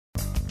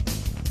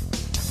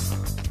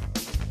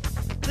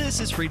This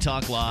is Free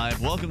Talk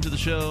Live. Welcome to the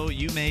show.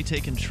 You may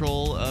take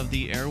control of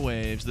the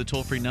airwaves. The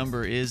toll-free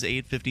number is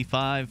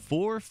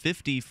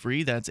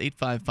 855-450-FREE. That's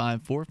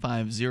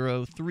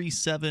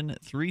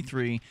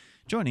 855-450-3733.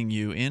 Joining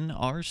you in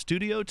our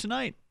studio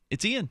tonight,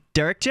 it's Ian,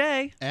 Derrick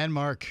J. And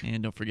Mark.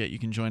 And don't forget, you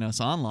can join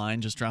us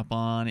online. Just drop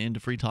on into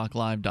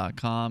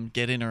freetalklive.com.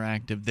 Get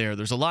interactive there.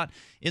 There's a lot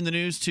in the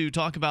news to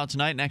talk about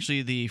tonight, and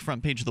actually the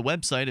front page of the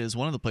website is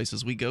one of the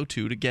places we go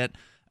to get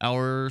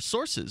our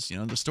sources,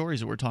 the stories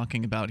that we're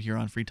talking about here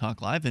on Free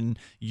Talk Live, and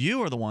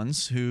you are the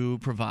ones who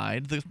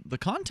provide the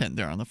content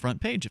there on the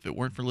front page. If it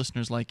weren't for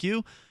listeners like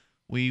you,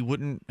 we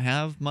wouldn't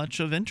have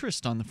much of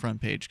interest on the front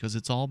page because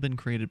it's all been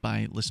created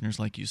by listeners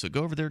like you. So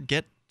go over there,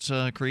 get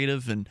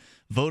creative, and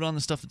vote on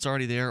the stuff that's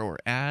already there or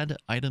add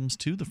items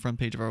to the front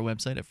page of our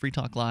website at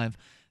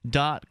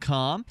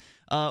freetalklive.com.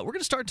 We're going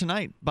to start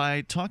tonight by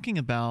talking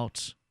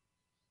about,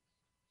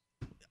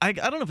 I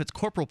don't know if it's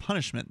corporal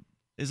punishment.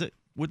 Is it?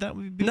 Would that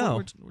be No,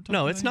 what we're talking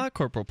no, about it's here? not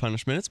corporal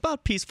punishment. It's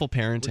about peaceful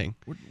parenting.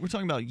 We're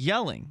talking about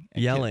yelling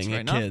at Yelling kids,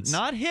 at right? kids.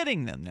 Not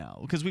hitting them now,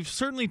 because we've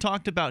certainly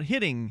talked about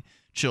hitting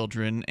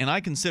children, and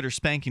I consider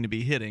spanking to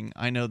be hitting.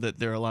 I know that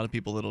there are a lot of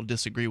people that will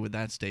disagree with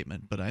that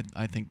statement, but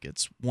I think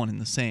it's one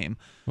and the same.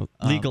 Well,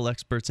 legal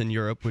experts in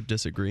Europe would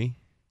disagree.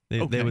 They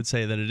would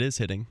say that it is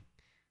hitting.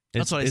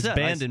 That's what I said.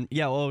 Banned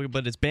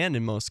but it's banned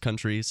in most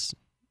countries.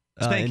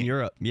 In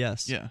Europe,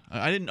 yes. Yeah,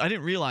 I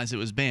didn't realize it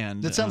was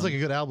banned. That sounds like a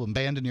good album.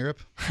 Banned in Europe.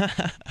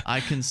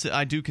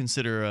 I do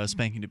consider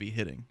spanking to be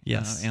hitting.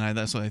 Yes, and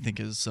that's what I think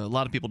is a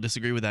lot of people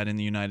disagree with that in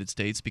the United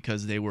States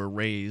because they were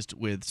raised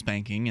with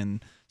spanking,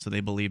 and so they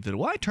believe that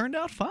it turned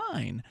out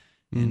fine,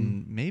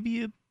 and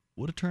maybe it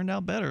would have turned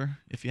out better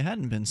if you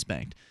hadn't been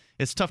spanked.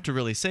 It's tough to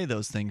really say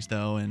those things,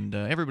 though, and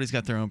everybody's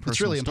got their own personal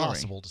story. It's really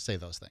impossible to say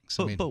those things.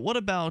 But what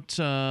about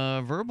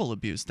verbal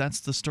abuse?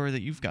 That's the story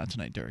that you've got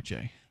tonight, Derrick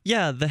J.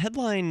 Yeah, the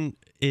headline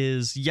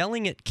is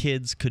yelling at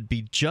kids could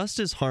be just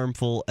as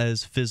harmful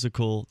as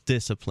physical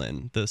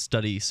discipline, the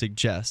study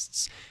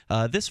suggests.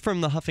 This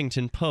from the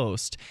Huffington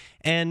Post.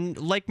 And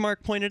like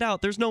Mark pointed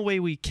out, there's no way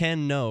we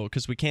can know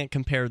because we can't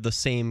compare the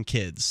same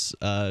kids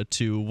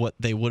to what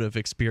they would have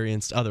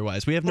experienced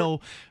otherwise. We have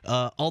no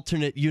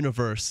alternate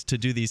universe to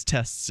do these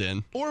tests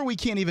in. Or we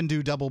can't even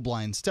do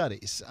double-blind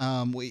studies.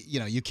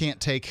 You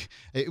can't take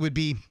 – it would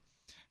be –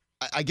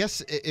 I guess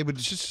it would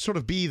just sort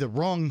of be the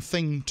wrong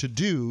thing to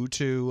do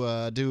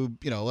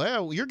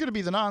well, you're going to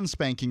be the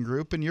non-spanking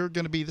group and you're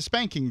going to be the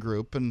spanking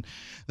group, and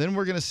then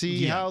we're going to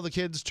see how the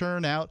kids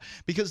turn out.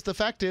 Because the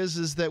fact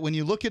is that when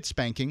you look at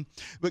spanking,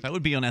 that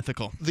would be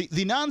unethical.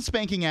 The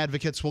non-spanking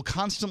advocates will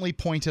constantly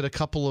point at a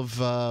couple of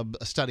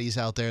studies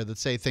out there that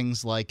say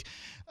things like,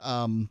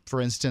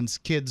 for instance,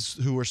 kids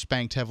who are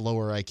spanked have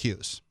lower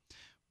IQs.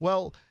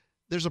 Well,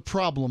 there's a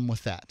problem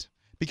with that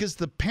because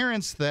the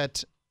parents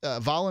that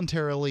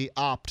voluntarily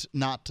opt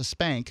not to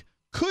spank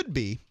could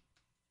be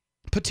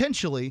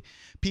potentially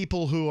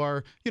people who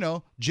are,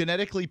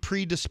 genetically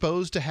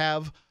predisposed to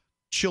have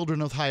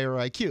children with higher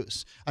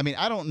IQs. I mean,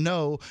 I don't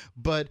know,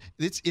 but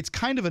it's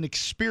kind of an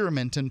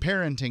experiment in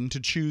parenting to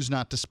choose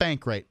not to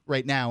spank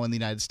right now in the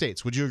United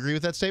States. Would you agree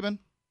with that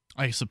statement?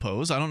 I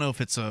suppose. I don't know if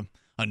it's a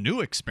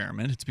new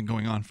experiment. It's been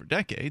going on for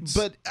decades.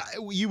 But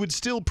you would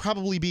still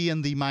probably be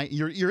in the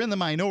you're in the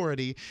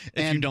minority.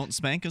 If you don't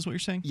spank, is what you're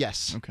saying?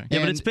 Yes. Okay. Yeah,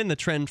 but it's been the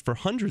trend for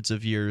hundreds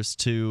of years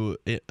to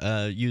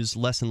use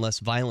less and less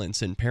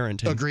violence in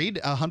parenting. Agreed.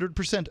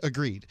 100%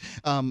 agreed.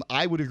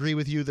 I would agree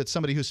with you that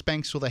somebody who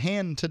spanks with a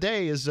hand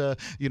today is,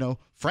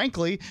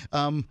 frankly,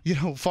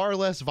 far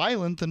less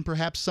violent than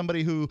perhaps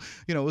somebody who,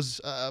 was,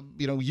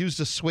 used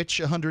a switch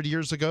 100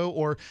 years ago.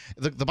 Or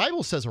the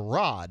Bible says a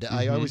rod.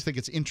 I always think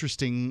it's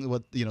interesting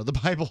what the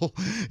Bible,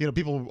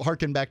 people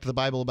hearken back to the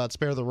Bible about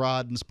spare the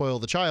rod and spoil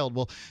the child.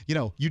 Well,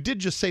 you did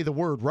just say the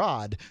word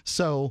rod.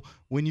 So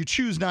when you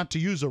choose not to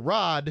use a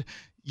rod,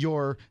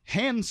 your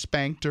hand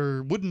spanked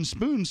or wooden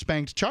spoon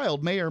spanked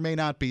child may or may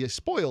not be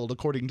spoiled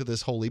according to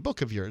this holy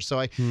book of yours. So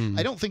I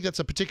don't think that's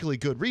a particularly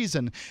good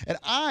reason. And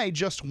I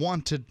just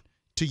wanted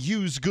to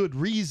use good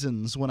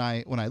reasons when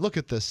I look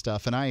at this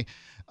stuff. And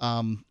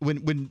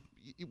when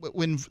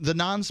the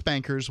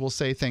non-spankers will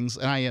say things,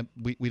 and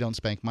we don't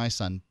spank my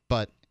son,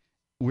 but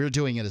we're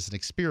doing it as an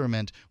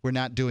experiment. We're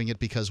not doing it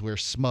because we're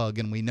smug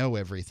and we know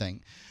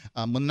everything.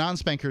 When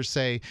non-spankers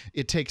say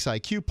it takes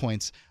IQ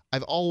points,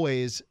 I've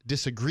always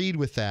disagreed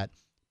with that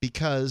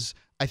because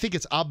I think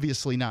it's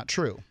obviously not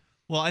true.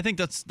 Well, I think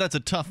that's a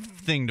tough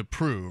thing to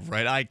prove,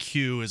 right?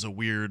 IQ is a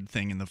weird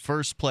thing in the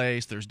first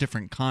place. There's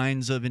different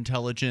kinds of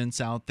intelligence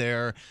out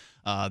there.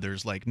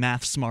 There's like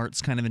math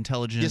smarts kind of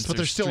intelligence. Yes, but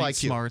there's still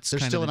IQ. Smarts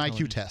there's kind still of an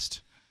IQ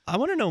test. I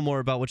want to know more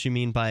about what you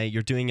mean by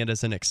you're doing it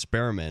as an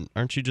experiment.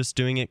 Aren't you just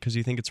doing it because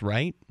you think it's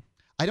right?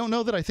 I don't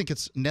know that I think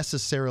it's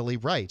necessarily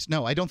right.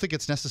 No, I don't think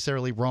it's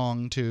necessarily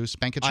wrong to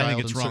spank a child. I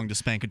think it's wrong to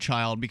spank a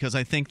child because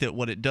I think that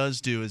what it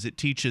does do is it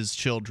teaches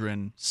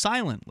children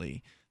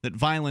silently that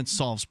violence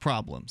solves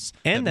problems.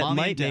 And that mommy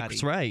might and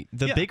makes daddy, right.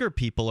 The bigger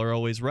people are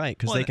always right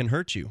because they can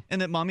hurt you.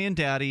 And that mommy and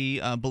daddy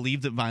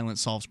believe that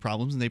violence solves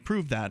problems, and they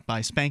prove that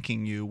by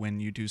spanking you when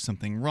you do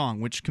something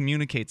wrong, which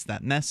communicates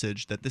that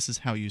message that this is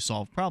how you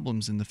solve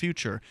problems in the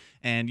future.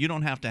 And you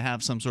don't have to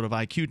have some sort of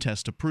IQ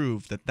test to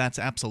prove that that's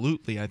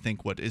absolutely, I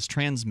think, what is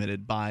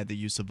transmitted by the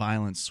use of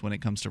violence when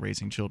it comes to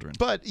raising children.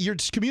 But you're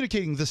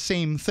communicating the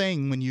same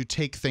thing when you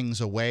take things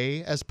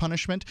away as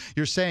punishment.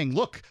 You're saying,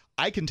 look,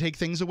 I can take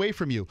things away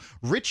from you.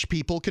 Rich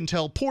people can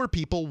tell poor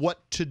people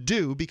what to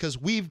do because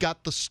we've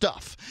got the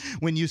stuff.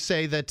 When you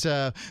say that,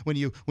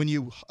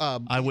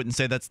 I wouldn't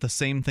say that's the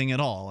same thing at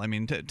all. I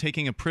mean,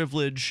 taking a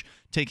privilege,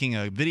 taking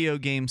a video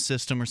game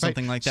system or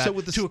something like that, So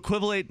to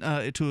equivalate,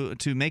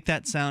 to make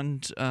that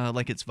sound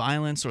like it's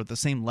violence or at the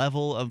same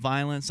level of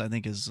violence, I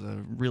think is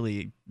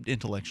really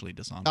intellectually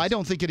dishonest. I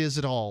don't think it is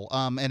at all.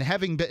 And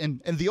having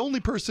been, and the only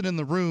person in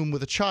the room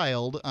with a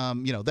child,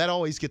 that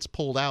always gets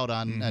pulled out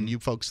on you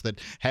folks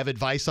that have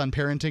advice on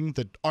parenting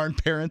that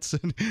aren't parents.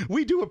 And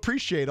we do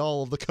appreciate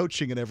all of the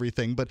coaching and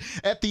everything, but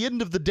at the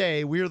end of the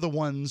day, we're the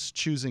ones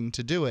choosing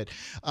to do it.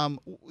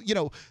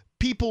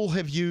 People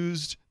have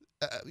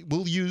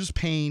will use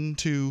pain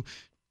to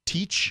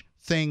teach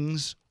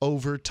things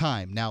over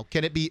time. Now,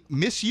 can it be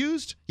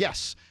misused?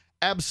 Yes.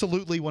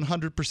 Absolutely,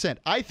 100%.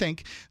 I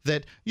think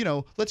that,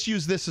 let's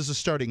use this as a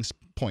starting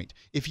point.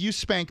 If you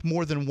spank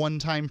more than one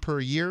time per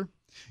year,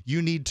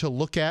 you need to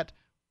look at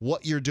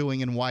what you're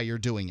doing and why you're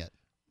doing it.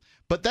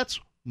 But that's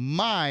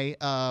my,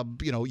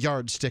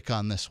 yardstick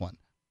on this one.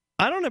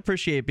 I don't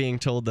appreciate being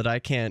told that I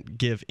can't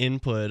give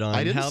input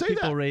on how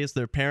people raise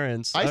their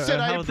parents. I said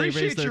how I appreciate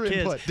they raise their your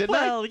kids. input, didn't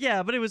I? Well,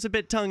 yeah, but it was a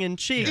bit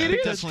tongue-in-cheek.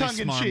 It is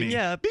tongue-in-cheek.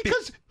 Yeah,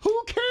 because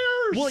who cares?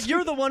 Well,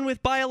 you're the one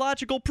with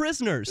biological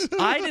prisoners.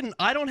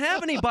 I don't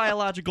have any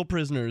biological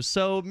prisoners,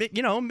 so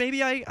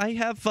maybe I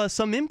have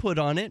some input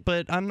on it,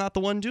 but I'm not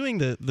the one doing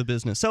the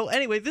business. So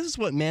anyway, this is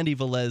what Mandy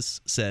Velez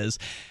says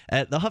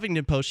at the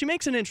Huffington Post. She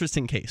makes an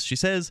interesting case. She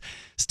says,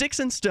 "Sticks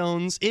and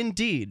stones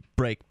indeed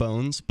break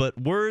bones, but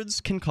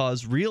words can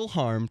cause real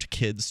harm to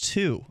kids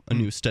too," a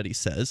new study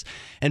says.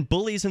 And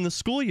bullies in the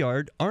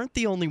schoolyard aren't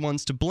the only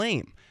ones to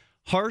blame.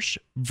 Harsh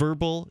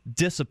verbal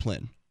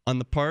discipline on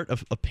the part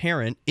of a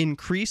parent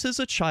increases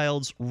a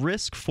child's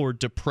risk for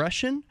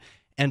depression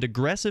and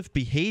aggressive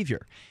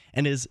behavior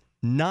and is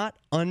not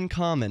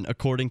uncommon,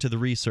 according to the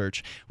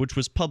research, which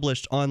was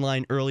published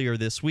online earlier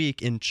this week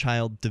in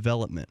Child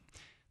Development.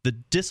 The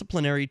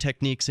disciplinary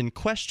techniques in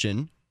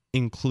question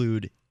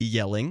include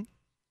yelling,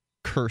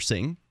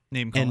 cursing,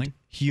 name-calling, and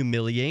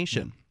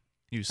humiliation.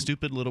 You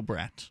stupid little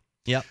brat.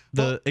 Yep.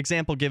 The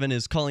example given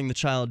is calling the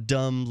child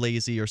dumb,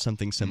 lazy, or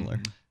something similar.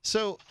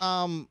 So,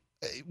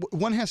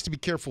 one has to be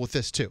careful with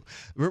this too.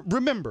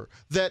 Remember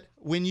that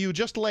when you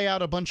just lay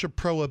out a bunch of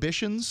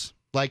prohibitions,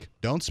 like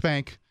don't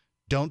spank,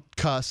 don't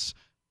cuss,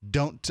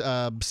 don't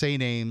say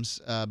names,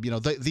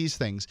 these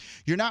things,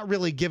 you're not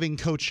really giving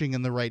coaching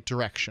in the right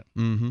direction.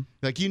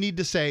 Like you need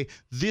to say,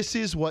 this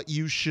is what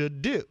you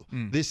should do.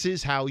 This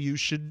is how you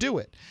should do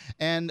it.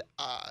 And,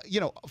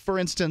 for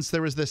instance,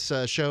 there was this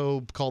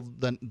show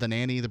called the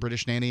Nanny, the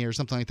British Nanny or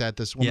something like that.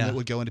 This woman that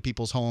would go into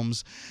people's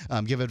homes,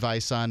 give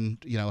advice on,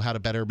 how to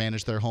better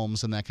manage their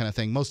homes and that kind of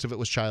thing. Most of it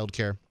was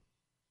childcare.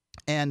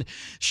 And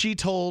she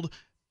told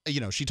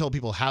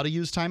people how to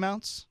use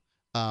timeouts.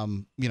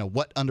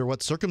 Under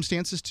what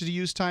circumstances to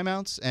use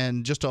timeouts,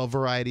 and just a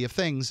variety of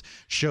things,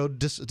 showed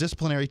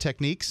disciplinary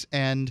techniques.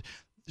 And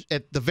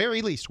at the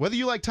very least, whether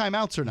you like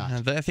timeouts or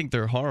not, I think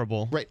they're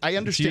horrible. Right, I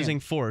understand. It's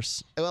using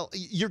force. Well,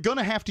 you're going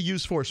to have to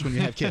use force when you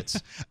have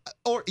kids.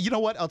 Or, you know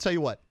what? I'll tell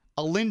you what.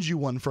 I'll lend you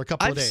one for a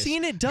couple of days. I've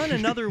seen it done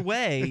another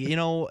way.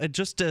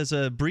 Just as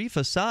a brief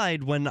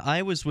aside, when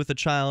I was with a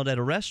child at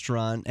a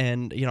restaurant,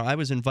 and I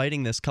was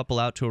inviting this couple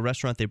out to a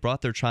restaurant, they brought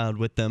their child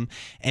with them,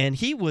 and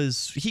he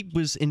was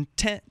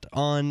intent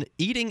on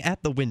eating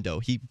at the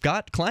window. He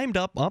climbed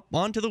up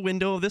onto the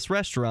window of this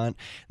restaurant.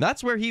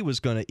 That's where he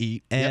was going to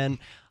eat, and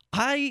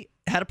I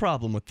had a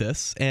problem with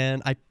this,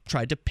 and I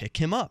tried to pick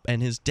him up,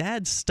 and his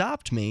dad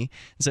stopped me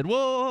and said,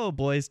 "Whoa,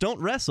 boys,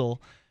 don't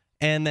wrestle."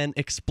 And then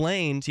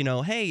explained,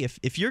 hey,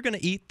 if you're going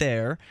to eat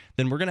there,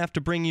 then we're going to have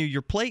to bring you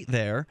your plate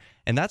there,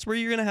 and that's where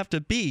you're going to have to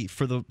be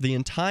for the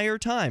entire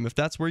time if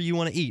that's where you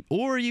want to eat.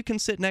 Or you can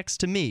sit next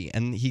to me.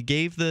 And he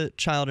gave the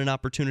child an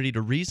opportunity to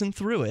reason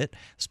through it.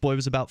 This boy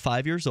was about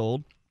 5 years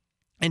old.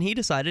 And he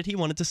decided he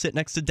wanted to sit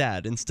next to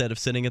Dad instead of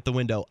sitting at the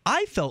window.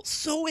 I felt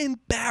so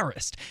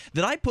embarrassed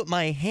that I put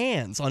my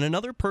hands on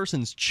another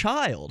person's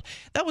child.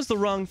 That was the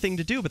wrong thing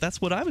to do, but that's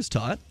what I was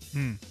taught.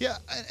 Yeah,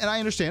 and I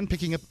understand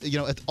picking up,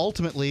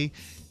 ultimately,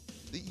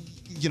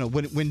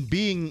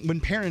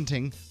 when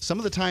parenting, some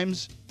of the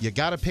times you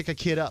got to pick a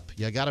kid up.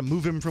 You got to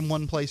move him from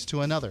one place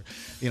to another.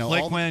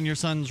 Like when your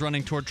son's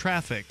running toward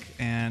traffic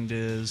and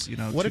is,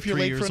 what if you're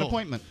late for an old.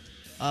 appointment?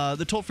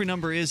 The toll-free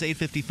number is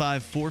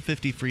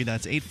 855-450-FREE.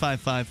 That's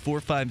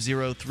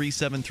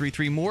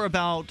 855-450-3733. More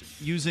about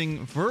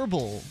using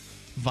verbal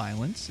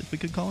violence, if we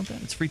could call it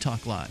that. It's Free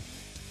Talk Live.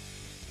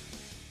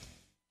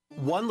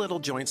 One Little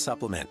Joint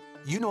Supplement.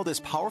 You know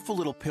this powerful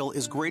little pill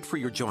is great for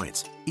your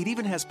joints. It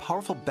even has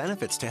powerful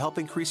benefits to help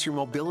increase your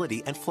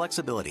mobility and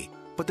flexibility.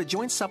 But the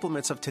joint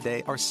supplements of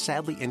today are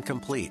sadly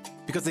incomplete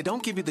because they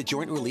don't give you the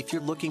joint relief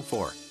you're looking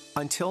for.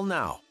 Until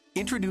now.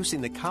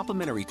 Introducing the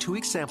complimentary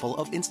 2-week sample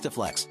of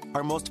Instaflex,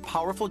 our most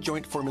powerful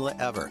joint formula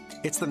ever.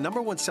 It's the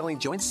 #1 selling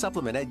joint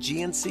supplement at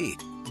GNC.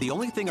 The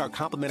only thing our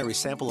complimentary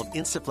sample of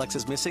Instaflex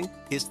is missing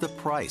is the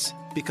price.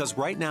 Because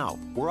right now,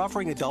 we're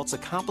offering adults a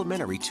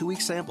complimentary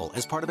 2-week sample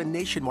as part of a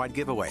nationwide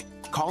giveaway.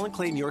 Call and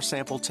claim your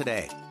sample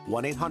today.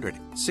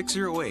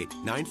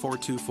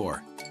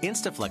 1-800-608-9424.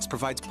 Instaflex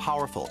provides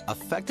powerful,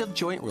 effective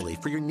joint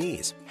relief for your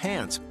knees,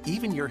 hands,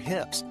 even your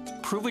hips.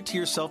 Prove it to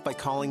yourself by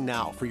calling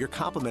now for your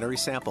complimentary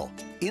sample.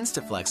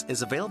 Instaflex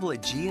is available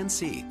at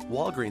GNC,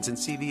 Walgreens, and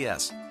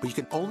CVS, but you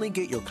can only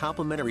get your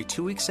complimentary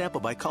 2-week sample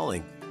by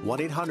calling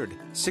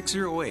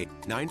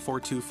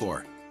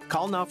 1-800-608-9424.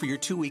 Call now for your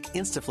 2-week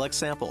Instaflex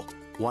sample.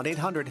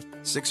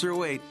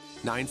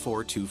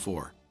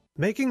 1-800-608-9424.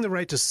 Making the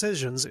right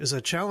decisions is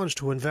a challenge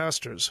to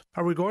investors.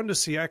 Are we going to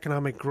see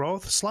economic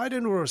growth, slide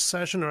into a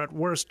recession, or at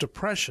worst,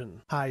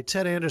 depression? Hi,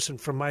 Ted Anderson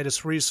from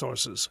Midas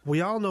Resources.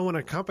 We all know when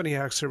a company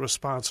acts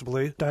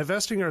irresponsibly,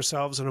 divesting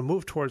ourselves in a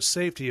move towards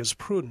safety is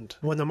prudent.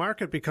 When the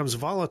market becomes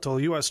volatile,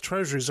 U.S.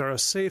 Treasuries are a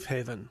safe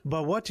haven.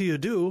 But what do you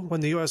do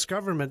when the U.S.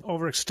 government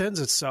overextends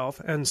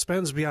itself and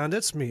spends beyond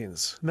its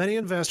means? Many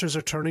investors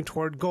are turning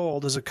toward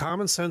gold as a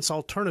common-sense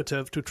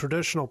alternative to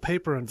traditional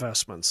paper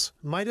investments.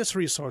 Midas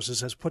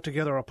Resources has put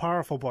together a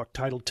powerful book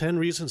titled 10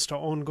 Reasons to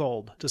Own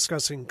Gold,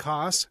 discussing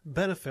costs,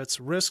 benefits,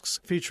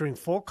 risks, featuring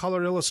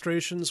full-color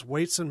illustrations,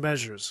 weights, and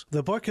measures.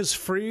 The book is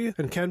free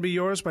and can be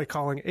yours by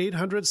calling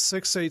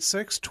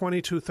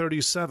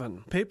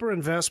 800-686-2237. Paper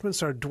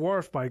investments are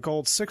dwarfed by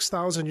gold's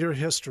 6,000-year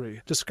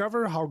history.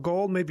 Discover how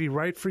gold may be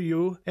right for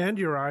you and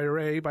your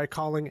IRA by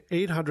calling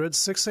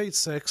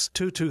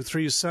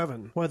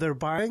 800-686-2237. Whether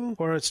buying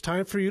or it's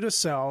time for you to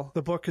sell,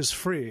 the book is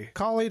free.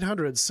 Call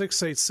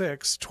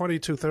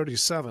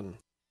 800-686-2237.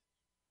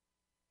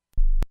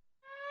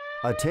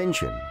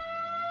 Attention!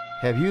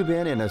 Have you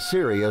been in a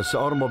serious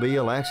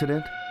automobile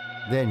accident?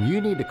 Then you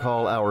need to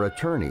call our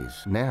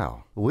attorneys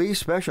now. We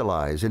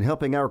specialize in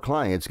helping our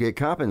clients get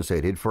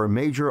compensated for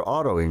major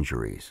auto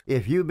injuries.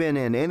 If you've been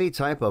in any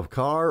type of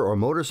car or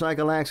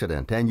motorcycle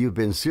accident and you've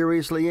been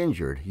seriously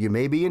injured, you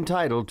may be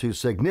entitled to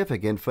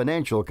significant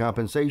financial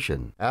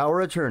compensation.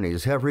 Our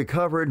attorneys have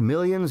recovered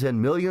millions and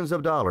millions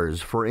of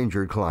dollars for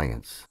injured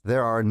clients.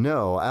 There are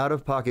no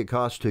out-of-pocket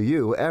costs to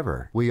you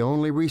ever. We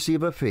only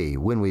receive a fee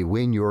when we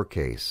win your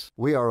case.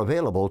 We are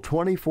available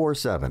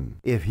 24/7.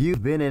 If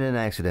you've been in an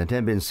accident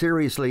and been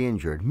seriously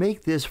injured,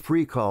 make this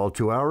free call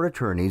to our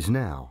attorneys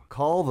now.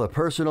 Call the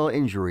Personal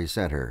Injury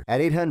Center at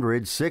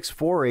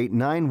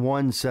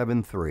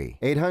 800-648-9173.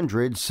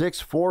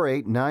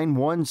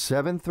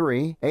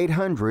 800-648-9173.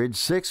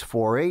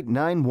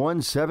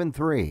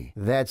 800-648-9173.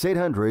 That's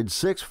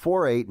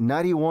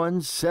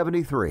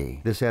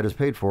 800-648-9173. This ad is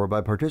paid for by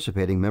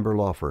participating member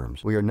law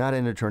firms. We are not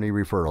an attorney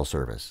referral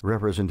service.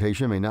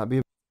 Representation may not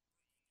be.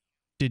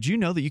 Did you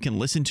know that you can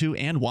listen to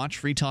and watch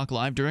Free Talk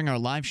Live during our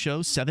live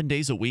show 7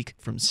 days a week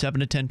from 7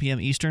 to 10 p.m.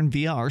 Eastern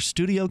via our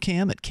studio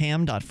cam at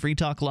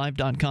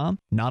cam.freetalklive.com?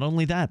 Not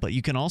only that, but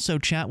you can also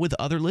chat with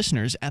other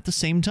listeners at the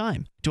same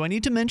time. Do I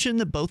need to mention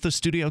that both the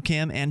studio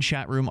cam and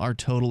chat room are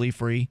totally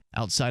free?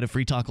 Outside of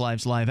Free Talk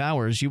Live's live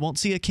hours, you won't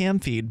see a cam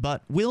feed,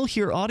 but will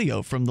hear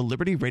audio from the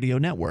Liberty Radio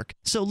Network.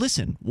 So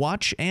listen,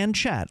 watch, and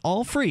chat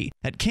all free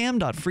at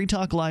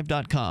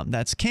cam.freetalklive.com.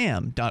 That's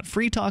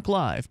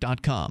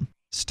cam.freetalklive.com.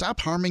 Stop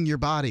harming your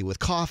body with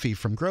coffee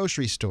from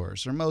grocery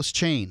stores or most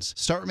chains.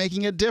 Start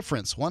making a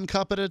difference, 1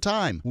 cup at a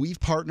time. We've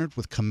partnered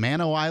with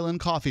Camano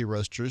Island Coffee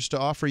Roasters to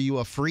offer you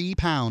a free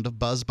pound of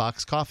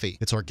BuzzBox coffee.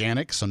 It's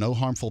organic, so no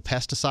harmful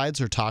pesticides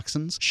or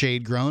toxins.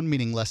 Shade-grown,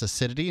 meaning less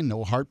acidity and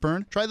no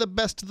heartburn. Try the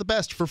best of the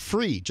best for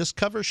free. Just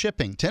cover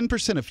shipping.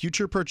 10% of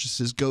future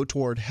purchases go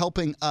toward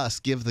helping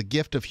us give the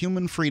gift of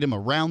human freedom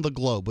around the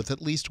globe with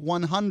at least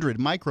 100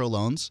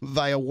 microloans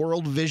via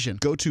World Vision.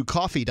 Go to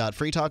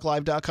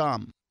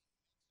coffee.freetalklive.com.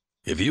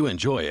 If you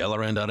enjoy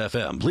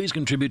LRN.FM, please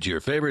contribute to your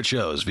favorite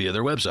shows via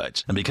their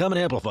websites and become an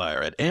amplifier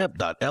at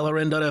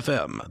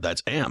amp.lrn.fm.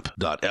 That's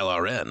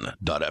amp.lrn.fm.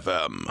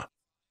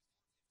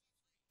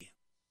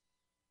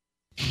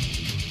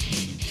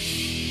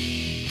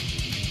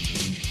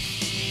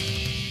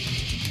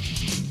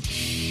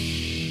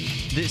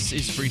 This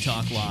is Free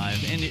Talk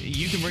Live, and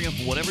you can bring up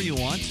whatever you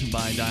want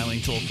by dialing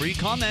toll-free.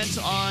 Comment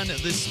on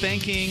the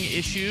spanking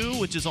issue,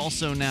 which is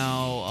also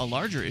now a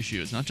larger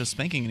issue. It's not just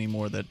spanking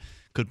anymore that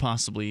could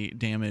possibly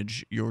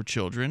damage your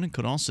children. It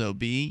could also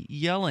be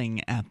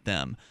yelling at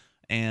them.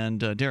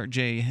 And Derrick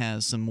J.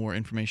 has some more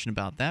information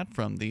about that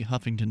from the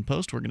Huffington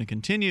Post. We're going to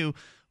continue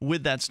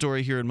with that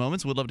story here in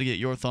moments. We'd love to get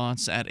your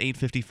thoughts at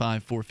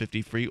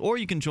 855-450-FREE, or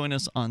you can join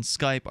us on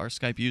Skype. Our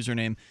Skype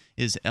username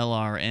is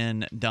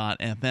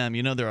LRN.FM.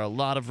 You know, there are a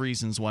lot of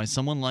reasons why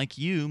someone like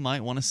you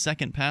might want a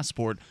second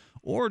passport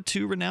or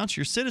to renounce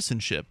your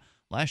citizenship.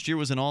 Last year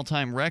was an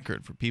all-time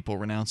record for people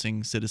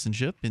renouncing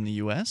citizenship in the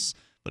U.S.,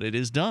 but it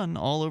is done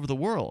all over the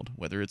world,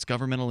 whether it's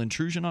governmental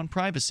intrusion on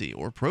privacy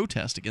or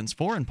protest against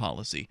foreign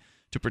policy.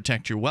 To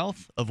protect your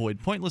wealth, avoid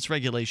pointless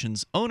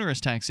regulations, onerous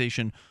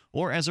taxation,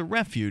 or as a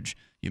refuge,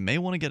 you may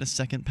want to get a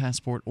second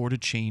passport or to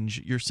change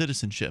your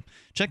citizenship.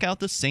 Check out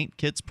the St.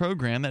 Kitts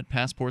program at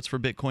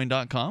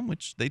passportsforbitcoin.com,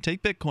 which they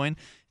take Bitcoin.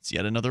 It's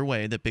yet another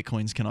way that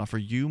Bitcoins can offer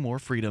you more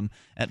freedom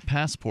at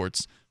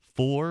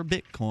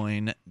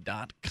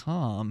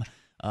passportsforbitcoin.com.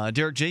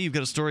 Derrick J., you've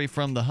got a story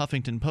from the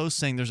Huffington Post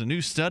saying there's a new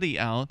study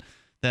out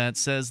that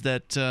says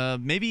that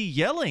maybe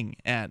yelling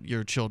at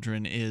your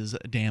children is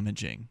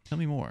damaging. Tell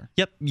me more.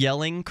 Yep,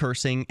 yelling,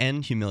 cursing,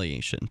 and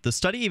humiliation. The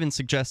study even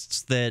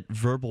suggests that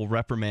verbal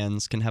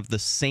reprimands can have the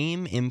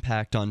same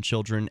impact on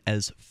children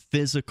as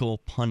physical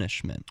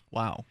punishment.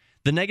 Wow.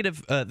 The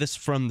negative, this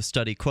from the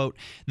study, quote,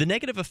 the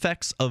negative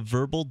effects of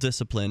verbal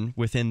discipline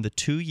within the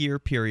 2-year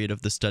period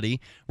of the study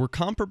were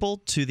comparable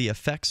to the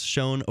effects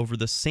shown over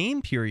the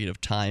same period of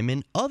time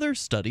in other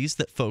studies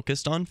that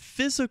focused on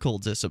physical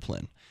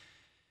discipline.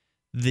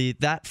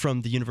 That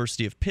from the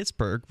University of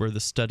Pittsburgh, where the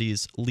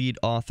study's lead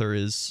author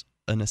is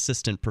an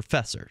assistant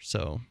professor.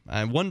 So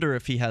I wonder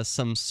if he has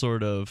some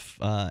sort of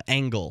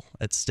angle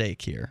at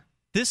stake here.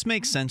 This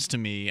makes sense to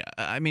me.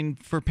 I mean,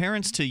 for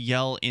parents to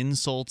yell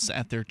insults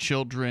at their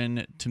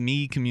children, to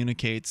me,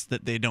 communicates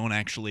that they don't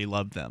actually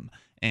love them.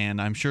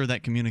 And I'm sure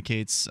that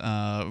communicates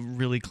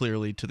really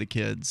clearly to the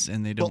kids,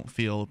 and they don't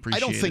feel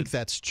appreciated. I don't think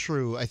that's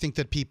true. I think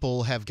that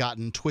people have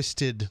gotten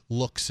twisted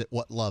looks at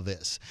what love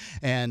is,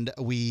 and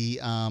we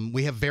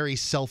have very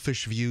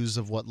selfish views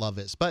of what love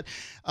is. But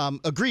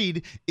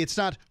agreed, it's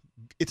not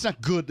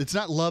good. It's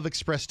not love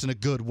expressed in a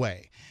good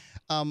way.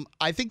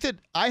 I think that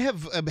I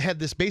have had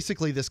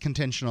this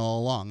contention all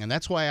along, and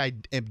that's why I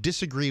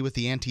disagree with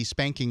the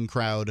anti-spanking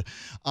crowd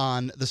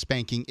on the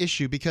spanking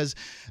issue, because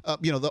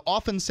they'll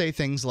often say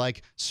things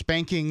like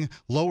spanking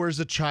lowers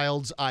a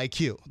child's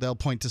IQ. They'll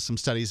point to some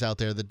studies out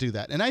there that do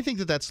that, and I think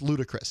that that's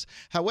ludicrous.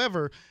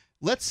 However,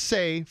 let's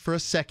say for a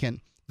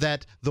second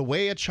that the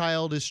way a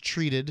child is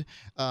treated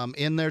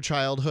in their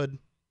childhood,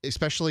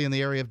 especially in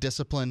the area of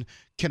discipline,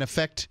 can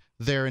affect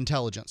their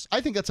intelligence. I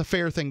think that's a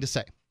fair thing to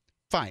say.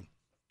 Fine.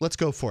 Let's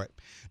go for it.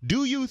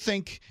 Do you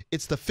think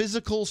it's the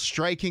physical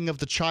striking of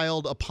the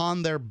child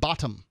upon their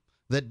bottom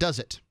that does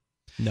it?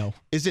 No.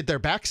 Is it their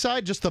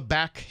backside, just the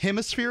back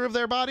hemisphere of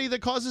their body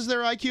that causes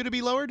their IQ to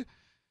be lowered?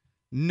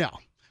 No.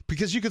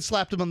 Because you could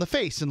slap them on the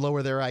face and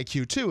lower their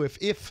IQ too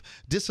if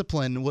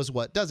discipline was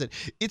what does it.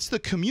 It's the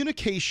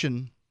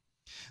communication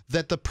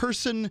that the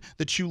person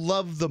that you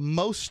love the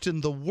most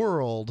in the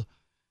world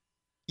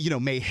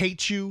may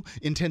hate you,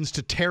 intends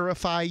to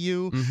terrify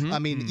you. I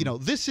mean,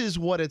 this is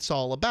what it's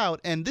all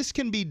about, and this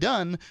can be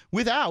done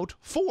without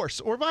force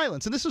or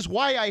violence. And this is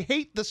why I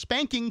hate the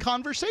spanking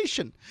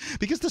conversation,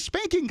 because the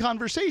spanking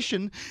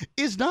conversation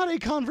is not a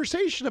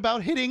conversation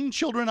about hitting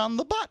children on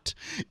the butt.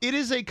 It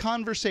is a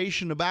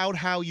conversation about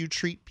how you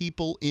treat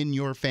people in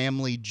your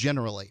family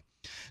generally.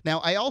 Now,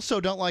 I also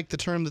don't like the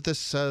term that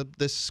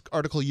this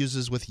article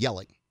uses with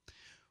yelling.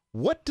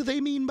 What do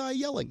they mean by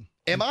yelling?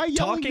 Am I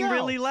yelling talking now?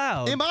 really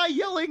loud? Am I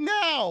yelling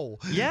now?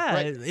 Yeah,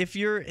 right? if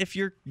you're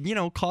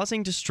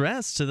causing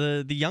distress to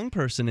the young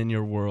person in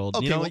your world,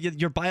 Okay,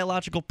 your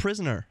biological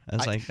prisoner,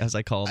 as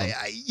I call them.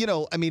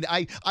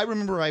 I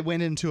remember I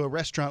went into a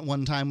restaurant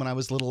one time when I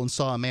was little and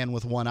saw a man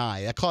with one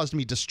eye. That caused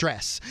me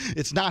distress.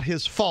 It's not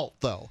his fault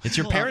though. It's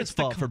your parents'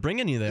 fault for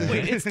bringing you there.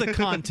 Wait, it's the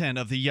content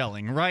of the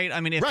yelling, right? I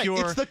mean,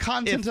 it's the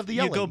content of the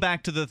yelling. You go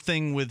back to the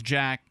thing with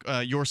Jack,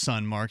 your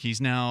son, Mark. He's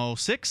now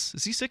 6.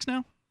 Is he 6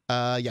 now?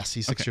 Yes,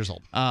 he's 6 years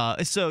old.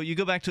 So you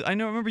go back to,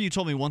 remember you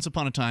told me once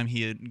upon a time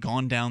he had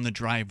gone down the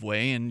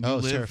driveway, and you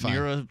live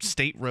near a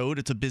state road.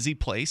 It's a busy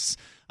place.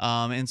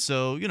 And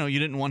so, you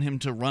didn't want him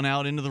to run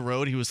out into the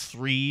road. He was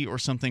 3 or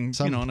something,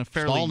 on a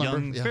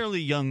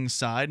fairly young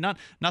side. Not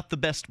the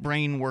best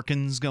brain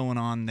workings going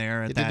on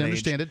there at that age. Didn't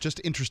understand it,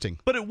 just interesting.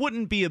 But it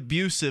wouldn't be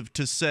abusive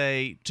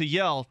to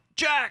yell,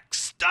 Jack,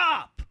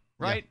 stop!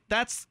 Right? Yeah.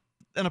 That's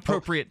an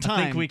appropriate time.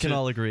 I think we can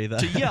all agree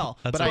that to yell.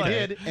 But I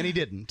did, and he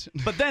didn't.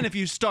 But then if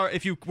you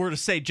were to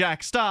say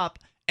Jack stop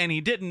and he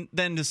didn't,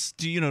 then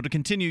to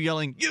continue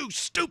yelling, you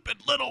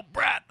stupid little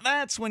brat,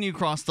 that's when you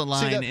cross the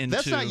line into.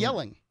 That's not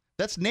yelling.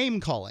 That's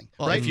name calling.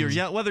 Well, right?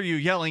 If whether you're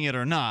yelling it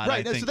or not.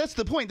 Right. So that's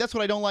the point. That's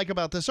what I don't like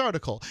about this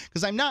article,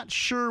 because I'm not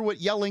sure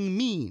what yelling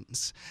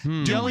means.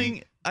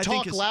 Yelling.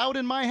 Talk loud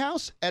in my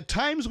house. At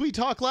times we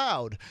talk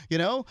loud.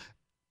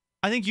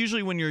 I think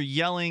usually when you're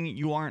yelling,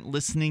 you aren't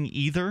listening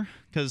either,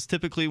 because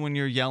typically when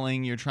you're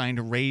yelling, you're trying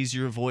to raise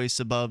your voice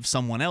above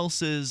someone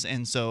else's,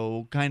 and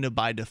so kind of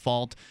by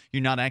default,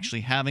 you're not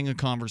actually having a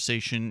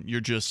conversation,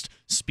 you're just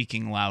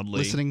speaking loudly.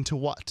 Listening to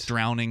what?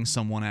 Drowning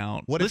someone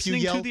out.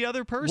 Listening to the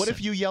other person. What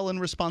if you yell in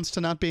response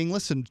to not being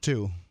listened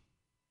to?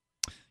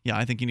 Yeah,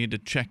 I think you need to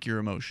check your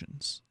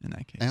emotions in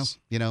that case.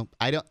 Well,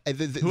 I don't.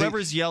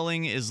 Whoever's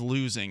yelling is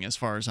losing, as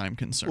far as I'm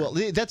concerned. Well,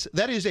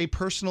 that is a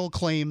personal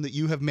claim that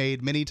you have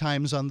made many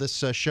times on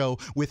this show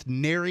with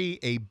nary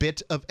a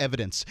bit of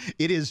evidence.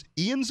 It is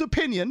Ian's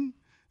opinion,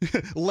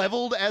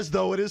 leveled as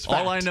though it is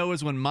fact. All I know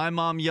is when my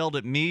mom yelled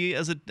at me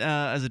as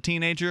a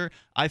teenager,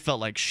 I felt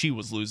like she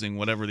was losing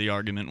whatever the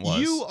argument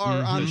was. You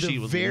are on the she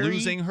was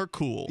losing her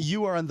cool.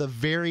 You are on the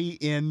very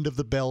end of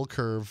the bell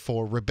curve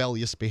for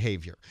rebellious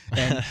behavior,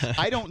 and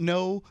I don't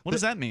know. What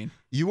does that mean?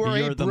 You are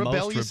You're a the most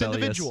rebellious rebellious.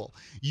 individual.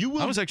 You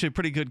will. I was actually a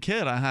pretty good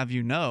kid. I have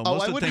you know. Oh,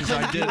 Most I of the wouldn't things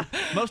I claim-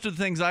 did, most of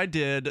the things I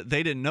did,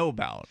 they didn't know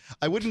about.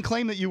 I wouldn't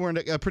claim that you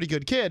weren't a pretty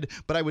good kid,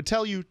 but I would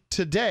tell you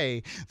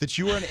today that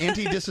you are an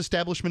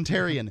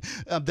anti-disestablishmentarian.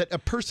 That a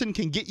person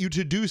can get you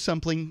to do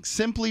something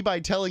simply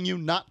by telling you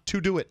not to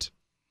do it.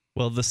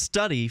 Well, the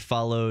study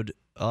followed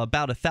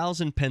about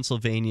 1,000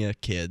 Pennsylvania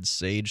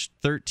kids aged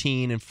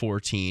 13 and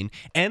 14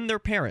 and their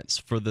parents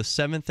for the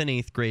 7th and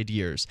 8th grade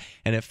years,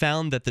 and it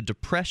found that the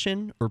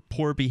depression or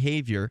poor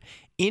behavior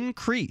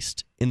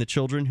increased in the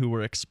children who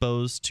were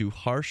exposed to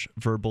harsh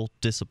verbal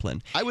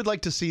discipline. I would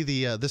like to see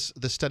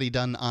the study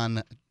done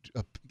on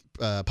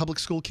public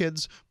school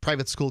kids,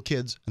 private school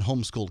kids, and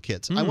homeschooled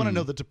kids. I want to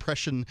know the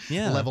depression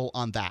level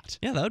on that.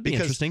 Yeah, that would be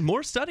interesting.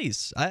 More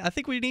studies. I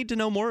think we need to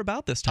know more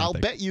about this topic.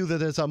 I'll bet you that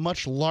there's a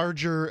much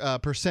larger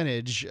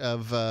percentage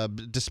of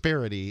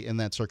disparity in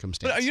that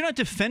circumstance. But you're not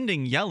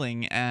defending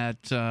yelling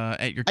at your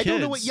kids. I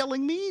don't know what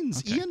yelling means,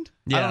 Okay. Ian.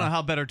 I don't know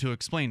how better to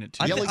explain it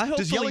to you.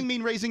 Does yelling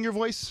mean raising your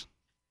voice?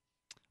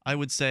 I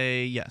would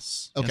say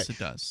yes. Okay. Yes, it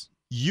does.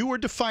 You are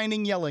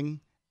defining yelling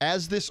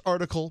as this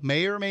article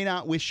may or may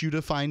not wish you to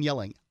define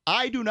yelling.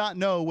 I do not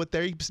know what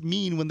they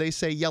mean when they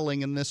say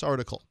yelling in this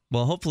article.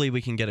 Well, hopefully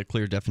we can get a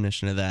clear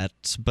definition of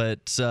that.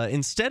 But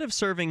instead of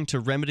serving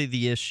to remedy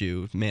the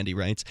issue, Mandy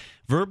writes,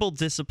 verbal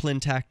discipline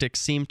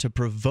tactics seem to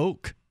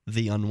provoke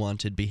the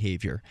unwanted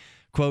behavior.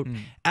 Quote,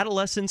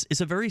 adolescence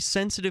is a very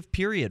sensitive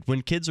period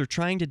when kids are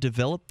trying to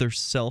develop their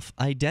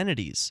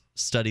self-identities,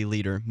 study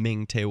leader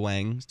Ming-Te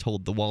Wang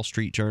told the Wall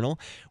Street Journal.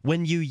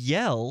 When you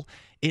yell,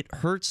 it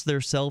hurts their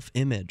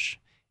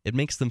self-image. It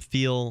makes them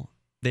feel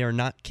they are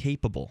not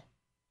capable,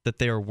 that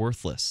they are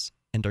worthless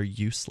and are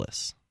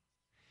useless.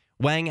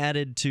 Wang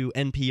added to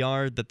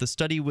NPR that the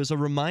study was a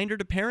reminder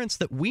to parents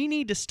that we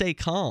need to stay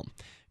calm,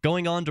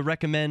 going on to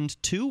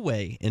recommend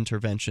two-way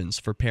interventions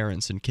for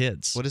parents and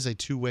kids. What is a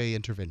two-way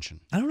intervention?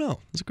 I don't know.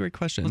 That's a great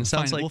question.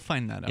 We'll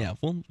find that out. Yeah,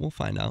 we'll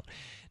find out.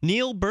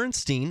 Neil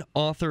Bernstein,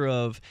 author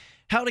of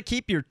How to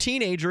Keep Your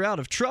Teenager Out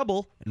of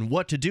Trouble and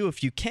What to Do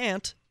If You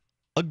Can't,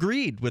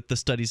 agreed with the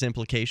study's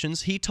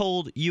implications. He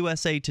told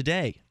USA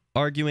Today,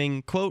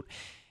 arguing, quote,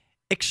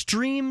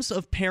 extremes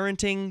of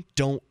parenting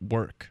don't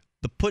work.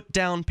 The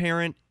put-down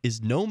parent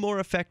is no more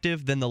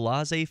effective than the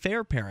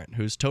laissez-faire parent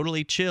who's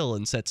totally chill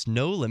and sets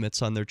no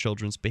limits on their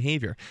children's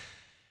behavior.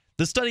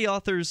 The study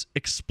authors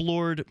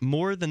explored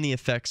more than the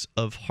effects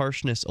of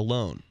harshness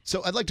alone.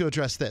 So I'd like to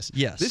address this.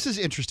 Yes. This is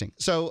interesting.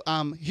 So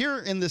here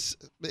in this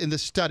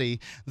study,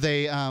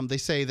 they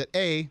say that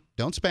A,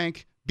 don't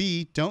spank,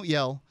 B, don't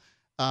yell,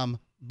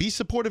 be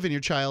supportive in your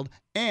child,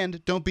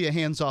 and don't be a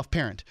hands-off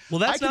parent. Well,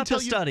 that's not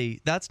the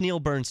study. That's Neil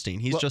Bernstein.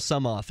 He's just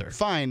some author.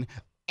 Fine.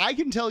 I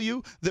can tell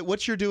you that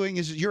what you're doing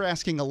is you're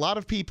asking a lot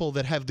of people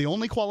that have the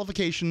only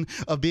qualification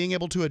of being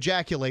able to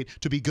ejaculate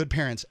to be good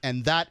parents,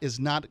 and that is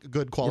not a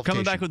good qualification.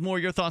 We're coming back with more.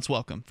 Your thoughts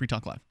welcome. Free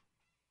Talk Live.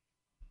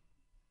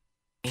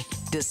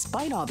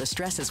 Despite all the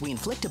stresses we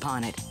inflict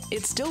upon it,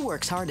 it still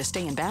works hard to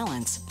stay in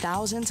balance.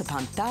 Thousands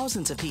upon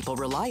thousands of people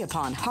rely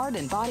upon Heart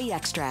and Body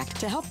Extract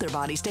to help their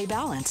body stay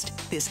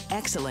balanced. This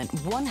excellent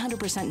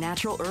 100%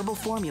 natural herbal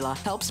formula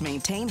helps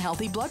maintain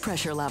healthy blood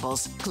pressure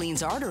levels,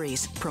 cleans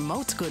arteries,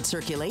 promotes good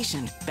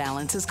circulation,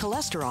 balances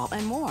cholesterol,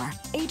 and more.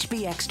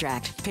 HB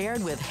Extract,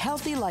 paired with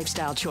healthy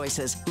lifestyle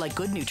choices like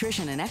good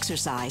nutrition and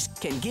exercise,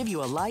 can give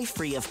you a life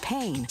free of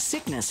pain,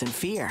 sickness, and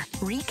fear.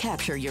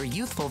 Recapture your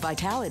youthful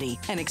vitality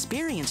and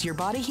experience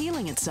your body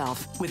healing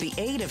itself with the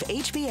aid of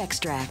HB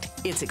Extract.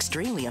 It's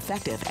extremely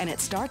effective and it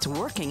starts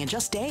working in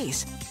just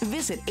days.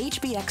 Visit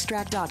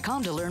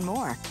hbextract.com to learn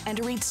more and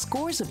to read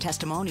scores of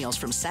testimonials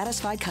from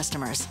satisfied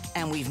customers.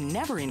 And we've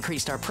never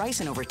increased our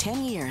price in over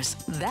 10 years.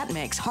 That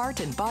makes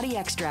Heart and Body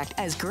Extract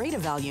as great a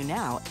value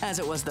now as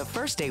it was the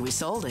first day we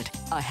sold it.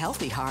 A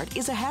healthy heart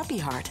is a happy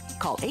heart.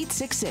 Call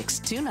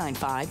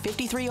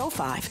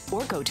 866-295-5305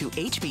 or go to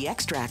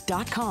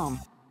hbextract.com.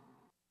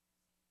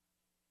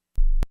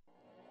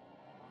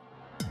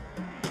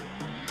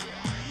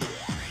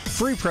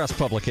 Free Press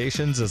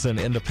Publications is an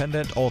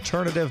independent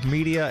alternative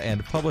media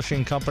and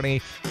publishing company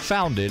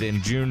founded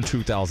in June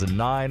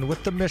 2009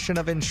 with the mission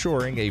of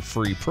ensuring a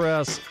free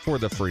press for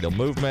the freedom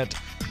movement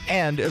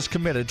and is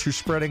committed to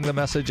spreading the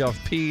message of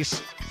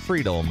peace,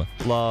 freedom,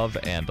 love,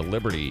 and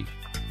liberty.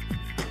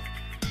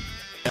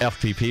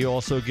 FPP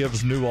also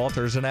gives new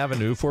authors an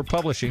avenue for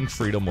publishing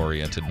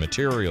freedom-oriented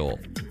material.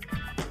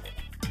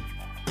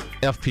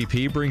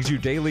 FPP brings you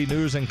daily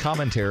news and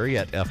commentary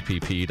at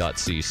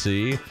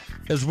fpp.cc,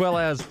 as well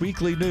as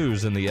weekly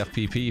news in the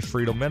FPP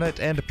Freedom Minute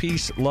and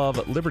Peace,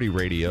 Love, Liberty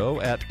Radio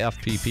at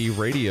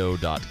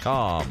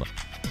fppradio.com.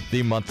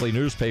 The monthly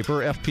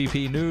newspaper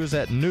FPP News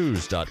at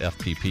news.fpp.cc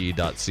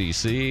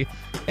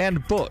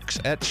and books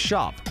at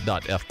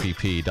shop.fpp.cc.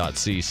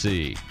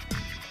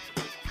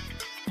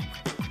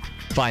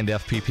 Find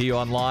FPP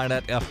online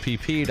at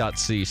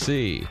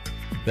fpp.cc.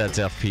 That's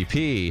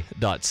fpp.cc.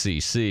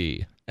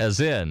 as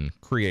in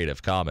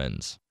Creative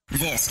Commons.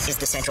 This is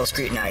the Central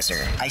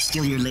Scrutinizer. I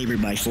steal your labor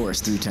by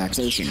force through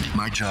taxation.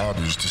 My job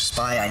is to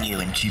Spy on you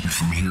and keep you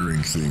from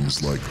hearing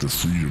things like the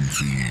Freedom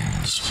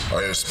Fiends.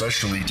 I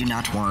especially do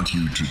not want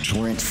you to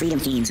torrent Freedom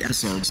Fiends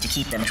episodes to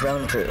keep them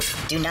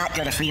drone-proof. Do not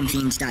go to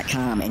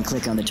freedomfiends.com and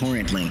click on the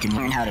torrent link and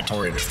learn how to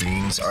torrent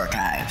Fiends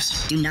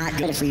archives. Do not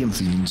go to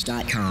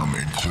freedomfiends.com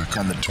and click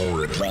on the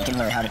torrent link and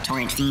learn how to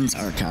torrent Fiends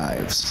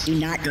archives. Do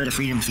not go to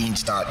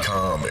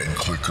freedomfiends.com and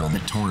click on the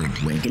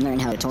torrent link and learn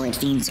how to torrent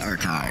Fiends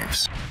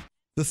archives.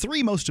 The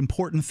three most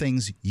important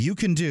things you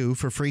can do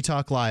for Free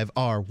Talk Live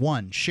are: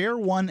 1, share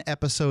one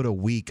episode a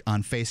week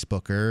on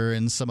Facebook or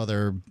in some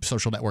other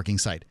social networking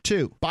site.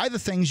 2, buy the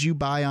things you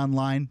buy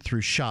online through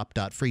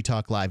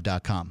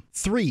shop.freetalklive.com.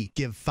 3,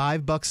 give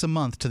 $5 a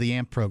month to the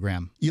AMP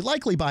program. You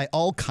likely buy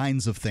all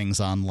kinds of things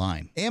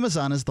online.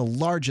 Amazon is the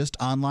largest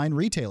online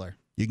retailer.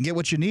 You can get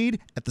what you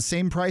need at the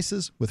same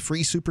prices with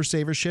free Super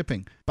Saver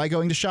shipping by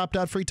going to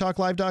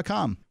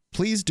shop.freetalklive.com.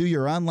 Please do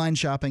your online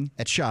shopping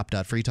at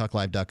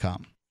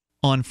shop.freetalklive.com.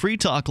 On Free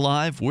Talk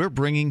Live, we're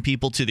bringing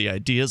people to the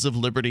ideas of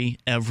liberty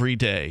every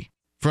day.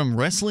 From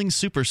wrestling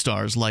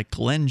superstars like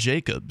Glenn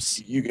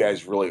Jacobs. You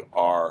guys really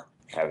are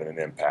having an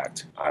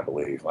impact, I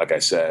believe. Like I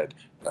said,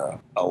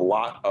 a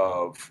lot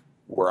of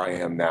where I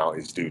am now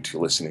is due to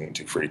listening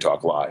to Free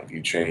Talk Live.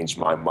 You changed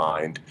my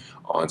mind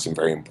on some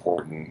very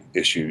important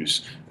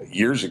issues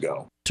years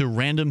ago. To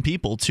random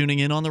people tuning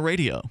in on the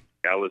radio.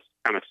 I was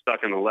kind of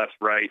stuck in the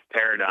left-right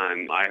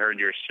paradigm. I heard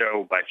your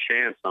show by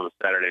chance on a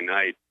Saturday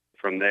night.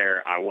 From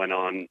there, I went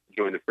on,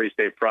 joined the Free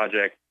State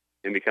Project,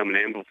 and become an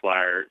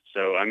amplifier.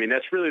 So, I mean,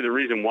 that's really the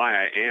reason why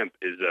I amp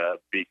is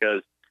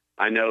because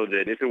I know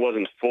that if it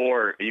wasn't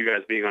for you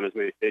guys being on as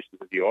many stations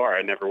as you are,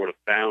 I never would have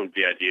found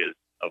the ideas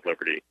of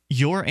liberty.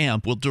 Your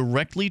amp will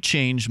directly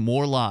change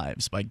more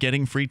lives by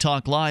getting Free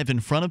Talk Live in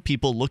front of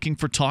people looking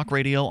for talk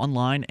radio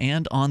online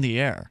and on the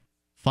air.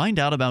 Find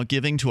out about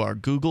giving to our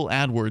Google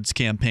AdWords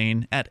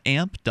campaign at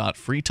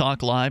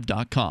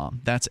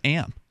amp.freetalklive.com. That's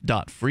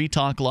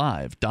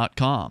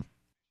amp.freetalklive.com.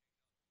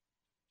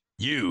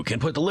 You can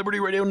put the Liberty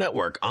Radio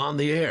Network on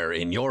the air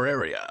in your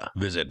area.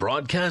 Visit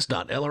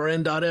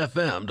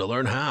broadcast.lrn.fm to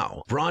learn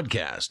how.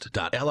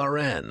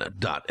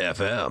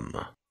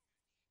 Broadcast.lrn.fm.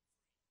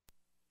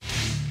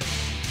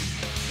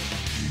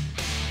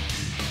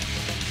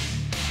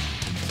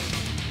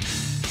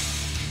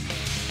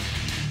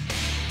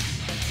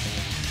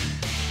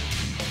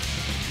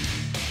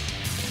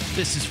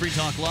 This is Free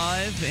Talk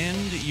Live,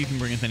 and you can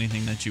bring up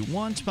anything that you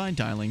want by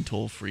dialing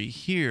toll-free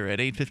here at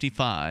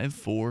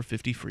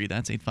 855-450-FREE.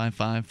 That's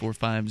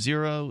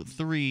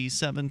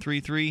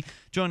 855-450-3733.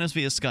 Join us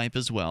via Skype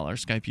as well. Our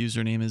Skype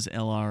username is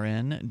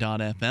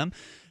lrn.fm.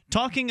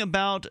 Talking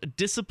about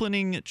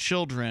disciplining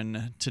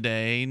children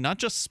today, not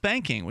just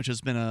spanking, which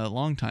has been a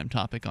long-time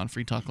topic on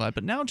Free Talk Live,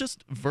 but now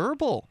just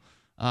verbal.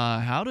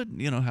 How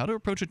to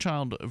approach a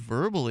child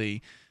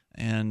verbally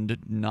and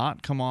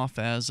not come off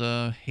as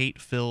a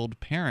hate-filled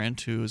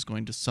parent who is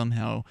going to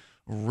somehow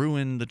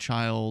ruin the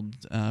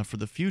child for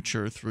the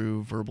future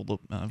through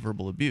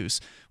verbal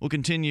abuse. We'll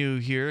continue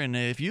here, and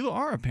if you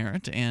are a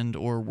parent and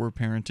or were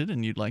parented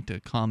and you'd like to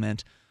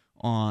comment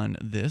on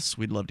this,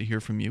 we'd love to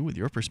hear from you with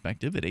your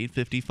perspective at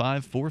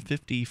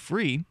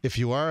 855-450-FREE. If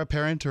you are a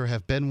parent or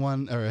have been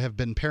one or have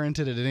been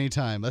parented at any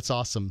time, that's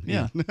awesome.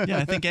 Yeah.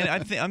 I think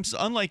I'm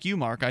unlike you,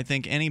 Mark. I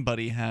think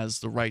anybody has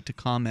the right to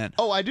comment.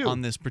 Oh, I do.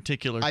 On this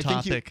particular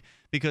topic.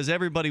 Because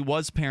everybody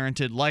was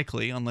parented,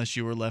 likely, unless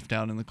you were left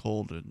out in the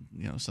cold, or,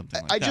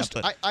 something like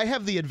that. I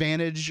have the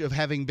advantage of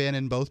having been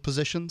in both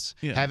positions,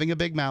 having a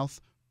big mouth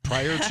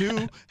prior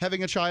to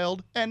having a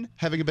child and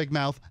having a big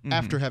mouth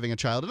after having a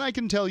child. And I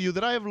can tell you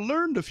that I have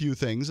learned a few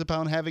things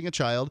about having a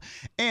child.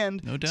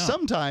 And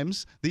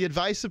sometimes the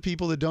advice of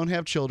people that don't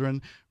have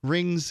children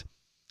rings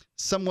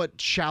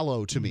somewhat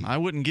shallow to me. I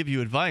wouldn't give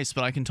you advice,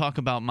 but I can talk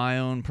about my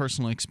own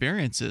personal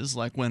experiences.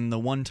 Like when the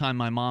one time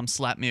my mom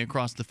slapped me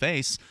across the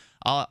face,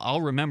 I'll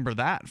remember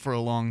that for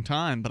a long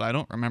time, but I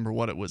don't remember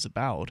what it was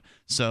about.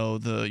 So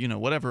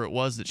whatever it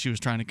was that she was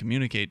trying to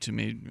communicate to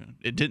me,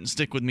 it didn't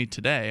stick with me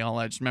today. All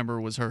I just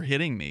remember was her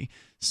hitting me.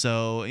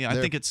 So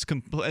I think it's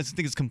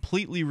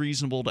completely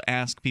reasonable to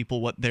ask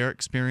people what their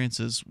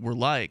experiences were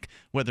like,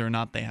 whether or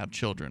not they have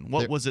children.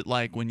 What was it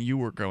like when you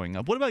were growing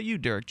up? What about you,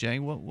 Derrick J?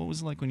 What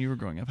was it like when you were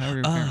growing up? How were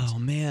your parents? Oh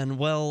man,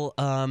 well,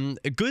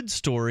 a good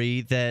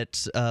story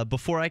that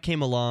before I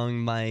came along,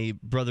 my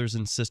brothers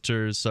and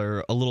sisters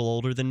are a little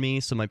older than me,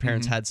 so my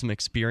parents had some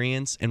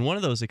experience, and one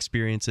of those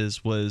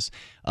experiences was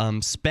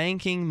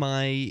spanking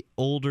my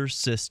older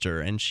sister,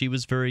 and she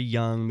was very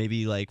young,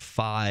 maybe like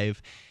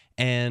 5.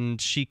 And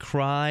she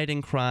cried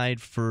and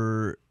cried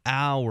for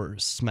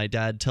hours. My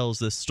dad tells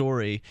this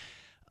story.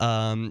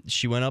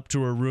 She went up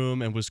to her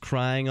room and was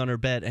crying on her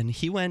bed. And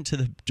he went to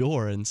the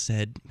door and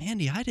said,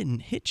 "Mandy, I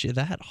didn't hit you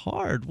that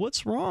hard.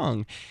 What's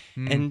wrong?"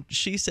 And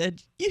she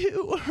said,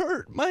 "You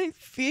hurt my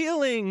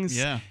feelings."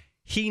 Yeah.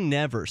 he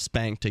never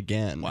spanked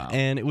again. Wow.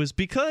 And it was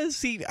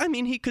because he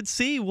could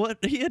see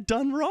what he had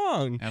done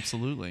wrong.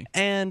 Absolutely.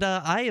 And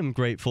I am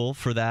grateful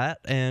for that.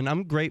 And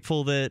I'm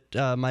grateful that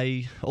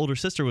my older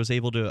sister was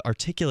able to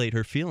articulate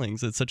her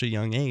feelings at such a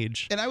young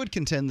age. And I would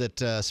contend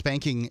that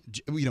spanking,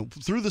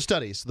 through the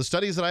studies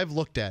that I've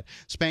looked at,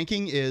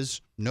 spanking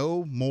is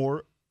no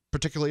more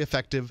particularly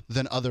effective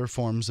than other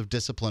forms of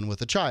discipline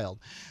with a child.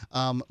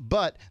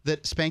 But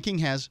that spanking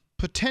has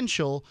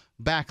potential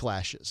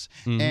backlashes,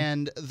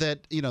 and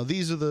that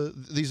these are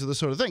the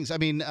sort of things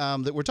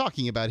that we're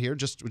talking about here,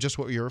 just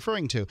what you're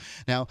referring to.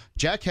 Now,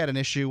 Jack had an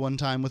issue one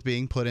time with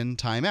being put in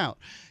timeout.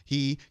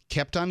 He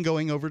kept on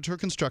going over to a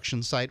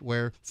construction site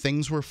where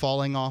things were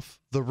falling off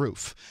the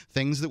roof,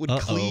 things that would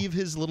cleave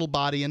his little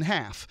body in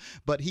half.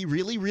 But he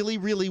really, really,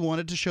 really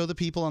wanted to show the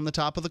people on the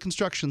top of the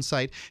construction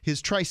site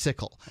his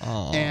tricycle.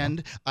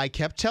 And I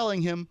kept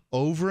telling him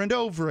over and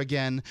over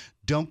again,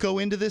 don't go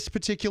into this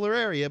particular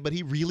area, but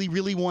he really,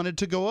 really wanted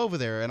to go over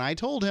there. And I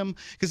told him,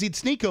 because he'd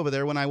sneak over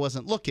there when I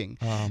wasn't looking.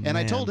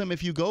 I told him,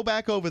 if you go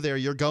back over there,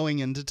 you're going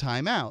into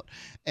timeout.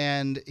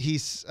 And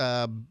he's,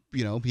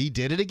 he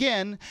did it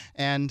again.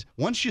 And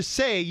once you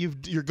say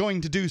you're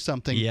going to do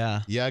something,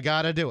 you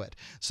got to do it.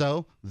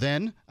 So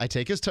then I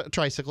take his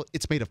tricycle.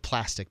 It's made of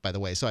plastic, by the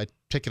way. So I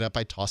pick it up.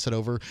 I toss it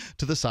over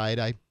to the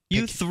side.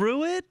 You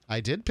threw it?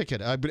 I did pick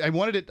it. I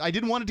wanted it. I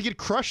didn't want it to get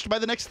crushed by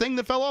the next thing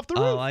that fell off the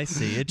roof. Oh, I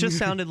see. It just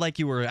sounded like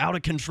you were out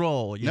of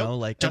control,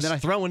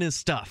 just throwing his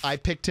stuff. I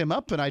picked him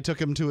up and I took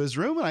him to his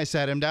room and I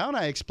sat him down.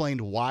 I explained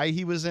why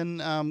he was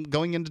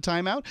going into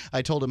timeout.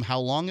 I told him how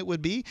long it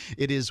would be.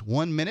 It is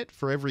 1 minute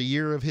for every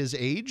year of his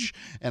age,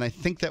 and I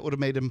think that would have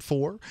made him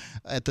 4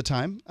 at the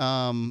time.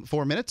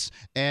 4 minutes.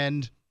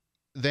 And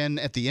then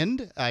at the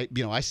end,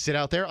 I sit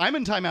out there. I'm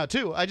in timeout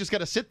too. I just got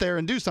to sit there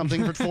and do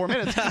something for 4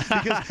 minutes,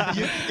 because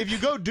if you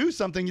go do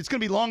something, it's going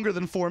to be longer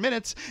than 4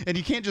 minutes, and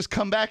you can't just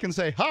come back and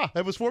say,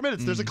 that was 4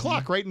 minutes. There's a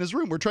clock right in his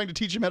room. We're trying to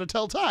teach him how to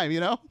tell time,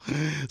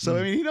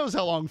 So, he knows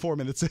how long 4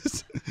 minutes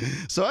is.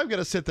 So I've got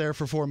to sit there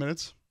for 4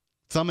 minutes,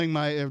 drumming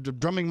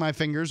my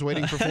fingers,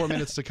 waiting for 4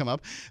 minutes to come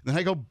up. Then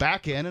I go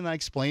back in and I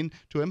explain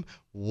to him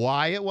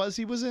why it was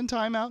he was in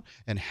timeout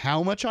and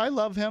how much I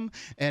love him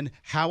and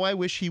how I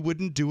wish he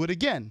wouldn't do it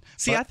again.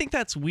 See, I think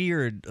that's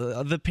weird.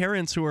 The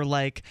parents who are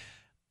like,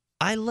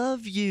 I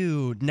love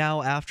you,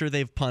 now after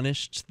they've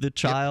punished the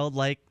child,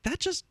 that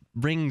just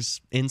rings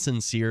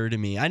insincere to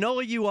me. I know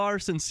you are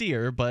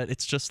sincere, but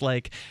it's just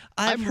like,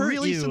 I've hurt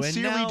really you,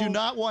 sincerely and now... do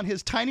not want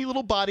his tiny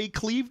little body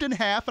cleaved in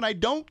half, and I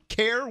don't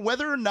care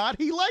whether or not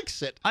he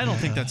likes it. I don't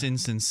think that's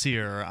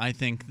insincere. I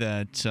think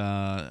that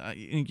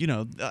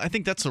I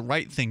think that's the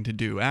right thing to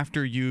do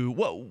after you.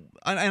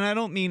 And I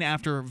don't mean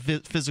after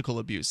physical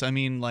abuse. I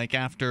mean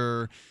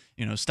after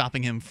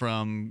stopping him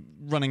from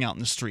running out in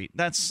the street.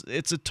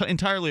 It's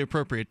entirely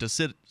appropriate to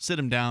sit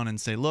him down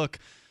and say, look,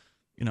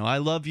 I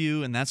love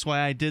you, and that's why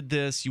I did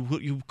this.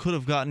 You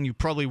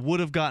probably would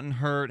have gotten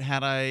hurt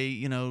had I,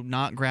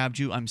 not grabbed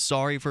you. I'm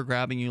sorry for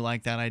grabbing you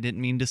like that. I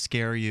didn't mean to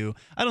scare you.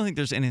 I don't think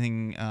there's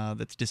anything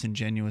that's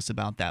disingenuous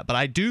about that. But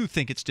I do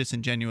think it's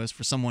disingenuous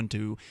for someone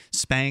to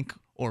spank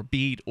or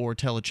beat or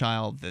tell a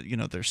child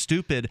that they're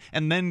stupid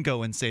and then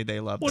go and say they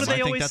love them. What do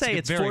they always say?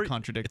 It's very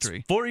contradictory.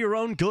 It's for your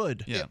own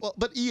good. Yeah. Well,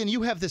 but Ian,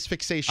 you have this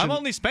fixation. I'm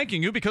only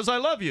spanking you because I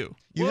love you.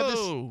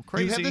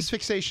 Crazy. You have this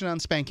fixation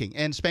on spanking,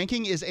 and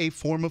spanking is a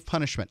form of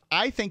punishment.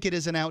 I think it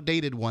is an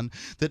outdated one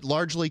that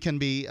largely can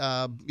be,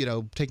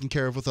 taken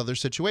care of with other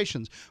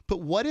situations.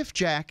 But what if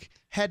Jack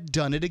had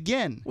done it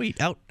again? Wait,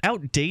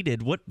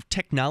 outdated? What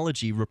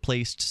technology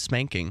replaced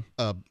spanking?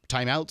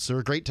 Timeouts are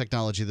a great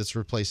technology that's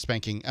replaced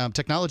spanking.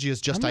 Technology is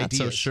just I'm not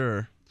ideas. so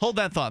sure. Hold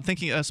that thought.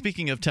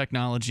 Speaking of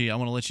technology, I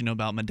want to let you know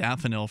about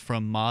modafinil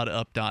from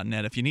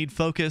modup.net. If you need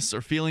focus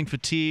or feeling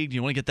fatigued,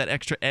 you want to get that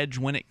extra edge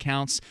when it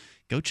counts,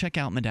 go check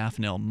out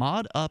modafinil,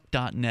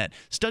 modup.net.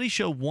 Studies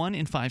show 1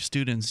 in 5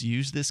 students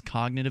use this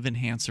cognitive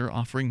enhancer,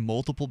 offering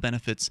multiple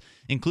benefits,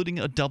 including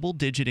a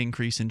double-digit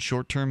increase in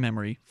short-term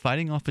memory,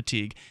 fighting off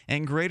fatigue,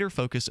 and greater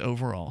focus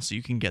overall, so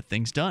you can get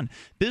things done.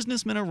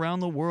 Businessmen around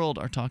the world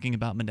are talking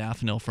about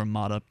modafinil from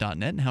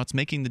modup.net and how it's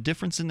making the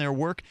difference in their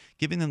work,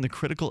 giving them the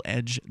critical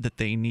edge that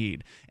they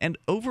need. And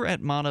over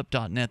at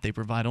modup.net, they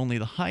provide only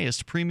the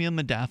highest premium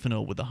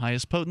modafinil with the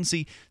highest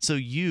potency, so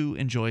you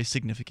enjoy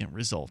significant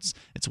results.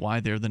 It's why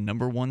they're the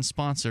number #1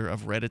 sponsor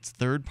of Reddit's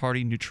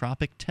third-party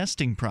nootropic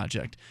testing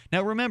project.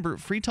 Now remember,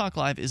 Free Talk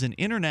Live is an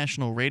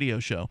international radio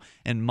show,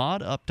 and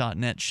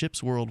modup.net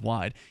ships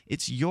worldwide.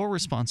 It's your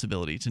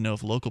responsibility to know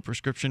if local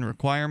prescription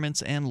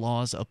requirements and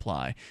laws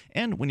apply.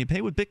 And when you pay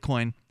with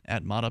Bitcoin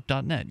at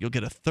modup.net, you'll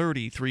get a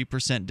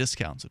 33%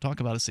 discount. So talk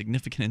about a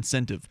significant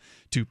incentive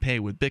to pay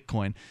with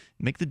Bitcoin.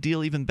 Make the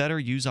deal even better.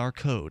 Use our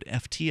code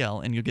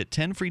FTL, and you'll get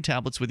 10 free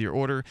tablets with your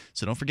order.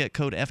 So don't forget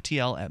code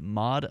FTL at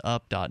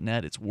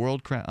modup.net. It's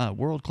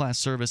world-class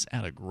service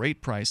at a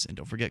great price. And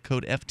don't forget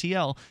code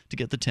FTL to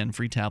get the 10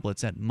 free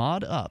tablets at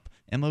modup,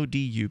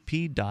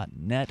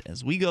 modup.net.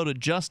 As we go to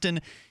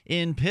Justin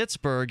in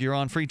Pittsburgh, you're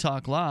on Free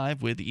Talk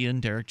Live with Ian,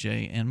 Derrick,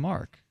 Jay, and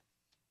Mark.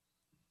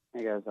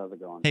 Hey guys, how's it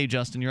going? Hey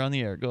Justin, you're on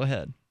the air. Go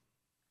ahead.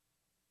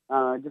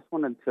 I just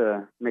wanted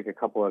to make a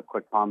couple of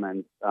quick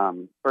comments.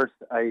 First,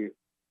 I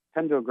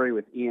tend to agree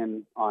with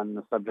Ian on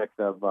the subject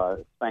of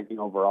spanking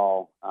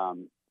overall.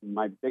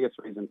 My biggest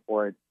reason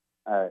for it,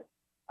 I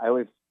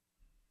always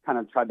kind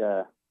of tried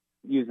to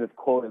use this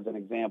quote as an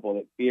example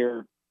that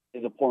fear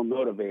is a poor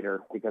motivator,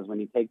 because when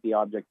you take the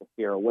object of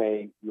fear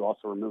away, you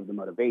also remove the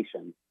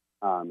motivation.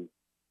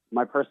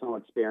 My personal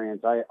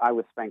experience, I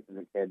was spanked as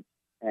a kid,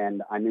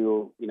 and I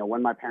knew,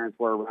 when my parents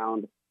were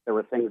around, there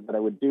were things that I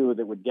would do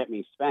that would get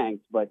me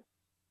spanked, but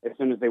as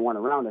soon as they weren't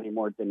around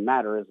anymore, it didn't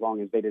matter. As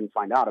long as they didn't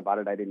find out about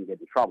it, I didn't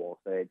get in trouble.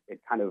 So it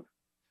kind of,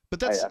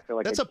 but I feel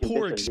like that's a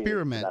poor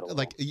experiment.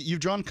 Like, you've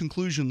drawn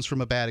conclusions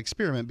from a bad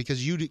experiment,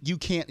 because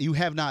you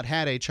have not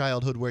had a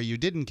childhood where you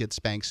didn't get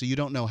spanked, so you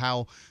don't know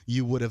how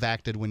you would have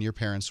acted when your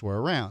parents were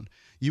around.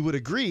 You would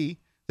agree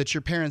that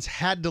your parents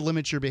had to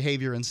limit your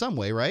behavior in some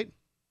way, right?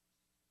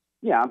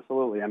 Yeah,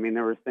 absolutely. I mean,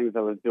 there were things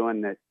I was doing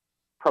that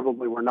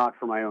probably were not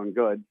for my own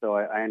good, so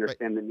I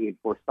understand the need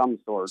for some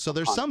sort. So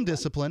there's some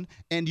discipline,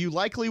 and you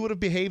likely would have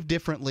behaved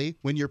differently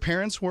when your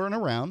parents weren't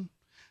around.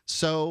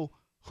 So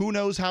who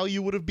knows how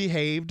you would have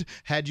behaved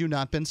had you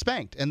not been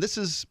spanked? And this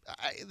is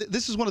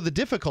one of the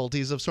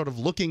difficulties of sort of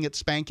looking at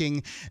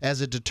spanking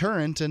as a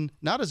deterrent and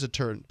not as a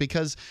deterrent,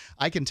 because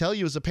I can tell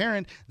you as a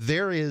parent,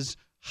 there is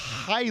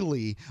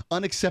highly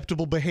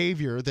unacceptable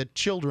behavior that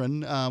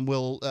children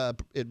will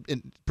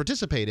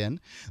participate in.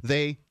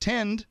 They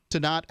tend to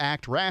not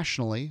act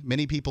rationally.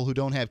 Many people who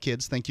don't have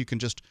kids think you can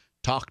just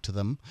talk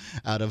them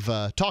out of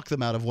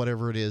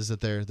whatever it is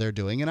that they're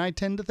doing, and I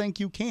tend to think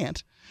you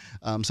can't.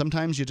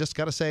 Sometimes you just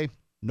got to say,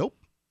 nope,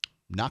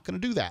 not going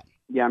to do that.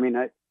 Yeah, I mean,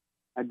 I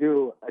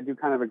do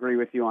kind of agree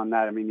with you on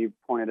that. I mean, you've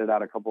pointed it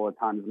out a couple of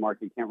times, Mark.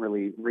 You can't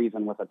really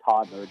reason with a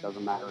toddler. It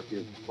doesn't matter if you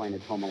explain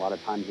it to them. A lot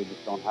of times they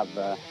just don't have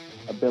the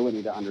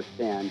ability to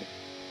understand.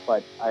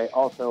 But I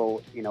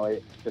also,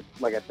 it's just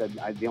like I said,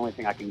 the only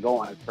thing I can go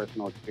on is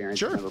personal experience.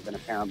 Sure. I've never been a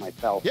parent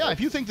myself. Yeah, if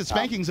you think that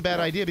spanking's a bad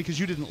idea because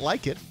you didn't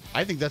like it,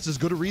 I think that's as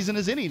good a reason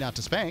as any not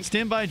to spank.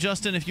 Stand by,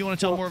 Justin. If you want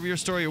to tell more of your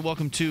story, you're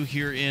welcome to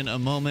here in a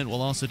moment.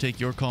 We'll also take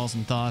your calls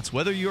and thoughts.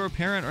 Whether you're a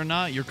parent or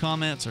not, your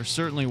comments are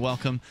certainly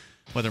welcome.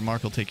 Whether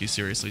Mark will take you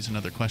seriously is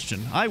another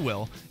question. I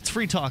will. It's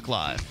Free Talk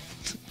Live.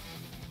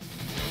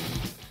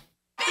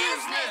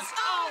 Business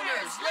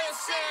owners,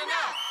 listen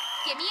up.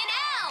 Give me an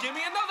L. Give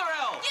me another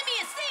L. Give me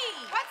a C.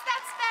 What's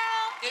that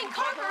spell?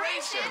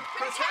 Incorporation,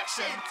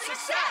 protection,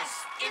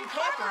 success.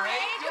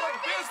 Incorporate your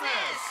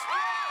business.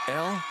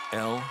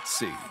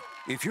 LLC.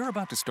 If you're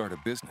about to start a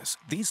business,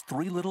 these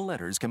 3 little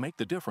letters can make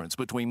the difference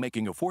between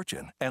making a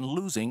fortune and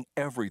losing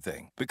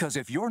everything. Because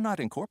if you're not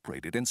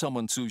incorporated and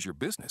someone sues your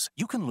business,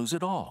 you can lose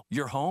it all.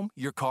 Your home,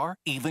 your car,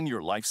 even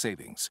your life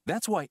savings.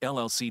 That's why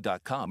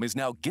LLC.com is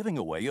now giving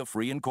away a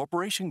free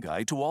incorporation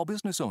guide to all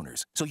business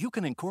owners, so you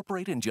can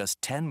incorporate in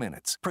just 10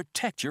 minutes.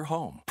 Protect your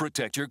home,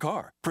 protect your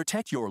car,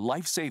 protect your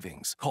life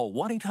savings. Call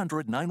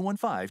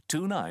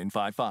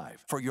 1-800-915-2955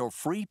 for your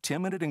free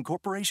 10-minute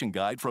incorporation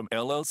guide from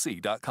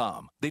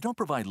LLC.com. They don't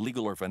provide legal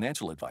or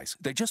financial advice.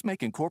 They just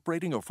make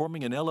incorporating or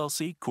forming an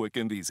LLC quick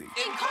and easy.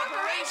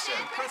 Incorporation,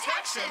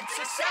 protection,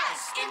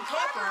 success.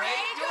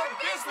 Incorporate your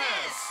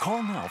business.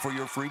 Call now for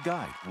your free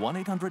guide.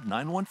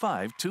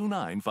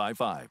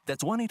 1-800-915-2955.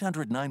 That's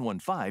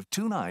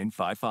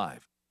 1-800-915-2955.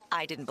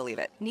 I didn't believe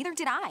it. Neither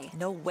did I.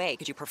 No way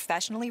could you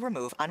professionally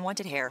remove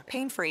unwanted hair,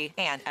 pain-free,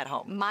 and at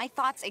home. My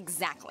thoughts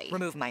exactly.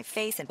 Remove my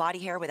face and body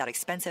hair without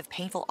expensive,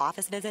 painful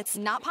office visits?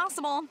 Not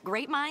possible.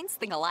 Great minds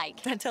think alike.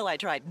 Until I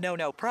tried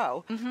No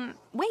Pro.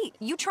 Wait,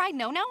 you tried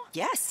No?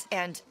 Yes,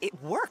 and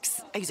it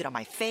works. I use it on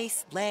my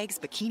face, legs,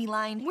 bikini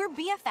line. We're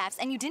BFFs,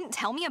 and you didn't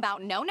tell me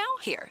about No?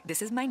 Here,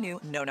 this is my new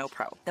No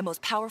Pro. The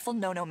most powerful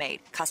No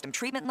made. Custom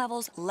treatment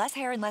levels, less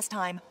hair in less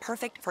time.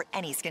 Perfect for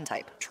any skin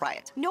type. Try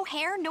it. No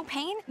hair, no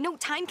pain, no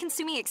time-consuming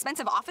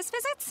expensive office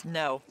visits?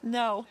 No,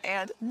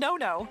 and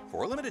no.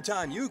 For a limited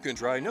time, you can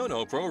try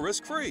No Pro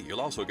risk-free.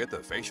 You'll also get the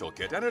facial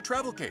kit and a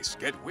travel case.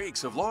 Get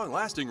weeks of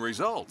long-lasting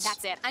results.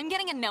 That's it. I'm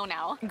getting a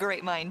No.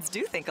 Great minds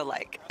do think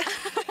alike.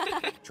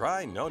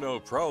 Try No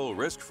Pro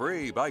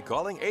risk-free by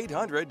calling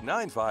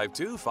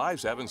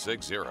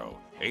 800-952-5760.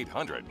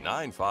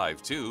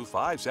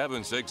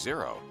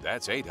 800-952-5760.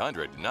 That's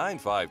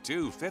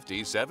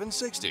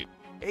 800-952-5760.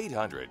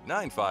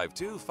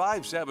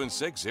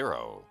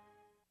 800-952-5760.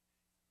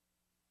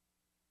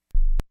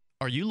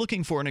 Are you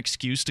looking for an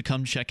excuse to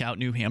come check out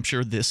New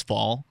Hampshire this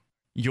fall?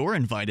 You're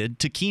invited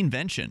to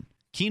Keenvention.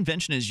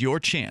 Keenvention is your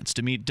chance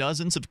to meet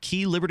dozens of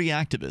key liberty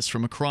activists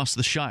from across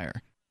the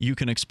Shire. You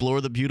can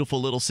explore the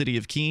beautiful little city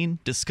of Keene,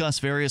 discuss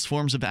various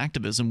forms of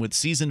activism with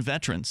seasoned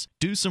veterans,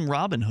 do some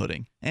Robin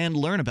Hooding, and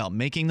learn about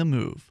making the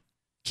move.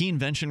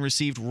 Keenvention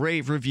received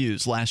rave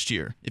reviews last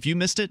year. If you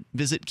missed it,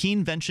 visit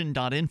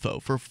keenvention.info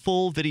for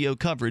full video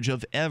coverage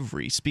of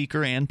every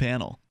speaker and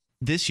panel.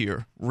 This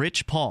year,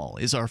 Rich Paul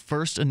is our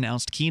first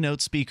announced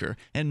keynote speaker,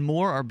 and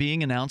more are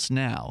being announced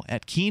now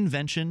at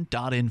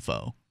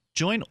keenvention.info.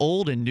 Join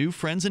old and new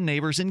friends and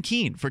neighbors in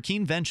Keene for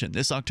Keenvention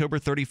this October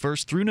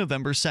 31st through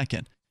November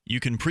 2nd. You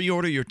can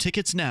pre-order your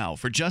tickets now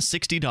for just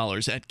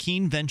 $60 at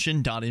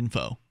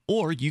keenvention.info.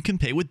 or you can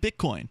pay with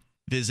Bitcoin.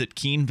 Visit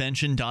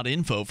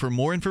keenvention.info for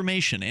more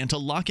information and to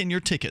lock in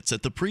your tickets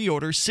at the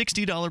pre-order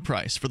 $60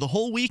 price for the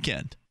whole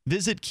weekend.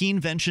 Visit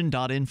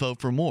keenvention.info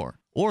for more,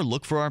 or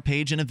look for our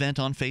page and event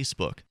on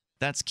Facebook.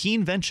 That's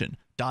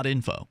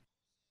keenvention.info.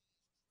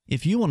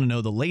 If you want to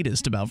know the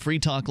latest about Free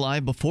Talk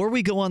Live before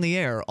we go on the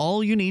air,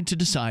 all you need to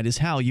decide is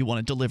how you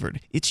want it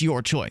delivered. It's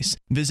your choice.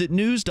 Visit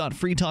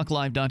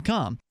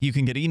news.freetalklive.com. You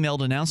can get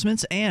emailed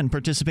announcements and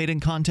participate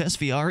in contests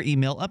via our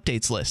email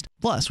updates list.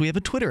 Plus, we have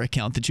a Twitter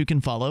account that you can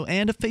follow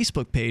and a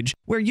Facebook page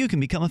where you can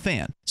become a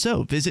fan.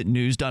 So visit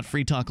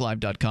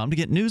news.freetalklive.com to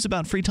get news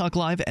about Free Talk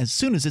Live as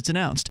soon as it's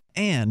announced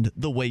and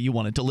the way you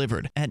want it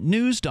delivered at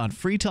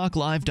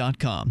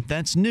news.freetalklive.com.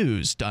 That's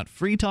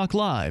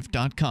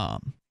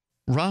news.freetalklive.com.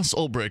 Ross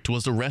Ulbricht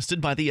was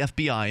arrested by the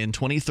FBI in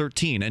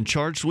 2013 and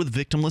charged with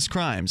victimless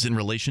crimes in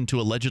relation to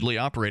allegedly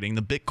operating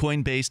the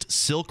Bitcoin-based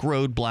Silk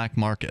Road black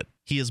market.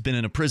 He has been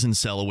in a prison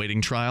cell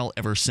awaiting trial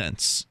ever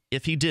since.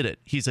 If he did it,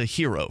 he's a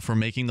hero for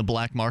making the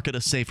black market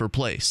a safer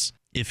place.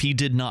 If he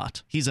did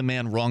not, he's a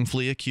man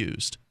wrongfully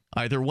accused.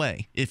 Either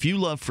way, if you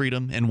love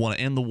freedom and want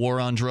to end the war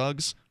on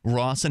drugs,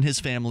 Ross and his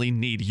family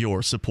need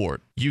your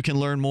support. You can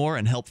learn more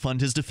and help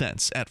fund his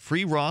defense at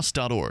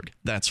freeross.org.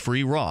 That's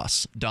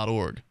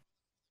freeross.org.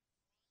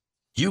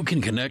 You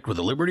can connect with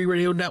the Liberty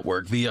Radio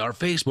Network via our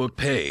Facebook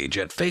page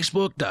at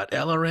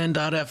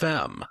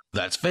facebook.lrn.fm.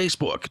 That's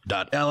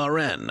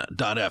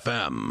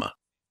facebook.lrn.fm.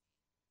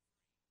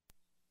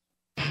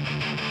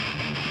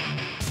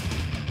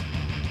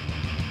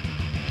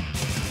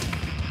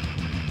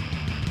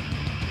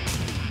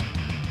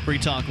 Free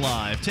Talk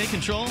Live. Take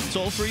control.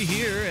 Toll free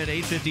here at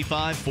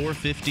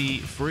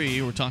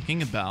 855-450-FREE. We're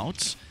talking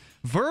about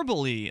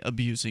verbally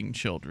abusing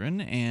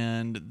children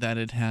and that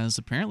it has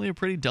apparently a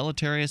pretty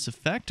deleterious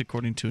effect,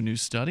 according to a new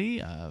study.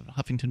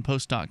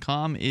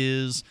 HuffingtonPost.com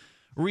is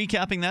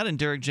recapping that, and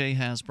Derrick J.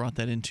 has brought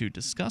that in to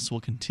discuss. We'll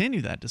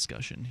continue that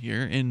discussion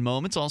here in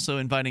moments. Also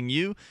inviting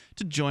you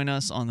to join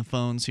us on the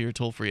phones here,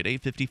 toll-free at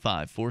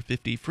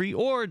 855-450-FREE,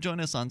 or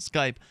join us on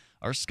Skype.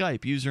 Our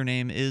Skype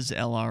username is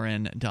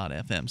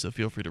lrn.fm, so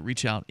feel free to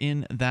reach out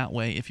in that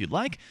way if you'd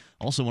like.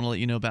 Also want to let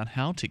you know about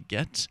how to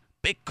get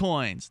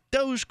Bitcoins,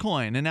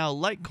 Dogecoin, and now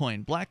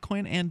Litecoin,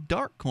 Blackcoin, and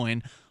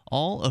Darkcoin,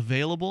 all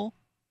available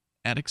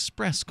at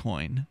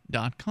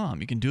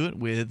expresscoin.com. You can do it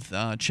with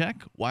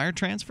check, wire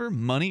transfer,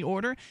 money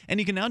order,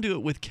 and you can now do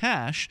it with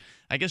cash.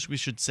 I guess we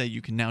should say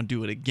you can now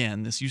do it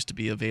again. This used to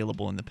be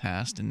available in the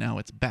past, and now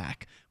it's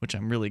back, which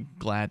I'm really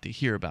glad to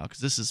hear about,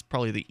 because this is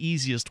probably the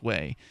easiest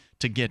way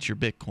to get your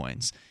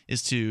Bitcoins,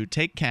 is to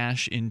take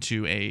cash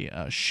into a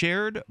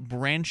shared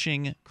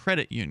branching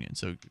credit union.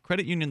 So a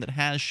credit union that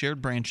has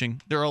shared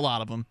branching, there are a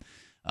lot of them.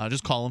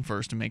 Just call them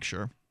first to make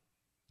sure.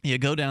 You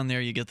go down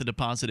there, you get the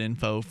deposit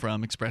info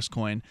from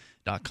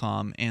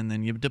expresscoin.com, and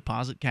then you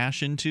deposit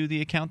cash into the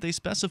account they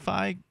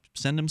specify,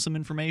 send them some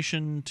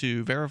information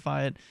to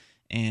verify it,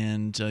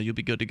 and you'll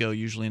be good to go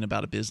usually in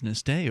about a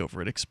business day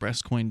over at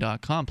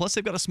expresscoin.com. Plus,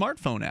 they've got a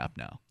smartphone app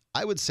now.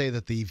 I would say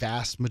that the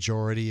vast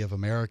majority of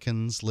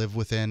Americans live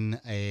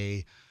within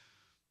a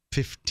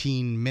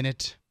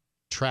 15-minute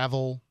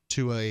travel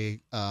to a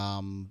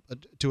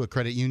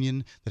credit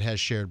union that has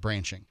shared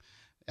branching.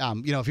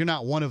 If you're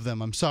not one of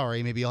them, I'm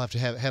sorry. Maybe you'll have to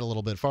head a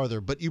little bit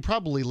farther. But you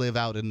probably live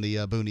out in the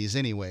boonies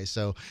anyway,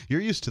 so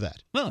you're used to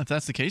that. Well, if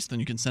that's the case, then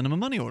you can send them a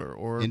money order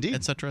or Indeed.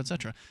 et cetera, et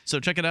cetera. So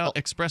check it out,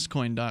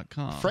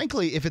 expresscoin.com.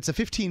 Frankly, if it's a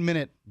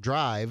 15-minute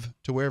drive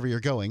to wherever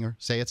you're going, or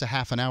say it's a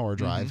half an hour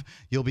drive,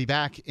 you'll be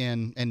back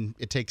in, and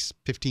it takes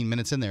 15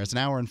 minutes in there. It's an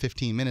hour and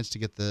 15 minutes to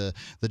get the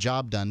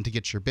job done, to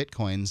get your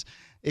Bitcoins.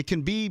 It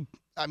can be,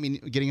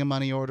 getting a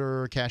money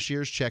order or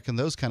cashier's check and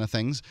those kind of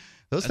things.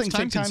 Those things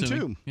take time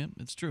too. Yep,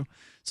 it's true.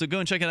 So go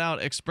and check it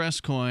out,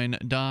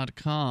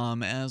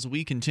 expresscoin.com. As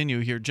we continue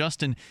here,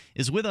 Justin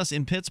is with us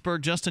in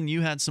Pittsburgh. Justin,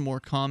 you had some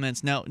more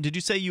comments. Now, did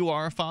you say you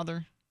are a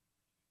father?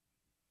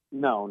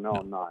 No,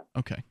 I'm not.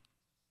 Okay.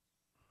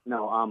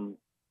 No, I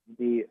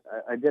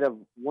did have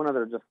one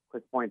other just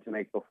quick point to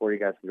make before you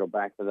guys can go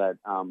back to that.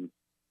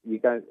 You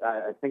guys,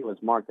 I think it was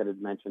Mark that had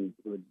mentioned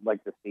he would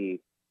like to see,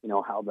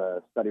 how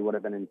the study would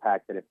have been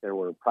impacted if there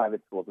were private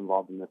schools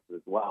involved in this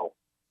as well.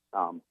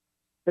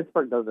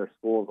 Pittsburgh does their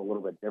schools a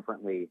little bit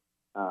differently.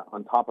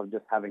 On top of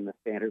just having the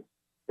standard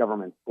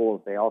government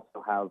schools, they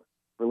also have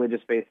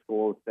religious-based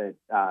schools that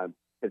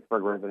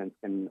Pittsburgh residents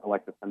can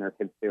elect to send their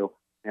kids to.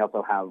 They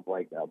also have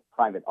like a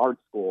private art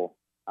school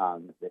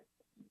that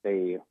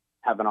they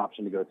have an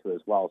option to go to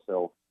as well.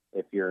 So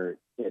if your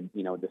kid,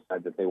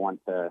 decides that they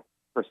want to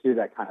pursue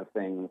that kind of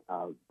thing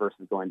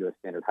versus going to a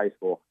standard high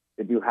school,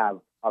 they do have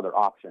other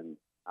options.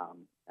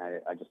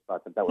 I just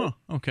thought that was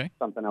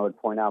something I would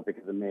point out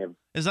because it may have.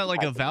 Is that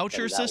like a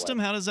voucher system?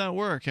 How does that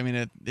work?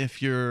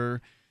 If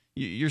you're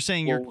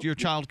saying your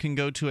child can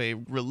go to a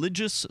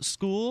religious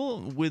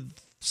school with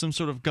some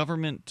sort of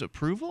government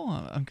approval?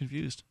 I'm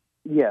confused.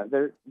 Yeah,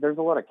 there's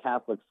a lot of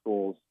Catholic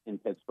schools in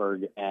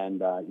Pittsburgh,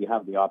 and you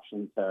have the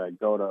option to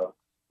go to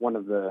one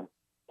of the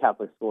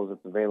Catholic schools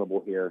that's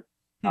available here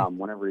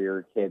whenever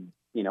your kid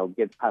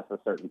gets past a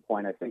certain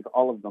point. I think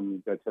all of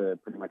them go to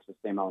pretty much the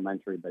same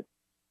elementary, but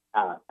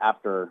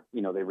after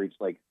they reach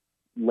like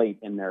late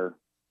in their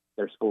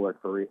school or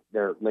career,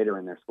 they're later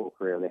in their school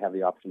career, they have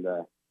the option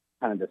to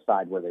kind of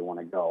decide where they want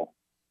to go.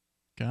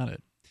 Got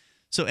it.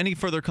 So any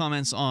further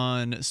comments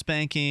on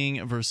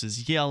spanking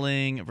versus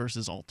yelling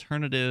versus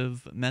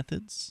alternative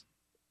methods?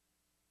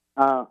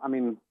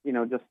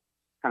 Just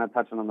kind of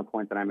touching on the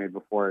point that I made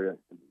before.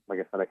 Like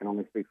I said, I can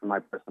only speak from my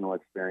personal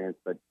experience,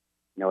 but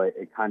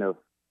it kind of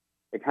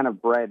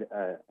bred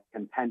a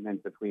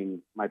contentment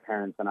between my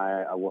parents and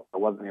I. I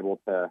wasn't able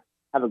to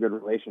have a good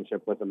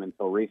relationship with them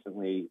until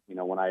recently,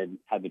 when I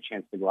had the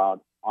chance to go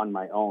out on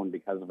my own.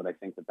 Because of it, I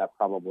think that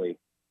probably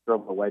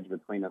drove a wedge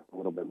between us a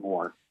little bit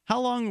more. How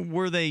long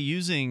were they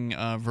using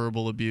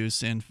verbal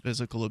abuse and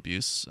physical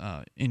abuse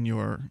in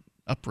your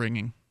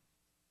upbringing?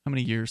 How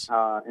many years?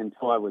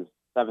 Until I was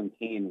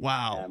 17.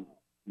 Wow.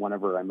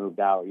 Whenever I moved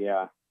out,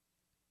 yeah.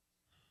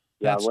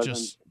 That's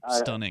just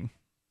stunning.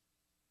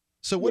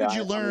 So what did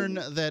you learn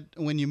that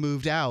when you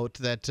moved out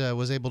that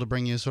was able to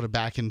bring you sort of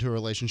back into a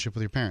relationship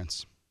with your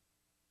parents?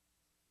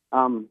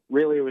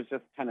 Really, it was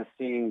just kind of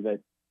seeing that,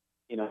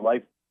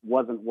 life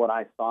wasn't what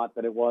I thought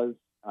that it was.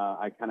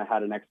 I kind of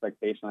had an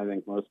expectation, I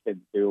think most kids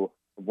do,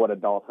 of what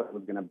adulthood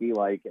was going to be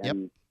like.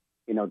 And,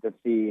 to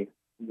see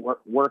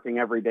working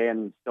every day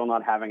and still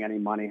not having any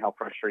money, how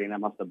frustrating that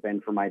must have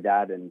been for my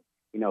dad. And,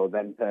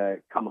 then to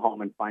come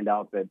home and find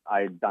out that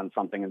I'd done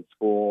something in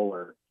school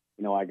or,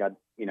 I got,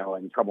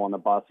 in trouble on the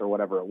bus or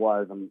whatever it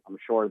was. I'm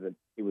sure that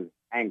he was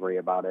angry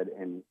about it.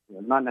 And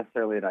not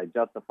necessarily that I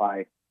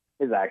justify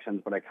his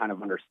actions, but I kind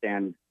of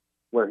understand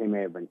where he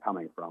may have been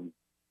coming from.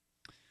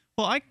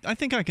 Well, I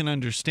think I can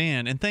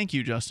understand, and thank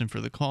you, Justin, for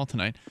the call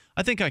tonight.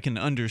 I think I can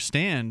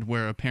understand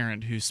where a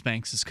parent who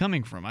spanks is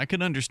coming from. I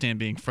could understand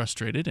being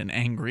frustrated and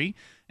angry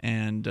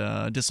and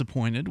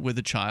disappointed with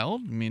a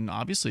child. I mean,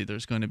 obviously,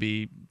 there's going to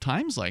be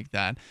times like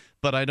that,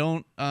 but I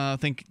don't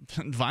think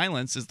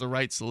violence is the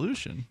right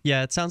solution.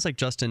 Yeah, it sounds like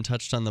Justin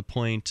touched on the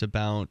point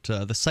about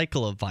the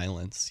cycle of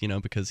violence,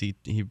 because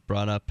he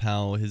brought up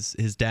how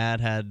his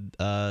dad had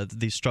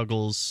these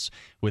struggles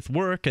with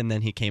work, and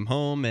then he came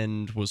home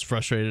and was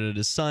frustrated at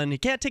his son. He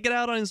can't take it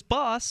out on his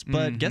boss,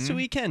 but guess who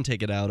he can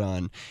take it out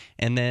on?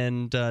 And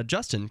then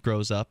Justin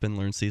grows up and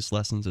learns these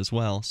lessons as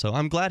well. So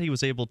I'm glad he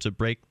was able to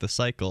break the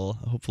cycle.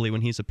 Hopefully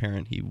when he's a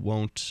parent, he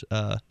won't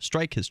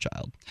strike his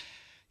child.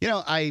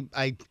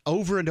 I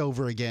over and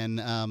over again,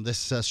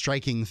 this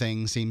striking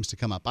thing seems to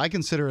come up. I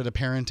consider it a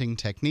parenting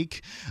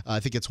technique.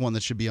 I think it's one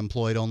that should be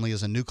employed only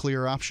as a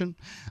nuclear option.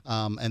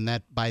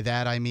 And by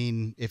that, I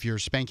mean, if you're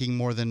spanking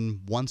more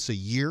than once a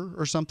year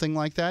or something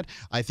like that,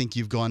 I think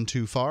you've gone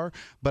too far.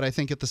 But I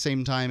think at the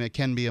same time, it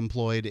can be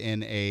employed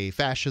in a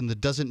fashion that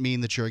doesn't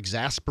mean that you're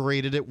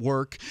exasperated at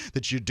work,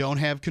 that you don't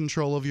have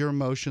control of your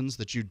emotions,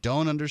 that you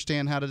don't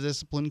understand how to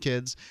discipline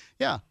kids.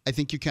 Yeah, I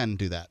think you can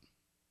do that.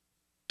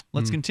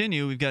 Let's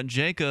continue. We've got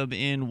Jacob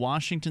in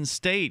Washington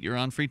State. You're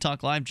on Free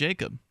Talk Live,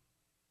 Jacob.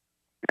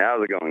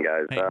 How's it going,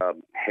 guys?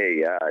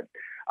 Hey.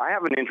 I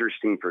have an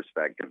interesting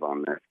perspective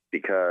on this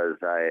because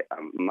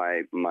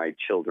my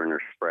children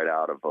are spread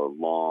out of a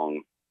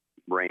long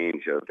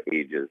range of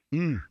ages.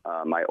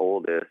 My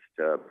oldest,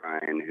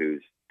 Brian,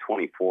 who's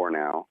 24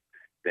 now.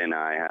 Then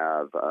I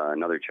have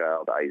another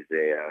child,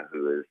 Isaiah,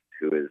 who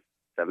is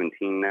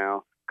 17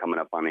 now, coming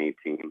up on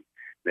 18.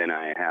 Then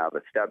I have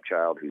a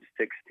stepchild who's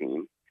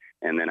 16.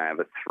 And then I have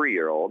a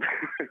 3-year-old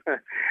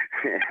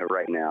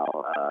right now.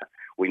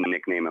 We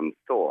nickname him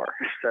Thor.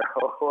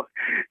 So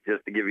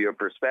just to give you a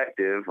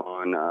perspective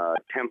on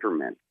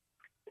temperament.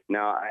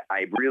 Now,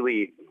 I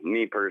really,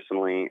 me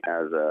personally,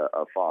 as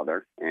a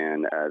father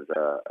and as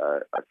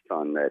a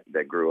son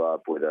that grew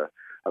up with a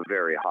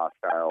very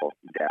hostile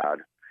dad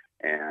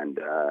and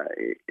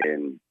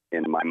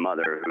in my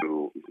mother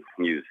who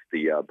used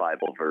the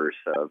Bible verse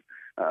of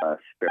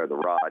spare the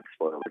rod,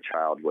 spoil the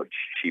child, which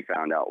she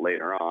found out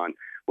later on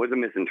was a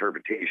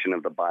misinterpretation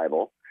of the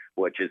Bible,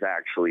 which is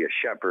actually a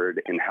shepherd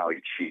and how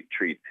he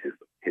treats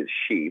his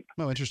sheep.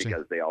 Oh, interesting.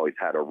 Because they always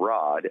had a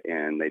rod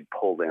and they'd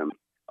pull them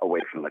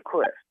away from the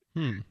cliff.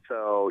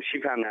 So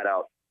she found that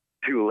out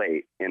too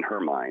late in her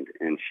mind,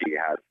 and she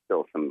has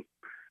still some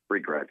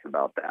regrets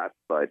about that.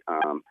 But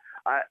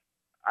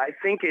I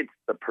think it's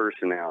the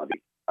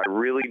personality. I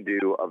really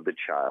do, of the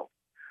child.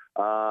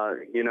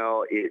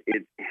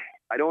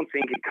 I don't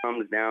think it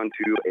comes down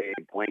to a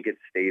blanket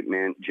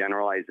statement,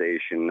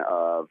 generalization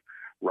of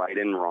right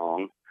and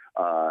wrong,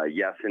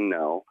 yes and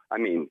no. I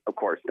mean, of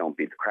course, don't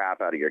beat the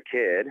crap out of your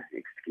kid,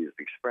 excuse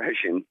the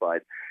expression,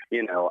 but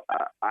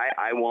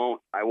I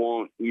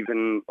won't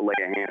even lay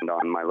a hand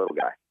on my little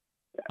guy.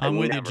 I'm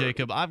with you,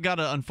 Jacob. I've got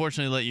to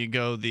unfortunately let you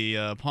go.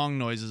 The pong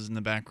noises in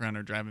the background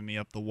are driving me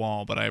up the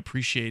wall, but I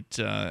appreciate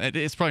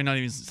it's probably not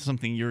even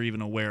something you're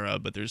even aware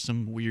of, but there's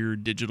some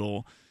weird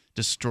digital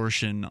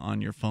distortion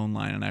on your phone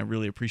line, and I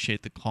really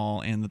appreciate the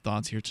call and the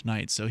thoughts here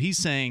tonight. So he's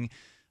saying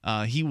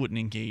he wouldn't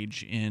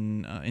engage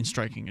in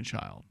striking a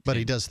child. But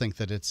he does think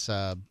that it's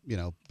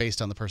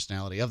based on the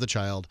personality of the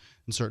child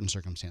in certain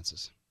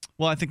circumstances.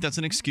 Well, I think that's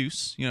an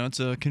excuse.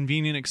 It's a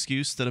convenient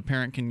excuse that a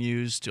parent can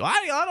use to,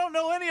 I don't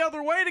know any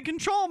other way to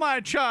control my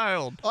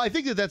child. I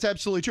think that's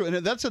absolutely true.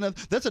 And that's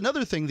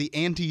another thing the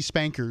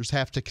anti-spankers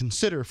have to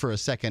consider for a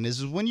second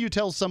is when you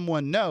tell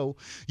someone no,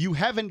 you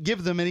haven't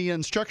given them any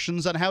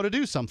instructions on how to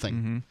do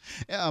something.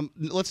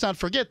 Let's not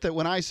forget that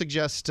when I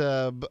suggest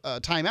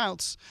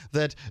timeouts,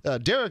 that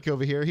Derrick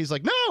over here, he's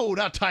like, no,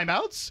 not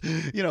timeouts.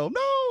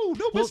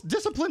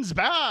 Discipline's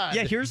bad.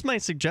 Yeah, here's my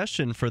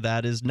suggestion for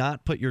that is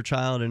not put your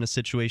child in a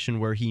situation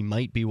where he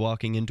might be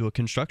walking into a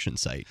construction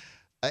site.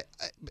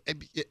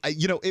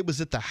 It was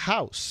at the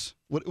house.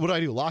 What do I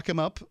do? Lock him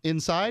up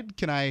inside?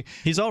 Can I?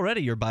 He's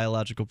already your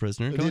biological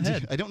prisoner. Go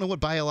ahead. I don't know what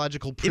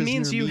biological prisoner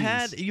means. It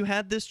means you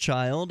had this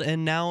child,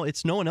 and now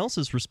it's no one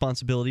else's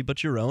responsibility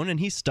but your own, and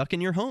he's stuck in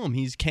your home.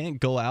 He can't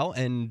go out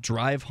and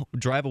drive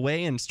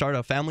away and start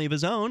a family of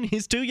his own.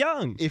 He's too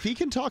young. If he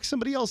can talk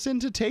somebody else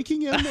into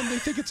taking him, and they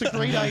think it's a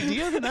great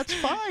idea, then that's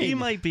fine. He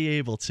might be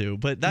able to,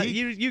 but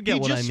you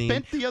get what I mean. He just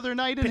spent the other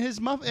night in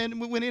his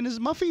when in his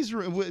Muffy's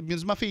room.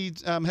 His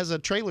Muffy has a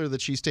trailer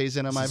that she stays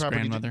in on my property.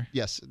 Grandmother.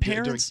 Yes,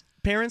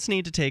 Parents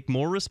need to take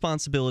more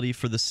responsibility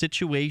for the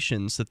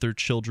situations that their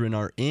children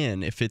are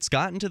in. If it's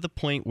gotten to the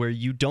point where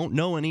you don't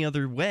know any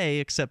other way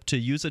except to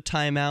use a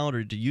timeout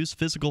or to use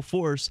physical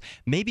force,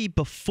 maybe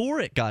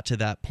before it got to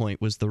that point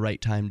was the right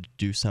time to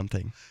do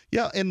something.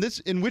 Yeah,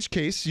 in which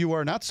case you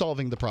are not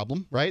solving the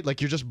problem, right?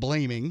 Like you're just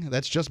blaming.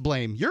 That's just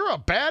blame. You're a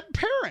bad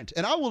parent.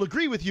 And I will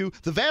agree with you.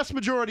 The vast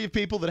majority of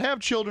people that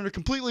have children are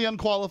completely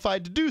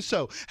unqualified to do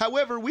so.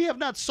 However, we have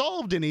not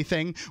solved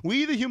anything.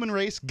 We, the human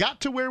race, got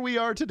to where we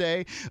are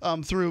today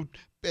through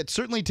it's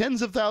certainly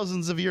tens of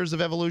thousands of years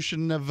of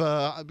evolution of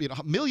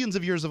millions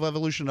of years of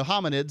evolution of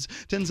hominids,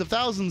 tens of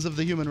thousands of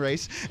the human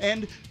race.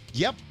 And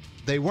yep,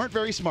 they weren't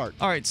very smart.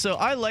 All right, so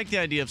I like the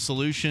idea of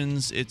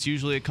solutions. It's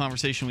usually a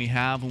conversation we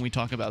have when we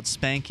talk about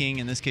spanking.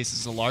 In this case,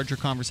 it's a larger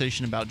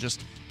conversation about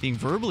just being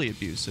verbally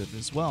abusive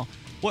as well.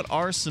 What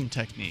are some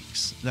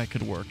techniques that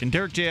could work? And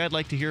Derrick J., I'd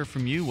like to hear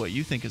from you what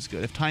you think is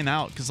good. If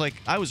timeout, because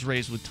I was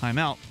raised with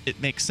timeout,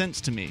 it makes sense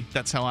to me.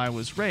 That's how I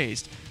was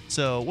raised.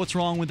 So what's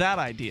wrong with that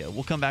idea?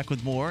 We'll come back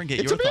with more and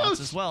get your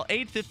thoughts as well.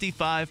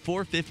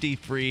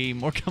 855-450-FREE.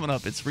 More coming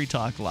up. It's Free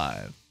Talk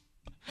Live.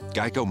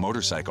 Geico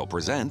Motorcycle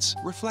presents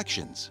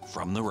Reflections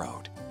from the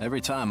Road.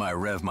 Every time I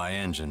rev my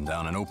engine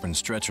down an open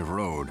stretch of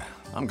road,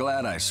 I'm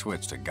glad I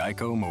switched to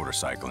Geico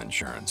Motorcycle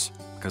Insurance.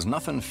 Because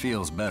nothing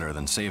feels better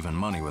than saving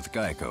money with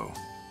Geico.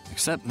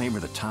 Except maybe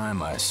the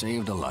time I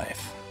saved a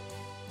life.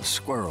 A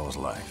squirrel's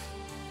life.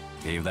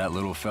 Gave that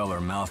little feller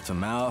mouth to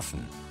mouth,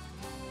 and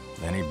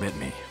then he bit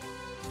me.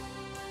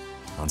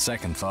 On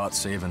second thought,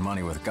 saving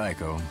money with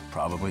Geico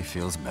probably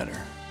feels better.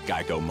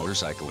 Geico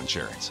Motorcycle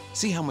Insurance.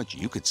 See how much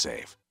you could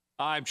save.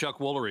 I'm Chuck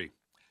Woolery.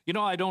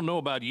 I don't know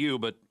about you,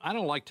 but I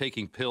don't like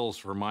taking pills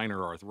for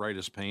minor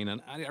arthritis pain,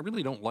 and I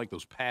really don't like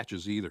those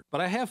patches either.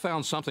 But I have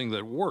found something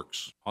that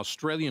works,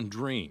 Australian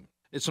Dream.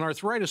 It's an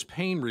arthritis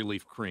pain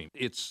relief cream.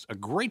 It's a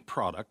great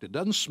product. It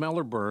doesn't smell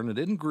or burn. It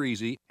isn't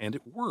greasy, and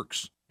it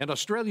works. And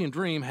Australian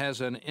Dream has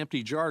an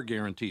empty jar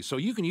guarantee, so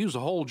you can use the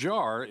whole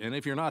jar, and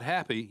if you're not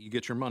happy, you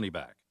get your money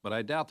back. But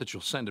I doubt that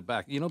you'll send it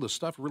back. The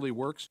stuff really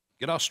works.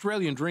 Get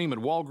Australian Dream at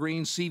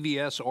Walgreens,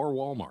 CVS, or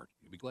Walmart.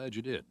 You'll be glad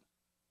you did.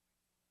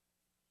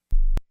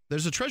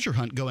 There's a treasure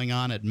hunt going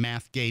on at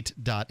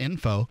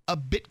mathgate.info, a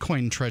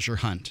Bitcoin treasure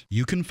hunt.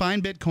 You can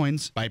find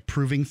Bitcoins by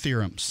proving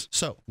theorems.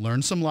 So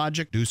learn some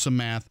logic, do some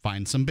math,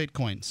 find some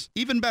Bitcoins.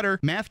 Even better,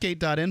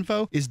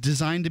 mathgate.info is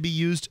designed to be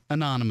used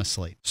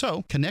anonymously.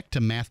 So connect to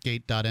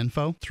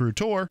mathgate.info through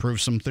Tor,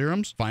 prove some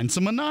theorems, find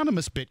some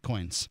anonymous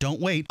Bitcoins.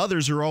 Don't wait.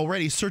 Others are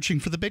already searching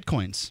for the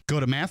Bitcoins. Go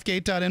to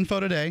mathgate.info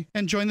today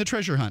and join the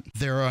treasure hunt.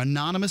 There are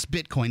anonymous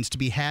Bitcoins to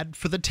be had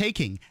for the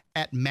taking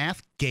at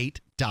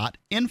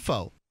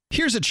mathgate.info.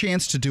 Here's a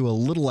chance to do a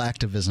little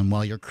activism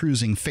while you're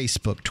cruising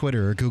Facebook,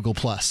 Twitter, or Google+.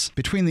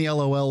 Between the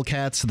LOL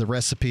cats, the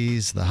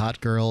recipes, the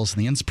hot girls,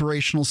 and the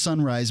inspirational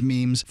sunrise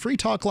memes, Free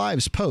Talk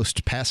Live's posts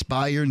pass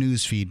by your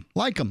newsfeed.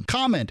 Like them,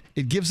 comment.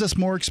 It gives us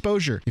more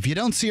exposure. If you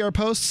don't see our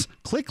posts,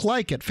 click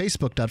like at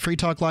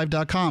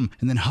facebook.freetalklive.com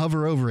and then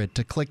hover over it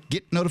to click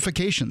Get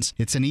Notifications.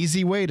 It's an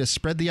easy way to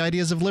spread the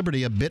ideas of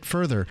liberty a bit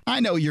further. I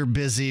know you're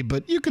busy,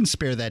 but you can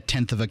spare that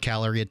 1/10 of a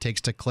calorie it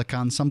takes to click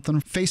on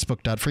something.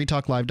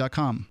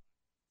 facebook.freetalklive.com.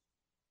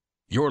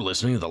 You're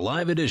listening to the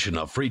live edition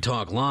of Free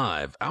Talk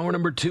Live. Hour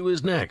number 2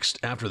 is next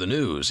after the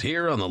news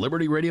here on the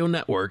Liberty Radio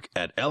Network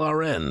at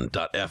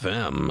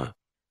LRN.FM.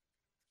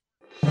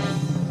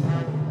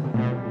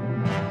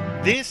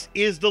 This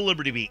is the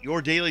Liberty Beat,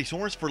 your daily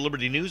source for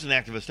Liberty news and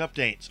activist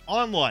updates,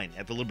 online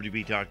at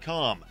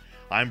thelibertybeat.com.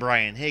 I'm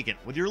Brian Hagan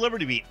with your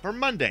Liberty Beat for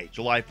Monday,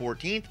 July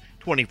 14th,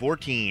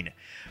 2014.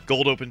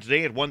 Gold opened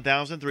today at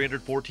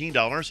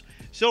 $1,314.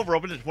 Silver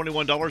opened at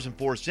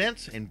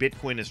 $21.04, and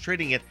Bitcoin is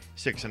trading at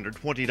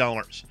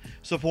 $620.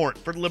 Support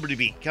for Liberty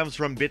Beat comes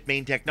from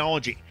Bitmain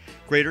Technology,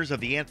 creators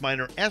of the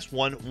Antminer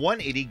S1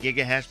 180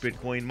 gigahash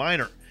Bitcoin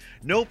miner.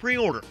 No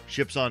pre-order,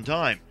 ships on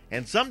time,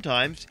 and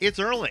sometimes it's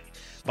early.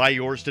 Buy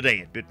yours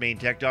today at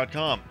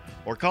bitmaintech.com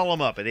or call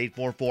them up at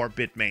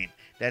 844-BITMAIN.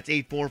 That's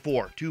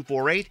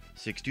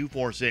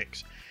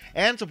 844-248-6246.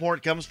 And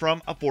support comes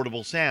from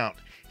Affordable Sound,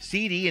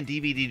 CD and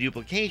DVD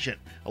duplication,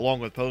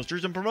 along with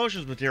posters and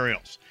promotions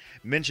materials.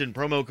 Mention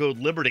promo code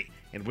LIBERTY,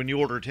 and when you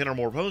order 10 or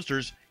more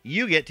posters,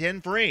 you get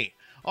 10 free.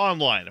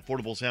 Online,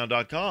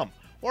 affordablesound.com,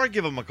 or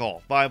give them a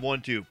call,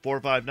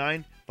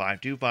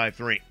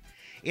 512-459-5253.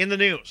 In the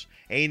news,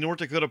 a North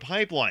Dakota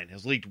pipeline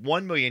has leaked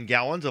 1 million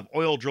gallons of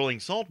oil drilling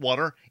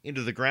saltwater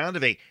into the ground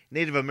of a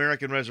Native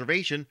American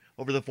reservation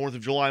over the 4th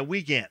of July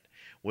weekend,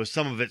 with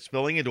some of it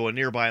spilling into a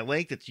nearby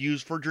lake that's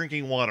used for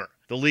drinking water.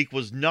 The leak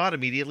was not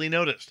immediately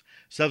noticed,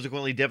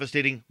 subsequently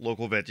devastating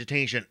local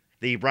vegetation.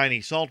 The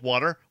briny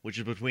saltwater, which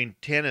is between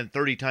 10 and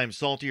 30 times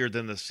saltier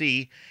than the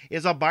sea,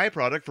 is a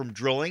byproduct from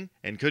drilling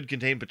and could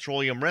contain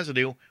petroleum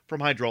residue from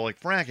hydraulic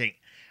fracking,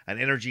 an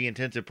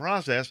energy-intensive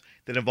process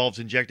that involves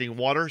injecting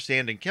water,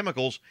 sand, and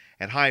chemicals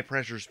at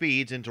high-pressure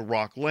speeds into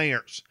rock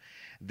layers.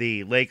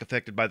 The lake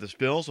affected by the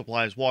spill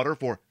supplies water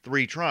for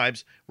 3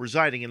 tribes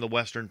residing in the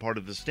western part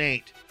of the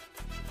state.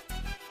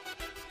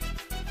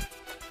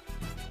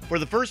 For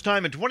the first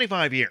time in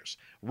 25 years,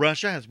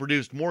 Russia has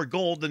produced more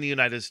gold than the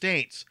United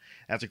States.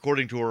 That's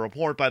according to a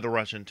report by the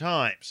Russian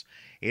Times.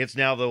 It's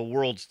now the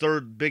world's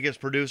 3rd biggest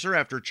producer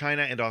after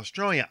China and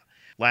Australia.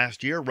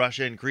 Last year,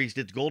 Russia increased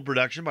its gold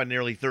production by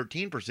nearly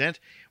 13%,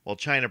 while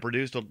China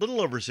produced a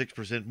little over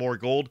 6% more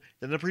gold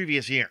than the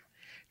previous year.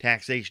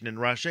 Taxation in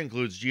Russia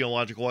includes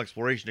geological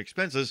exploration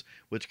expenses,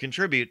 which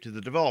contribute to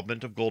the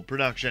development of gold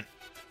production.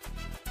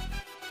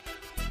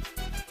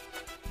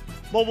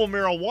 Mobile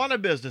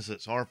marijuana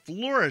businesses are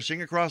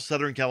flourishing across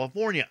Southern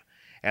California,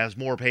 as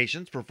more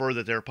patients prefer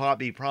that their pot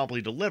be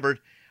promptly delivered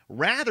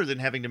rather than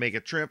having to make a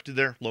trip to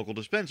their local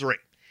dispensary.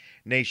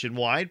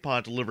 Nationwide,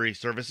 pot delivery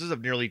services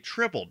have nearly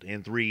tripled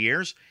in 3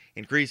 years,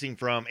 increasing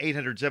from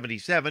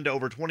 877 to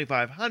over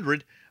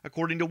 2,500,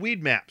 according to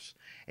Weed Maps,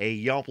 a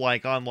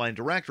Yelp-like online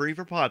directory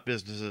for pot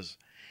businesses.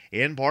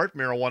 In part,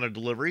 marijuana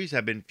deliveries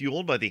have been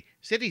fueled by the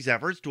city's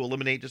efforts to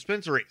eliminate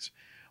dispensaries,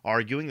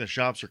 arguing the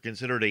shops are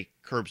considered a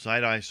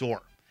curbside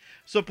eyesore.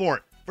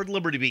 Support for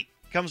Liberty Beat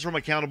comes from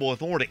Accountable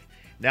Authority,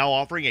 now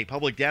offering a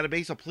public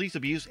database of police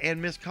abuse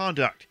and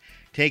misconduct.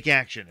 Take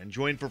action and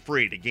join for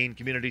free to gain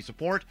community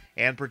support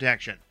and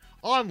protection.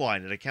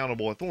 Online at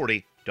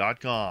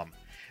accountableauthority.com.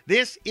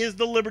 This is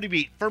the Liberty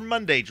Beat for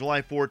Monday,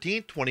 July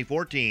 14,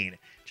 2014.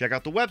 Check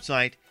out the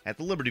website at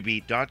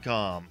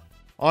thelibertybeat.com.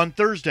 On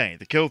Thursday,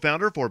 the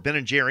co-founder for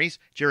Ben & Jerry's,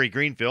 Jerry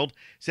Greenfield,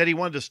 said he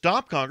wanted to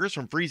stop Congress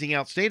from freezing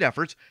out state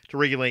efforts to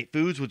regulate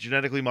foods with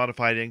genetically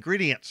modified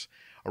ingredients.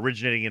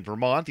 Originating in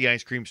Vermont, the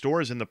ice cream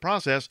store is in the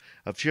process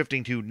of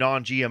shifting to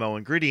non-GMO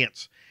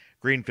ingredients.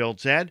 Greenfield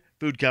said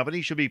food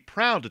companies should be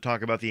proud to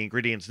talk about the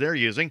ingredients they're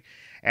using,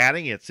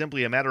 adding it's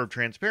simply a matter of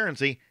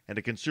transparency and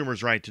a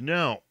consumer's right to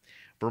know.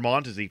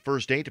 Vermont is the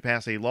first state to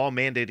pass a law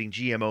mandating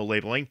GMO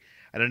labeling,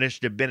 an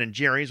initiative Ben &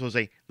 Jerry's was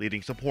a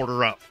leading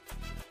supporter of.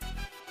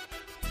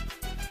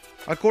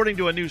 According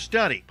to a new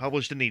study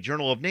published in the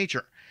Journal of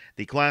Nature,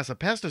 the class of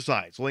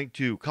pesticides linked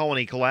to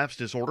colony collapse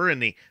disorder in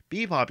the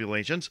bee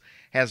populations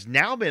has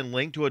now been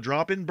linked to a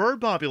drop in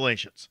bird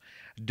populations.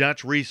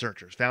 Dutch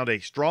researchers found a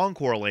strong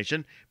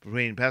correlation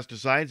between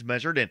pesticides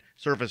measured in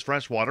surface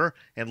freshwater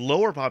and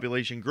lower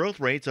population growth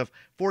rates of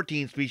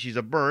 14 species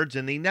of birds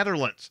in the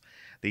Netherlands.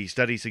 The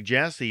study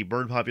suggests the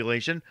bird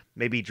population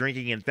may be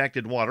drinking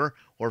infected water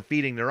or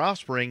feeding their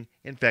offspring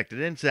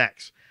infected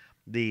insects.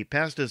 The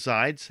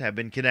pesticides have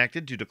been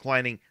connected to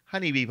declining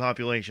honeybee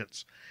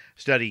populations.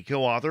 Study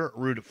co-author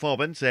Ruud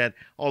Fobin said,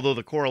 although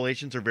the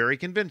correlations are very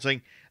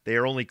convincing, they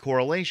are only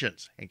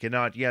correlations and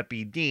cannot yet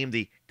be deemed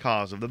the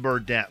cause of the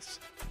bird deaths.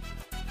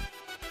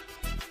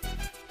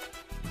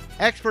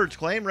 Experts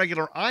claim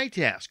regular eye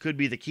tests could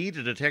be the key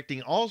to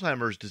detecting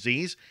Alzheimer's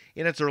disease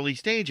in its early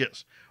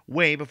stages,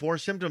 way before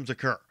symptoms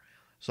occur.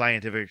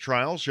 Scientific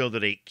trials show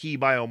that a key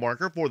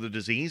biomarker for the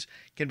disease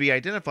can be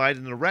identified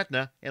in the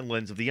retina and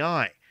lens of the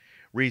eye.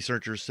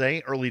 Researchers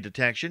say early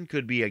detection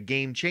could be a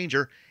game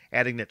changer,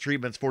 adding that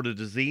treatments for the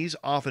disease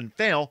often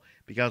fail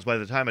because by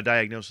the time a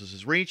diagnosis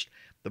is reached,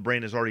 the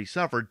brain has already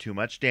suffered too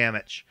much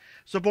damage.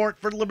 Support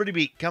for Liberty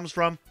Beat comes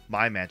from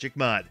My Magic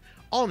Mud,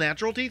 all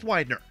natural teeth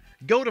whitener.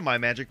 Go to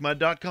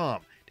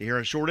mymagicmud.com to hear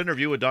a short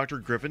interview with Dr.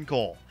 Griffin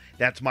Cole.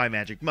 That's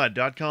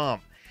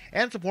mymagicmud.com.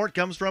 And support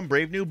comes from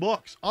Brave New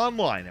Books,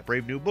 online at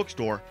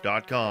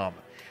bravenewbookstore.com.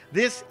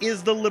 This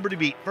is the Liberty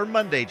Beat for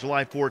Monday,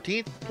 July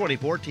 14th,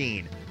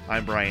 2014.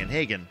 I'm Brian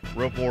Hagan,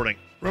 reporting.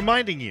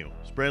 Reminding you,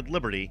 spread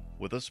liberty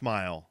with a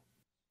smile.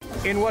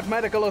 In what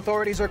medical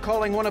authorities are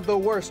calling one of the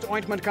worst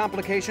ointment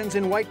complications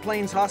in White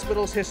Plains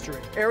Hospital's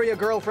history, area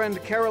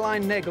girlfriend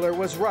Caroline Nagler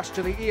was rushed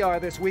to the ER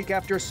this week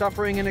after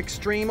suffering an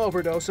extreme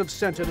overdose of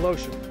scented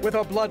lotion. With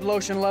a blood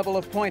lotion level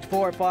of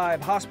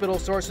 0.45, hospital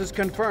sources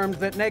confirmed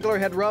that Nagler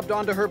had rubbed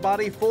onto her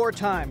body 4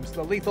 times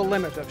the lethal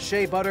limit of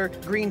shea butter,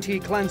 green tea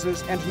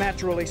cleanses, and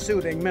naturally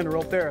soothing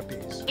mineral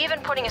therapies.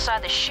 Even putting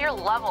aside the sheer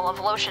level of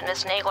lotion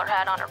Miss Nagler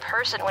had on her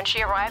person when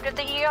she arrived at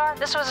the ER,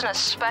 this was an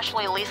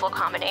especially lethal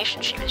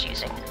combination she was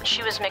using.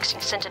 She was mixing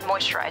scented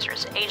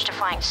moisturizers,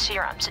 age-defying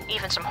serums, and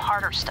even some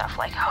harder stuff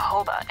like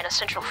jojoba and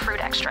essential fruit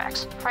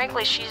extracts.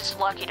 Frankly, she's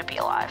lucky to be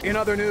alive. In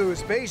other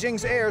news,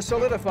 Beijing's air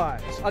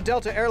solidifies. A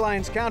Delta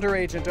Airlines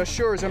counteragent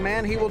assures a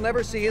man he will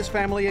never see his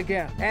family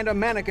again. And a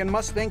mannequin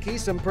must think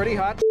he's some pretty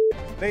hot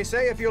shit. They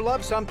say if you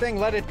love something,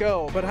 let it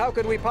go. But how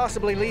could we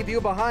possibly leave you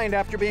behind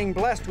after being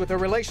blessed with a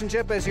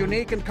relationship as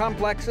unique and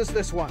complex as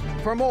this one?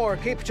 For more,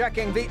 keep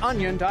checking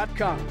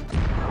theonion.com.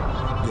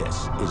 This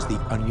is the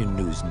Onion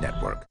News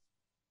Network.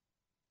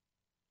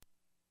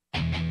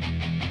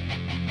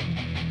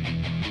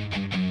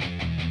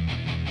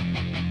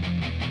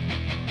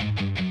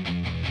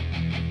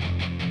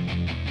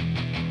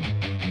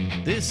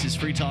 This is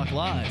Free Talk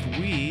Live.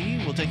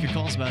 We will take your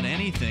calls about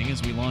anything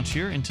as we launch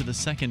here into the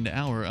second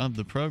hour of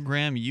the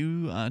program.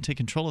 You take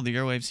control of the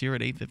airwaves here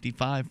at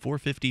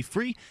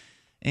 855-450-FREE,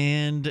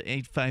 and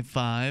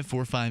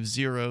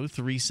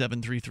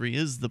 855-450-3733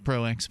 is the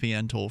Pro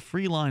XPN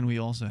toll-free line. We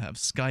also have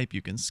Skype.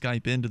 You can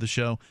Skype into the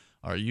show.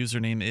 Our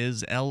username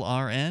is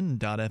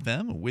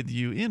LRN.FM. With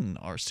you in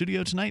our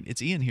studio tonight,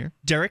 it's Ian here.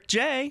 Derrick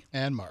J.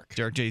 And Mark.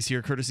 Derrick J's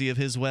here, courtesy of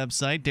his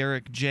website,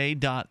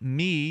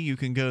 derrickj.me. You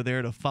can go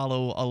there to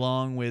follow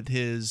along with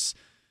his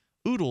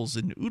oodles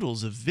and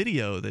oodles of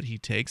video that he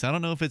takes. I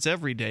don't know if it's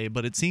every day,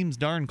 but it seems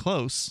darn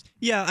close.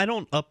 Yeah, I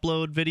don't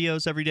upload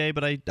videos every day,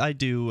 but I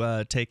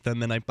do take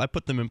them, and I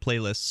put them in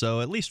playlists,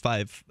 so at least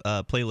 5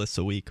 playlists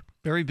a week.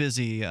 Very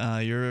busy.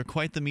 You're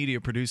quite the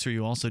media producer.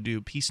 You also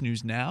do Peace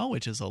News Now,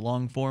 which is a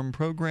long-form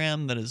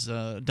program that is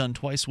done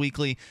twice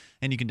weekly,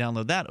 and you can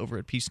download that over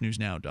at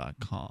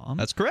peacenewsnow.com.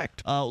 That's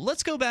correct.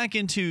 Let's go back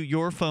into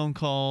your phone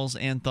calls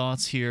and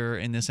thoughts here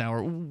in this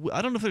hour.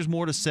 I don't know if there's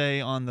more to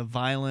say on the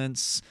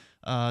violence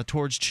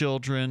towards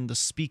children, the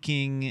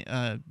speaking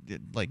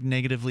like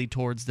negatively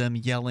towards them,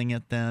 yelling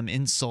at them,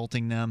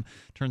 insulting them.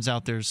 Turns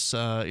out there's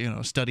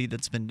a study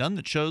that's been done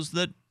that shows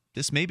that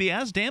this may be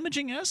as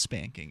damaging as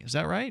spanking. Is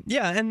that right?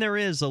 Yeah, and there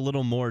is a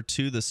little more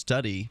to the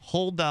study.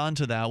 Hold on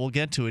to that. We'll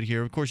get to it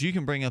here. Of course, you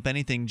can bring up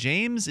anything.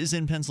 James is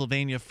in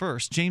Pennsylvania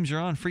first. James, you're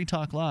on Free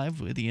Talk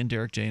Live with Ian,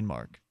 Derrick, Jay, and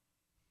Mark.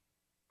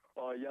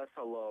 Yes,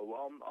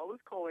 hello. I was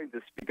calling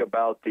to speak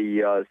about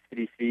the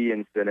CDC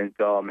incident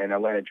in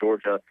Atlanta,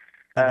 Georgia.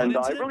 And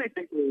I really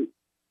think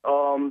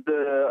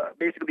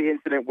basically the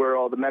incident where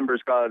all the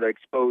members got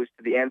exposed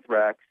to the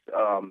anthrax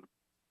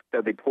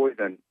that they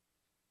poisoned.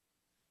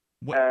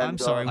 I'm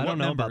sorry, I don't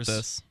know members, about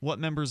this. What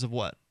members of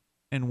what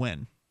and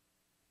when?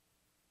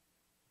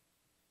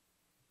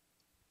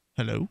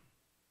 Hello?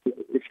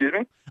 Excuse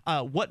me?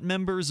 What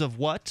members of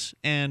what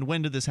and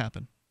when did this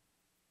happen?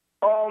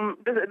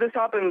 This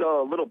happened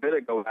a little bit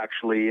ago,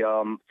 actually.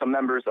 Some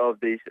members of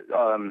the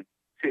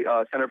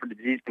Center for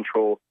Disease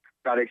Control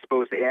got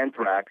exposed to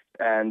anthrax,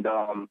 and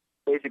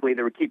basically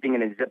they were keeping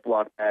it in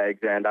Ziploc bags,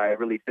 and I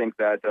really think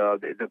that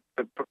the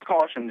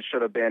precautions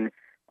should have been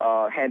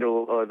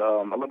handled a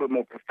little bit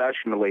more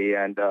professionally,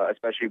 and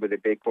especially with a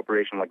big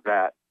corporation like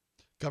that.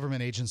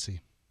 Government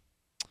agency.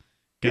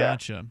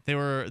 Gotcha.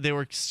 Yeah. They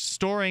were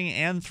storing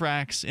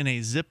anthrax in a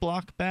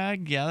Ziploc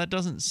bag. Yeah, that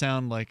doesn't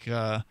sound like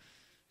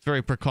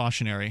very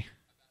precautionary.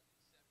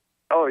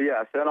 Oh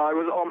yes, and I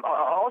was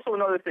also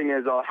another thing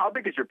is how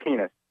big is your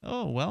penis?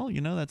 Oh well,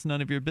 that's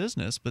none of your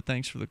business. But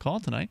thanks for the call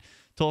tonight.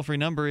 Toll-free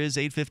number is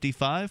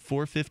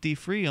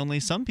 855-450-FREE.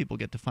 Only some people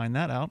get to find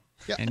that out,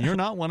 and you're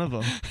not one of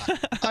them.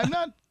 I'm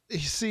not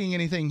seeing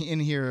anything in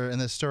here in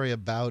this story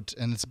about,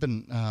 and it's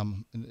been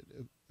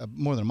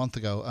more than a month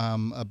ago,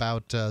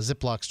 about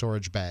Ziploc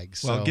storage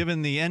bags. Well,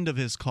 given the end of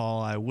his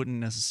call, I wouldn't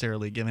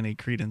necessarily give any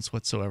credence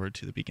whatsoever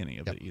to the beginning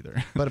of it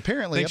either. But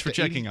apparently, thanks for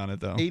checking on it,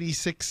 though.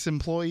 86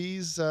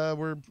 employees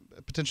were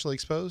potentially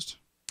exposed.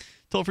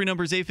 Toll-free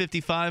number is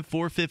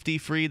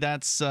 855-450-FREE.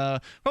 That's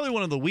probably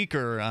one of the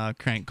weaker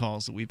crank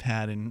calls that we've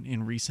had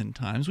in recent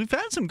times. We've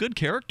had some good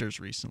characters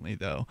recently,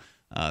 though,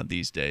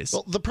 these days.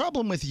 Well, the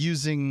problem with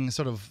using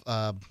sort of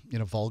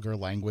vulgar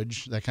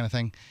language, that kind of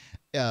thing,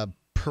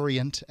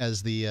 prurient,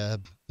 as the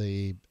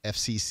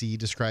FCC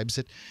describes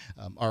it,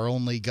 our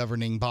only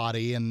governing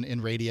body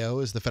in radio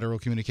is the Federal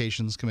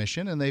Communications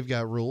Commission, and they've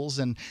got rules.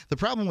 And the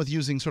problem with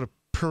using sort of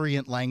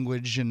prurient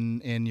language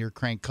in your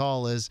crank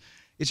call is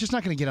it's just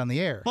not going to get on the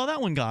air. Well, that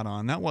one got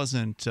on. That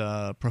wasn't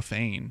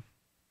profane.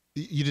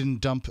 You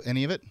didn't dump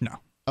any of it? No.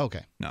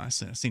 Okay. No, I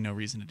see no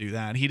reason to do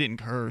that. He didn't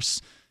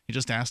curse. He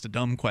just asked a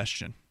dumb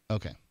question.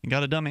 Okay. You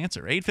got a dumb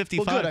answer.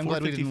 855. Well, good. I'm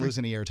glad we didn't lose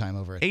any airtime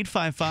over it.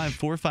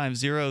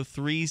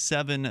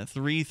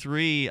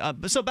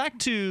 855-450-3733. So back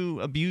to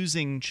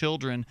abusing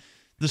children.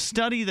 The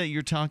study that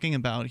you're talking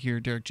about here,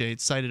 Derrick J.,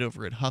 it's cited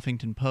over at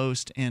Huffington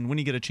Post, and when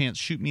you get a chance,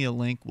 shoot me a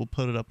link. We'll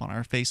put it up on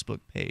our Facebook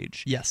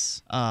page.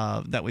 Yes.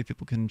 That way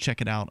people can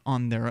check it out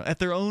at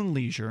their own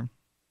leisure.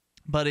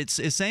 But it's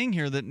saying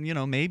here that,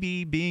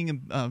 maybe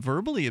being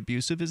verbally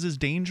abusive is as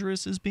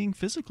dangerous as being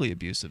physically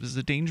abusive, is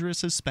as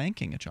dangerous as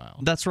spanking a child.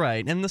 That's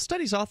right. And the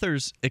study's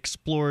authors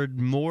explored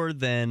more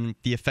than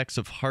the effects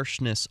of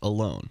harshness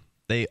alone.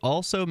 They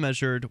also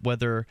measured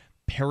whether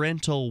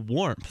parental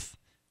warmth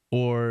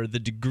or the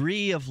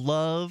degree of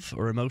love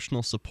or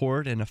emotional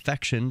support and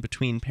affection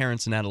between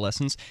parents and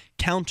adolescents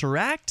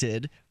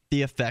counteracted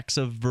the effects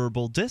of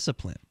verbal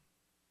discipline.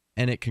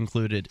 And it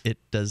concluded it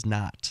does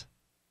not.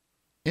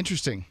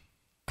 Interesting.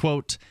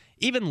 Quote,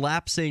 even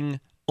lapsing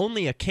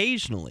only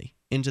occasionally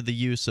into the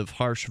use of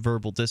harsh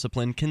verbal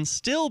discipline can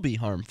still be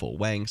harmful,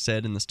 Wang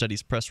said in the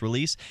study's press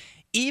release.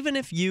 Even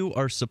if you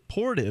are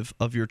supportive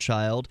of your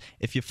child,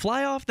 if you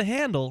fly off the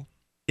handle,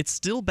 it's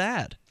still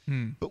bad.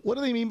 But what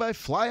do they mean by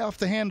fly off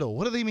the handle?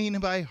 What do they mean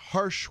by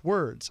harsh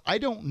words? I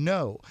don't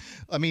know.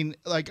 I mean,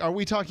 like, are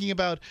we talking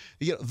about,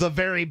 you know, the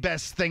very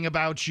best thing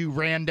about you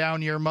ran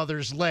down your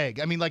mother's leg?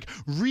 I mean, like,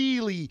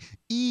 really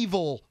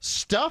evil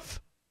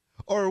stuff?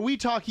 Or are we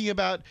talking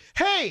about,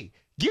 hey,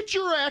 get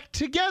your act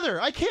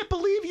together? I can't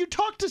believe you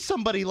talked to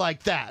somebody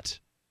like that.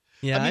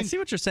 Yeah, I see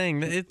what you're saying.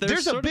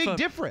 There's a big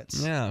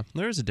difference. Yeah,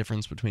 there's a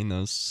difference between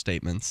those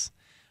statements.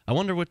 I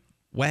wonder what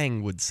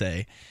Wang would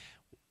say.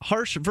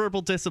 Harsh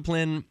verbal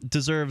discipline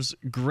deserves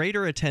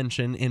greater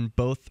attention in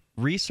both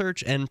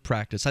research and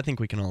practice. I think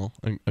we can all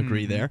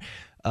agree there.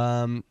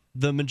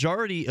 The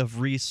majority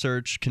of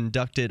research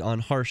conducted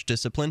on harsh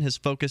discipline has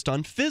focused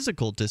on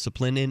physical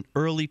discipline in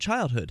early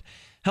childhood.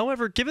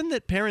 However, given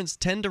that parents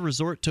tend to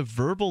resort to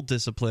verbal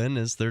discipline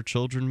as their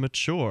children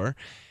mature,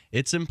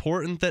 it's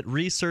important that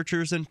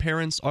researchers and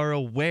parents are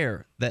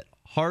aware that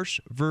harsh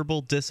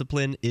verbal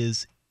discipline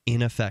is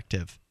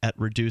ineffective at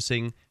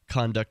reducing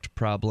conduct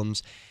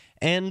problems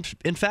and,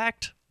 in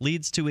fact,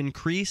 leads to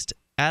increased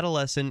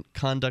adolescent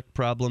conduct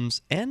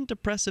problems and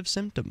depressive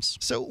symptoms.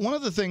 So one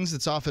of the things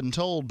that's often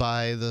told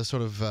by the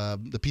sort of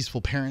the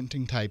peaceful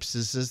parenting types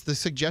is the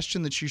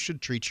suggestion that you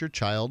should treat your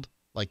child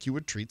like you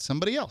would treat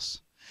somebody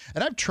else.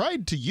 And I've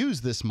tried to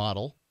use this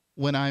model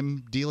when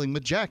I'm dealing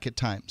with Jack at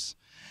times.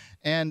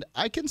 And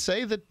I can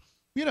say that,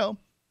 you know,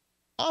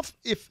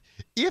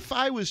 if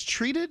I was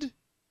treated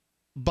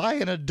by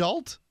an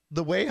adult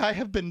the way I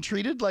have been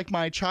treated like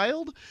my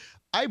child,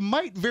 I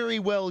might very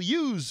well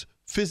use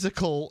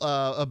physical,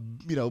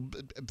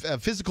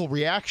 physical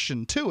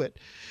reaction to it.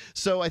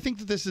 So I think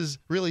that this is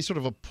really sort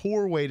of a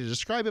poor way to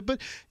describe it.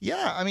 But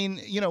yeah, I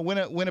mean, you know, when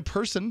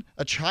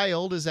a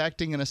child is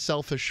acting in a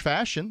selfish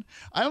fashion,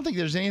 I don't think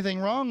there's anything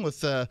wrong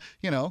with,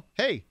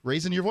 hey,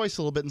 raising your voice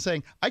a little bit and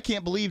saying, I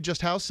can't believe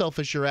just how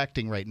selfish you're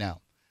acting right now.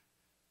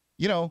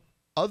 You know,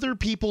 other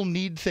people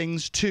need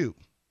things too.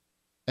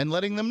 And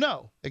letting them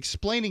know,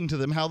 explaining to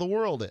them how the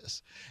world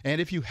is. And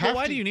if you have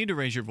why do you need to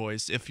raise your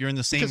voice if you're in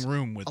the same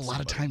room with somebody? A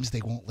lot of times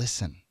they won't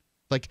listen.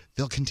 Like,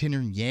 they'll continue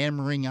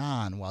yammering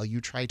on while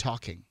you try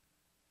talking.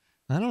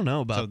 I don't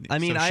know about.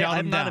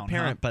 I'm not a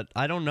parent, but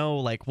I don't know.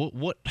 Like,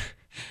 what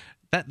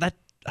that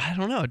I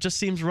don't know. It just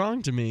seems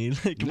wrong to me.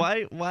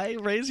 Like, why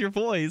raise your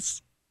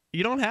voice?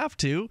 You don't have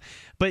to,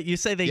 but you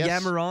say they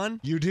yammer on.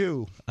 You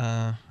do.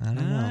 I don't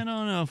know. I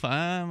don't know if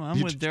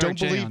I'm with Derrick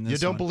J on this. You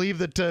don't believe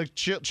that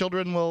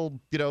children will,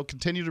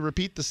 continue to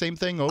repeat the same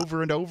thing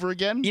over and over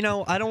again? You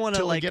know, I don't want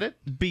to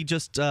be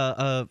just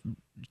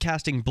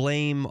casting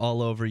blame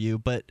all over you,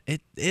 but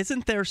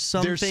isn't there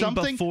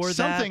something before that?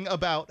 Something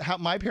about how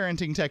my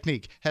parenting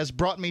technique has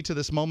brought me to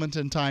this moment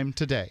in time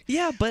today.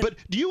 Yeah, but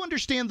do you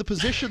understand the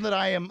position that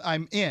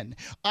I'm in?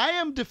 I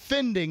am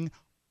defending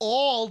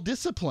all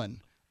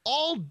discipline.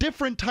 All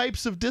different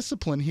types of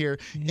discipline here.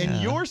 Yeah.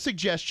 And your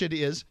suggestion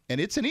is, and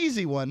it's an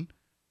easy one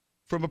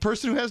from a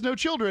person who has no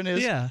children,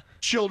 is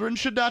children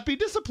should not be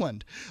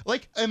disciplined.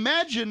 Like,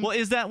 imagine. Well,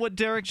 is that what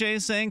Derrick J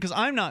is saying? Because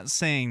I'm not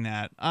saying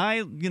that.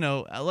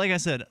 Like I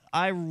said,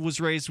 I was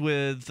raised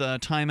with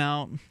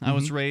timeout. I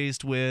was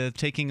raised with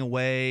taking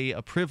away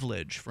a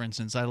privilege. For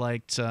instance, I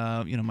liked,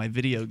 my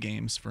video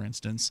games, for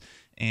instance.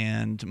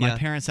 And my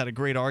parents had a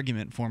great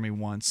argument for me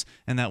once,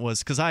 and that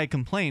was because I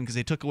complained because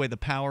they took away the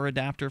power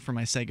adapter for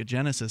my Sega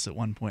Genesis at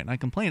one point. And I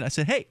complained. I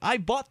said, hey, I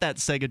bought that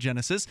Sega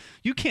Genesis.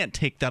 You can't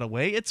take that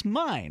away. It's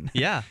mine.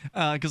 Yeah.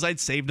 Because I'd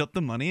saved up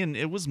the money, and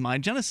it was my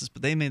Genesis.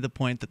 But they made the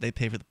point that they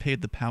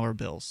paid the power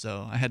bill.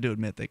 So I had to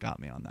admit they got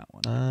me on that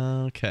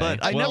one. Okay.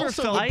 But I never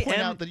also felt point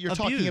out that you're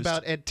talking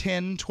about a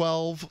 10,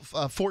 12,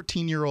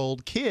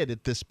 14-year-old kid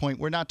at this point.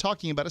 We're not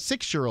talking about a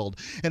 6-year-old.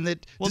 And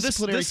that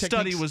this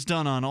study was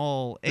done on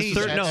all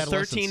ages.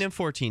 13 and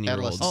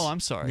 14-year-olds. Oh,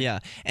 I'm sorry. Yeah,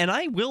 and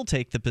I will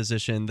take the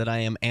position that I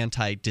am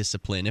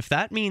anti-discipline. If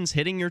that means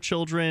hitting your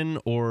children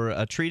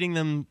or treating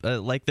them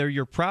like they're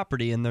your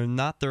property and they're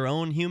not their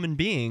own human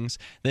beings,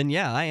 then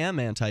yeah, I am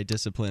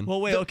anti-discipline.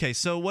 Well, wait, okay.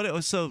 So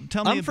what? So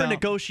tell me I'm for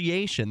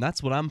negotiation.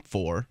 That's what I'm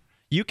for.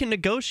 You can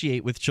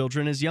negotiate with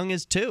children as young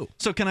as 2.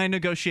 So can I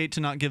negotiate to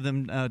not give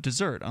them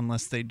dessert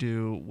unless they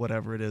do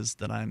whatever it is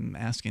that I'm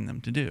asking them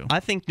to do?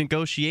 I think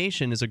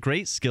negotiation is a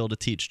great skill to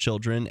teach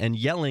children, and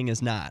yelling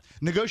is not.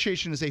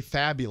 Negotiation is a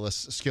fabulous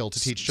skill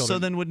to teach children. So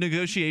then would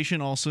negotiation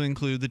also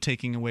include the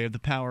taking away of the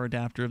power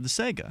adapter of the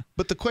Sega?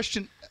 But the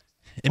question...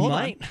 It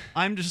might.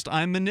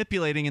 I'm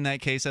manipulating in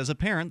that case as a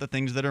parent the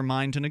things that are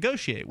mine to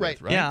negotiate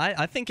with, right? Yeah,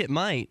 I think it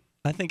might.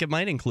 I think it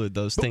might include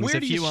those things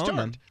if you own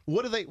them.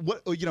 What do they?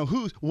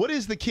 What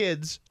is the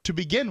kids to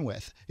begin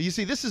with? You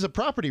see, this is a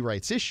property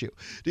rights issue.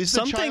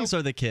 Some things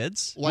are the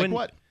kids. Like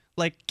what?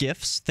 Like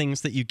gifts,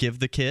 things that you give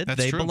the kid,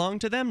 That's they true. belong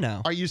to them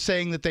now. Are you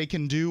saying that they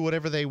can do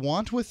whatever they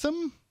want with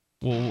them?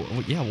 Well,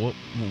 yeah,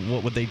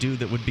 what would they do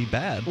that would be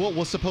bad?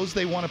 Well, suppose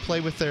they want to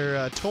play with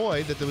their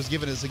toy that was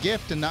given as a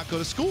gift and not go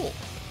to school.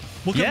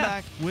 We'll come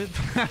back with...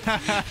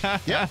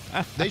 Yeah,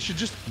 they should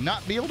just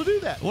not be able to do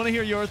that. I want to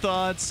hear your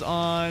thoughts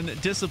on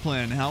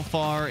discipline. How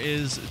far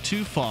is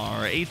too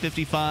far?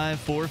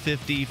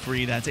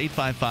 855-450-FREE. That's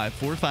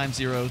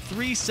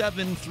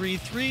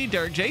 855-450-3733.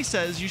 Derrick J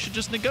says you should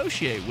just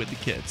negotiate with the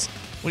kids.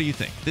 What do you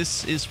think?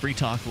 This is Free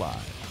Talk Live.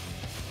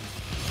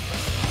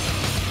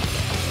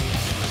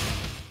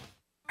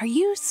 Are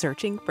you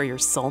searching for your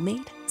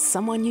soulmate?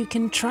 Someone you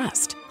can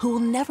trust, who will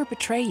never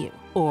betray you?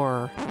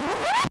 Or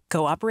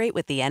cooperate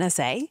with the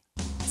NSA?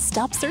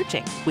 Stop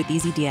searching. With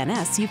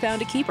EasyDNS, you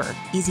found a keeper.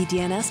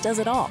 EasyDNS does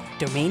it all.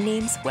 Domain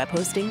names, web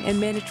hosting, and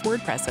managed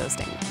WordPress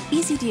hosting.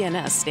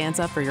 EasyDNS stands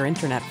up for your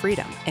internet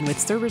freedom. And with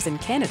servers in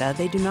Canada,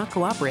 they do not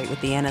cooperate with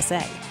the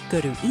NSA.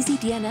 Go to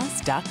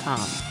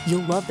EasyDNS.com.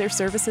 You'll love their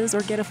services or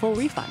get a full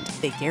refund.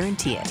 They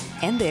guarantee it.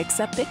 And they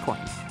accept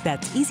Bitcoin.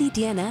 That's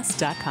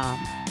EasyDNS.com.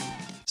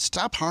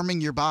 Stop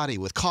harming your body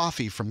with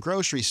coffee from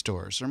grocery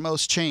stores or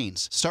most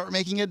chains. Start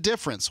making a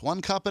difference,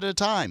 1 cup at a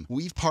time.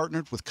 We've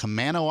partnered with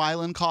Camano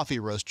Island Coffee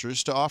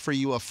Roasters to offer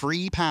you a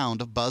free pound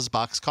of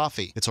BuzzBox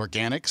coffee. It's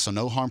organic, so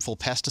no harmful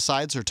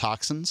pesticides or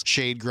toxins.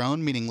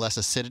 Shade-grown, meaning less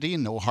acidity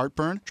and no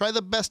heartburn. Try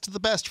the best of the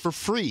best for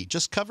free.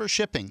 Just cover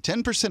shipping.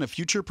 10% of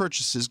future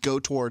purchases go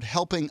toward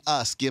helping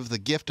us give the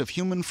gift of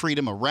human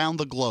freedom around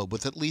the globe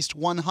with at least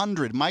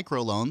 100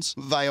 microloans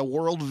via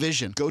World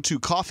Vision. Go to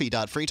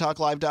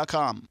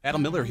coffee.freetalklive.com.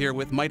 Adam Miller here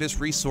with Midas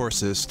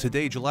Resources.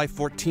 Today, July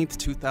 14th,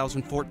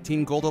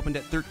 2014, gold opened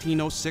at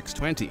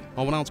 $13.0620.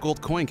 A 1 ounce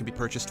gold coin can be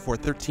purchased for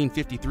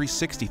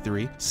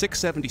 $13.5363,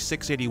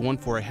 $676.81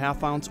 for a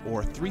half ounce,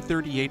 or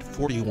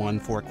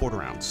 $338.41 for a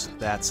quarter ounce.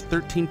 That's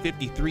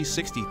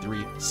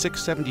 $13.5363,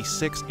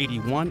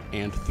 $676.81,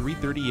 and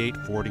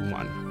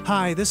 $338.41.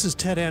 Hi, this is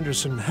Ted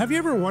Anderson. Have you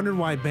ever wondered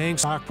why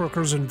banks,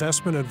 stockbrokers,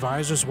 investment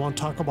advisors won't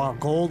talk about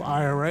gold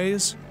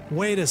IRAs?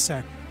 Wait a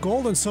sec.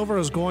 Gold and silver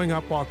is going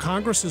up while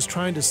Congress is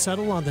trying to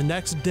settle on the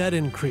next debt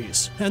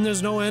increase. And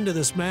there's no end to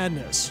this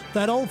madness.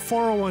 That old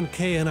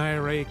 401k and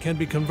IRA can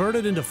be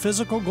converted into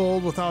physical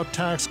gold without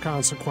tax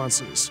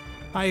consequences.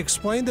 I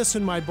explained this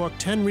in my book,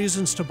 10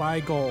 Reasons to Buy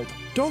Gold.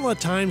 Don't let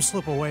time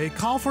slip away.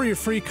 Call for your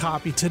free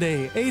copy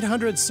today,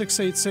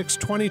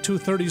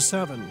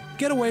 800-686-2237.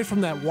 Get away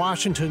from that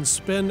Washington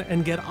spin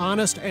and get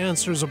honest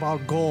answers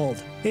about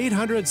gold.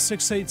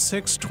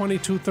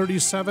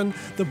 800-686-2237.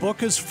 The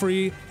book is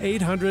free,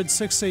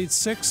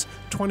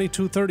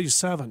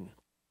 800-686-2237.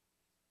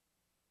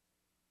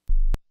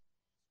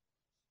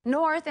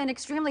 North, an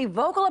extremely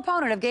vocal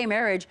opponent of gay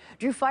marriage,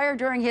 drew fire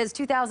during his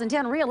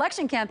 2010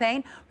 re-election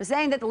campaign for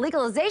saying that the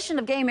legalization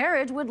of gay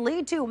marriage would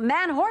lead to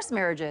man-horse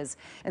marriages.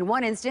 In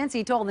one instance,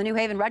 he told the New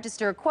Haven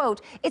Register, quote,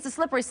 "It's a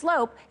slippery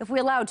slope. If we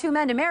allow 2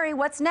 men to marry,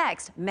 what's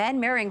next? Men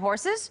marrying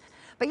horses?"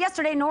 But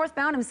yesterday, North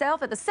found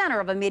himself at the center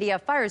of a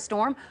media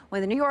firestorm when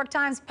the New York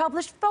Times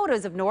published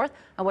photos of North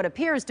on what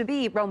appears to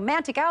be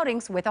romantic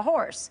outings with a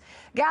horse.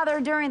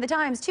 Gathered during the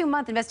Times'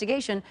 2-month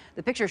investigation,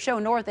 the pictures show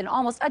North in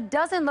almost a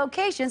dozen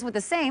locations with the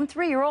same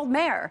 3-year-old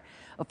mare.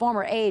 A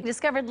former aide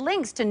discovered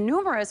links to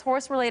numerous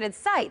horse-related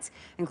sites,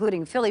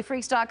 including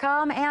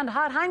phillyfreaks.com and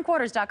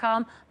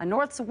hothindquarters.com on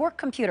North's work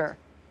computer.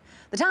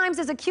 The Times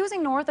is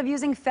accusing North of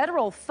using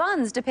federal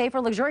funds to pay for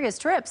luxurious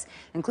trips,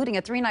 including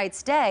a 3-night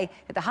stay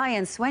at the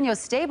high-end Sueños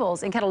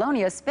stables in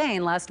Catalonia,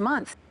 Spain last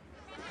month.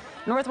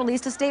 North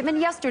released a statement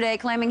yesterday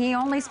claiming he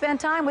only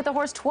spent time with the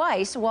horse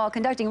twice while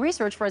conducting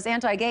research for his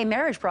anti-gay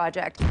marriage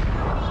project.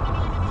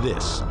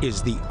 This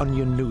is the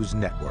Onion News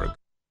Network.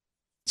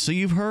 So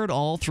you've heard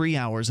all 3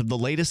 hours of the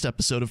latest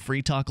episode of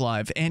Free Talk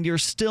Live, and you're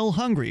still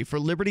hungry for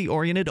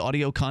liberty-oriented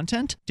audio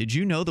content? Did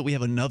you know that we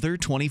have another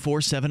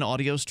 24/7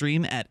 audio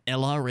stream at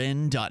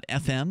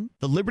LRN.FM?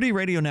 The Liberty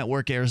Radio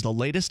Network airs the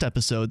latest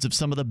episodes of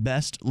some of the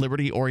best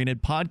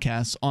liberty-oriented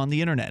podcasts on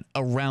the internet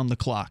around the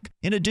clock.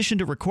 In addition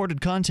to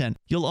recorded content,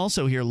 you'll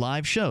also hear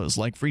live shows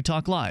like Free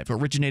Talk Live,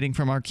 originating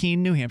from our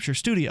Keene, New Hampshire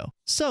studio.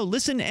 So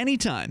listen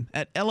anytime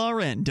at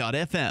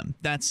LRN.FM.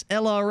 That's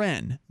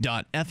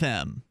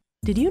LRN.FM.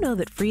 Did you know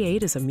that Free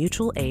Aid is a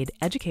mutual aid,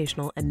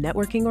 educational, and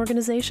networking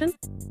organization?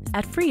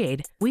 At Free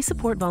Aid, we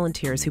support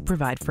volunteers who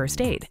provide first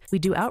aid. We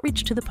do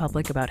outreach to the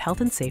public about health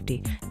and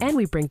safety, and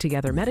we bring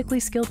together medically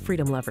skilled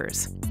freedom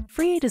lovers.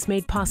 Free Aid is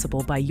made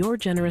possible by your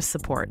generous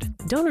support.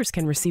 Donors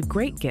can receive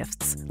great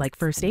gifts like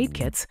first aid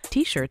kits,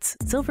 t-shirts,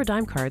 silver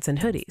dime cards, and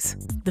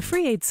hoodies. The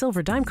Free Aid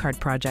Silver Dime Card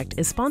Project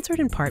is sponsored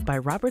in part by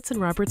Roberts &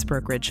 Roberts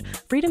Brokerage,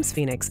 Freedom's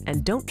Phoenix,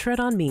 and Don't Tread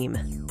on Meme.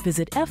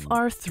 Visit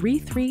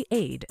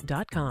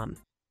fr33aid.com.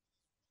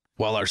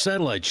 While our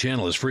satellite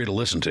channel is free to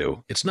listen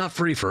to, it's not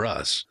free for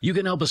us. You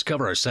can help us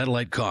cover our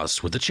satellite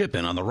costs with the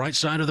chip-in on the right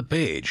side of the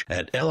page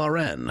at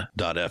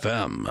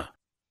LRN.FM.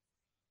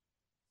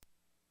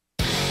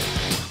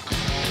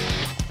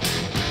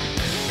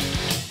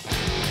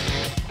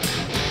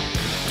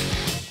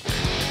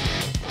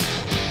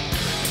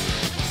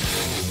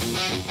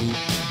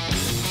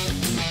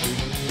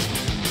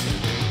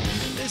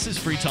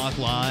 Free Talk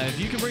Live.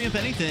 You can bring up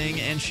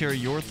anything and share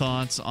your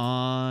thoughts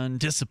on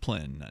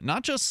discipline.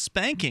 Not just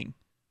spanking,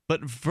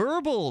 but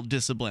verbal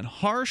discipline.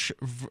 Harsh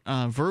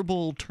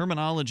verbal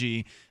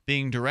terminology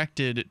being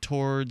directed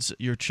towards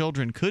your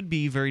children could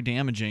be very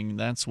damaging.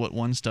 That's what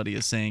one study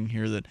is saying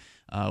here that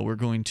we're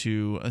going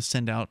to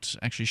send out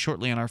actually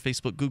shortly on our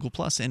Facebook, Google+,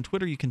 and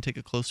Twitter. You can take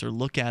a closer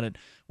look at it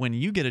when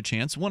you get a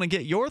chance. Want to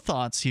get your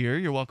thoughts here?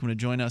 You're welcome to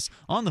join us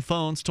on the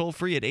phones, toll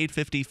free at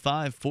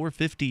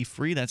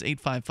 855-450-FREE. That's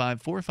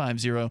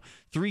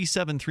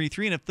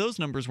 855-450-3733. And if those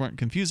numbers weren't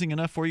confusing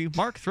enough for you,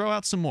 Mark, throw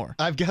out some more.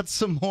 I've got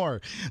some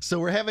more. So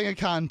we're having a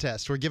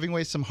contest. We're giving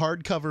away some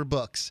hardcover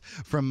books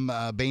from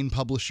Bain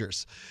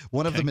Publishers.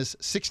 One of them is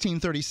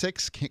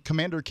 1636,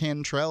 Commander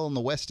Cantrell in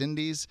the West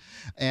Indies,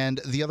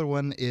 and the other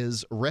one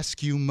is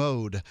Rescue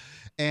Mode.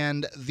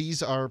 And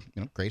these are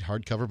great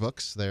hardcover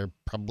books. They're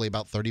probably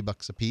about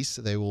 $30 a piece.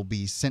 They will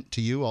be sent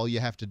to you. All you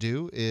have to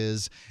do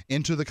is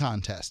enter the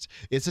contest.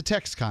 It's a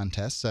text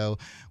contest, so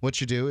what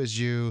you do is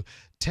you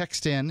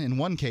text in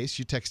one case,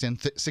 you text in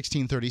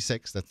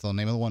 1636, that's the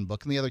name of the one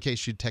book. In the other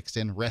case, you text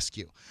in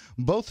rescue.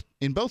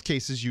 In both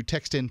cases, you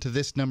text in to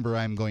this number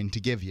I'm going to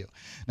give you.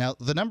 Now,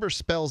 the number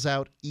spells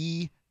out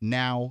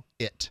Now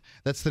It.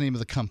 That's the name of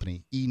the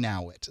company,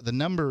 Now It. The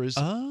number is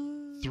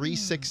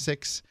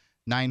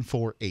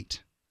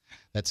 366948.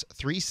 That's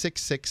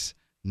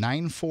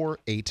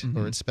 366948,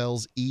 or it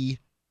spells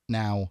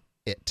Now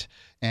It.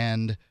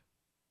 And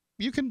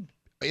you can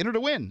enter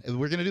to win.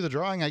 We're going to do the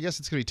drawing. I guess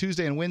it's going to be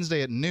Tuesday and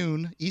Wednesday at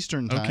noon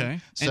Eastern time.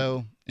 Okay.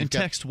 So and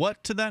text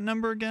what to that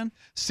number again?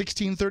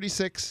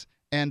 1636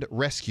 and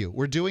rescue.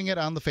 We're doing it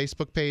on the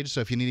Facebook page,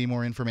 so if you need any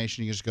more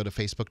information, you can just go to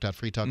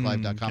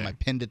facebook.freetalklive.com. Okay. I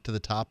pinned it to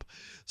the top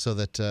so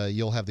that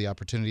you'll have the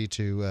opportunity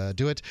to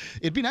do it.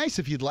 It'd be nice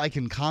if you'd like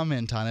and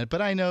comment on it,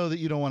 but I know that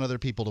you don't want other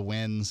people to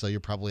win, so you're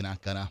probably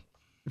not gonna.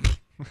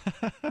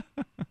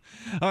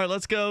 All right,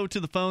 let's go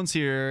to the phones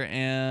here.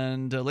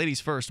 And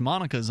ladies first,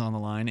 Monica's on the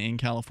line in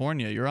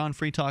California. You're on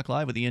Free Talk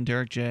Live with Ian,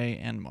 Derrick, Jay,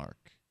 and Mark.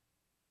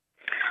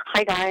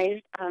 Hi,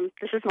 guys.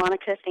 This is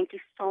Monica. Thank you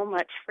so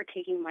much for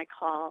taking my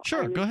call.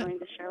 Sure, go ahead. I'm enjoying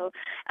the show,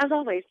 as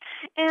always.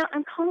 And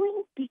I'm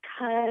calling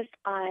because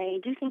I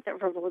do think that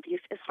verbal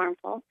abuse is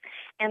harmful.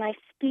 And I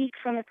speak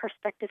from the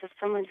perspective of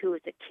someone who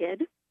was a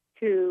kid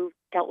who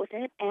dealt with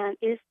it and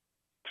is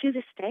to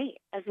this day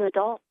as an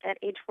adult at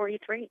age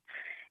 43.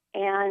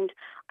 And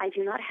I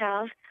do not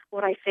have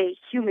what I say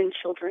human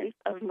children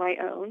of my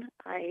own.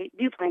 I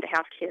do plan to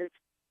have kids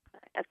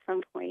at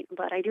some point,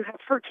 but I do have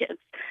fur kids.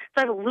 So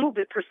I have a little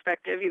bit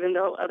perspective, even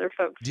though other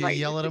folks Do you might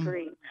yell at them?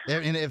 disagree.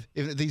 And if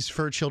these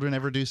fur children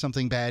ever do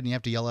something bad and you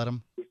have to yell at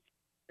them?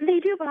 They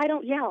do, but I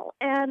don't yell.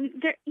 And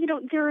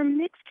there are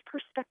mixed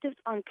perspectives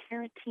on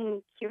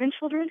parenting human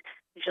children,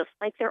 just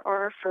like there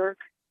are for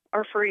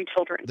our furry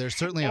children. There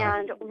certainly are.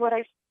 And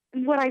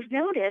what I've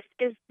noticed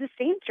is the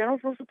same general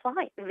rules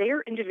apply.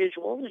 They're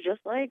individuals,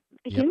 just like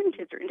the human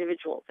kids are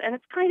individuals. And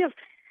it's kind of,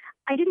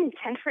 I didn't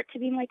intend for it to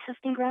be my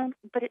testing ground,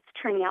 but it's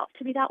turning out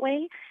to be that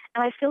way.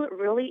 And I feel it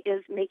really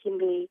is making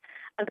me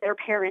a better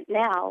parent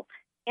now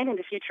and in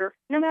the future,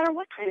 no matter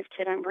what kind of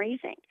kid I'm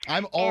raising.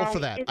 I'm all for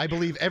that. I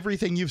believe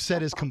everything you've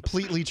said is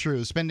completely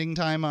true. Spending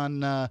time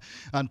on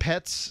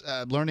pets,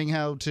 learning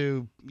how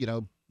to,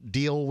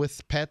 deal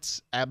with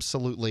pets,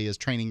 absolutely is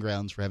training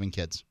grounds for having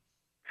kids.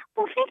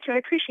 Well, thank you. I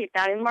appreciate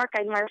that. And Mark,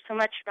 I admire so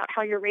much about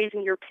how you're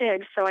raising your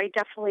pigs, so I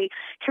definitely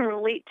can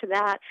relate to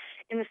that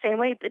in the same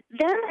way. But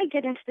then I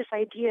get into this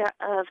idea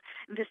of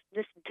this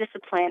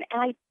discipline,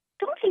 and I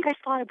don't think I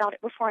thought about it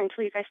before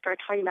until you guys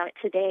started talking about it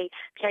today,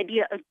 the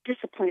idea of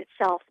discipline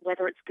itself,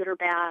 whether it's good or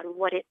bad,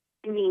 what it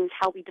means,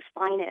 how we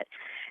define it.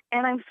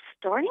 And I'm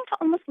starting to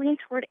almost lean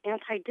toward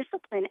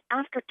anti-discipline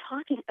after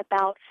talking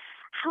about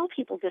how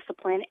people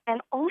discipline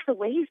and all the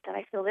ways that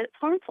I feel that it's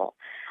harmful.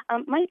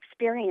 My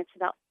experience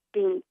about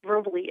being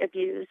verbally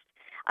abused,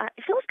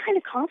 it feels kind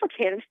of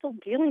complicated. I'm still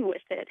dealing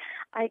with it.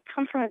 I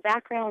come from a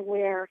background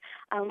where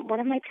one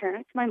of my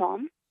parents, my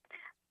mom,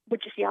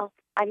 would just yell.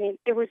 I mean,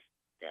 it was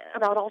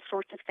about all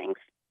sorts of things.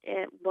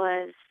 It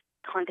was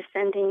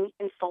condescending,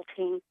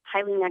 insulting,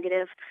 highly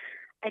negative.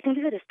 I think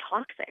of it as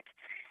toxic.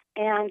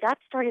 And that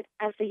started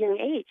as a young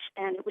age,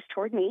 and it was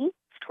toward me, it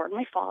was toward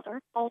my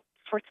father, all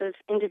sorts of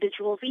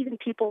individuals, even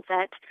people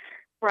that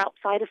were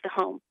outside of the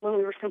home when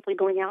we were simply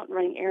going out and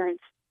running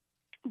errands.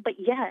 But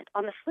yet,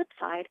 on the flip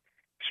side,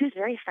 she was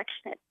very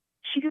affectionate.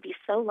 She could be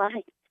so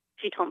loving.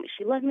 She told me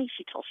she loved me.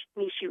 She told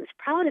me she was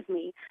proud of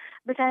me.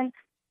 But then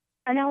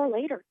an hour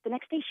later, the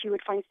next day, she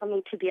would find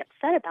something to be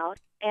upset about.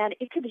 And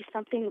it could be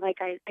something like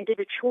I did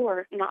a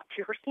chore not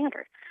to her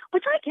standard,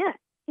 which I get.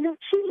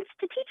 She needs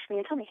to teach me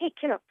and tell me, hey,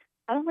 kiddo,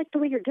 I don't like the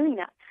way you're doing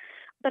that.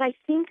 But I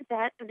think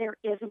that there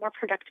is a more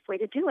productive way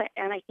to do it.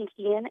 And I think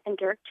Ian and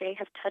Derrick J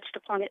have touched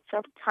upon it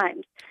several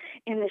times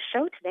in this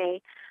show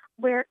today,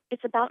 where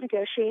it's about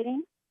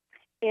negotiating.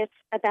 It's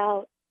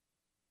about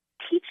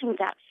teaching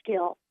that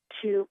skill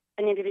to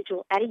an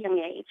individual at a young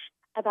age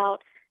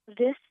about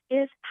this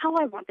is how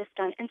I want this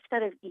done,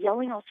 instead of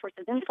yelling all sorts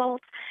of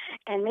insults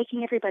and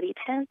making everybody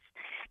tense.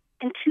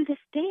 And to this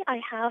day, I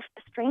have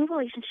a strained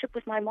relationship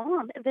with my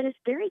mom that is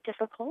very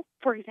difficult.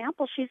 For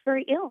example, she's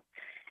very ill,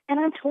 and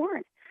I'm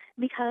torn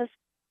because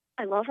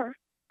I love her.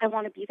 I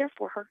want to be there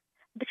for her.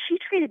 But she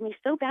treated me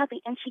so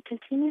badly, and she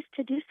continues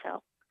to do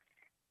so.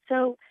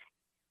 So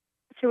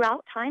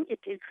throughout time, it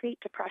did create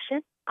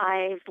depression.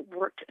 I've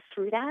worked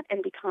through that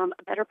and become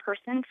a better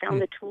person, found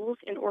the tools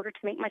in order to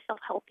make myself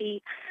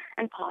healthy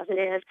and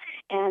positive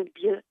and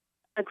be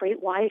a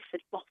great wife.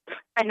 Well,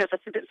 I know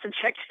that's a bit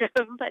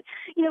subjective, but,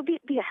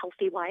 be a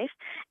healthy wife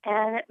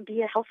and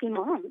be a healthy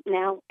mom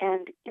now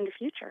and in the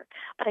future.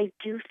 But I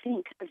do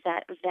think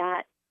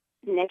that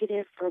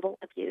negative verbal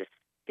abuse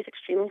is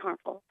extremely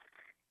harmful,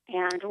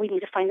 and we need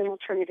to find an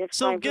alternative.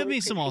 So give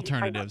me some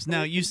alternatives.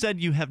 Now, you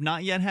said you have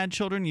not yet had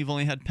children. You've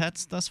only had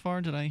pets thus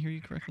far. Did I hear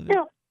you correctly there?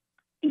 No,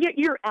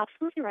 you're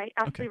absolutely right.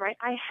 Absolutely right.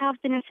 I have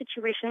been in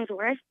situations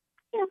where I've,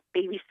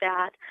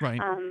 babysat. Right.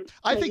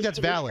 I think that's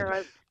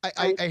valid.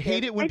 I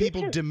hate it when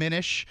people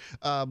diminish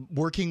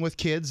working with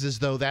kids as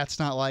though that's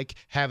not like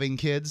having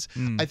kids.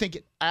 I think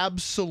it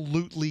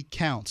absolutely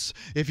counts.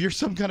 If you're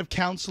some kind of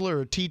counselor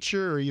or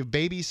teacher or you've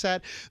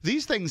babysat,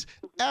 these things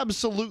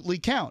absolutely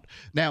count.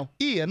 Now,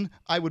 Ian,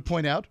 I would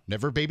point out,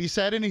 never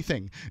babysat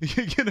anything.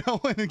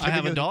 I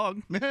have a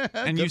dog,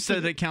 and you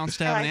said it counts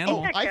to have an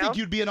animal. I think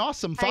you'd be an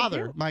awesome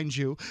father, mind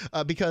you,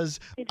 because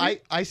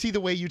I see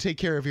the way you take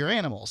care of your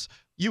animals.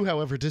 You,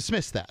 however,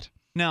 dismiss that.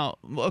 Now,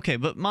 okay,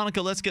 but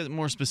Monica, let's get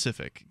more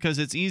specific, because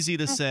it's easy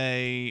to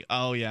say,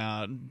 oh,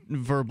 yeah,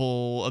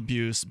 verbal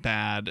abuse,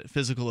 bad,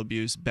 physical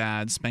abuse,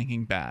 bad,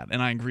 spanking, bad,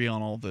 and I agree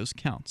on all of those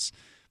counts.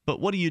 But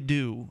what do you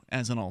do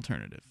as an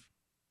alternative?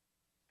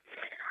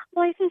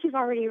 Well, I think you've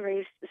already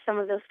raised some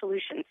of those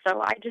solutions,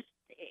 so I just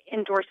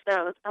endorse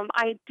those.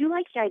 I do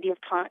like the idea of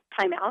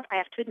timeout. I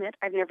have to admit,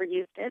 I've never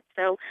used it,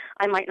 so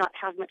I might not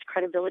have much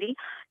credibility.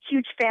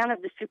 Huge fan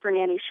of the Super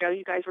Nanny show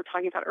you guys were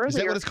talking about earlier. Is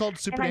that what it's called,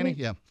 Super Nanny?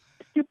 Yeah.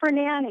 Super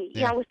Nanny,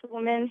 yeah, with the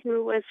woman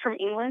who was from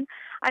England.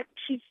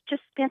 She's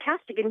just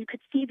fantastic, and you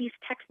could see these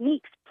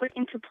techniques put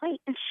into play,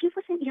 and she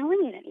wasn't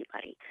yelling at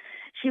anybody.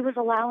 She was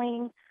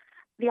allowing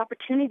the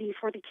opportunity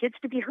for the kids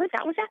to be heard.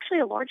 That was actually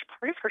a large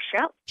part of her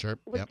show,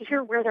 was to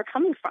hear where they're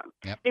coming from.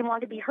 They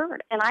wanted to be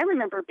heard. And I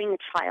remember being a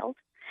child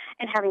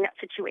and having that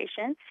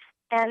situation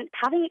and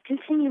having it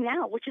continue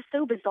now, which is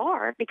so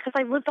bizarre because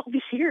I lived all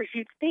these years.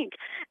 You'd think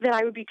that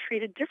I would be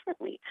treated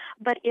differently.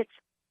 But it's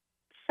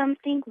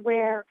something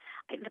where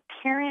the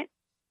parent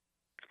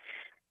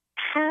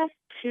has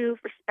to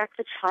respect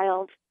the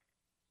child,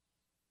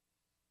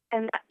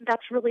 and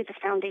that's really the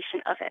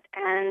foundation of it.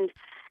 And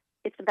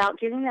it's about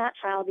giving that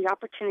child the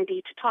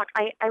opportunity to talk.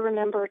 I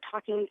remember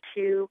talking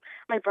to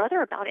my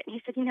brother about it, and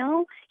he said, he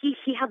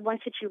had one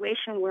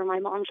situation where my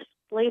mom just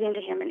laid into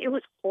him, and it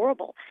was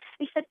horrible.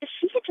 And he said, if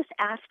she had just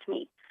asked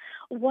me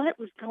what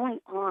was going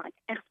on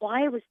and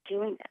why I was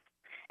doing this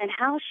and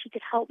how she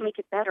could help make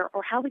it better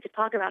or how we could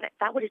talk about it,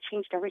 that would have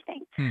changed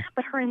everything.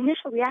 But her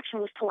initial reaction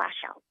was to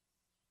lash out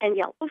and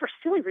yell over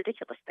silly,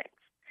 ridiculous things.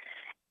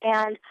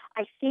 And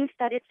I think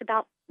that it's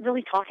about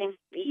really talking.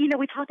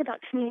 We talk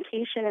about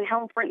communication and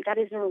how important that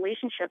is in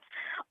relationships.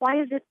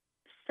 Why is it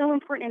so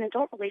important in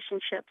adult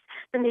relationships,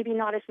 but maybe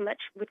not as much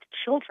with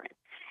children?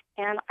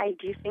 And I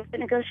do think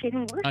that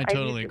negotiating works. I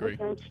totally used agree. With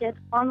young kids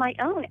on my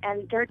own.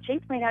 And Derrick J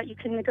pointed out you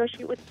can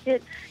negotiate with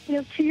kids,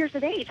 2 years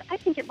of age. I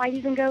think it might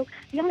even go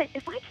beyond it.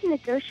 If I can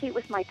negotiate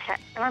with my pet,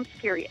 and I'm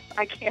serious,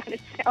 I can. It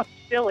sounds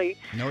silly.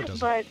 No, it doesn't.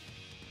 But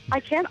I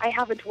can. I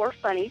have a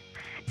dwarf bunny.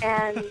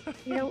 And, I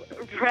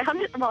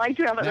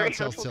do have other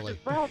animals as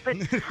well, but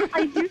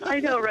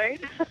I know,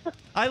 right?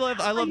 I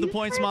love the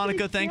points,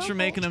 Monica. Thanks for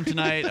making them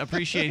tonight.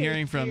 Appreciate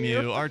hearing from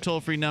you. Our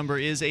toll-free number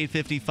is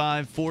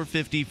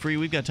 855-450-FREE.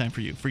 We've got time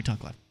for you. Free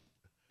Talk Live.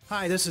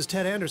 Hi, this is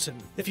Ted Anderson.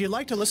 If you'd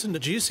like to listen to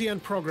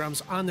GCN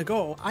programs on the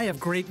go, I have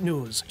great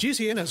news.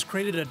 GCN has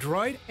created a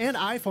Droid and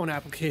iPhone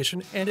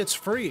application, and it's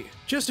free.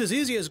 Just as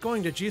easy as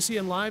going to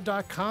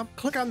GCNlive.com,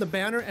 click on the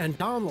banner, and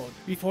download.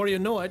 Before you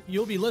know it,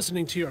 you'll be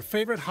listening to your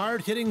favorite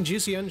hard-hitting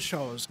GCN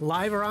shows,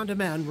 live or on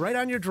demand, right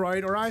on your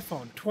Droid or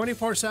iPhone,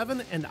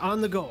 24/7 and on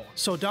the go.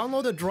 So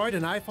download the Droid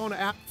and iPhone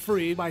app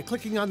free by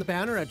clicking on the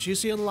banner at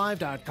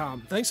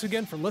GCNlive.com. Thanks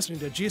again for listening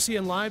to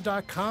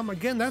GCNlive.com.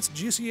 Again, that's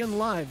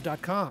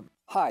GCNlive.com.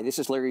 Hi, this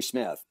is Larry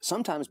Smith.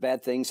 Sometimes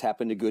bad things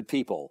happen to good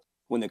people.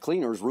 When the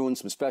cleaners ruined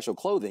some special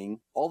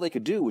clothing, all they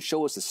could do was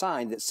show us a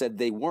sign that said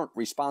they weren't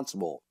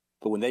responsible.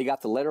 But when they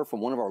got the letter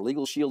from one of our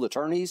Legal Shield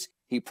attorneys,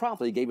 he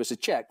promptly gave us a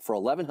check for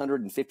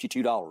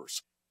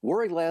 $1,152.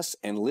 Worry less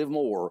and live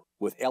more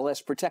with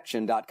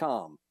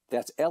lsprotection.com.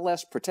 That's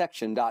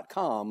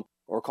lsprotection.com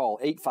or call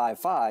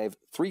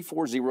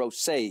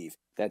 855-340-SAVE.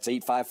 That's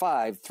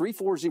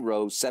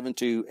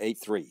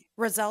 855-340-7283.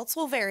 Results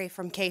will vary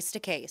from case to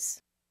case.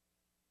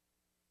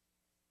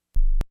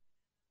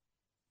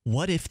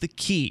 What if the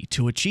key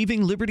to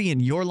achieving liberty in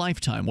your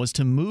lifetime was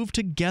to move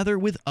together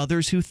with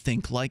others who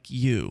think like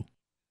you?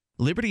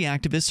 Liberty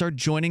activists are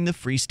joining the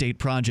Free State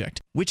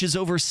Project, which is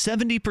over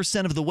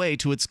 70% of the way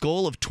to its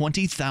goal of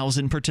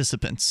 20,000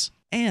 participants.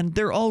 And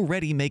they're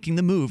already making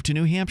the move to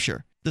New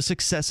Hampshire. The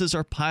successes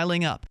are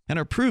piling up and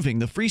are proving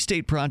the Free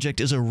State Project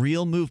is a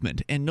real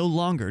movement and no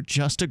longer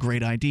just a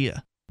great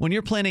idea. When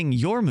you're planning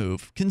your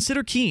move,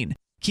 consider Keene.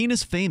 Keene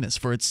is famous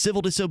for its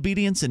civil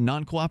disobedience and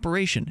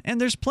non-cooperation,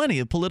 and there's plenty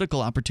of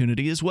political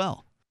opportunity as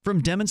well.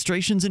 From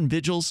demonstrations and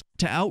vigils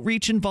to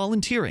outreach and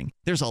volunteering,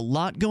 there's a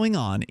lot going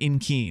on in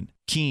Keene.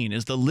 Keene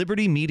is the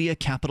liberty media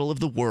capital of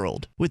the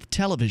world, with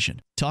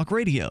television, talk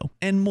radio,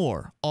 and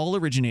more, all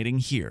originating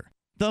here.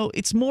 Though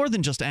it's more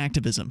than just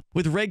activism,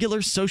 with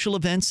regular social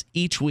events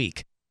each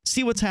week.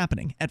 See what's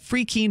happening at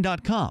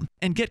freekeene.com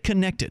and get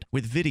connected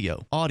with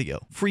video, audio,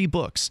 free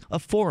books, a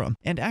forum,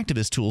 and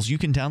activist tools you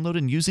can download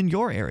and use in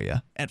your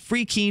area at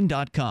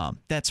freekeene.com.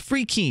 That's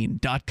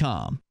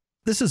freekeene.com.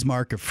 This is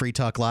Mark of Free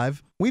Talk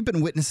Live. We've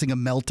been witnessing a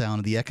meltdown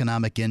of the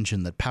economic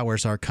engine that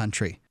powers our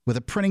country. With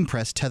a printing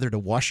press tethered to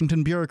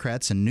Washington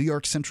bureaucrats and New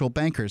York central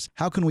bankers,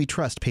 how can we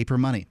trust paper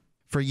money?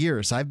 For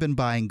years, I've been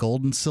buying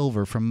gold and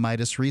silver from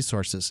Midas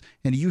Resources,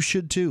 and you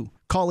should too.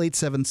 Call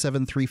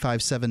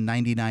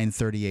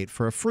 877-357-9938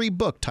 for a free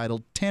book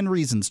titled 10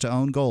 Reasons to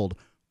Own Gold,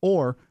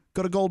 or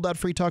go to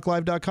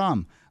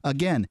gold.freetalklive.com.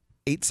 Again,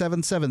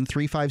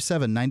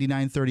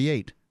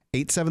 877-357-9938.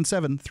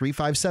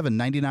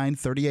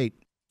 877-357-9938.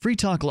 Free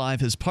Talk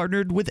Live has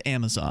partnered with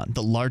Amazon,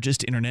 the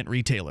largest internet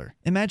retailer.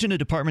 Imagine a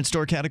department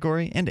store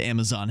category, and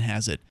Amazon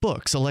has it.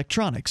 Books,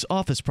 electronics,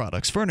 office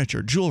products,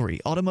 furniture, jewelry,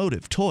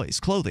 automotive, toys,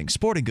 clothing,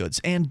 sporting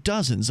goods, and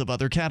dozens of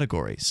other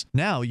categories.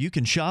 Now you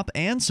can shop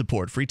and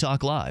support Free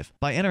Talk Live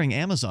by entering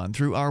Amazon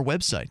through our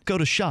website. Go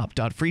to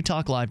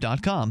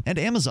shop.freetalklive.com, and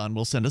Amazon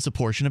will send us a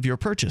portion of your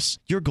purchase.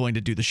 You're going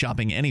to do the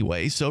shopping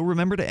anyway, so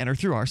remember to enter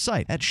through our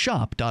site at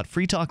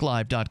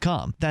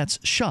shop.freetalklive.com. That's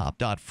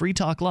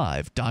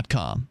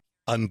shop.freetalklive.com.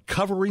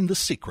 Uncovering the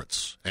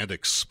secrets and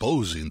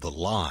exposing the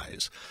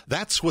lies.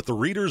 That's what the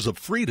readers of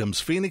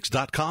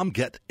freedomsphoenix.com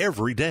get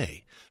every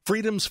day.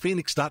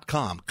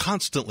 freedomsphoenix.com,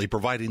 constantly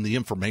providing the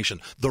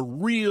information, the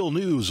real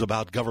news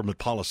about government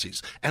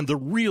policies, and the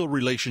real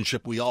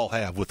relationship we all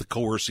have with the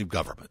coercive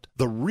government,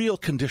 the real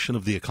condition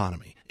of the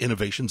economy,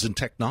 innovations in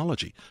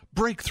technology,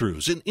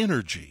 breakthroughs in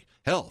energy,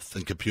 health,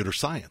 and computer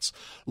science.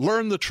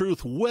 Learn the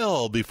truth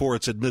well before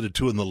it's admitted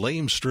to in the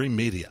lamestream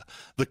media.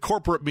 The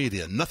corporate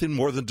media, nothing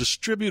more than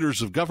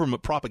distributors of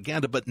government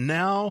propaganda, but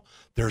now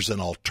there's an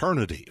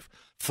alternative.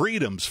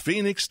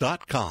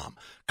 freedomsphoenix.com.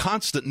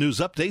 Constant news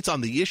updates on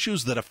the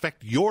issues that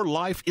affect your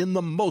life in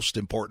the most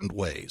important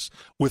ways.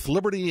 With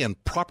liberty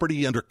and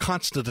property under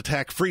constant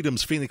attack,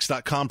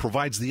 freedomsphoenix.com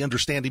provides the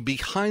understanding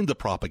behind the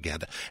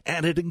propaganda,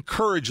 and it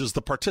encourages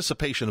the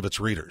participation of its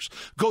readers.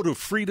 Go to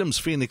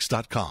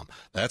freedomsphoenix.com.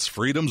 That's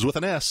freedoms with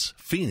an S,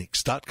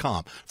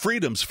 phoenix.com.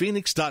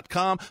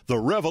 freedomsphoenix.com. The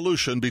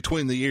revolution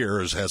between the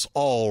ears has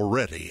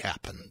already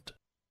happened.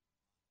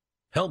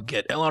 Help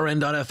get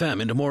LRN.FM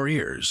into more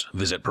ears.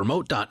 Visit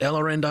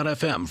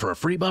promote.lrn.fm for a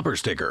free bumper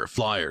sticker,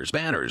 flyers,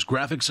 banners,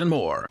 graphics, and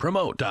more.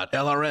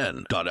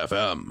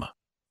 Promote.lrn.fm.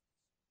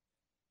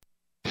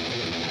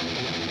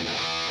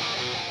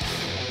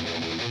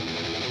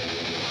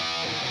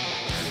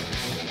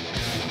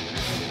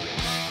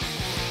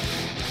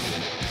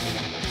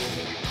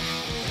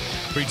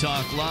 Free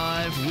Talk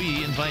Live,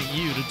 we invite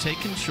you to take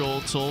control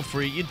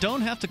toll-free. You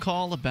don't have to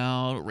call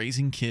about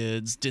raising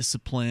kids,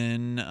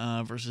 discipline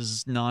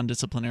versus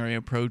non-disciplinary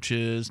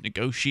approaches,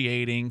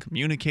 negotiating,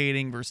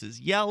 communicating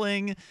versus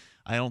yelling.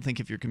 I don't think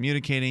if you're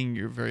communicating,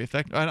 you're very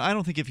effective. I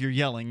don't think if you're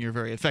yelling, you're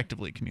very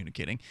effectively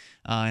communicating.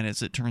 And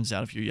as it turns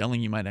out, if you're yelling,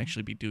 you might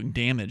actually be doing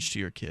damage to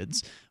your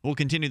kids. We'll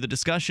continue the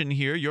discussion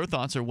here. Your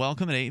thoughts are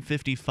welcome at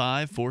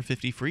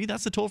 855-450-FREE.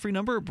 That's the toll-free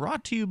number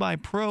brought to you by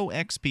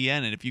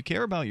ProXPN. And if you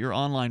care about your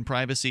online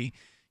privacy,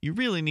 you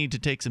really need to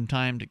take some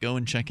time to go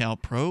and check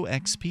out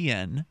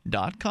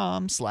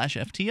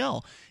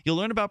proxpn.com/FTL. You'll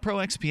learn about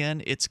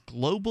ProXPN. It's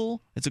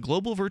global. It's a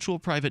global virtual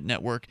private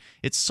network.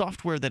 It's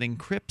software that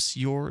encrypts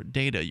your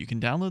data. You can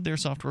download their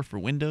software for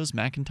Windows,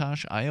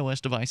 Macintosh,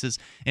 iOS devices,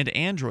 and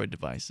Android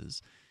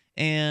devices.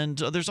 And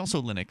there's also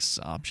a Linux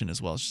option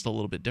as well. It's just a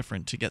little bit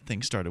different to get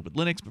things started with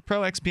Linux. But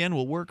ProXPN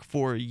will work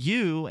for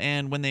you,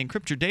 and when they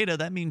encrypt your data,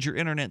 that means your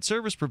internet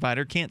service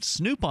provider can't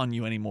snoop on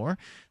you anymore.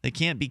 They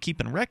can't be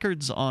keeping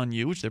records on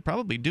you, which they're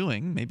probably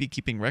doing, maybe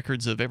keeping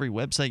records of every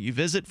website you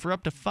visit for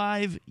up to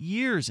 5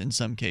 years in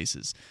some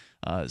cases.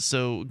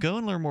 So go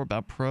and learn more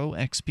about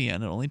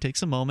ProXPN. It only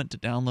takes a moment to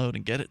download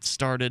and get it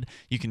started.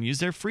 You can use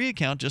their free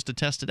account just to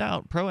test it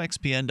out,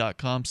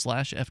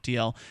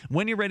 proxpn.com/FTL.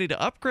 When you're ready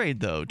to upgrade,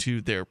 though,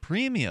 to their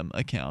premium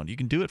account, you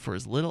can do it for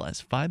as little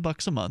as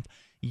 $5 a month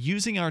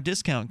using our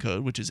discount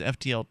code, which is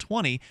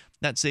FTL20.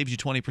 That saves you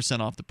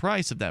 20% off the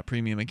price of that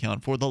premium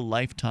account for the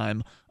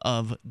lifetime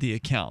of the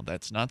account.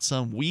 That's not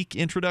some weak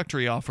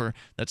introductory offer.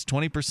 That's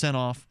 20%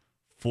 off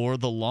for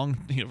the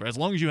as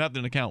long as you have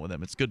an account with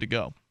them. It's good to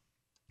go.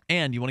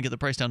 And you want to get the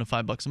price down to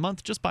 $5 a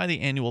month, just buy the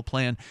annual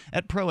plan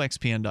at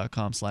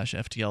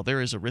proxpn.com/FTL.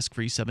 There is a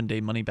risk-free 7-day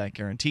money-back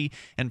guarantee,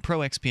 and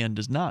ProXPN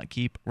does not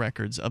keep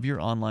records of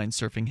your online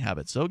surfing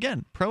habits. So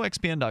again,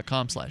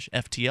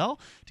 proxpn.com/FTL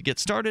to get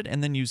started,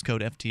 and then use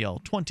code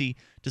FTL20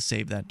 to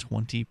save that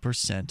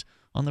 20%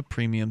 on the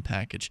premium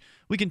package.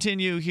 We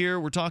continue here.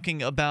 We're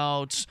talking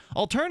about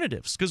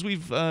alternatives because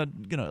we've,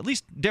 at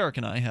least Derrick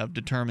and I have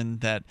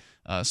determined that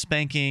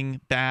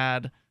spanking,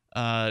 bad,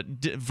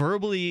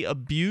 verbally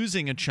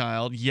abusing a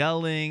child,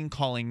 yelling,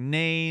 calling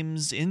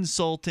names,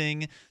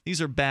 insulting,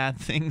 these are bad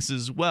things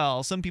as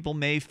well. Some people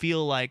may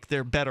feel like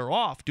they're better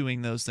off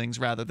doing those things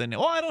rather than,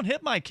 oh, I don't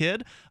hit my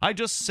kid, I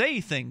just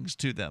say things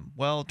to them.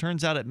 Well, it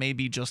turns out it may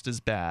be just as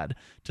bad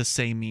to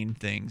say mean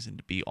things and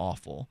to be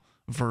awful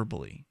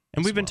verbally.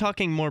 And we've been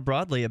talking more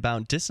broadly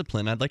about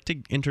discipline. I'd like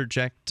to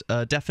interject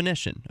a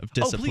definition of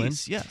discipline. Oh,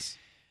 please, yes.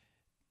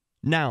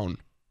 Noun.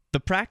 The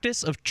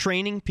practice of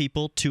training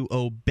people to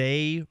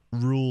obey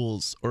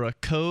rules or a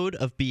code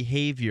of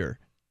behavior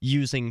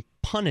using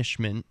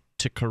punishment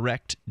to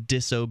correct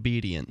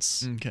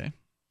disobedience. Okay.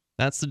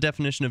 That's the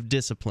definition of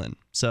discipline.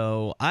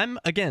 So I'm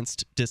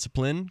against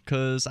discipline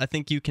because I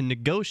think you can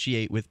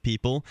negotiate with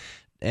people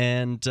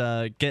and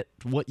get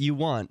what you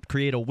want,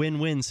 create a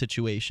win-win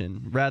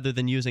situation, rather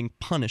than using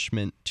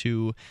punishment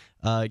to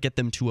get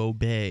them to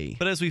obey.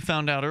 But as we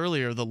found out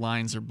earlier, the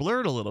lines are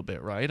blurred a little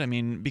bit, right? I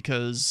mean,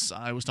 because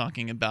I was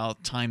talking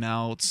about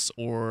timeouts,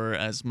 or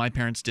as my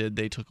parents did,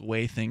 they took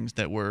away things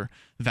that were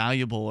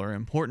valuable or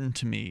important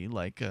to me,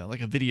 like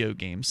a video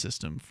game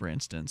system, for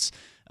instance.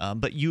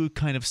 But you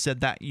kind of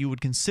said that you would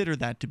consider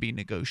that to be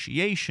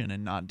negotiation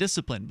and not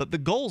discipline. But the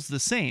goal's the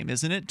same,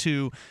 isn't it?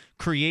 To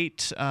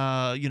create,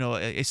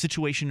 a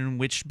situation in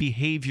which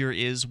behavior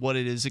is what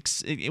it is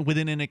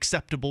within an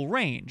acceptable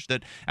range.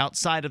 That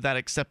outside of that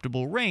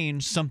acceptable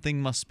range,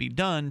 something must be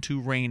done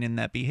to rein in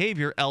that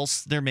behavior.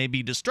 Else, there may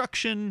be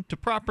destruction to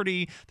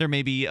property. There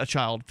may be a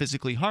child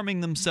physically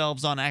harming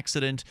themselves on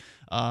accident.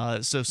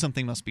 So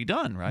something must be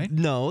done, right?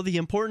 No, the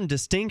important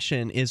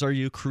distinction is, are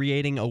you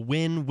creating a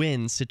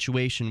win-win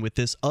situation with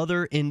this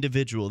other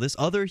individual, this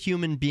other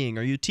human being?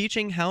 Are you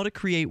teaching how to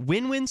create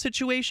win-win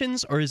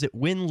situations, or is it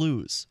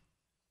win-lose?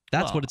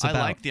 That's what it's about.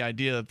 I like the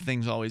idea of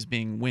things always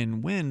being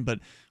win-win, but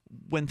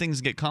when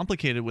things get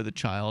complicated with a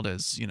child,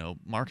 as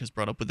Mark has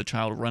brought up with the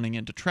child running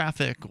into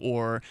traffic,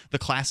 or the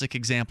classic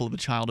example of a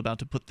child about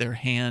to put their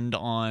hand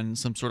on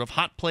some sort of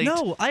hot plate.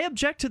 No, I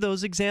object to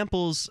those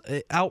examples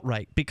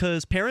outright,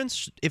 because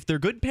parents, if they're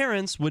good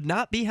parents, would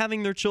not be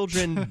having their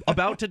children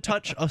about to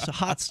touch a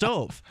hot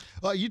stove.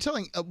 Well, are you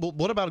telling?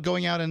 What about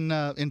going out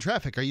in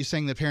traffic? Are you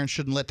saying that parents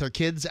shouldn't let their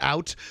kids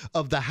out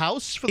of the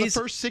house for the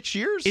first 6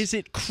 years? Is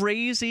it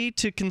crazy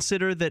to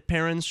consider that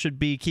parents should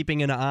be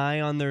keeping an eye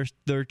on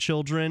their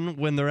children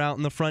when they're out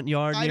in the front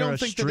yard near a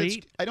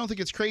street? I don't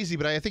think it's crazy,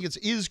 but I think it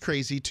is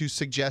crazy to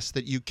suggest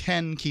that you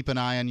can keep an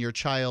eye on your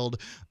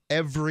child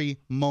every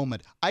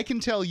moment. I can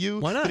tell you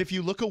that if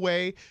you look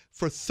away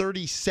for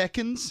 30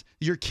 seconds,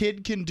 your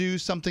kid can do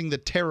something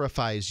that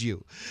terrifies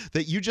you,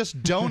 that you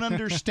just don't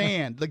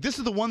understand. Like, this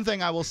is the one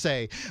thing I will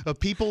say of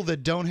people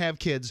that don't have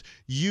kids.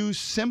 You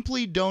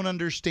simply don't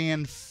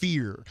understand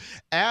fear.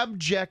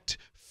 Abject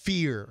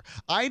fear.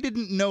 I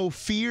didn't know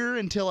fear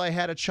until I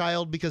had a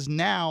child, because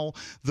now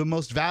the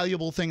most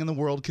valuable thing in the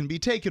world can be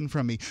taken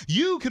from me.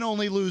 You can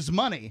only lose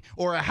money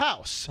or a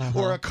house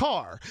or a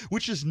car,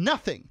 which is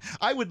nothing.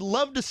 I would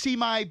love to see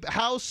my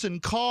house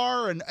and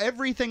car and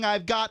everything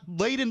I've got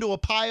laid into a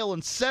pile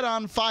and set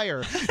on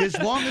fire, as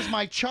long as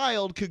my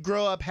child could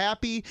grow up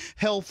happy,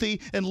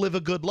 healthy, and live a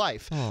good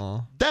life.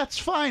 Aww. That's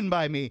fine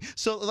by me.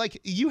 So,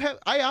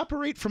 I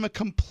operate from a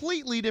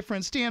completely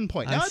different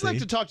standpoint. Now, I'd like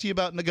to talk to you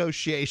about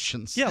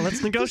negotiations. Yeah,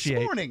 let's negotiate.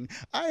 This morning,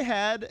 I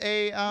had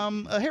a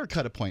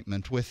haircut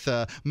appointment with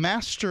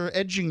Master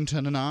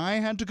Edgington, and I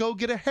had to go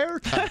get a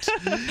haircut.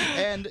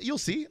 And you'll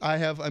see,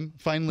 I'm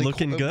finally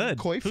looking good.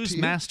 Coiffed. Who's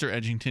Master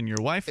Edgington,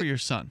 your wife or your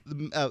son?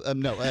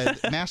 No,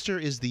 Master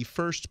is the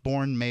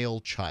firstborn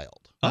male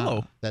child.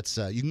 Oh, that's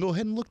you can go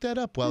ahead and look that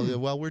up while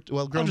grown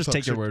I'll just folks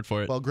take your word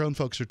for it. While grown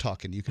folks are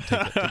talking, you can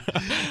take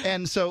it.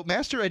 And so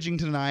Master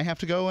Edgington and I have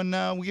to go and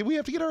we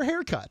have to get our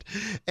hair cut,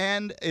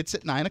 and it's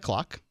at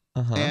 9:00.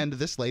 And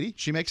this lady,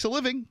 she makes a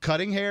living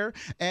cutting hair,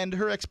 and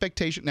her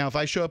expectation. Now, if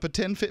I show up at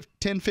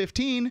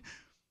 10:15,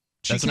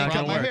 she can't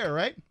cut my hair,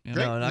 right? Yeah.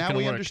 Great. No, now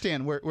we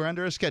understand. We're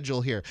under a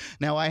schedule here.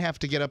 Now I have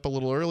to get up a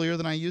little earlier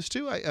than I used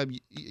to. I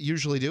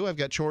usually do. I've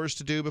got chores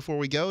to do before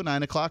we go.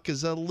 9:00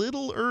 is a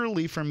little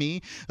early for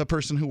me, a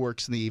person who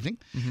works in the evening.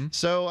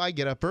 So I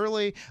get up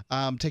early,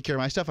 take care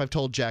of my stuff. I've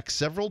told Jack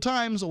several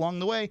times along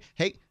the way,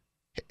 hey,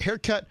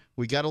 haircut,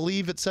 we got to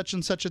leave at such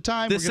and such a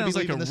time. This sounds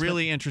like a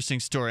really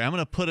interesting story. I'm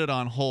going to put it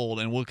on hold,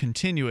 and we'll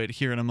continue it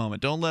here in a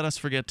moment. Don't let us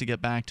forget to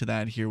get back to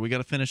that here. We got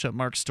to finish up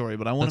Mark's story,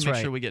 but I want to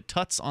make sure we get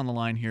Tuts on the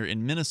line here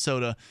in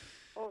Minnesota,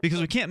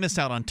 because we can't miss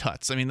out on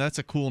Tuts. I mean, that's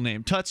a cool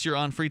name. Tuts, you're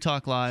on Free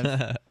Talk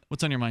Live.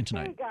 What's on your mind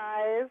tonight? Hey,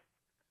 guys.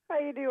 How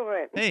you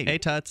doing? Hey,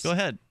 Tuts. Go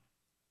ahead.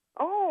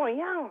 Oh,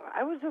 yeah.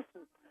 I was just...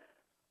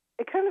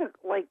 It kind of,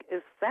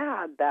 is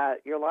sad that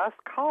your last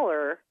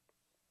caller,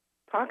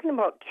 talking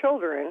about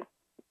children,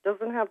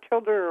 doesn't have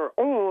children of her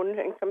own,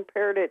 and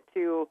compared it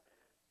to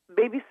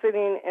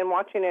babysitting and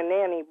watching a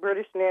nanny,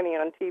 British nanny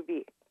on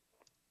TV.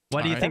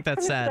 Why do you think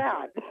that's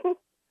sad?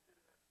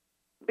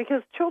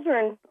 Because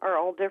children are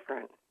all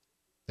different.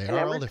 They and are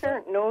all every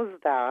different. parent knows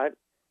that.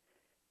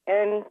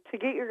 And to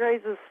get your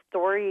guys'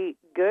 story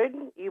good,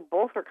 you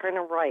both are kind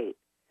of right.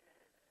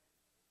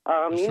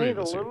 You need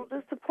a little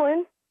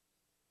discipline.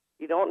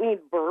 You don't need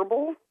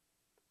verbal.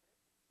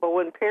 But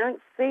when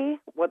parents say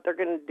what they're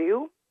going to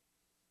do,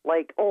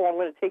 like, oh, I'm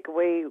going to take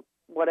away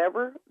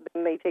whatever,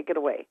 then they take it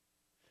away.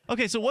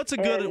 Okay, so what's a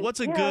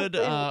good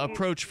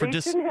approach for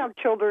They shouldn't have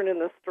children in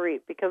the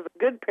street, because a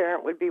good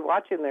parent would be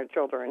watching their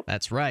children.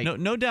 That's right.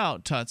 No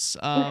doubt, Tuts.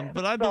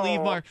 But I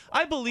believe Mark.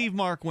 I believe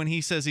Mark when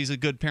he says he's a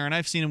good parent.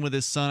 I've seen him with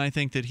his son. I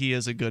think that he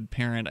is a good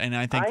parent, and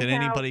I think that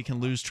anybody can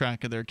lose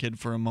track of their kid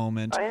for a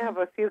moment. I have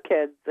a few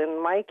kids,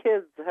 and my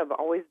kids have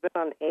always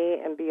been on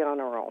A and B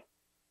honor roll.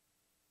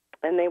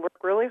 And they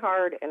work really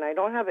hard, and I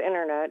don't have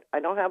internet.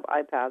 I don't have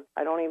iPads.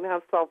 I don't even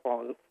have cell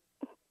phones.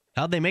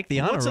 How'd they make the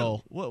honor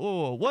roll?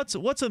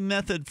 What's a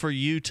method for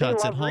you,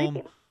 Tuts, at home?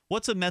 Reading.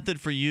 What's a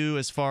method for you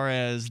as far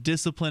as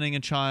disciplining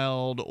a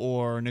child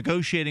or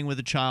negotiating with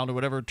a child or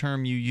whatever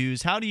term you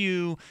use? How do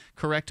you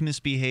correct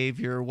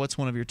misbehavior? What's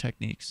one of your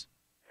techniques?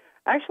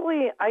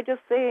 Actually, I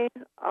just say,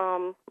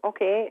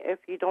 okay, if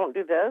you don't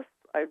do this,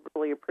 I'd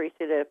really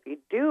appreciate it if you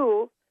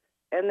do.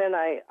 And then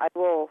I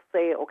will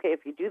say, okay,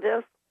 if you do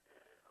this,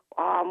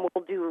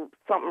 we'll do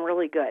something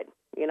really good.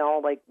 You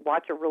know, like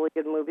watch a really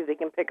good movie they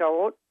can pick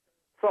out.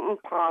 Something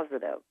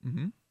positive.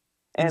 Mm-hmm.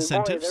 And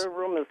incentives. boy, their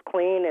room is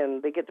clean,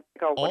 and they get to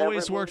pick out whatever.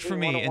 Always worked for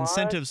me.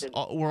 Incentives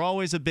were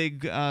always a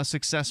big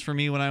success for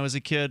me when I was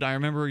a kid. I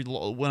remember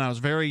when I was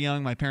very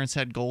young, my parents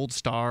had gold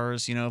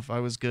stars. You know, if I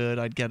was good,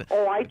 I'd get it.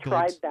 Oh, I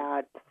tried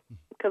that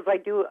because I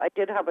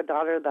did have a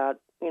daughter that,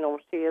 you know,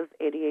 she is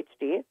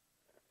ADHD,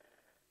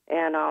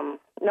 and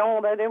no,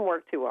 that didn't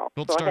work too well.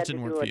 Gold stars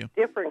didn't work for you.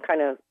 Different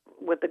kind of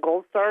with the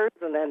gold stars,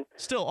 and then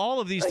still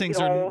all of these things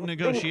are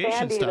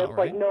negotiation style,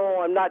 right? Like, no,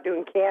 I'm not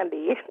doing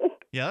candy.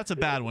 Yeah, that's a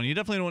bad one. You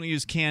definitely don't want to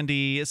use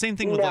candy. Same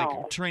thing with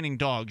like training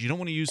dogs. You don't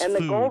want to use food.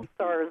 And the gold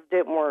stars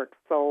didn't work,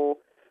 so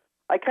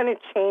I kind of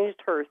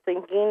changed her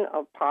thinking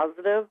of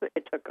positive.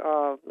 It took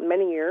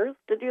many years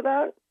to do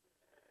that,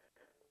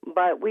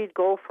 but we'd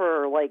go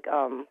for like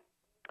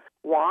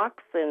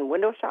walks and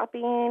window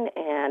shopping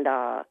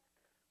and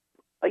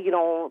you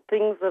know,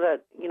 things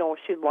that, you know,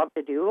 she'd love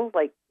to do,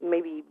 like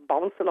maybe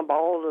bouncing a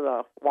ball to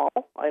the wall.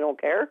 I don't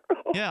care.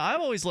 Yeah,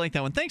 I've always liked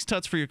that one. Thanks,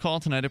 Tuts, for your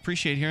call tonight. I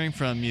appreciate hearing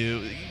from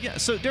you. Yeah,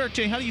 so Derrick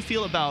J., how do you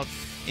feel about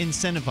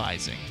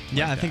incentivizing?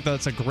 I think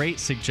that's a great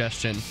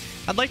suggestion.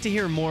 I'd like to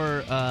hear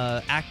more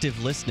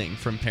active listening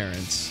from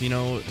parents. You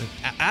know,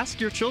 ask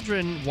your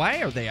children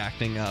why are they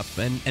acting up,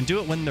 and do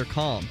it when they're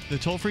calm. The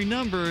toll-free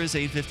number is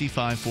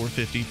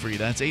 855-450-FREE.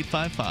 That's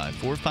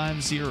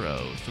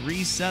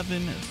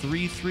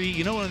 855-450-3733.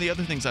 You know, one of the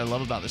other things I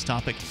love about this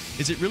topic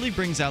is it really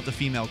brings out the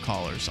female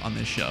callers on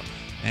this show,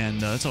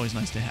 and it's always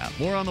nice to have.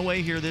 More on the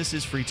way here. This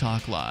is Free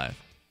Talk Live.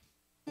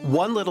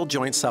 One little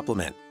joint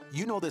supplement.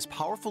 You know this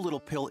powerful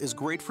little pill is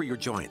great for your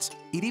joints.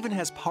 It even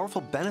has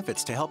powerful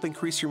benefits to help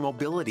increase your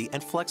mobility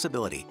and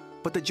flexibility.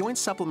 But the joint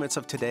supplements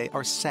of today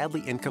are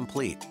sadly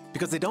incomplete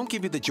because they don't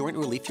give you the joint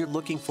relief you're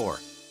looking for.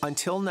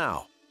 Until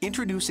now.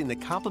 Introducing the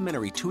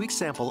complimentary 2-week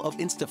sample of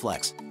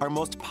Instaflex, our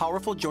most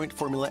powerful joint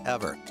formula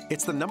ever.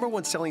 It's the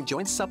 #1 selling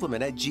joint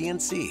supplement at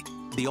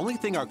GNC. The only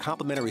thing our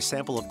complimentary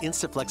sample of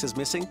Instaflex is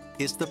missing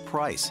is the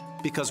price.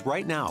 Because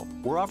right now,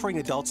 we're offering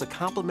adults a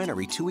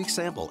complimentary 2-week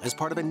sample as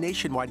part of a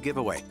nationwide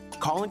giveaway.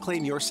 Call and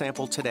claim your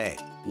sample today.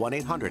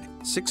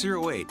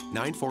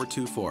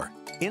 1-800-608-9424.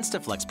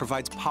 Instaflex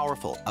provides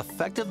powerful,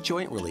 effective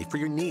joint relief for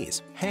your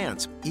knees,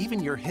 hands,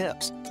 even your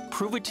hips.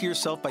 Prove it to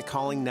yourself by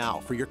calling now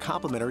for your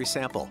complimentary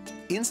sample.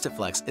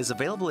 Instaflex is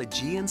available at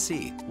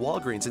GNC,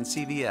 Walgreens, and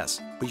CVS,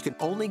 but you can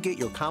only get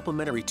your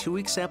complimentary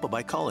 2-week sample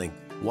by calling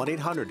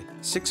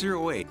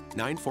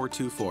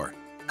 1-800-608-9424.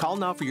 Call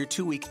now for your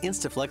 2-week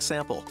Instaflex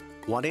sample.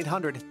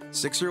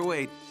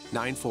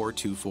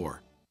 1-800-608-9424.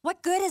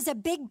 What good is a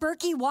Big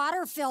Berkey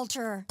water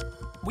filter?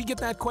 We get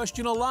that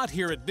question a lot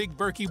here at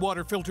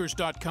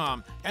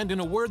BigBerkeyWaterFilters.com. And in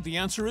a word, the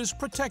answer is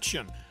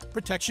protection.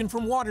 Protection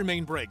from water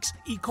main breaks,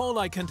 E.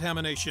 coli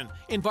contamination,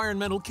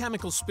 environmental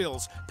chemical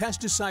spills,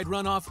 pesticide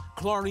runoff,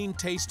 chlorine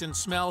taste and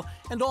smell,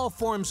 and all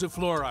forms of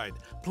fluoride.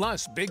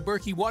 Plus, Big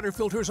Berkey water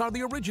filters are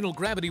the original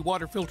gravity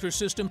water filter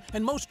system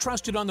and most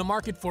trusted on the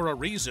market for a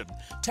reason.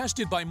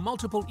 Tested by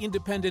multiple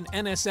independent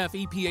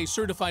NSF EPA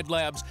certified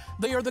labs,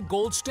 they are the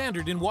gold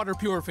standard in water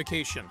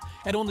purification.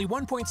 At only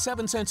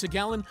 1.7 cents a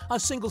gallon, a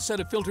single set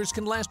of filters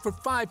can last for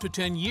 5 to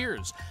 10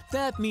 years.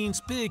 That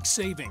means big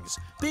savings.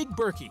 Big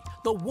Berkey,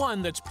 the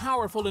one that's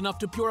powerful enough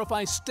to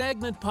purify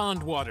stagnant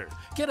pond water.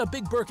 Get a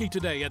Big Berkey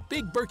today at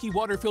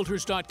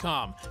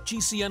BigBerkeyWaterFilters.com.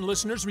 GCN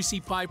listeners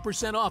receive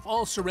 5% off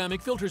all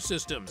ceramic filter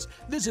systems.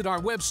 Visit our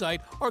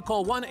website or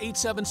call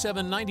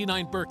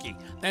 1-877-99-BERKEY.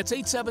 That's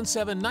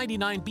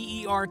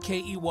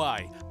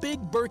 877-99-BERKEY.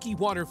 Big Berkey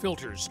Water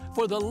Filters,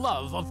 for the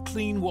love of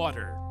clean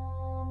water.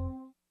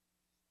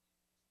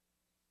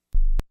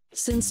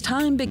 Since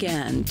time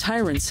began,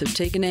 tyrants have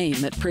taken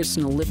aim at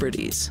personal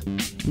liberties.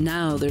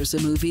 Now there's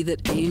a movie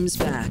that aims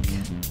back.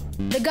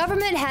 The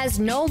government has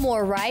no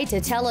more right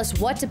to tell us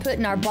what to put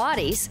in our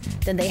bodies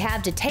than they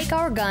have to take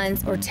our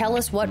guns or tell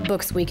us what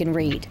books we can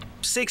read.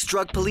 6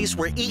 drug police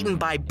were eaten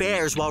by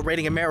bears while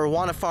raiding a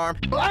marijuana farm.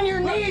 On your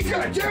knees, you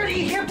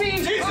dirty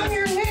hippies! Jesus. On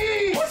your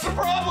knees! What's the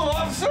problem,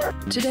 officer?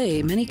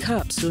 Today, many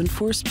cops who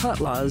enforce pot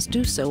laws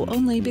do so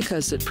only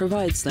because it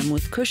provides them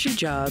with cushy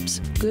jobs,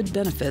 good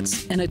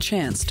benefits, and a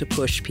chance to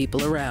push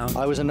people around.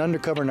 I was an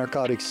undercover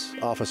narcotics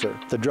officer.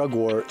 The drug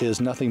war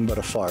is nothing but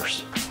a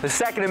farce. The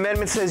Second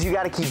Amendment says you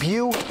got to keep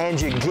you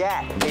and your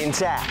gat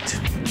intact.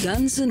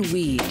 Guns and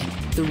Weed,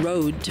 The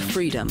Road to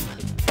Freedom.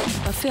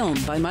 A film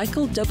by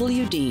Michael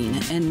W. Dean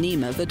and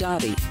Nima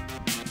Vadadi.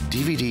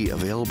 DVD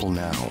available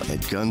now at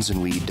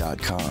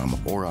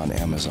gunsandweed.com or on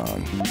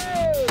Amazon.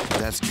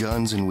 That's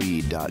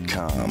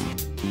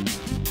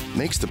gunsandweed.com.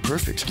 Makes the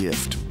perfect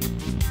gift.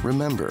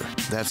 Remember,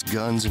 that's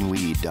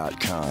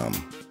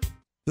gunsandweed.com.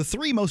 The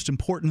 3 most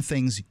important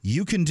things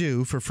you can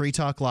do for Free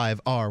Talk Live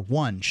are: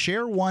 1,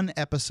 share 1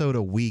 episode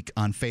a week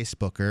on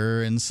Facebook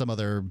or in some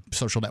other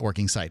social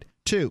networking site.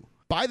 2,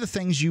 buy the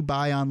things you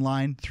buy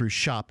online through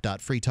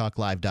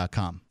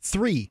shop.freetalklive.com.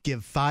 3,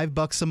 give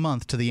 $5 a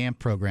month to the AMP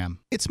program.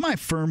 It's my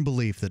firm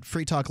belief that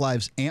Free Talk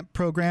Live's AMP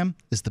program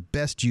is the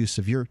best use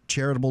of your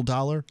charitable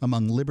dollar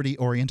among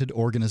liberty-oriented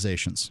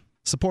organizations.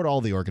 Support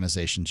all the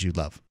organizations you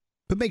love,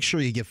 but make sure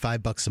you give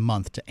 $5 a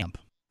month to AMP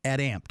at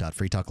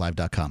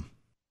amp.freetalklive.com.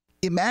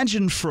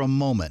 Imagine for a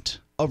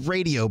moment a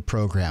radio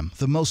program,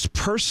 the most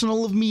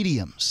personal of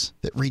mediums,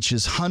 that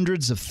reaches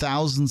hundreds of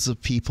thousands of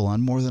people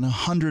on more than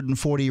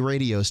 140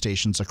 radio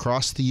stations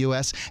across the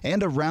U.S.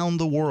 and around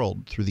the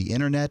world through the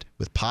internet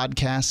with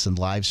podcasts and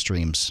live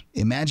streams.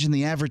 Imagine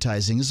the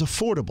advertising is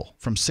affordable,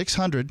 from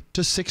 $600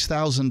 to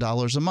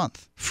 $6,000 a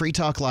month. Free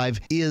Talk Live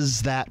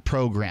is that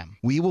program.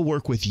 We will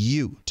work with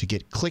you to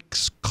get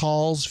clicks,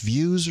 calls,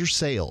 views, or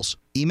sales.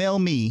 Email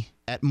me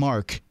at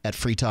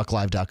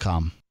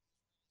mark@freetalklive.com.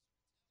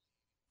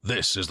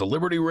 This is the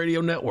Liberty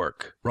Radio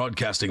Network,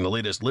 broadcasting the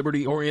latest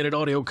liberty-oriented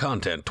audio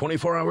content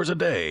 24 hours a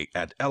day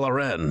at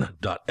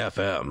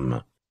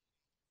LRN.FM.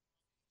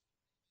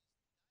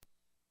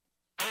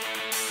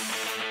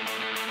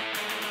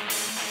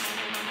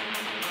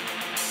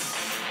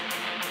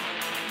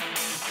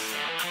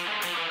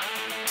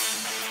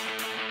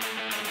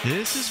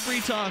 This is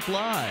Free Talk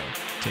Live.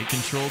 Take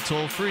control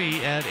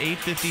toll-free at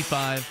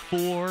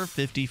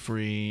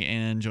 855-450-FREE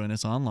and join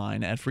us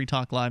online at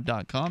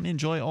freetalklive.com.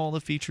 Enjoy all the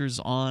features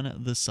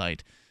on the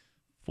site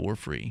for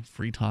free.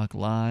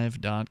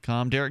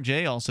 freetalklive.com. Derrick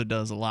J. also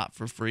does a lot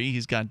for free.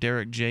 He's got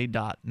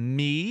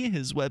derrickj.me,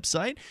 his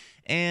website.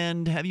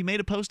 And have you made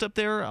a post up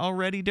there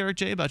already, Derrick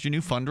J., about your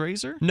new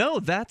fundraiser? No,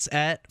 that's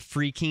at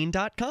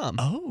freekeen.com.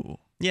 Oh.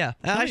 Yeah,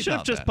 I should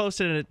have just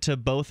posted it to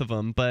both of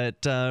them,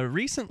 but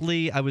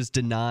recently I was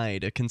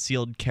denied a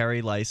concealed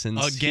carry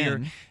license.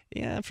 Again? Here,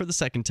 yeah, for the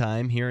second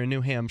time here in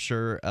New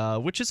Hampshire,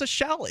 which is a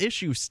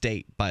shall-issue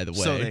state, by the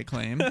way. So they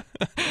claim.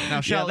 Now,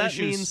 shall that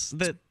issues... means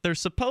that they're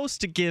supposed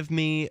to give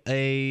me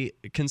a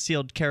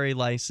concealed carry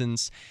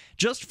license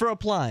just for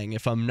applying.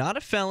 If I'm not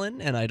a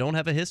felon and I don't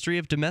have a history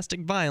of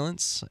domestic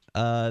violence,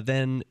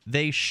 then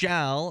they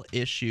shall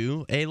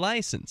issue a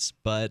license,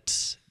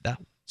 but that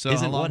So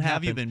isn't how long what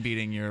have you happened. been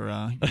beating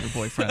your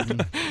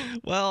boyfriend?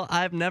 Well,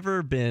 I've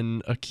never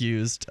been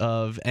accused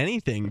of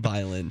anything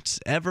violent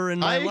ever in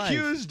my life. I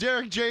accused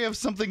Derrick J of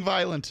something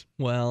violent.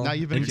 Well, now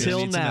you've been until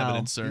accused. now,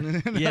 evidence, sir.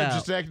 Yeah.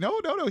 Just like,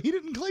 no, he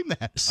didn't claim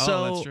that.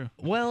 So, that's true.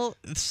 Well,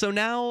 so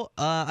now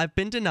I've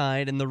been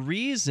denied, and the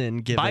reason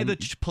given By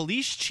the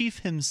police chief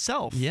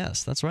himself.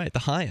 Yes, that's right, the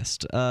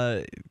highest.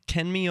 Ken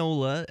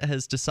Miola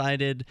has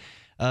decided,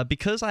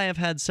 because I have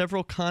had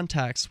several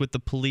contacts with the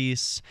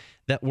police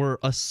that were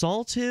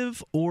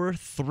assaultive or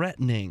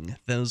threatening.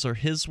 Those are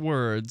his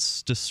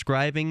words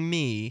describing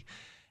me,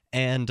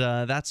 and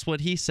that's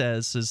what he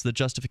says is the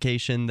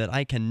justification that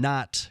I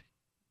cannot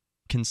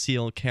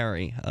conceal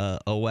carry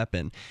a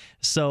weapon.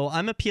 So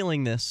I'm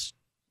appealing this.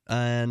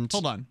 And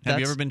hold on. Have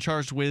you ever been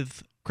charged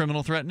with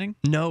criminal threatening?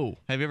 No.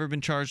 Have you ever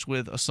been charged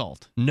with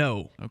assault?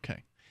 No.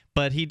 Okay.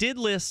 But he did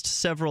list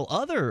several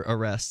other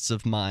arrests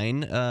of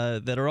mine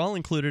that are all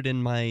included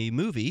in my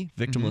movie,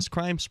 Victimless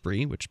Crime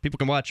Spree, which people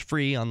can watch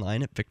free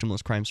online at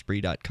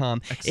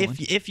victimlesscrimespree.com.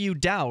 If you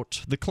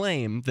doubt the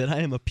claim that I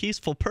am a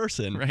peaceful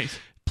person, right,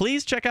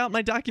 please check out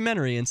my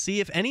documentary and see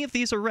if any of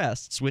these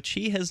arrests, which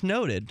he has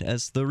noted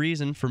as the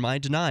reason for my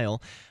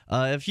denial,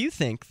 if you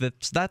think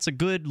that that's a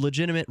good,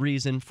 legitimate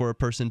reason for a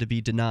person to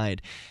be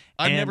denied.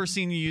 I've never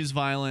seen you use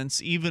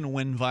violence. Even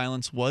when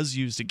violence was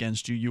used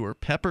against you, you were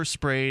pepper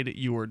sprayed,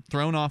 you were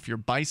thrown off your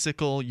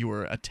bicycle, you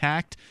were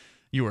attacked,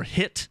 you were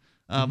hit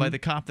by the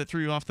cop that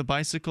threw you off the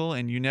bicycle,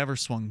 and you never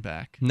swung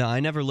back. No, I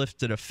never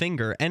lifted a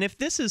finger. And if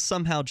this is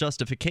somehow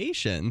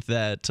justification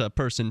that a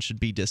person should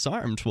be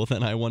disarmed, well,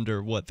 then I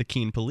wonder what the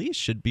Keene police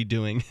should be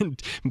doing, and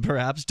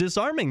perhaps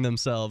disarming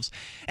themselves.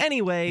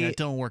 Anyway, yeah, it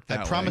don't work that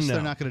way. I promise they're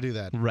not going to do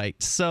that.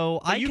 Right. So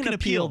But I you can can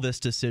appeal appeal.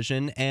 this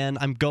decision, and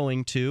I'm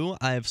going to.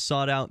 I've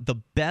sought out the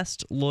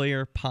best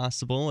lawyer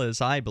possible, as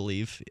I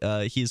believe.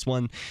 He's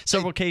won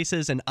several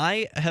cases, and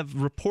I have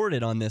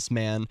reported on this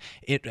man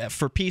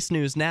for Peace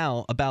News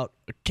Now about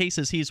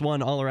cases he's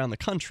won all around the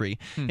country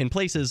in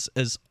places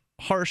as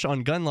harsh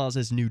on gun laws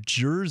as New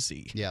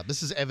Jersey. Yeah,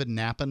 this is Evan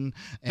Nappen.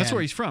 That's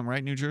where he's from,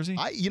 right? New Jersey?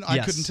 I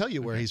Yes. couldn't tell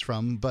you where he's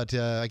from, but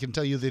I can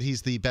tell you that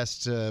he's the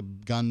best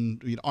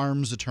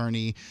arms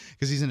attorney,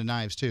 because he's into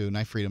knives too,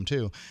 knife freedom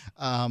too,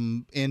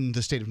 in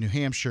the state of New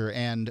Hampshire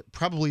and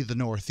probably the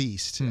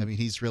Northeast. I mean,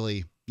 he's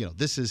really,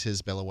 this is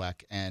his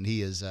billowhack, and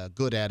he is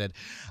good at it.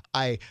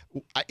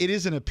 It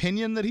is an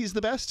opinion that he's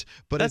the best,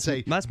 but that's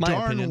my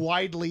darn opinion.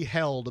 Widely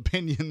held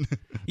opinion.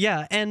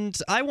 Yeah, and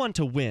I want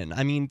to win.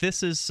 I mean,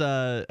 this is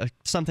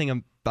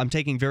something I'm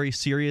taking very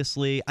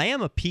seriously. I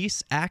am a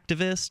peace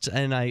activist,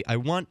 and I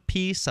want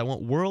peace. I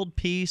want world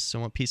peace. I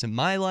want peace in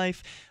my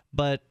life.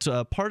 But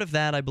part of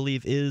that, I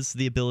believe, is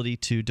the ability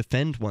to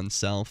defend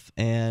oneself.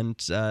 And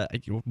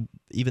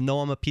even though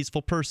I'm a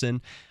peaceful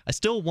person, I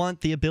still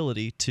want the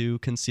ability to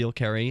conceal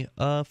carry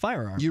a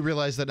firearm. You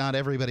realize that not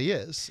everybody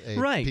is a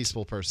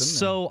peaceful person.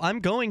 So I'm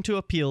going to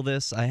appeal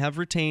this. I have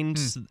retained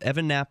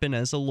Evan Nappen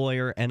as a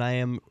lawyer, and I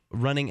am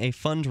running a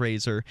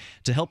fundraiser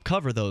to help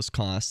cover those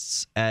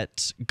costs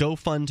at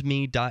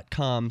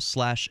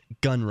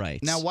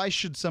gofundme.com/gunrights. Now, why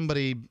should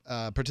somebody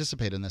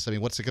participate in this? I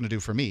mean, what's it going to do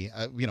for me?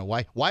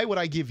 Why would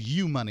I give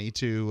you money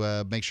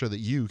to make sure that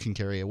you can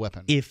carry a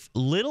weapon? If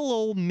little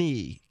old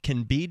me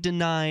can be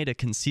denied a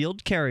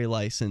concealed carry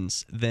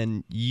license,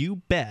 then you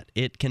bet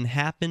it can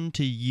happen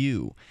to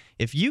you.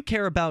 If you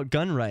care about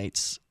gun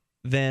rights,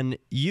 then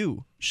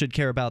you should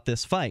care about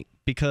this fight,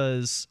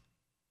 because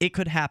it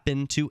could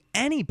happen to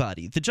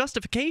anybody. The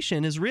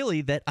justification is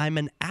really that I'm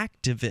an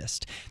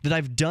activist, that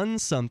I've done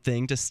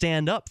something to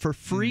stand up for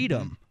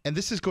freedom. And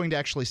this is going to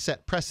actually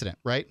set precedent,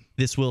 right?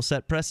 This will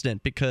set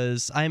precedent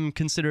because I'm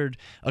considered,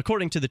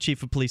 according to the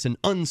chief of police, an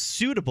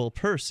unsuitable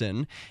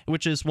person,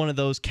 which is one of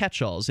those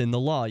catch-alls in the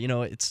law.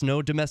 It's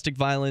no domestic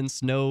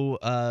violence, no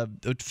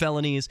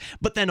felonies,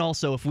 but then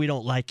also if we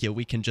don't like you,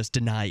 we can just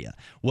deny you.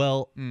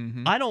 Well,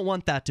 I don't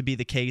want that to be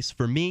the case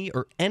for me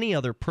or any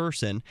other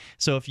person.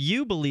 So if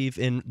you believe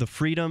in the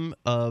freedom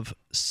of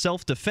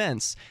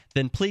self-defense,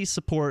 then please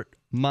support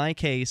my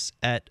case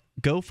at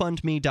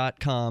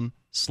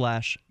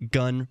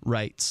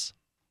gofundme.com/gunrights.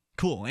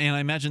 Cool. And I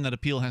imagine that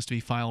appeal has to be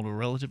filed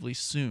relatively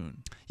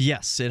soon.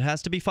 Yes, it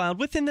has to be filed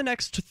within the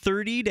next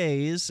 30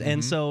 days,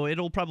 and so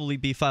it'll probably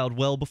be filed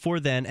well before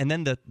then, and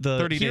then the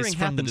 30 hearing days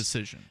from the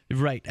decision.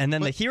 Right, and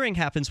then the hearing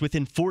happens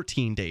within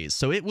 14 days,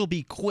 so it will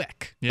be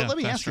quick. But let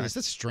me ask you this.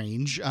 That's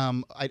strange.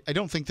 I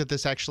don't think that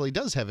this actually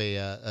does have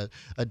a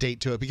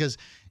date to it, because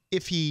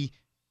if he...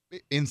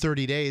 in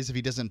 30 days, if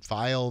he doesn't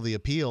file the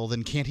appeal,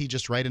 then can't he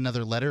just write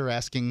another letter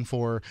asking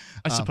for,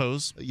 I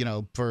suppose,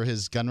 for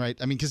his gun right?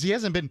 I mean, because he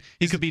hasn't been...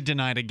 He could be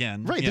denied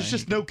again. Right, there's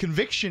just no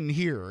conviction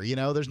here,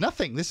 there's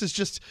nothing. This is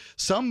just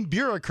some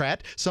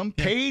bureaucrat, some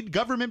paid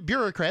government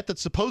bureaucrat that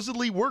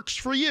supposedly works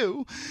for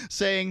you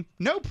saying,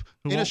 nope,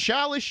 in a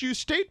shall issue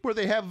state where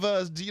they have,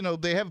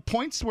 they have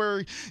points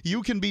where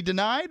you can be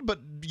denied, but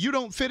you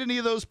don't fit any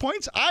of those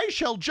points, I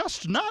shall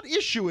just not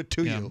issue it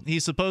to you. He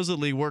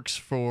supposedly works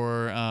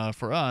for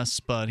us,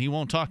 but he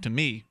won't talk to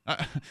me.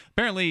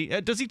 Apparently,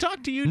 does he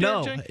talk to you,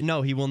 Derrick?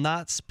 No, he will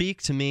not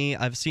speak to me.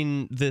 I've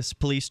seen this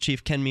police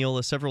chief, Ken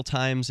Miola, several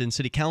times in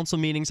city council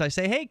meetings. I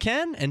say, hey,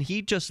 Ken, and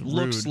he just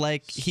looks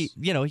like he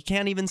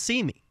can't even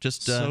see me.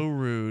 Just so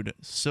rude,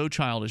 so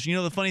childish.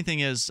 The funny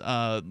thing is,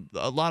 a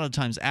lot of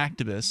times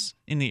activists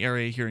in the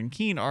area here in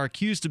Keene are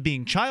accused of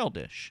being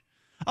childish.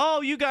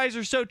 Oh, you guys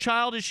are so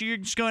childish. You're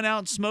just going out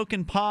and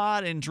smoking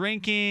pot and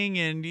drinking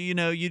and,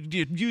 you're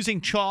using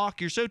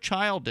chalk. You're so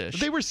childish.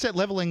 They were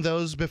leveling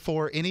those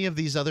before any of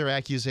these other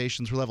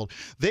accusations were leveled.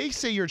 They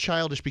say you're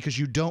childish because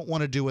you don't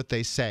want to do what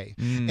they say.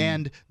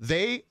 And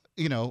they,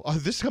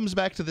 this comes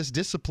back to this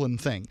discipline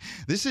thing.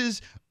 This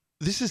is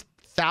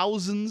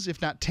thousands,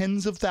 if not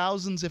tens of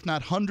thousands, if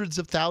not hundreds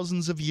of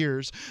thousands of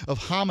years of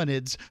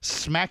hominids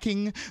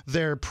smacking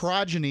their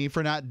progeny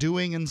for not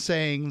doing and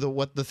saying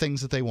the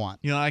things that they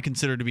want. I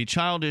consider to be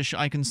childish.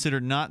 I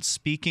consider not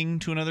speaking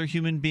to another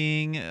human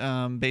being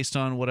based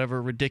on whatever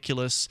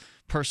ridiculous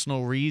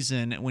personal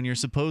reason when you're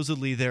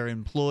supposedly their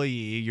employee,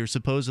 you're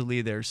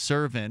supposedly their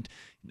servant,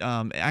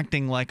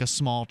 acting like a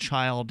small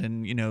child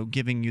and,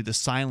 giving you the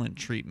silent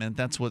treatment.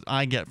 That's what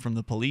I get from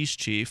the police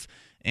chief.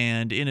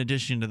 And in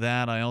addition to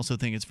that, I also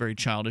think it's very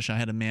childish. I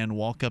had a man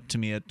walk up to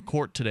me at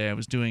court today. I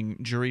was doing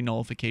jury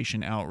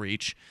nullification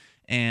outreach,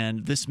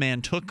 and this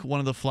man took one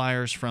of the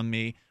flyers from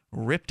me,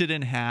 ripped it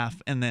in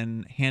half, and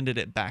then handed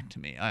it back to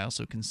me. I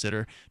also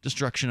consider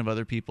destruction of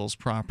other people's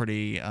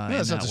property.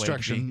 That's not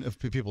destruction of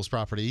people's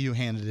property. You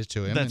handed it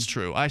to him. That's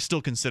true. I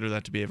still consider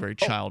that to be a very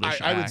childish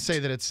act. I would say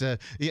that it's,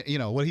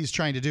 what he's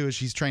trying to do is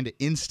he's trying to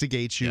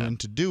instigate you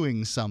into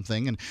doing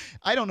something. And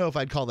I don't know if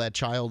I'd call that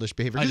childish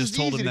behavior. I just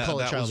told him that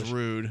that was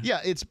rude. Yeah,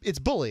 it's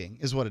bullying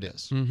is what it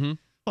is. Mm-hmm.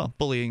 Well,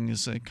 bullying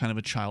is kind of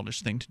a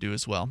childish thing to do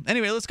as well.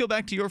 Anyway, let's go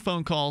back to your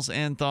phone calls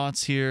and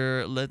thoughts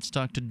here. Let's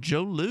talk to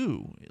Joe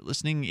Lou,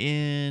 listening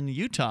in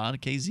Utah to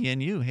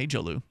KZNU. Hey,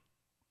 Joe Lou.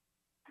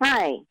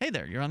 Hi. Hey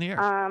there. You're on the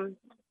air.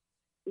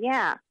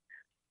 Yeah.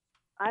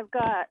 I've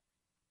got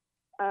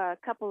a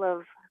couple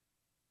of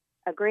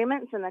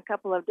agreements and a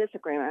couple of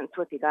disagreements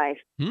with you guys.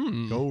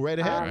 Go right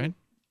ahead. All right.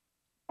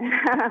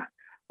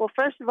 Well,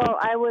 first of all,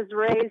 I was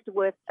raised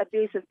with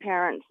abusive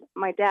parents.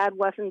 My dad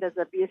wasn't as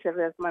abusive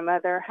as my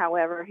mother.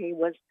 However, he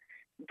was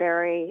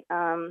very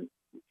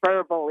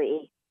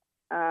verbally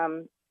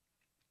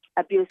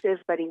abusive,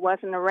 but he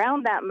wasn't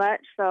around that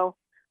much, so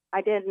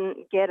I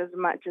didn't get as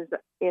much as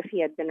if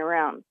he had been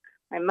around.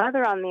 My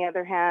mother, on the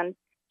other hand,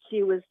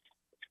 she was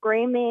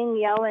screaming,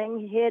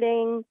 yelling,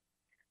 hitting.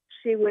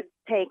 She would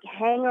take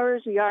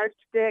hangers,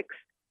 yardsticks,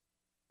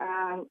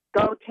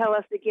 go tell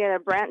us to get a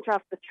branch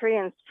off the tree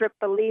and strip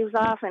the leaves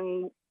off,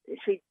 and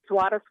she'd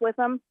swat us with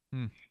them.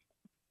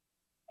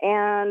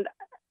 And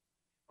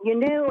you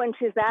knew when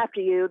she was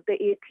after you that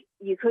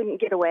you couldn't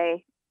get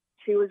away.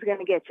 She was going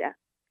to get you.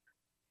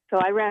 So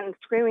I ran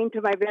screaming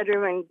to my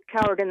bedroom and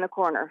cowered in the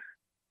corner.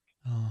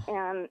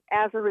 And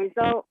as a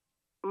result,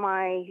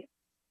 my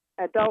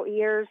adult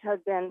years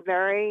have been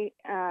very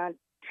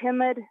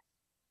timid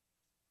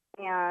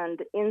and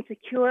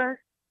insecure,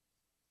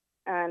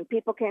 and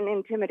people can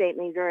intimidate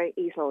me very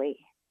easily.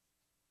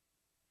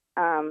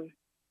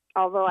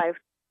 Although I've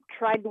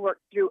tried to work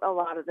through a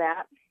lot of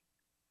that,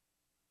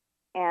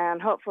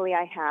 and hopefully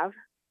I have.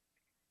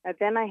 And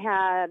then I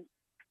had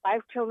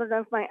 5 children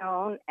of my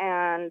own,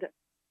 and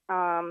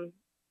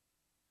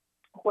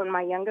when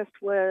my youngest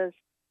was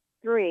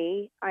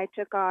 3, I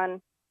took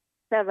on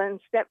 7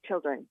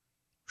 stepchildren.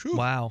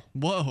 Wow.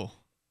 Whoa.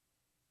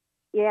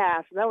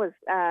 Yeah, so that was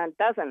a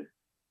dozen.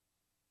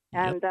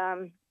 And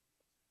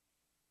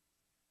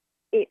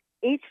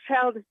each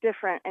child is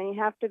different, and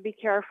you have to be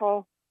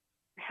careful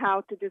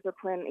how to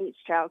discipline each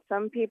child.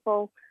 Some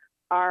people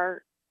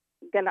are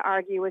going to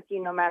argue with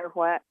you no matter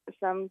what.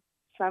 Some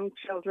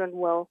children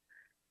will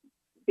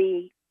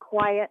be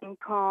quiet and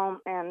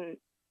calm and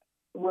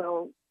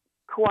will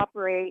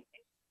cooperate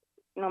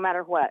no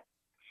matter what.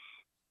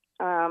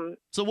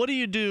 So what do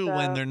you do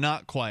when they're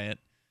not quiet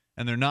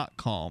and they're not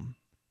calm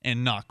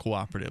and not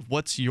cooperative?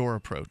 What's your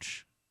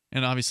approach?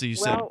 And obviously you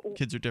said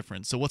kids are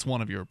different. So what's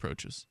one of your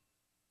approaches?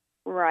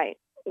 Right.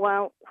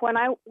 Well, when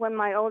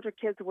my older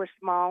kids were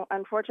small,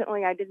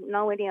 unfortunately, I didn't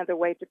know any other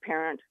way to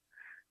parent.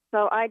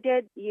 So I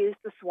did use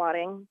the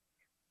swatting,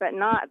 but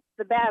not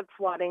the bad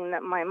swatting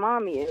that my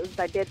mom used.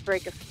 I did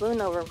break a spoon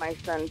over my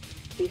son's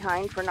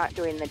behind for not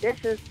doing the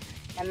dishes,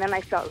 and then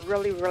I felt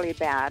really, really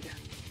bad.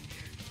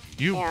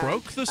 You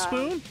broke the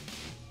spoon?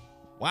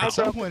 Wow. At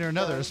some point or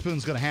another, a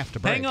spoon's going to have to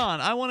break. Hang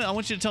on. I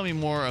want you to tell me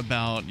more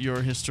about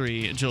your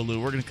history, Joe Lou.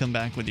 We're going to come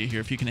back with you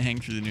here. If you can hang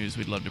through the news,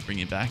 we'd love to bring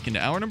you back into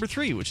hour number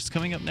 3, which is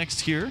coming up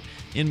next here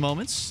in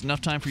moments. Enough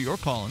time for your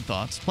call and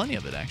thoughts. Plenty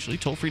of it, actually.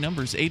 Toll-free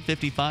numbers,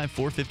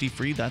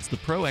 855-450-FREE. That's the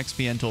Pro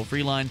XPN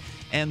toll-free line.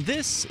 And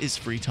this is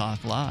Free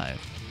Talk Live.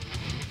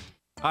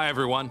 Hi,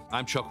 everyone.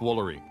 I'm Chuck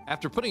Woolery.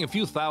 After putting a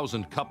few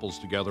thousand couples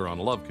together on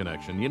Love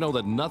Connection, you know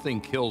that nothing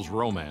kills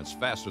romance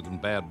faster than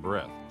bad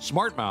breath.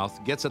 Smart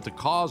Mouth gets at the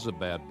cause of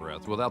bad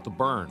breath without the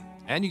burn,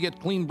 and you get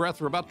clean breath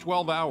for about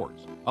 12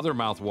 hours. Other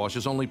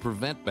mouthwashes only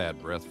prevent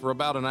bad breath for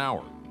about an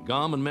hour.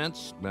 Gum and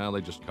mints, well, they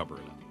just cover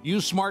it up.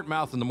 Use Smart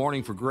Mouth in the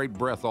morning for great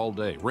breath all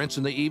day. Rinse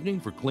in the evening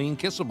for clean,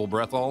 kissable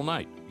breath all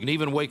night. You can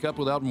even wake up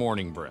without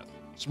morning breath.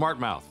 Smart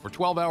Mouth, for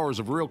 12 hours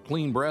of real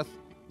clean breath,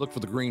 look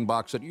for the green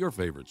box at your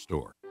favorite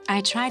store.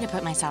 I try to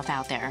put myself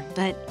out there,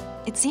 but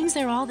it seems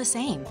they're all the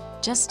same,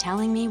 just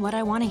telling me what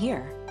I want to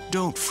hear.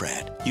 Don't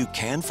fret. You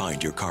can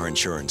find your car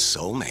insurance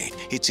soulmate.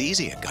 It's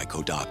easy at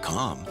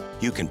Geico.com.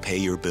 You can pay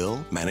your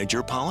bill, manage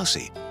your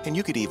policy, and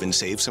you could even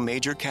save some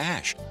major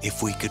cash.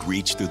 If we could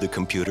reach through the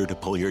computer to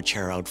pull your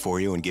chair out for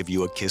you and give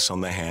you a kiss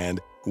on the hand,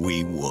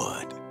 we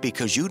would.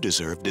 Because you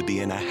deserve to be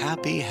in a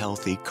happy,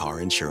 healthy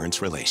car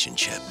insurance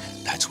relationship.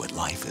 That's what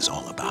life is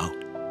all about.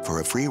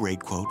 For a free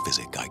rate quote,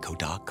 visit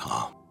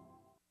Geico.com.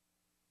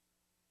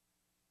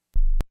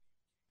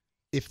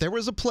 If there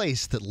was a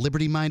place that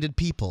liberty-minded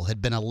people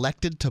had been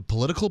elected to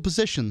political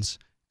positions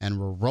and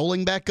were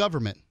rolling back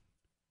government,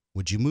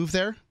 would you move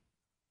there?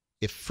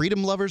 If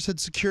freedom lovers had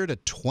secured a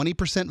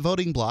 20%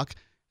 voting bloc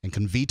and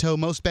can veto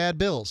most bad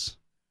bills,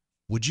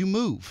 would you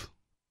move?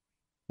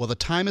 Well, the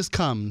time has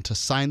come to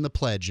sign the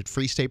pledge at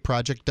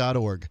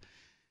freestateproject.org.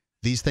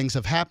 These things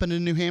have happened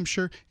in New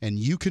Hampshire, and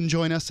you can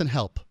join us and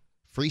help.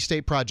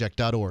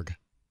 freestateproject.org.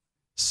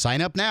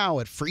 Sign up now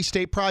at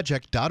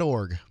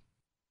freestateproject.org.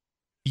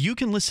 You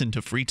can listen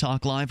to Free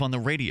Talk Live on the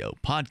radio,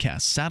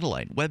 podcast,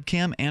 satellite,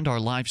 webcam, and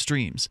our live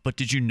streams. But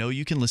did you know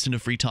you can listen to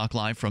Free Talk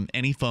Live from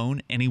any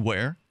phone,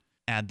 anywhere?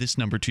 Add this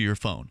number to your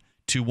phone,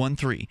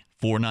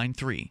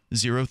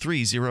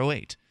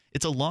 213-493-0308.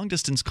 It's a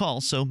long-distance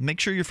call, so make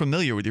sure you're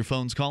familiar with your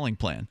phone's calling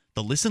plan.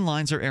 The listen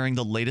lines are airing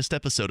the latest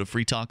episode of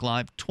Free Talk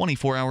Live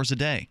 24 hours a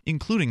day,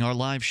 including our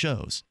live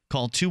shows.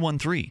 Call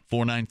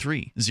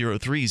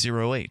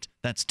 213-493-0308.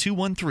 That's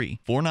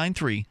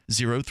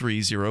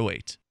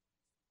 213-493-0308.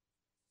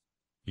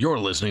 You're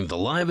listening to the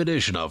live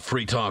edition of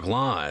Free Talk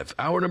Live.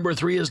 Hour number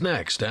 3 is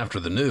next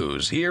after the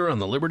news here on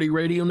the Liberty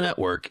Radio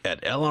Network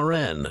at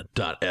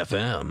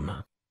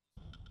LRN.FM.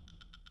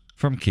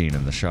 From Keene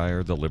in the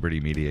Shire, the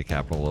Liberty Media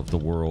capital of the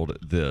world,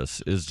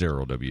 this is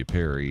Daryl W.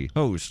 Perry,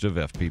 host of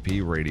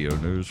FPP Radio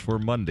News for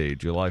Monday,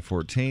 July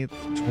 14th,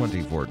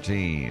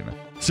 2014.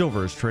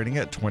 Silver is trading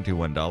at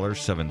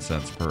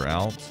 $21.07 per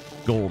ounce.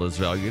 Gold is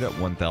valued at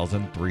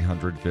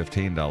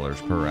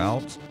 $1,315 per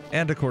ounce.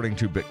 And according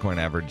to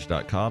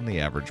BitcoinAverage.com,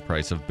 the average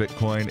price of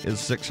Bitcoin is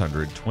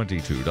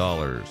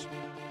 $622.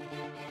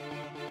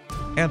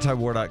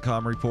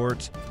 Antiwar.com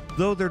reports,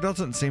 though there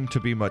doesn't seem to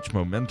be much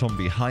momentum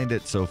behind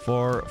it so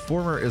far,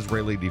 former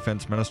Israeli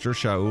Defense Minister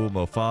Shaul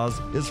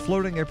Mofaz is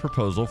floating a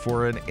proposal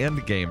for an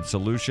endgame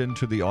solution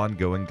to the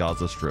ongoing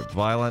Gaza Strip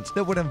violence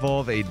that would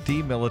involve a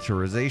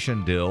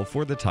demilitarization deal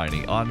for the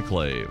tiny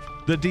enclave.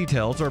 The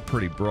details are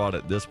pretty broad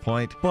at this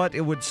point, but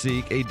it would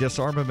seek a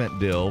disarmament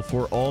deal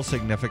for all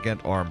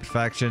significant armed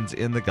factions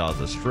in the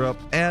Gaza Strip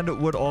and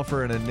would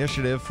offer an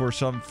initiative for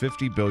some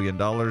 $50 billion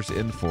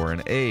in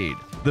foreign aid.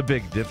 The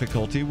big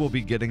difficulty will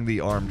be getting the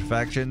armed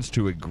factions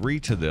to agree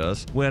to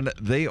this when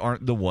they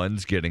aren't the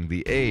ones getting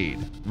the aid.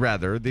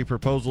 Rather, the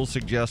proposal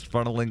suggests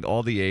funneling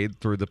all the aid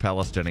through the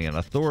Palestinian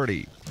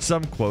Authority.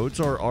 Some quotes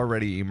are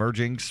already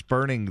emerging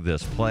spurning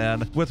this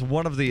plan, with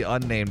one of the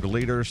unnamed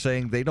leaders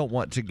saying they don't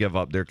want to give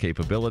up their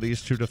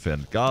capabilities to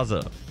defend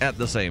Gaza. At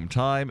the same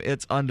time,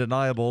 it's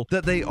undeniable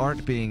that they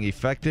aren't being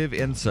effective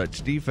in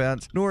such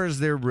defense, nor is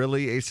there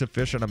really a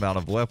sufficient amount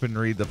of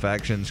weaponry the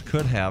factions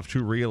could have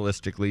to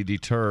realistically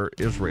deter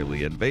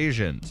Israeli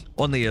invasions.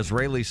 On the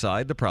Israeli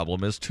side, the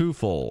problem is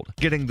twofold: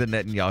 getting the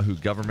Netanyahu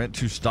government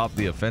to stop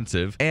the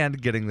offensive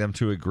and getting them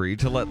to agree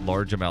to let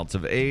large amounts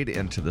of aid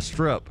into the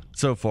Strip.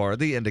 So far,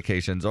 the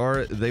indications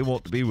are they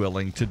won't be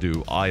willing to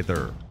do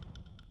either.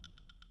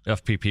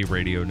 FPP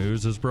Radio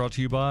News is brought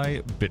to you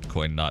by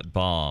Bitcoin Not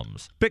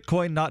Bombs.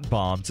 Bitcoin Not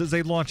Bombs is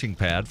a launching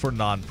pad for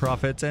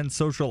nonprofits and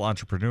social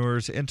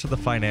entrepreneurs into the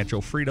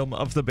financial freedom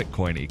of the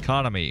Bitcoin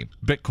economy.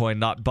 Bitcoin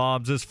Not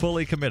Bombs is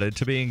fully committed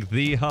to being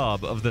the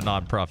hub of the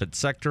nonprofit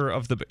sector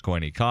of the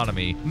Bitcoin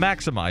economy,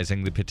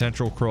 maximizing the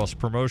potential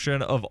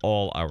cross-promotion of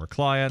all our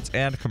clients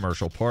and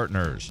commercial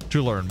partners.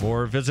 To learn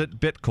more, visit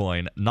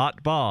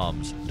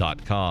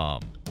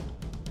bitcoinnotbombs.com.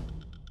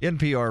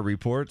 NPR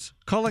reports,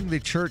 calling the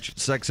church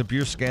sex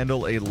abuse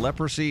scandal a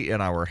leprosy in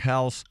our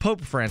house,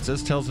 Pope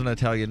Francis tells an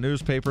Italian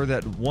newspaper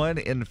that 1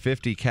 in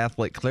 50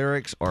 Catholic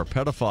clerics are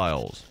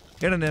pedophiles.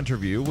 In an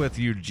interview with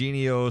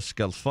Eugenio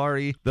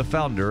Scalfari, the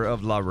founder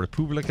of La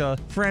Repubblica,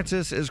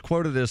 Francis is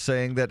quoted as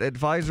saying that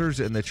advisors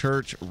in the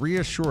church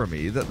reassure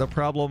me that the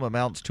problem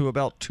amounts to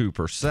about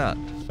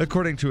 2%.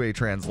 According to a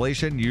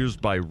translation used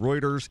by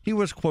Reuters, he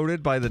was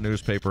quoted by the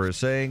newspaper as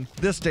saying,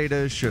 "This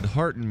data should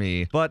hearten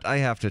me, but I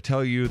have to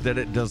tell you that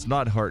it does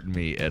not hearten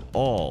me at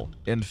all.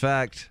 In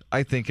fact,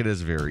 I think it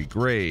is very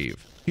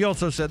grave." He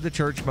also said the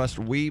church must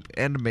weep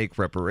and make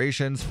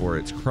reparations for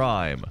its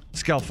crime.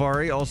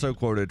 Scalfari also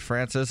quoted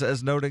Francis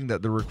as noting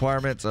that the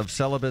requirements of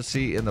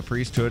celibacy in the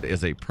priesthood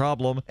is a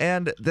problem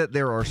and that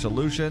there are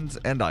solutions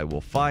and I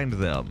will find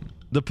them.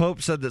 The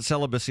Pope said that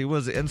celibacy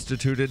was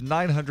instituted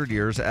 900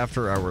 years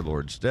after our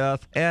Lord's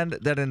death, and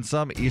that in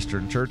some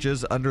Eastern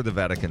churches under the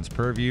Vatican's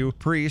purview,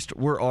 priests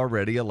were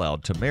already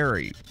allowed to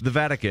marry. The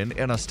Vatican,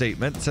 in a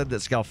statement, said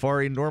that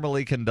Scalfari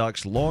normally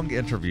conducts long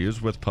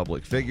interviews with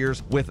public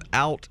figures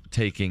without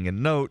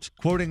taking notes,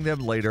 quoting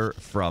them later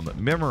from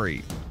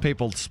memory.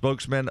 Papal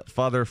spokesman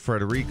Father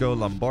Federico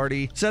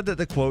Lombardi said that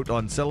the quote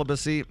on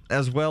celibacy,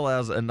 as well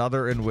as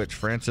another in which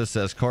Francis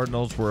says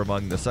cardinals were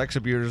among the sex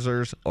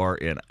abusers, are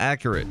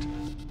inaccurate.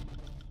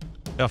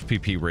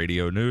 FPP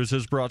Radio News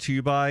is brought to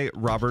you by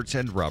Roberts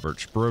 &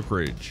 Roberts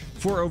Brokerage.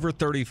 For over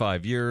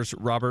 35 years,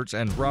 Roberts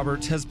 &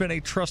 Roberts has been a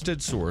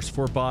trusted source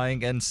for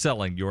buying and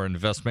selling your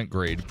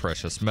investment-grade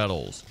precious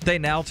metals. They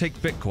now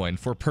take Bitcoin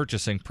for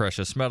purchasing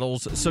precious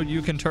metals so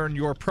you can turn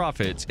your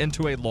profits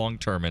into a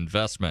long-term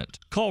investment.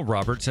 Call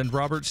Roberts &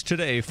 Roberts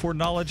today for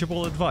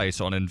knowledgeable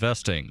advice on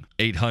investing.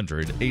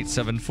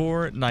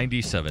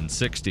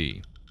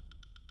 800-874-9760.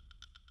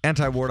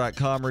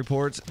 Antiwar.com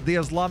reports the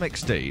Islamic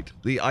State,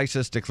 the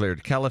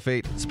ISIS-declared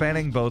caliphate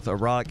spanning both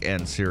Iraq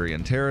and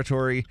Syrian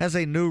territory, has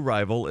a new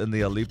rival in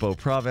the Aleppo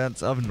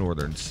province of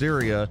northern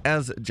Syria,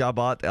 as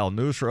Jabhat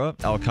al-Nusra,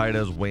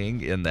 al-Qaeda's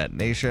wing in that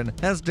nation,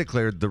 has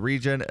declared the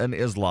region an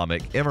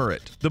Islamic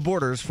emirate. The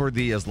borders for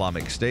the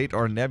Islamic State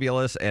are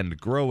nebulous and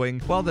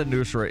growing, while the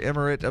Nusra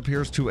Emirate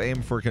appears to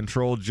aim for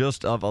control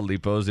just of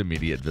Aleppo's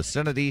immediate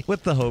vicinity,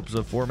 with the hopes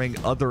of forming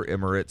other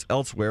emirates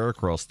elsewhere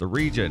across the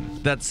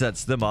region. That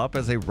sets them up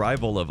as a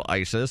rival of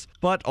ISIS,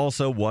 but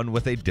also one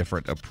with a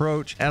different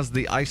approach, as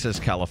the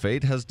ISIS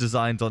Caliphate has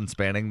designs on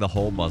spanning the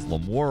whole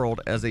Muslim world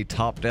as a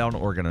top-down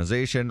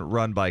organization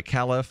run by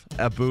Caliph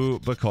Abu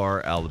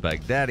Bakr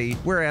al-Baghdadi,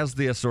 whereas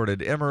the assorted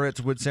emirates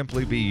would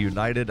simply be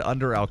united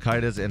under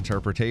al-Qaeda's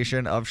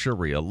interpretation of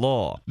Sharia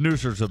law.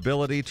 Nusra's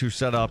ability to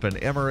set up an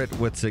emirate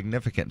with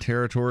significant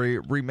territory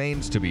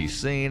remains to be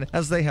seen,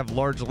 as they have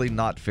largely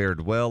not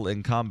fared well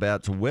in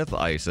combats with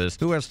ISIS,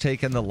 who has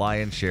taken the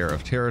lion's share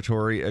of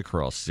territory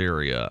across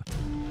Syria.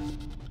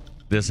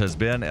 This has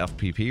been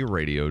FPP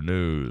Radio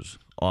News,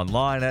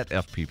 online at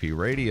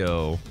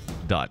fppradio.com.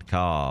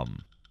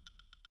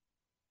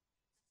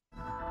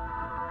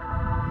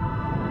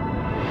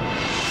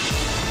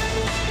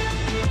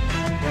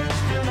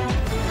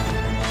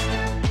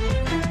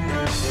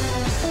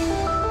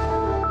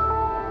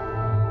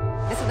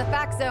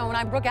 Fact Zone,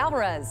 I'm Brooke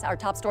Alvarez. Our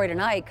top story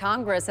tonight,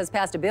 Congress has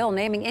passed a bill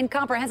naming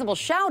incomprehensible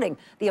shouting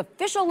the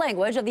official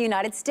language of the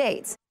United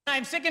States.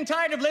 I'm sick and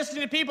tired of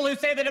listening to people who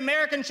say that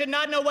Americans should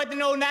not know what to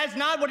know, and that's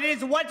not what it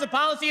is and what the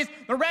policy is.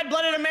 The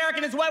red-blooded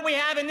American is what we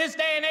have in this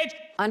day and age.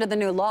 Under the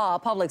new law,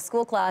 public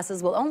school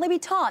classes will only be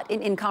taught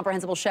in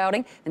incomprehensible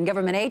shouting, and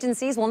government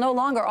agencies will no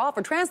longer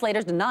offer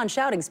translators to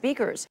non-shouting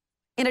speakers.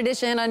 In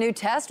addition, a new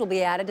test will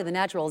be added to the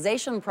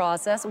naturalization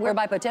process,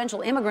 whereby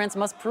potential immigrants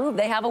must prove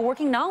they have a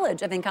working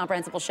knowledge of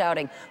incomprehensible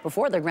shouting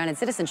before they're granted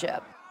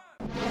citizenship.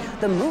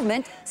 The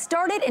movement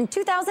started in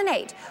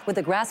 2008 with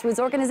a grassroots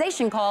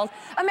organization called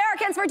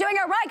Americans for Doing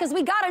It Right, because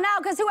we gotta know,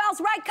 because who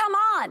else, right? Come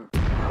on!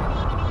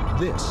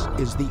 This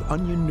is the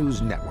Onion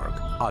News Network,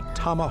 a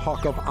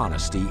tomahawk of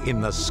honesty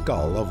in the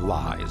skull of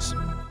lies.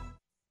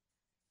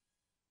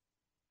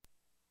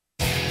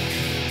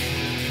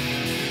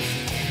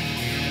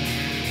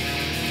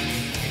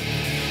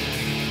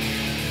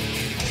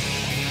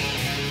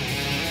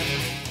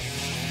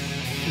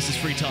 This is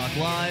Free Talk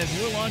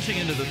Live. We're launching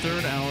into the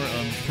third hour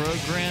of the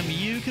program.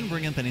 You can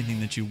bring up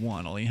anything that you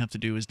want. All you have to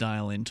do is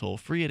dial in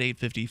toll-free at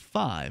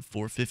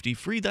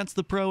 855-450-FREE. That's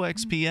the Pro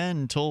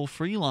XPN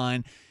toll-free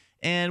line.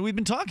 And we've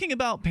been talking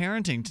about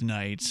parenting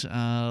tonight.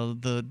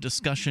 The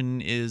discussion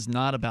is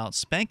not about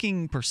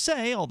spanking per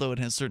se, although it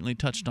has certainly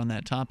touched on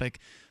that topic,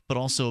 but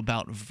also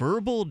about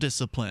verbal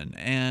discipline.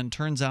 And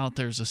turns out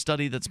there's a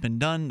study that's been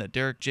done that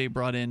Derrick J.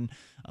 brought in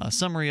a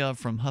summary of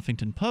from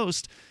Huffington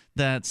Post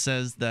that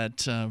says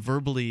that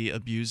verbally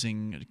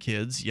abusing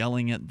kids,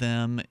 yelling at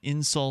them,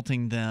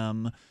 insulting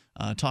them,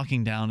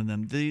 talking down to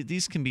them,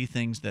 these can be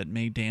things that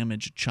may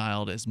damage a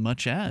child as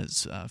much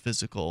as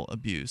physical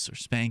abuse or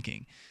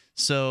spanking.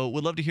 So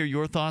we'd love to hear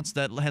your thoughts.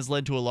 That has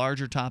led to a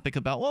larger topic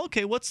about, well,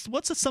 okay, what's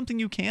something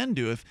you can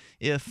do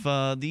if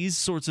these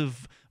sorts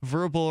of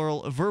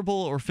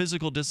verbal or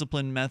physical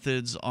discipline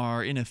methods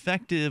are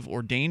ineffective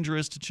or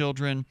dangerous to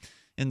children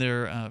in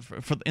their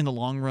in the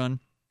long run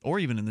or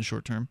even in the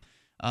short term.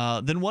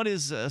 Then what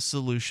is a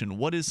solution?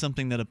 What is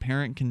something that a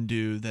parent can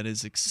do that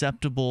is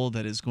acceptable,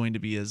 that is going to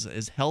be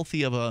as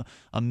healthy of a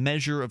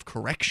measure of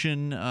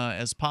correction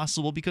as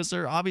possible? Because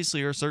there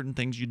obviously are certain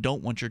things you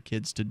don't want your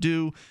kids to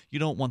do. You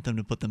don't want them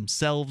to put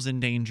themselves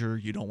in danger.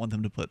 You don't want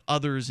them to put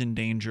others in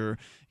danger.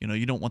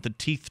 You don't want the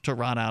teeth to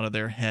rot out of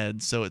their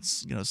head. So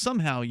it's,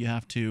 somehow you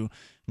have to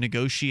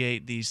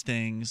negotiate these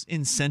things.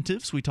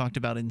 Incentives. We talked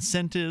about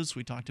incentives.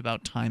 We talked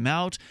about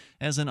timeout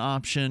as an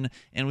option.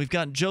 And we've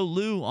got Joe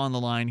Lou on the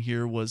line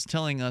here, was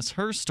telling us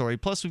her story.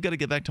 Plus, we've got to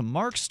get back to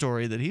Mark's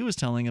story that he was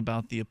telling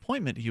about the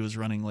appointment he was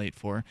running late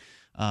for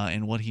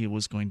and what he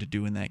was going to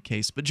do in that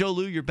case. But Joe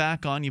Lou, you're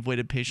back on. You've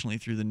waited patiently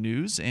through the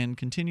news, and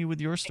continue with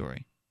your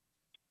story.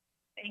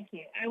 Thank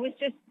you. I was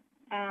just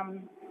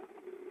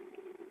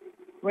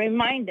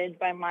reminded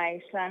by my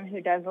son, who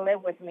does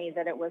live with me,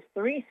 that it was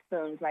 3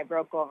 spoons I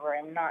broke over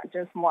him, not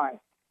just 1.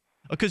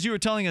 Because you were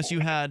telling us you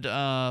had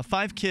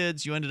 5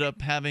 kids. You ended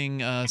up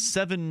having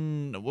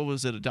 7, what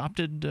was it,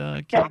 adopted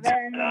kids?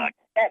 7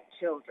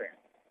 stepchildren.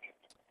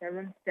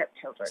 7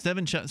 stepchildren.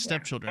 7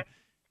 stepchildren.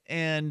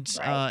 And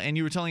and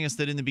you were telling us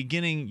that in the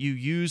beginning you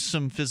used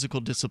some physical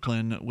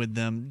discipline with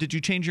them. Did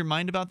you change your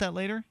mind about that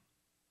later?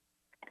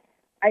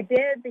 I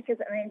did, because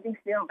it made me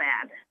feel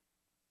bad.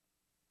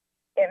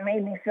 It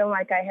made me feel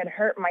like I had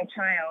hurt my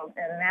child,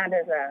 and that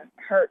is a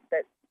hurt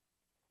that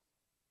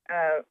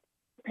a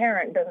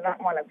parent does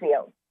not want to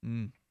feel.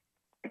 Mm.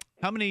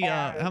 How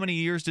many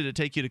years did it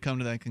take you to come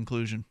to that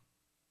conclusion?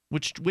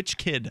 Which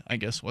kid, I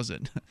guess, was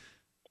it?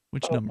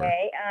 Which number?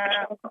 Okay,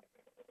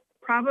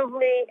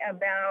 probably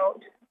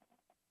about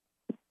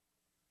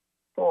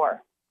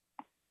 4.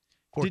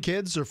 4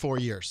 kids or 4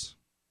 years?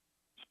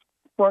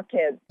 4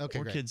 kids. Okay,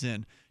 4 great. kids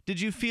in. Did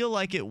you feel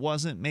like it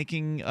wasn't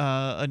making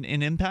an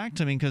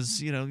impact? I mean,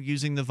 because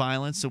using the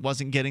violence, it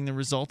wasn't getting the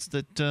results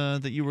that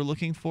that you were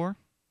looking for.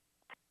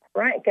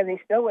 Right, because he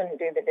still wouldn't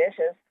do the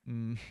dishes.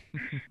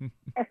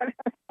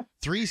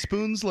 3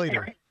 spoons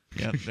later.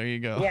 Yep, there you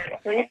go. Yeah,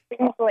 3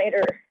 spoons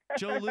later.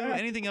 Joe Lou,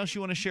 anything else you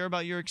want to share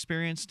about your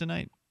experience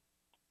tonight?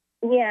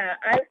 Yeah,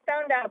 I've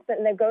found out that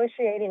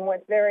negotiating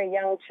with very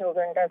young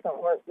children doesn't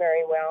work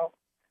very well.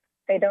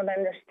 They don't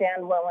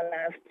understand well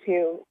enough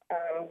to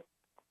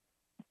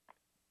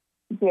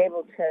be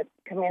able to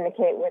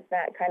communicate with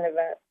that kind of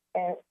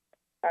a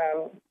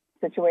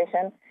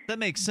situation. That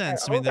makes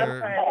sense. I mean,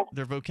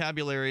 their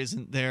vocabulary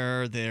isn't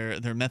there.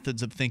 Their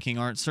methods of thinking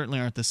certainly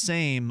aren't the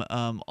same.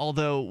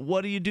 Although,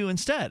 what do you do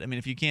instead? I mean,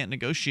 if you can't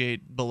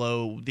negotiate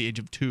below the age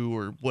of 2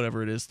 or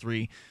whatever it is,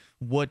 3,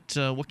 what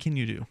can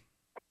you do?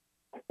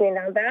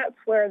 That's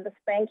where the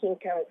spanking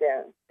comes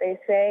in. They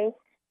say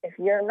if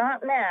you're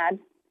not mad,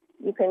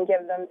 you can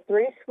give them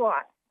 3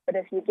 swats. But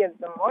if you give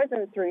them more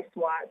than 3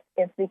 swats,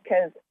 it's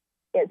because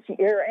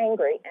you're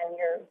angry and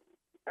you're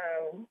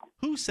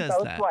who says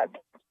that? Swats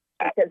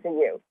because of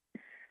you.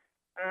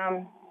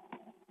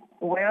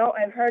 Well,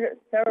 I've heard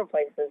it several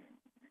places.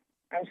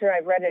 I'm sure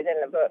I've read it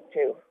in a book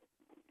too.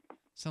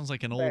 Sounds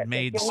like an But old if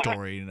maid you want-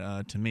 story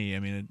to me. I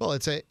mean, Well,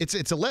 it's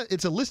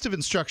a list of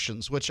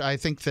instructions, which I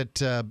think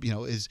that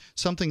is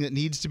something that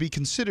needs to be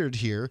considered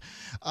here.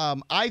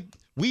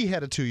 We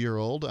had a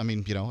 2-year-old. I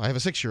mean, I have a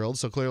 6-year-old,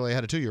 so clearly I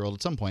had a 2-year-old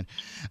at some point,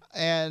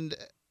 and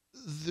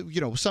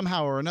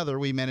somehow or another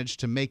we managed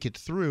to make it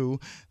through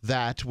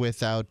that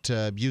without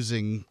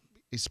using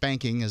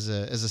spanking as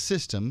a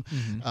system.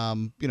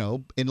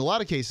 In a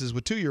lot of cases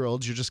with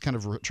 2-year-olds, you're just kind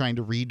of trying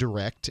to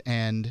redirect,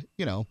 and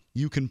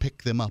you can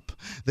pick them up.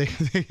 They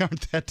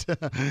aren't that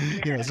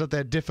it's not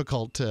that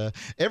difficult.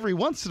 Every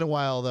once in a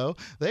while, though,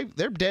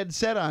 they're dead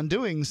set on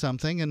doing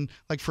something, and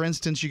like for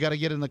instance, you got to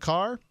get in the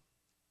car.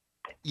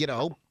 You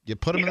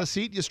put them in the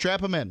seat, you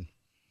strap them in.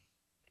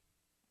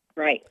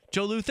 Right.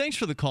 Joe Lou, thanks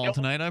for the call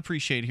tonight. I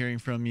appreciate hearing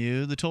from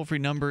you. The toll-free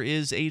number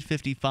is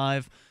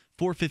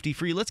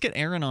 855-450-FREE. Let's get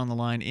Aaron on the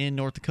line in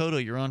North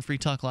Dakota. You're on Free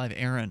Talk Live.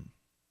 Aaron.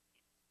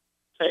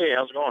 Hey,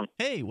 how's it going?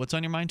 Hey, what's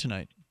on your mind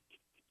tonight?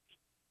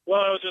 Well,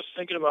 I was just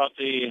thinking about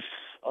the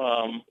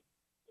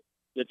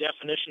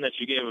definition that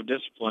you gave of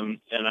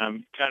discipline, and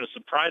I'm kind of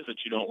surprised that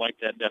you don't like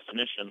that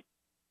definition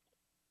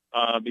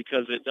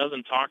because it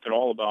doesn't talk at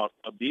all about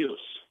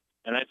abuse.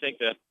 And I think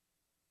that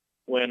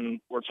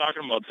when we're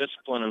talking about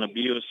discipline and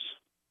abuse,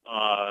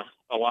 a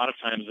lot of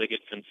times they get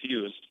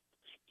confused.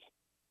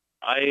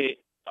 I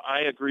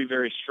agree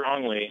very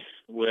strongly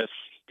with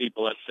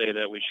people that say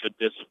that we should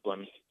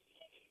discipline.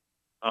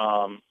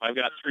 I've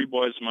got 3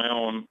 boys of my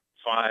own,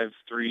 5,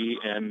 3,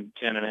 and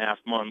 10.5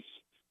 months.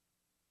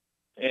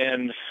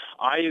 And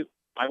I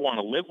want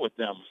to live with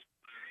them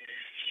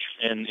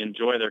and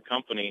enjoy their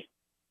company.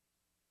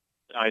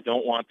 I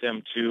don't want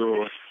them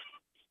to,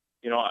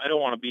 I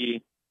don't want to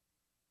be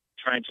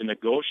trying to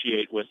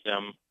negotiate with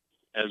them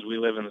as we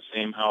live in the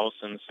same house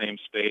and the same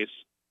space.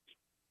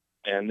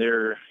 And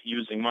they're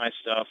using my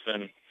stuff,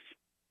 and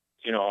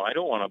I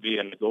don't want to be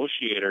a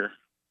negotiator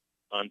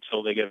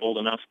until they get old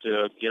enough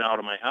to get out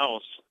of my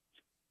house.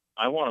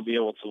 I want to be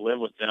able to live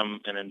with them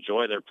and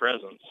enjoy their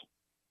presence.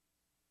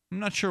 I'm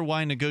not sure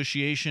why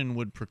negotiation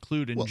would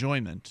preclude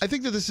enjoyment. I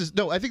think this is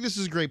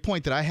a great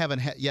point that I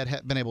haven't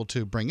yet been able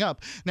to bring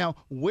up. Now,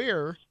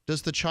 where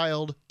does the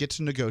child get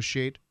to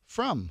negotiate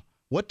from?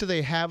 What do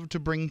they have to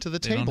bring to the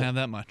table? They don't have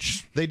that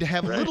much. They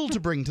have little to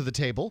bring to the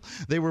table.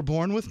 They were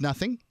born with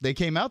nothing. They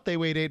came out, they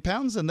weighed 8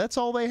 pounds, and that's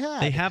all they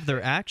had. They have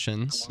their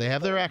actions. They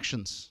have their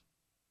actions.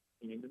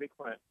 You need to be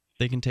quiet.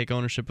 They can take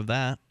ownership of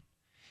that.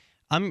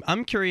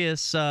 I'm curious,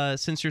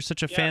 since you're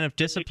such a fan of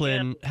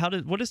discipline,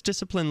 what does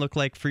discipline look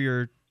like for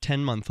your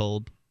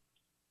 10-month-old?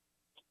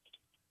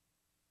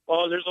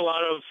 Well, there's a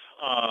lot of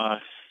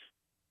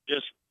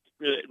just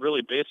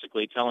really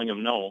basically telling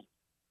them no.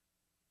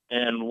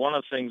 And one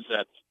of the things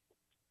that,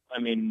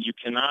 you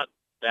cannot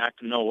back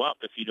no up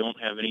if you don't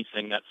have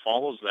anything that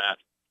follows that.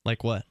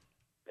 Like what?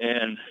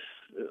 And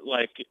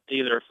like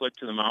either a flick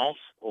to the mouth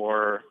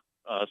or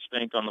a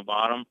spank on the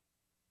bottom.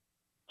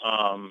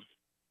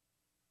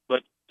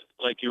 But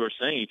like you were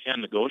saying, you can't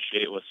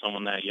negotiate with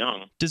someone that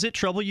young. Does it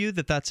trouble you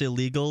that that's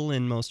illegal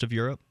in most of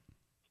Europe?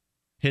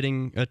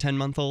 Hitting a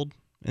 10-month-old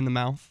in the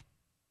mouth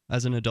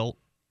as an adult?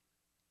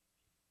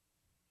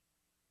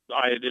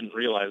 I didn't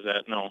realize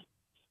that, no.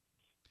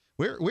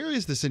 Where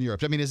is this in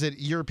Europe? Is it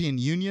European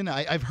Union?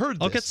 I've heard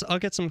this. I'll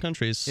get some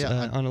countries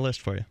on a list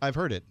for you. I've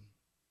heard it.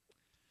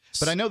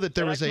 But I know that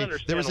there was a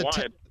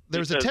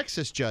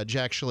Texas judge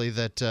actually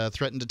that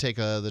threatened to take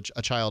a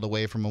child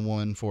away from a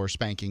woman for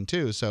spanking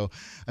too. So,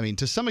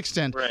 to some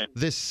extent,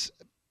 this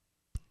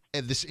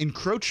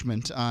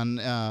encroachment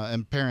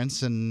on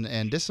parents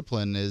and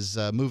discipline is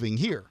moving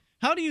here.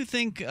 How do you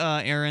think,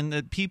 Aaron,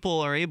 that people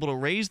are able to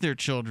raise their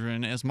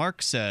children, as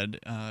Mark said,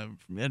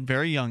 at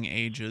very young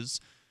ages,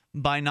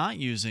 by not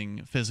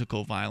using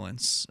physical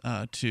violence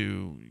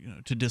to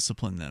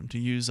discipline them, to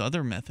use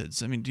other methods?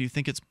 Do you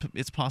think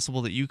it's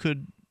possible that you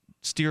could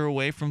steer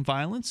away from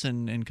violence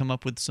and come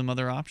up with some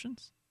other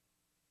options?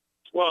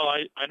 Well,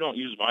 I don't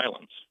use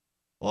violence.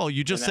 Well,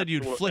 you just said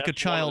you'd flick a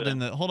child in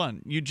the... Hold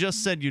on. You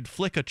just said you'd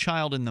flick a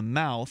child in the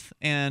mouth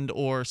and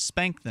or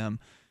spank them.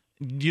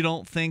 You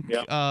don't think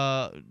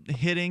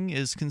hitting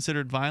is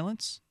considered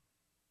violence?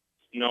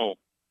 No.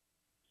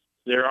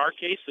 There are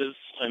cases,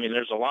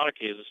 there's a lot of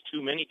cases,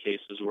 too many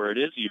cases where it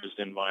is used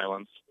in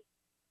violence.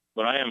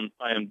 But I am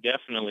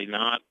definitely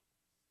not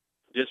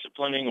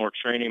disciplining or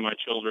training my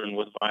children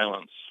with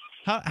violence.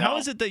 How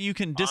is it that you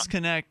can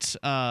disconnect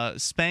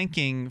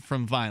spanking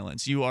from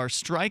violence? You are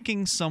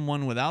striking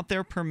someone without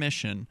their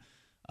permission.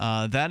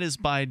 That is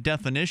by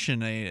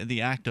definition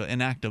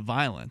an act of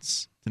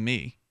violence to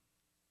me.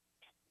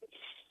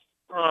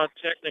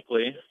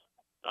 Technically,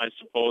 I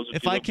suppose.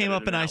 If I came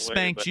up and I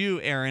spanked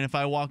you, Aaron, if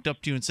I walked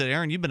up to you and said,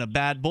 Aaron, you've been a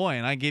bad boy,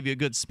 and I gave you a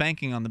good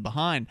spanking on the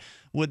behind,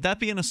 would that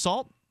be an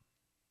assault?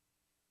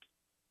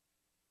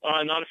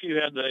 Not if you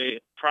had the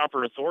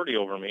proper authority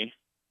over me.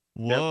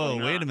 Whoa,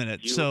 wait a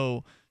minute.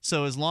 So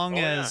as long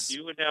as...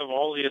 you would have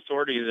all the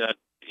authority that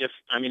if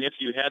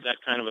you had that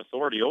kind of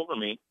authority over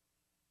me,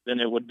 then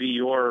it would be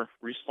your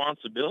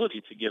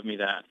responsibility to give me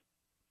that.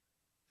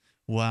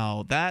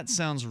 Wow, that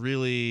sounds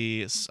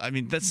really,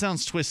 that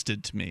sounds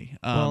twisted to me.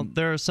 Well,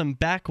 there are some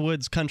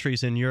backwoods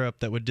countries in Europe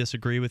that would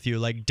disagree with you,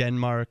 like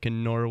Denmark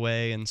and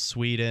Norway and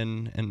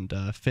Sweden and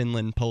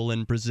Finland,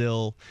 Poland,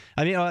 Brazil.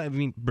 I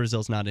mean,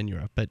 Brazil's not in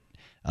Europe, but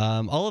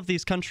all of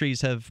these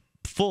countries have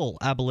full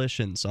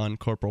abolitions on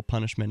corporal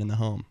punishment in the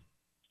home.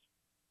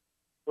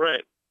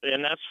 Right,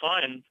 and that's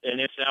fine.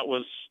 And if that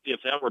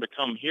were to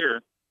come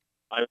here,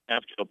 I would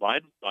have to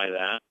abide by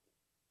that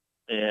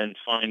and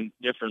find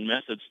different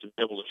methods to be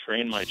able to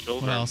train my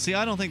children. Well, see,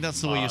 I don't think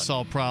that's the way you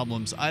solve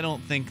problems. I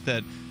don't think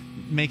that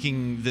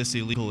making this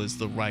illegal is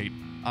the right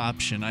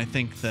option. I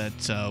think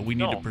that we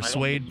need to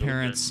persuade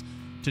parents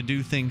to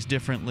do things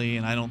differently,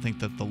 and I don't think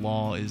that the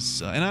law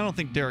is, and I don't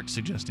think Derrick's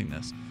suggesting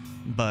this,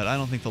 but I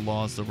don't think the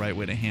law is the right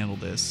way to handle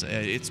this.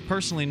 It's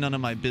personally none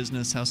of my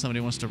business how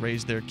somebody wants to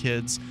raise their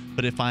kids,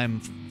 but if I'm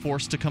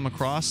forced to come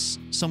across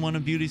someone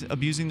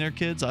abusing their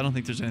kids, I don't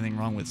think there's anything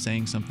wrong with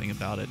saying something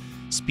about it,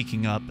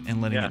 speaking up,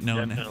 and letting it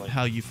know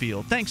how you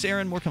feel. Thanks,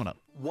 Aaron. More coming up.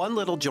 One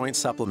Little Joint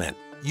Supplement.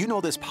 You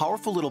know this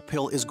powerful little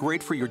pill is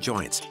great for your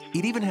joints.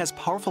 It even has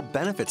powerful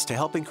benefits to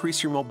help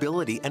increase your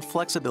mobility and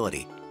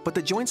flexibility. But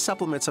the joint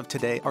supplements of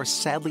today are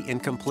sadly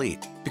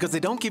incomplete because they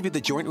don't give you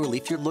the joint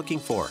relief you're looking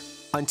for.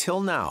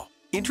 Until now.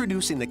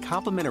 Introducing the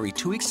complimentary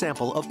 2-week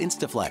sample of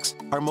Instaflex,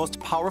 our most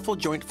powerful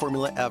joint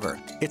formula ever.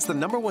 It's the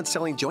 #1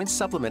 selling joint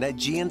supplement at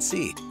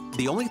GNC.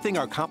 The only thing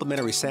our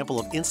complimentary sample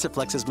of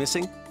Instaflex is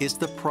missing is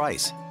the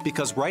price.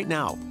 Because right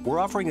now, we're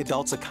offering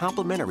adults a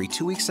complimentary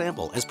 2-week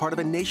sample as part of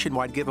a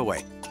nationwide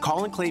giveaway.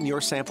 Call and claim your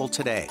sample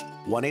today.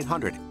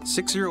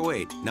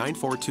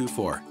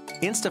 1-800-608-9424.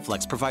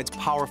 Instaflex provides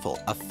powerful,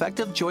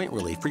 effective joint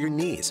relief for your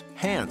knees,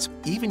 hands,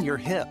 even your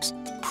hips.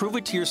 Prove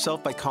it to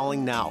yourself by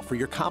calling now for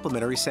your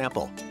complimentary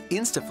sample.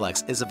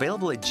 Instaflex is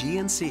available at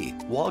GNC,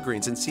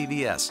 Walgreens, and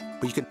CVS,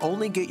 but you can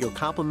only get your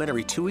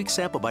complimentary 2-week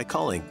sample by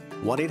calling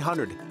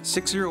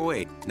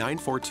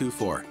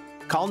 1-800-608-9424.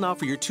 Call now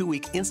for your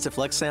 2-week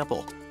Instaflex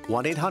sample.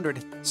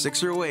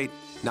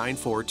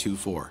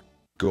 1-800-608-9424.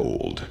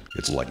 Gold.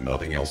 It's like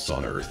nothing else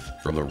on Earth.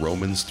 From the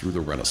Romans through the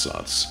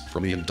Renaissance,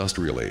 from the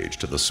Industrial Age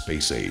to the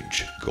Space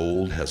Age,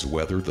 gold has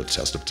weathered the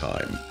test of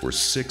time. For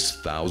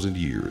 6,000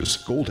 years,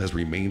 gold has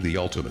remained the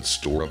ultimate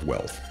store of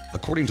wealth.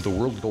 According to the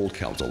World Gold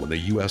Council and the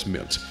U.S.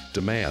 Mint,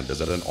 demand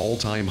is at an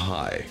all-time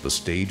high. The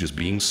stage is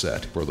being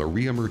set for the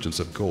reemergence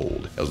of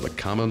gold as the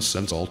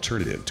common-sense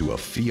alternative to a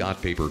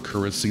fiat paper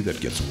currency that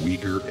gets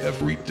weaker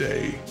every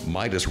day.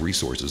 Midas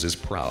Resources is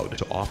proud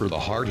to offer the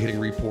hard-hitting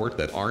report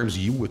that arms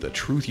you with the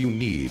truth you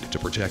need to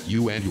protect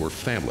you and your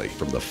family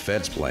from the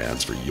Fed's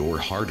plans for your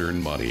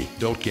hard-earned money.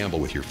 Don't gamble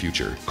with your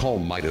future. Call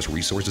Midas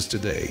Resources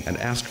today and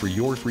ask for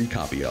your free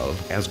copy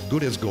of As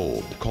Good as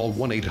Gold. Call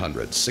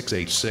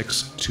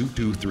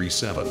 1-800-686-2237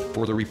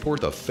 for the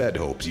report the Fed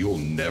hopes you'll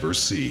never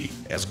see.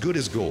 As Good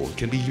as Gold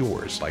can be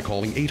yours by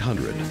calling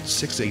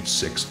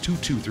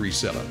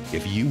 800-686-2237.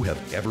 If you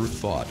have ever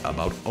thought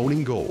about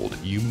owning gold,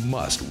 you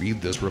must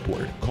read this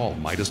report. Call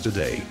Midas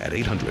today at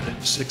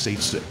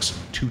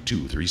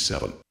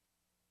 800-686-2237.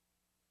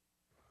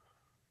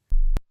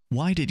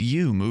 Why did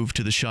you move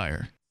to the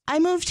Shire? I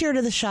moved here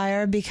to the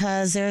Shire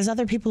because there's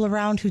other people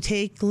around who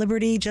take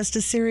liberty just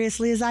as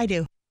seriously as I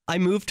do. I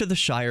moved to the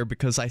Shire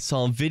because I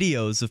saw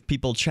videos of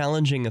people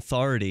challenging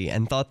authority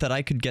and thought that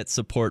I could get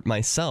support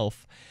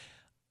myself.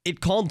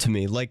 It called to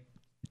me, like,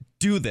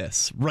 do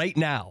this right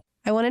now.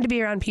 I wanted to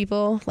be around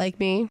people like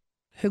me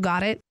who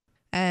got it.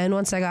 And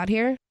once I got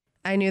here,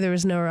 I knew there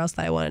was nowhere else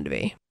that I wanted to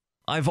be.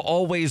 I've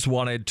always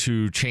wanted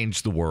to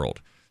change the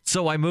world.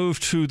 So I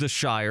moved to the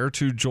Shire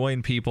to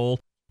join people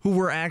who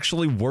were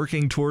actually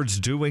working towards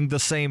doing the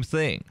same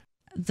thing.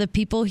 The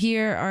people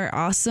here are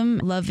awesome,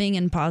 loving,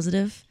 and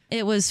positive.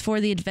 It was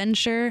for the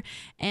adventure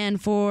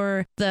and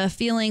for the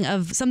feeling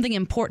of something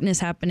important is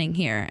happening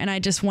here. And I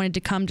just wanted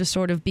to come to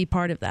sort of be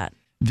part of that.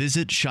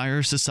 Visit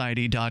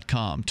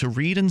ShireSociety.com to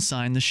read and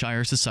sign the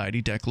Shire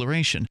Society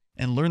Declaration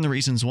and learn the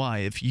reasons why,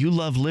 if you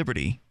love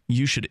liberty,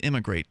 you should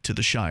immigrate to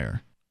the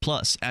Shire.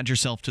 Plus, add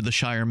yourself to the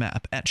Shire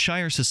map at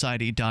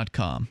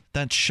ShireSociety.com.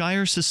 That's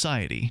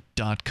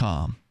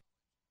ShireSociety.com.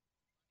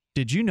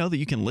 Did you know that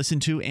you can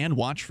listen to and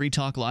watch Free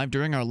Talk Live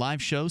during our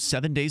live show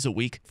 7 days a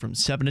week from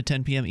 7 to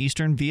 10 p.m.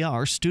 Eastern via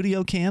our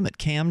studio cam at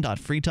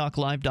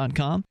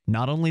cam.freetalklive.com?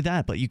 Not only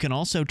that, but you can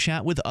also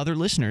chat with other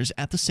listeners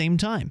at the same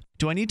time.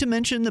 Do I need to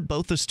mention that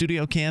both the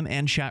studio cam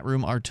and chat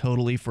room are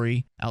totally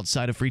free?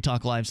 Outside of Free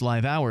Talk Live's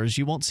live hours,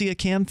 you won't see a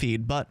cam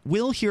feed, but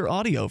will hear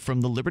audio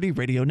from the Liberty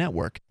Radio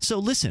Network. So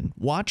listen,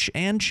 watch,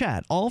 and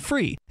chat all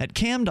free at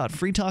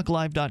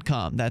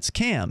cam.freetalklive.com. That's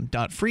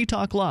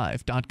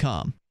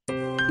cam.freetalklive.com.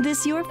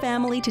 This Your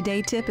Family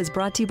Today tip is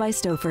brought to you by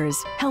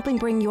Stouffer's, helping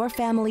bring your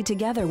family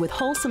together with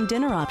wholesome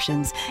dinner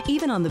options,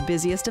 even on the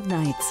busiest of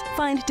nights.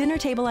 Find dinner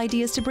table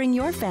ideas to bring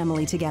your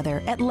family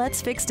together at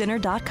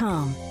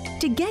letsfixdinner.com.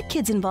 To get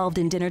kids involved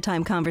in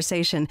dinnertime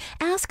conversation,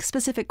 ask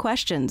specific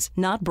questions,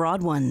 not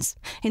broad ones.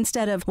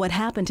 Instead of what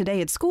happened today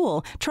at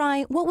school,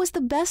 try what was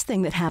the best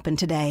thing that happened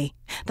today.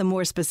 The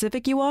more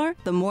specific you are,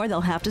 the more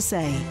they'll have to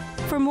say.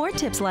 For more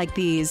tips like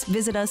these,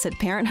 visit us at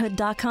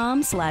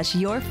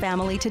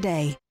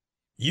parenthood.com/yourfamilytoday.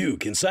 You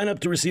can sign up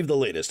to receive the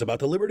latest about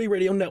the Liberty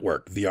Radio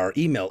Network via our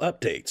email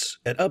updates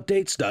at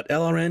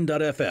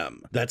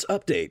updates.lrn.fm. That's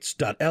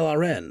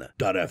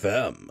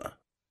updates.lrn.fm.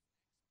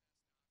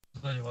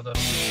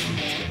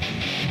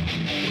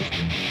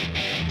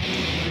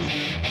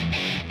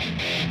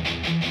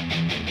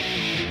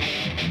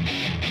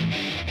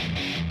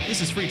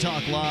 This is Free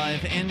Talk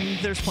Live, and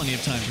there's plenty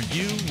of time for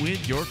you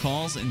with your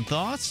calls and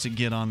thoughts to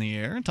get on the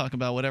air and talk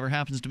about whatever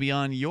happens to be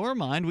on your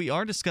mind. We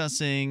are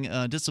discussing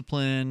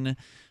discipline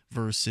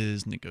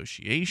versus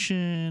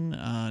negotiation,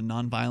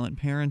 nonviolent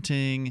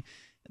parenting.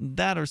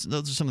 Those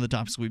are some of the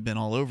topics we've been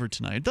all over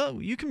tonight. Though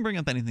you can bring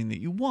up anything that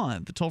you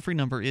want. The toll-free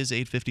number is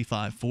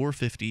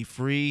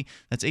 855-450-FREE.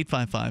 That's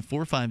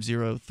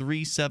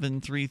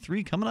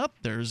 855-450-3733. Coming up,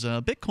 there's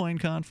a Bitcoin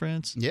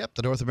conference. Yep,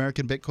 the North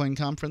American Bitcoin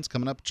Conference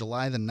coming up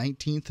July the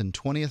 19th and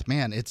 20th.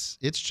 Man, it's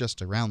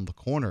just around the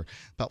corner,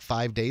 about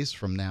 5 days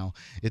from now.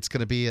 It's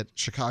going to be at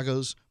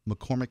Chicago's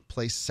McCormick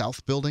Place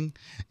South Building,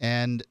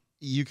 and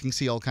you can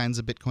see all kinds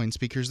of Bitcoin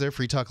speakers there.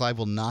 Free Talk Live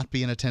will not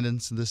be in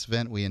attendance in this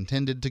event. We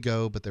intended to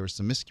go, but there was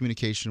some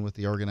miscommunication with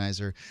the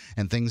organizer,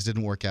 and things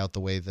didn't work out the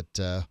way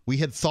that we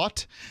had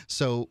thought.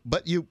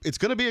 But it's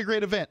going to be a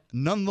great event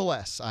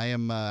nonetheless. I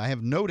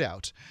have no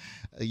doubt.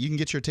 You can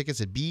get your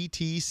tickets at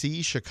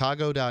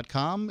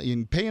btcchicago.com. You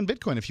can pay in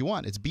Bitcoin if you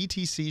want. It's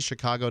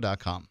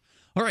btcchicago.com.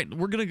 All right,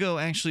 we're going to go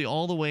actually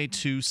all the way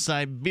to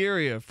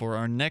Siberia for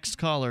our next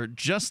caller.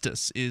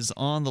 Justice is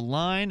on the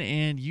line,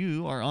 and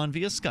you are on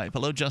via Skype.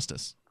 Hello,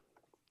 Justice.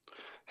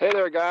 Hey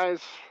there,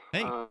 guys.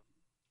 Hey.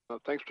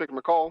 Thanks for taking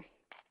my call.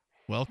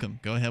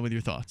 Welcome. Go ahead with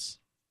your thoughts.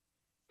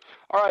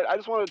 All right, I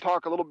just wanted to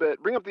talk a little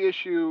bit, bring up the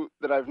issue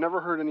that I've never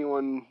heard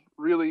anyone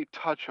really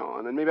touch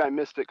on, and maybe I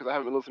missed it because I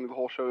haven't been listening to the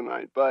whole show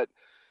tonight, but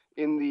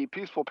in the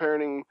peaceful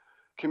parenting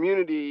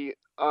community,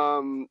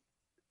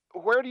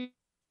 where do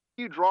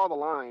you draw the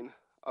line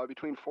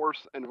between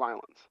force and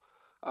violence?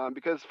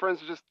 Because, for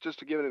instance, just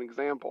to give it an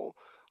example,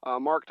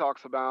 Mark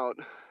talks about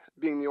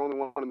being the only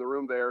one in the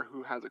room there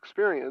who has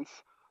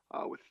experience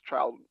with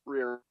child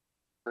rearing,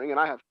 and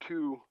I have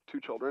two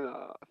children,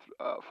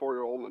 a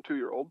 4-year-old and a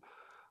 2-year-old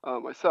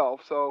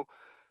myself. So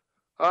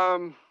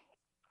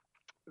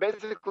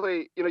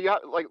basically, you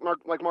have, like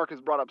Mark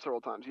has brought up several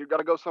times, you've got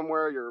to go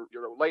somewhere, you're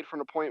late for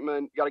an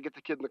appointment, you got to get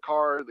the kid in the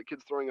car, the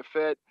kid's throwing a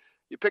fit.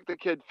 You pick the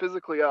kid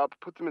physically up,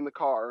 put them in the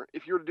car.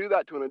 If you were to do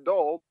that to an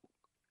adult,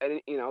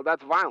 and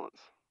that's violence.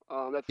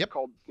 That's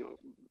called,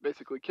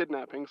 basically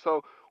kidnapping.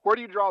 So where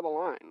do you draw the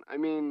line? I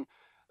mean,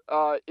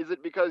 is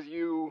it because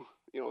you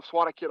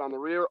swat a kid on the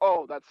rear?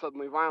 Oh, that's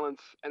suddenly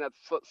violence, and that's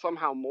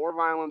somehow more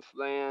violence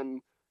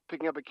than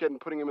picking up a kid and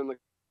putting him in the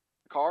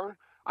car?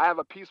 I have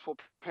a peaceful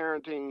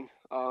parenting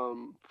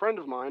friend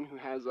of mine who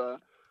has a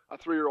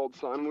 3-year-old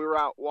son. We were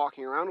out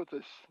walking around with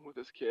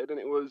this kid, and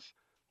it was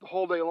the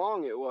whole day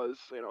long. It was,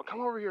 come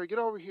over here, get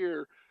over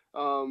here,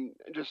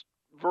 just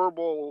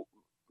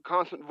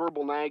constant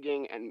verbal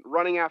nagging and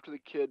running after the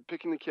kid,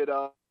 picking the kid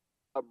up,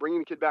 bringing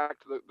the kid back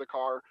to the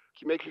car,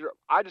 making sure.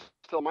 I just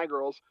tell my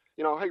girls,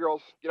 hey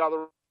girls, get out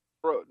of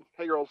the road.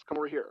 Hey girls, come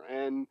over here.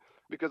 And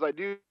because I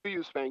do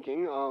use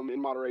spanking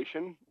in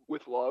moderation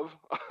with love,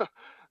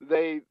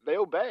 they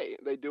obey.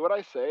 They do what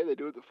I say. They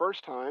do it the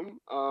first time,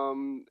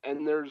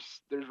 and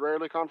there's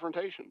rarely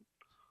confrontation.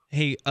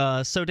 Hey,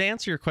 so to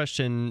answer your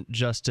question,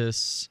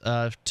 Justice,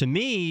 to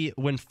me,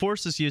 when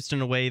force is used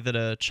in a way that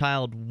a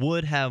child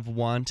would have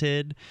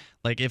wanted,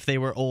 like if they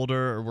were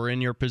older or were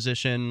in your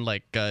position,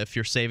 like if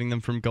you're saving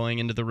them from going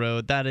into the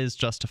road, that is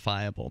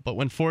justifiable. But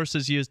when force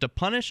is used to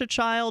punish a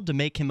child, to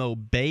make him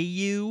obey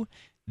you,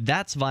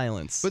 that's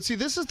violence. But see,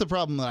 this is the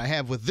problem that I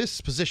have with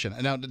this position.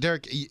 Now,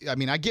 Derrick, I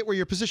mean, I get where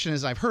your position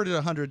is. I've heard it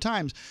 100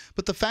 times.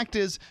 But the fact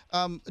is,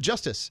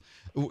 Justice,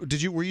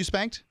 were you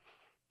spanked?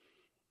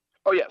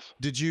 Oh, yes.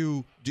 Do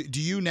you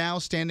now,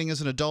 standing as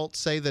an adult,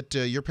 say that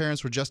your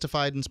parents were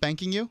justified in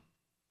spanking you?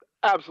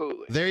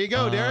 Absolutely. There you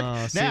go,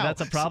 Derrick. See, now,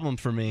 that's a problem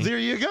for me. There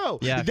you go.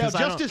 Yeah, now,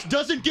 Justice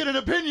doesn't get an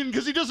opinion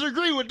because he doesn't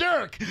agree with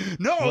Derrick.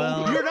 No,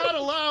 you're not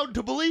allowed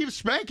to believe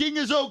spanking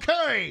is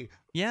okay.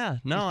 Yeah,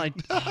 no,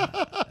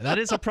 that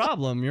is a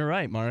problem. You're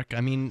right, Mark.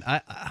 I mean,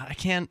 I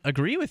can't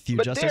agree with you,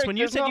 but Justice. Derrick, when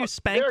you said you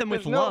spanked them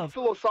with love.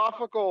 There's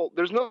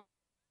no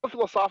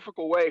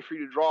philosophical way for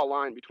you to draw a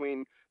line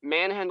between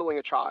manhandling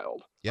a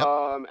child,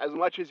 as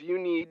much as you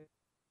need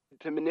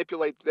to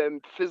manipulate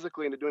them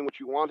physically into doing what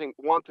you want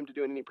them to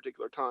do in any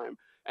particular time,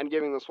 and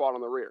giving them a swat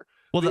on the rear.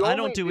 Well, I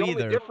don't do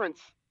either.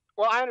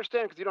 Well, I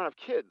understand because you don't have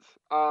kids,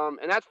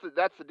 and that's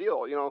the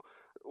deal.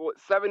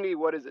 70 to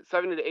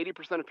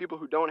 80% of people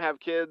who don't have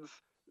kids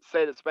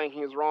say that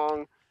spanking is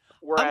wrong.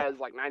 Whereas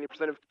like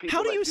 90% of people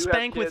How do that you do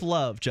spank have with kids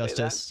love, say that.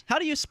 Justice? How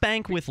do you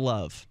spank with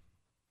love?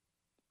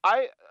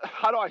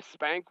 How do I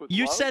spank with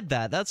You love? said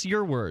that. That's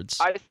your words.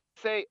 I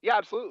say, yeah,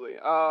 absolutely.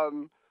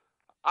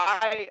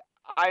 I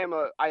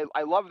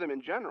love them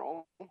in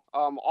general.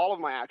 All of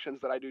my actions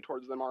that I do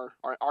towards them are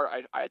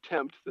I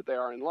attempt that they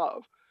are in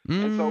love.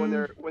 And so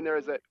when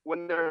there's a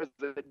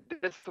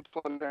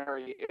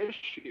disciplinary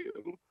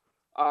issue,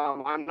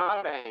 I'm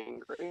not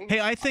angry.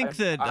 Hey, I think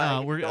that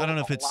I don't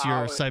know if it's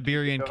your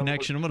Siberian go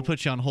connection. I'm going to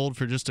put you on hold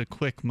for just a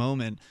quick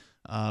moment.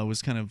 It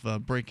was kind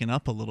of breaking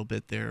up a little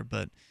bit there,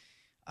 but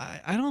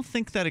I don't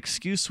think that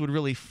excuse would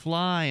really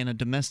fly in a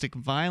domestic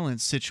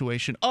violence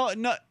situation. Oh,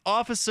 no,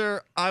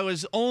 officer, I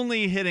was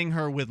only hitting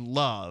her with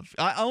love.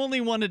 I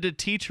only wanted to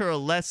teach her a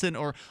lesson.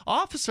 Or,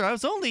 officer, I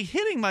was only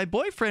hitting my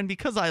boyfriend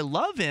because I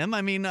love him.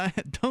 I mean,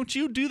 don't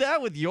you do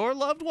that with your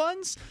loved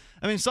ones?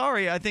 I mean,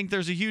 sorry, I think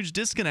there's a huge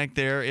disconnect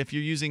there if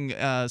you're using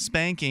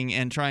spanking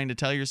and trying to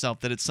tell yourself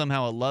that it's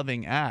somehow a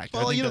loving act.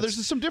 Well,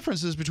 there's some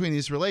differences between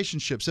these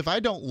relationships. If I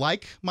don't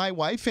like my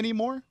wife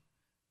anymore,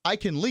 I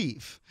can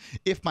leave.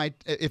 If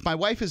my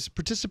wife is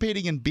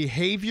participating in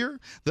behavior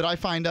that I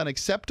find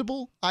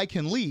unacceptable, I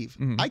can leave.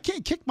 I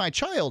can't kick my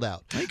child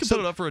out. You can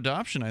put it up for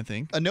adoption, I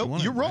think. No,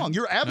 you're wrong. Right?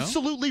 You're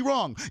absolutely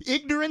wrong.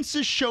 Ignorance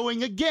is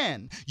showing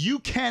again. You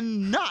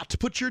cannot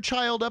put your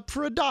child up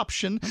for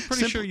adoption. I'm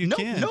pretty sure you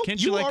can. No, Can't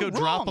you go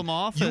drop them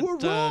off at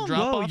drop-off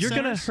Whoa, you're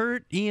going to centers?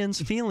 hurt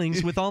Ian's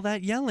feelings with all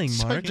that yelling,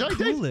 Mark.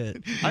 Cool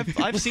it.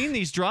 I've seen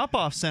these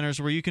drop-off centers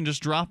where you can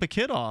just drop a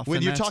kid off. When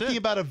and you're that's talking it.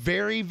 about a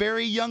very,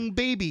 very young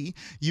baby,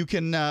 you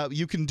can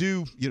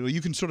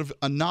sort of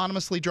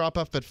anonymously drop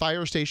off at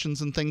fire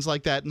stations and things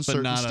like that in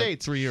certain not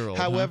states. A 3-year-old.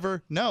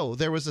 However, no,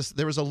 there was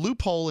a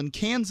loophole in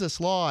Kansas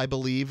law, I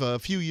believe, a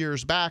few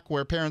years back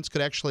where parents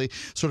could actually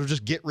sort of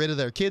just get rid of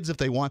their kids if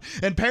they want,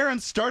 and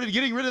parents started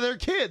getting rid of their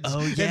kids. Oh,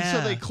 yeah. And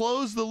so they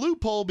closed the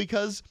loophole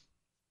because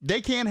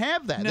they can't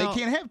have that. No. They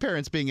can't have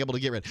parents being able to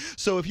get rid.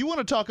 So if you want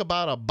to talk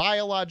about a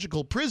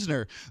biological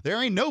prisoner,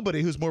 there ain't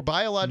nobody who's more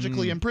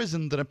biologically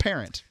imprisoned than a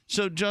parent.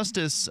 So,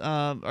 Justice,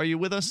 are you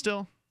with us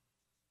still?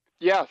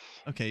 Yes.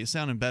 Okay, you're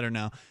sounding better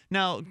now.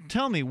 Now,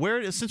 tell me,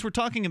 since we're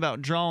talking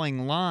about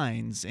drawing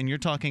lines and you're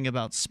talking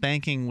about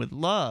spanking with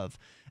love,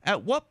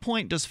 at what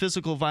point does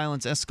physical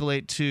violence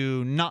escalate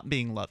to not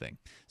being loving?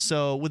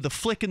 So with the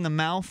flick in the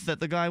mouth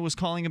that the guy was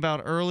calling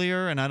about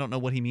earlier, and I don't know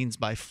what he means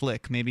by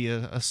flick, maybe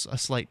a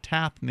slight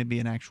tap, maybe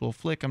an actual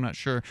flick, I'm not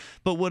sure.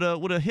 But would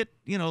a hit,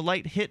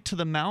 light hit to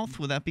the mouth,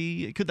 could that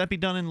be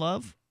done in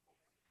love?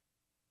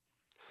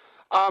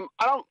 I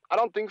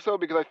don't think so,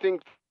 because I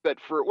think that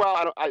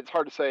it's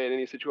hard to say in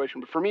any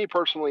situation, but for me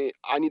personally,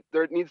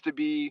 there needs to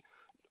be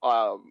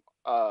a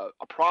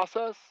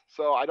process.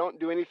 So I don't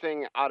do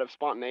anything out of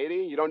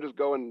spontaneity. You don't just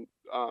go and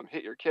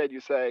hit your kid. You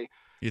say,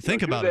 you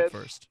think about it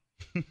first.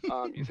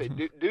 You say,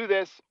 do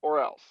this or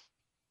else.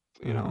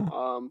 And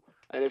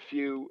if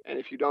you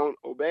don't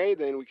obey,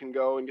 then we can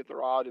go and get the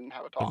rod and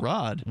have a talk. The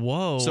rod?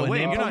 Whoa. So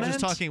wait, you're not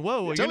just talking.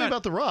 Whoa. Tell me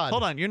about the rod.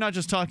 Hold on. You're not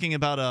just talking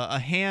about a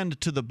hand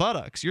to the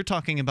buttocks. You're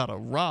talking about a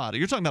rod.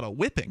 You're talking about a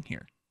whipping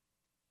here.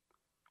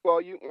 Well,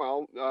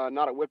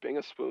 not a whipping,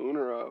 a spoon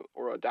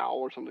or a dowel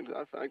or something to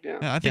that effect.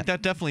 Yeah. I think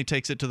that definitely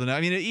takes it to the. I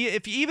mean,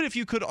 even if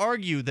you could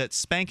argue that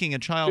spanking a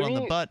child on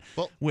the butt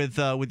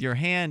with your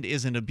hand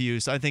isn't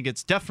abuse, I think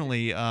it's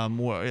definitely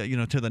more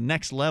to the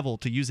next level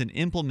to use an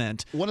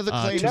implement. One of the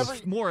claims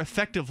to more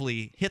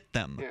effectively hit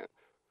them. Yeah.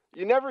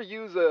 You never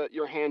use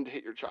your hand to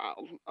hit your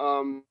child.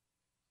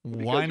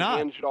 Why not? Your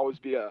hand should always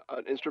be an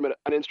instrument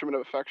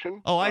of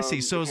affection. Oh, I see.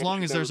 So as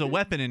long as there's a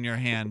weapon in your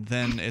hand,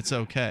 then it's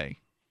okay.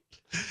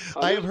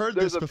 I have heard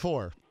this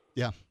before.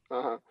 Yeah.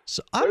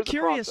 So I'm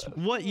curious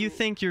what you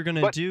think you're going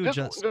to do.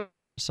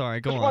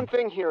 Sorry, go on. One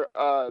thing here,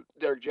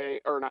 Derrick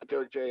J, or not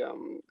Derrick J.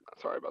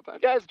 Sorry about that.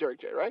 Yeah, it's Derrick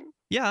J, right?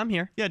 Yeah, I'm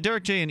here. Yeah,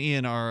 Derrick J and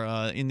Ian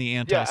are in the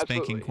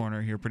anti-spanking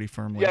corner here pretty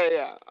firmly.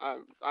 Yeah.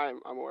 I'm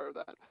aware of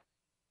that.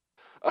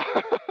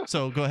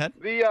 So go ahead.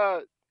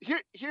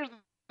 Here's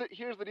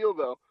the deal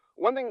though.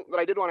 One thing that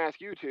I did want to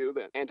ask you too,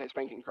 the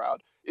anti-spanking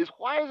crowd, is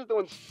why is it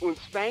that when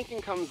spanking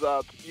comes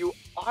up, you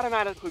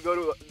automatically go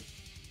to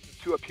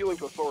appealing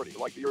to authority,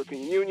 like the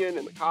European Union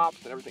and the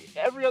cops and everything.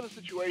 Every other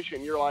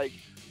situation, you're like,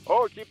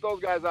 oh, keep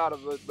those guys out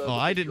of the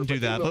I didn't do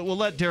that, but we'll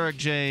let Derrick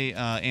J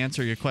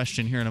answer your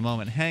question here in a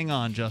moment. Hang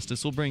on,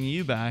 Justice. We'll bring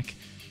you back,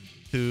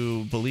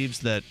 who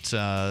believes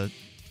that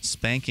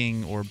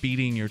spanking or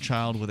beating your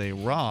child with a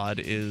rod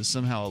is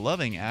somehow a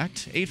loving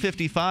act.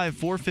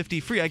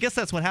 855-450-FREE. I guess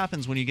that's what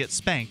happens when you get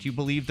spanked. You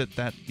believe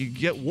that you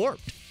get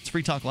warped. It's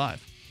Free Talk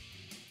Live.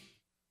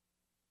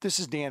 This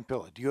is Dan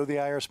Pilla. Do you owe the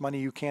IRS money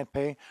you can't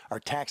pay?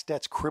 Are tax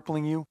debts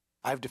crippling you?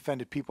 I've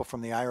defended people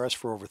from the IRS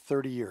for over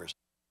 30 years.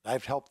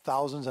 I've helped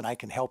thousands, and I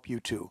can help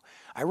you too.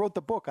 I wrote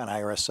the book on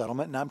IRS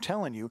settlement, and I'm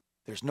telling you,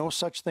 there's no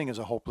such thing as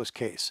a hopeless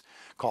case.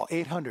 Call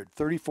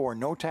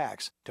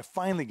 800-34-NO-TAX to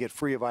finally get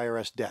free of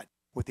IRS debt.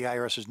 With the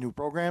IRS's new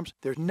programs,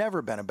 there's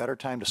never been a better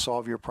time to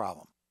solve your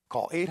problem.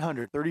 Call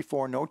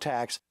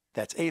 800-34-NO-TAX.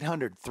 That's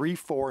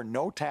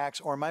 800-34-NO-TAX,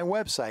 or my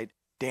website,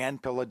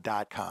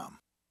 danpilla.com.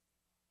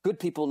 Good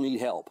people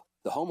need help.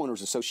 The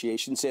Homeowners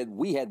Association said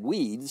we had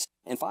weeds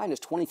and fined us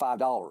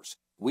 $25.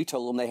 We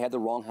told them they had the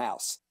wrong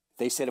house.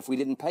 They said if we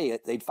didn't pay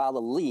it, they'd file a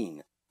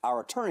lien.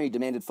 Our attorney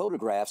demanded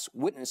photographs,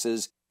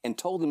 witnesses, and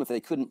told them if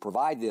they couldn't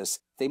provide this,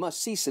 they must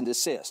cease and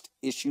desist.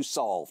 Issue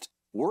solved.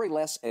 Worry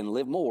less and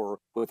live more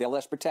with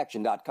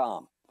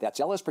lsprotection.com. That's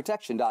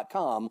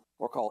lsprotection.com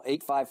or call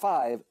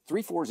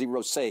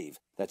 855-340-SAVE.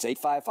 That's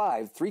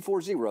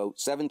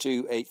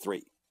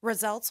 855-340-7283.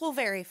 Results will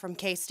vary from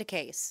case to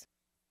case.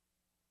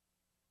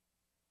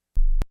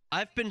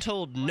 I've been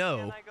told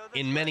no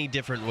in many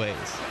different ways.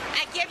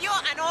 I give you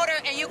an order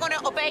and you're going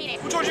to obey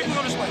it. Who told you you can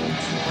go this way?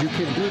 You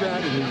can't do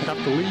that and you have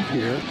to leave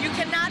here. You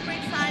cannot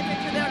bring signs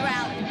into the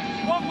rally.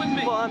 Walk with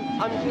me. Well,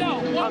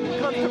 I'm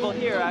comfortable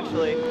here,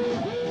 actually.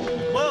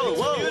 Whoa,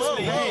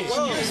 hey.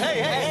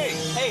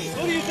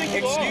 Who do you think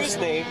you are? Excuse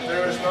me.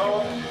 There is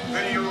no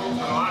video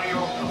and audio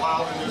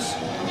allowed in this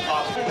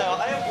office. No,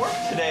 I have work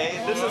today.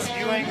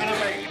 You ain't going to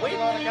make it. Wait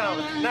on the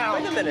calendar. Now.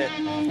 Wait a minute.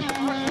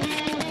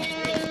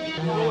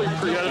 Whoa.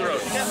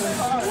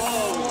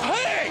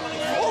 Hey!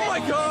 Oh my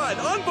God!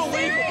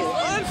 Unbelievable!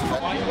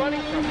 Why are you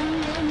running from me?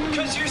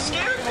 Because you're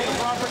scared me.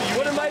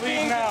 What am I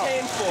being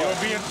detained for?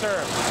 You're being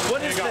served.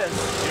 What is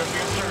this? You're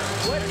being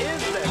served. What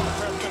is this?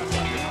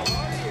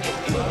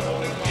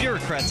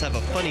 Bureaucrats have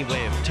a funny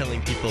way of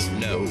telling people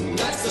no.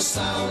 That's the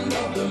sound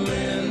of the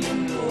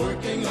men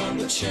working on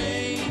the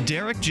chain.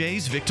 Derrick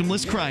J's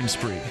Victimless Crime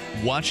Spree.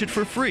 Watch it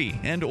for free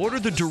and order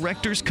the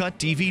Director's Cut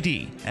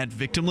DVD at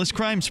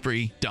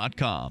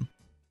victimlesscrimespree.com.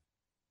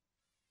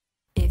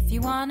 If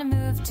you want to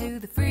move to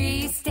the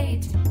Free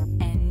State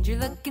and you're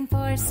looking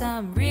for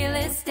some real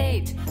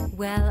estate,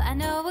 well, I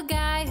know a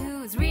guy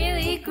who's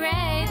really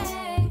great.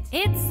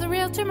 It's the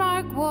realtor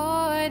Mark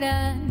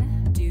Warden.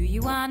 Do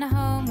you want a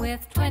home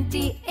with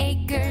 20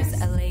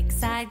 acres, a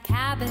lakeside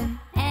cabin,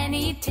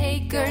 any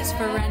takers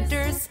for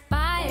renters,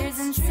 buyers,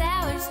 and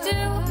sellers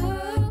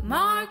too?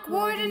 Mark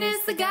Warden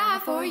is the guy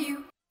for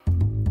you.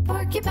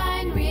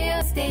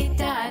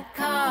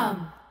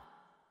 PorcupineRealEstate.com.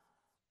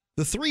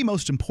 The three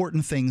most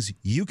important things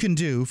you can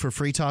do for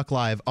Free Talk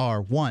Live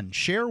are: 1,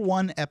 share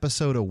one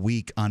episode a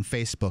week on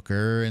Facebook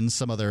or in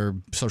some other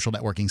social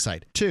networking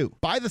site. 2,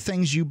 buy the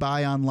things you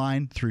buy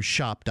online through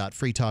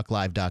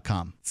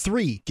shop.freetalklive.com.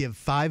 3, give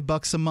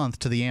 $5 a month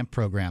to the AMP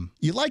program.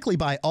 You likely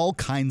buy all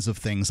kinds of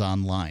things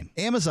online.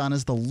 Amazon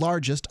is the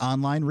largest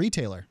online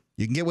retailer.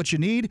 You can get what you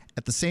need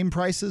at the same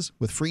prices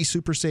with free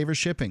Super Saver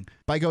shipping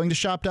by going to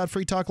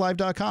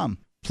shop.freetalklive.com.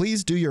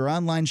 Please do your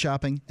online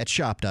shopping at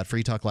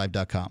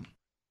shop.freetalklive.com.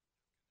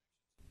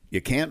 You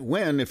can't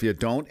win if you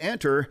don't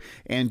enter,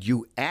 and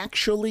you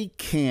actually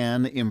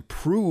can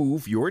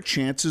improve your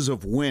chances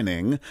of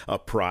winning a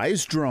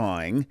prize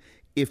drawing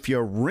if you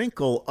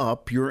wrinkle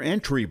up your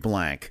entry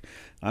blank.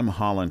 I'm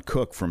Holland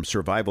Cook from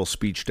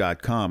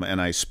survivalspeech.com,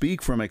 and I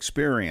speak from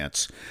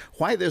experience.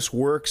 Why this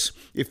works: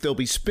 if they'll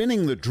be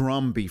spinning the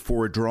drum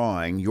before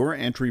drawing, your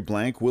entry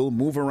blank will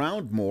move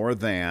around more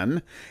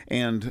than,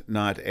 and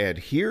not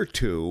adhere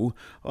to,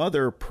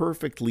 other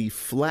perfectly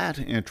flat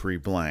entry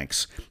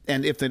blanks.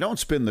 And if they don't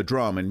spin the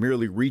drum and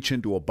merely reach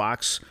into a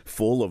box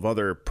full of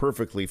other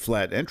perfectly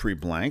flat entry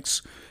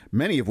blanks,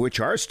 many of which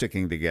are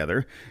sticking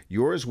together,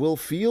 yours will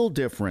feel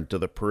different to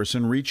the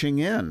person reaching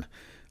in.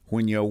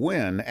 When you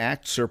win,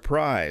 act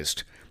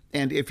surprised.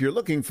 And if you're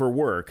looking for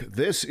work,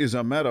 this is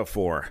a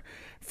metaphor.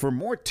 For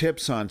more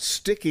tips on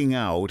sticking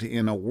out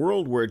in a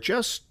world where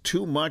just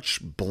too much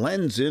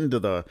blends into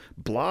the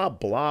blah,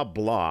 blah,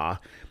 blah,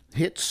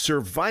 hit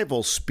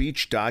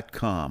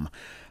survivalspeech.com.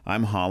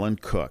 I'm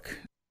Holland Cook.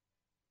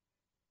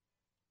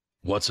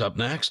 What's up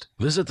next?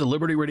 Visit the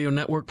Liberty Radio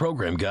Network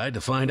program guide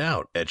to find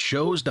out at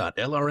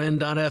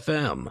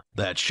shows.lrn.fm.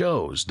 That's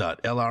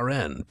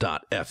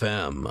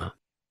shows.lrn.fm.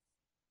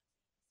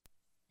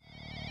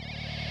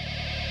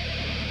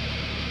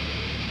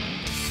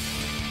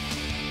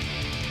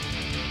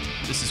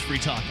 This is Free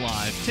Talk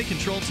Live. Take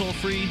control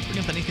toll-free. Bring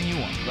up anything you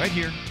want. Right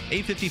here,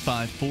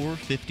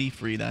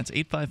 855-450-FREE. That's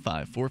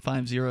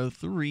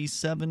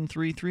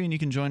 855-450-3733. And you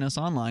can join us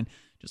online.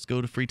 Just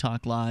go to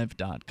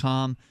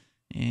freetalklive.com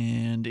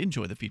and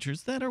enjoy the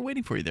features that are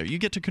waiting for you there. You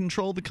get to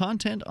control the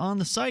content on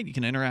the site. You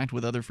can interact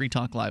with other Free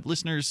Talk Live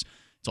listeners.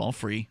 It's all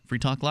free.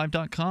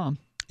 freetalklive.com.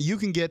 You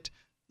can get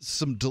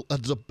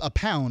a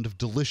pound of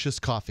delicious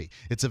coffee.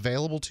 It's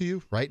available to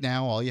you right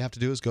now. All you have to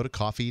do is go to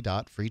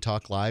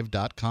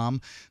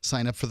coffee.freetalklive.com,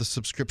 sign up for the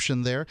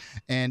subscription there,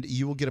 and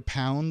you will get a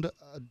pound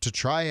to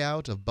try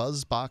out of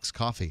BuzzBox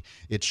coffee.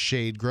 It's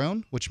shade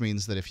grown, which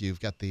means that if you've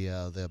got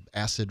the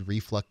acid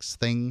reflux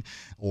thing,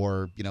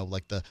 or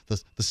like the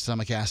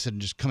stomach acid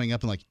just coming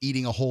up and like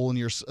eating a hole in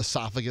your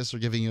esophagus or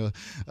giving you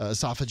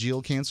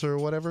esophageal cancer or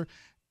whatever,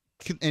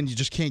 and you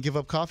just can't give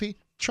up coffee,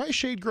 try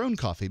shade-grown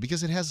coffee,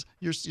 because it has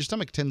your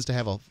stomach tends to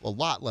have a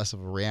lot less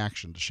of a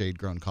reaction to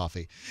shade-grown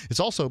coffee.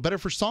 It's also better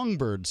for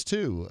songbirds,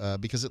 too,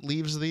 because it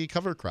leaves the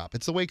cover crop.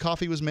 It's the way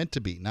coffee was meant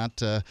to be, not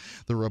the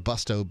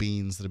Robusto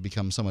beans that have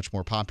become so much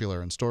more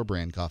popular in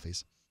store-brand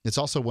coffees. It's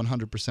also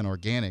 100%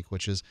 organic,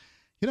 which is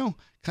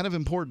kind of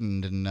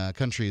important in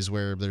countries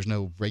where there's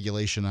no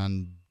regulation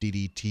on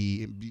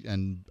DDT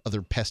and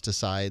other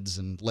pesticides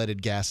and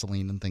leaded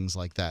gasoline and things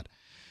like that.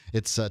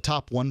 It's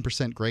top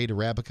 1% grade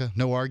Arabica.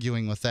 No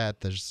arguing with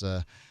that. That's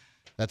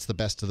the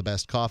best of the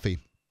best coffee.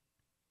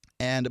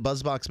 And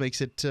BuzzBox makes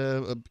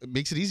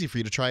it easy for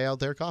you to try out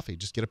their coffee.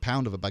 Just get a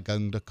pound of it by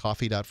going to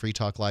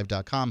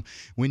coffee.freetalklive.com.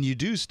 When you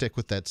do stick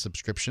with that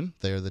subscription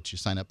there that you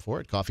sign up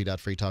for at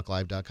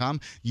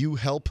coffee.freetalklive.com, you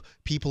help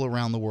people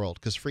around the world,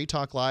 because Free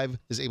Talk Live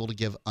is able to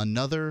give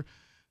another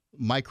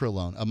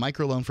microloan, a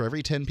microloan for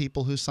every 10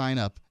 people who sign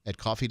up at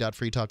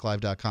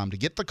coffee.freetalklive.com to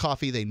get the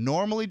coffee they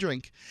normally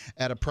drink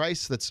at a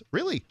price that's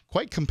really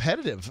quite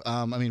competitive.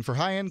 For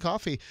high-end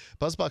coffee,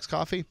 BuzzBox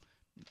coffee,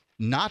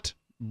 not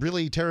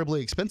really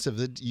terribly expensive.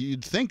 That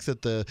you'd think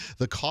that the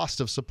cost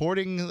of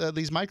supporting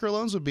these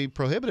microloans would be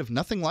prohibitive.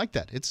 Nothing like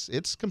that. It's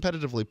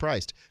competitively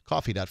priced.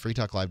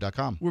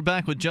 Coffee.freetalklive.com. We're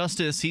back with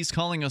Justice. He's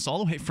calling us all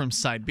the way from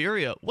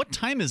Siberia. What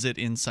time is it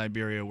in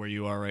Siberia where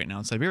you are right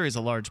now? Siberia is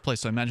a large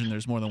place, so I imagine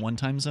there's more than one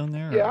time zone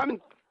there? Yeah, I'm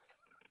in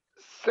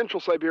central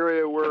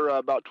Siberia. We're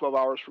about 12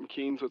 hours from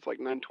Keene, so it's like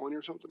 9:20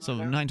 or something. So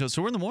 9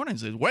 so we're in the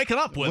mornings. Waking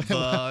up with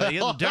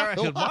Derrick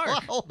and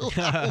Mark.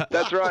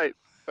 That's right.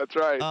 That's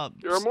right.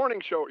 You're a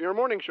morning show. You're a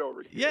morning show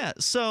over here. Yeah.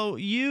 So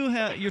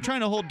you're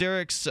trying to hold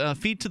Derrick's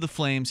feet to the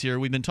flames here.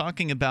 We've been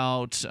talking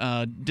about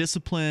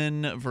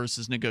discipline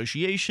versus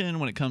negotiation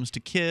when it comes to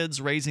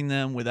kids, raising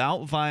them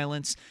without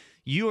violence.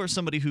 You are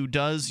somebody who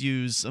does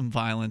use some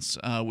violence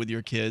with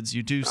your kids.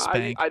 You do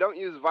spank. I don't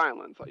use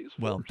violence. I use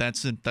force. Well,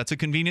 that's a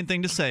convenient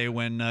thing to say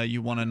when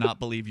you want to not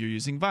believe you're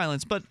using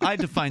violence. But I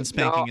define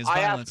spanking as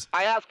violence.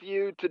 I asked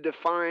you to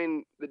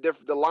define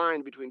the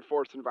line between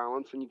force and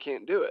violence, and you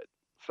can't do it.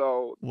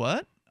 So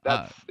what?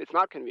 It's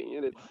not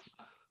convenient.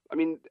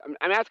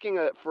 I'm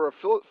asking for a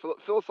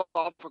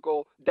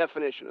philosophical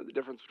definition of the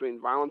difference between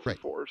violence and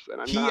force,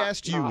 and I've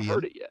not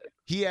heard it yet.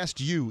 He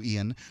asked you,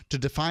 Ian, to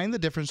define the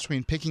difference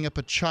between picking up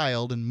a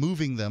child and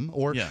moving them,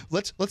 or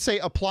let's say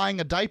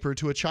applying a diaper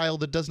to a child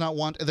that does not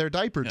want their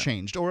diaper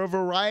changed, or a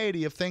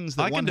variety of things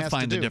that one has to do. I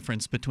can define the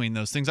difference between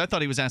those things. I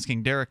thought he was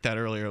asking Derrick that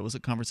earlier. It was a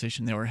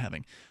conversation they were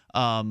having.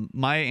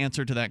 My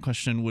answer to that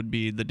question would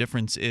be the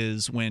difference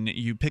is when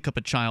you pick up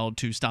a child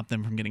to stop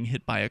them from getting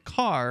hit by a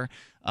car,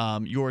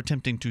 you're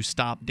attempting to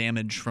stop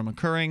damage from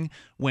occurring.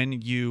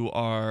 When you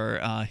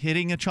are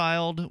hitting a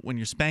child, when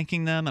you're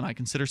spanking them, and I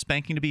consider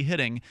spanking to be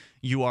hitting,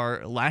 you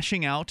are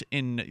lashing out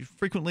in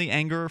frequently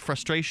anger,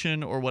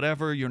 frustration, or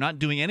whatever. You're not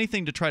doing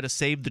anything to try to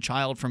save the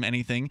child from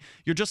anything.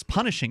 You're just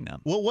punishing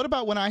them. Well, what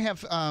about when I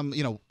have,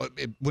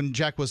 when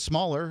Jack was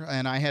smaller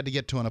and I had to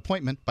get to an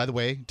appointment? By the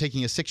way,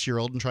 taking a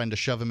 6-year-old and trying to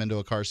shove him into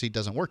a car seat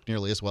doesn't work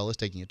nearly as well as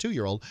taking a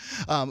 2-year-old.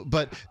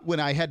 But when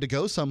I had to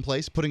go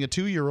someplace, putting a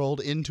 2-year-old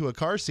into a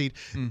car seat,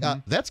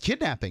 that's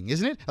kidnapping,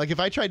 isn't it? Like if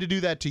I tried to do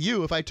that to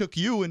you, if I took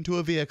you into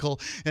a vehicle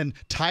and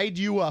tied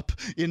you up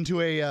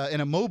into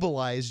and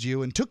immobilized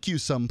you and took you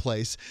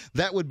someplace,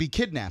 that would be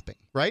kidnapping,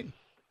 right?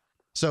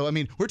 So,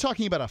 we're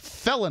talking about a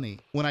felony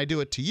when I do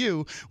it to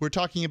you. We're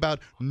talking about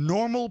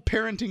normal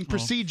parenting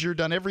procedure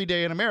done every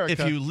day in America.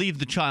 If you leave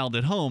the child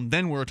at home,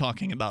 then we're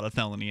talking about a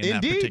felony in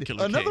that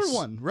particular case. Another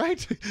one,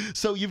 right?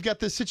 So you've got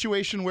this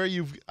situation where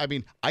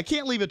I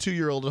can't leave a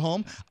 2-year-old at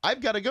home.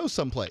 I've got to go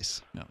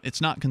someplace. No, it's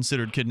not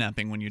considered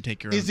kidnapping when you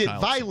take your own child. Is it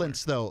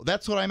violence, though?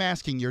 That's what I'm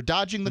asking. You're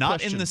dodging the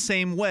question. Not in the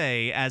same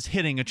way as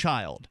hitting a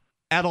child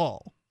at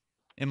all,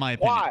 in my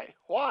opinion.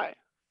 Why?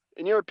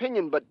 In your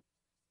opinion, but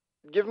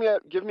give me a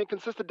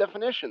consistent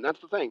definition. That's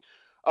the thing.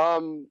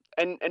 And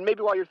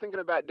maybe while you're thinking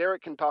about,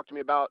 Derrick can talk to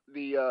me about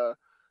the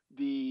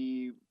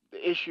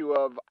issue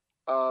of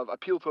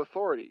appeal to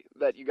authority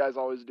that you guys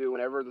always do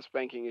whenever the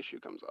spanking issue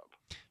comes up.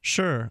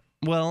 Sure.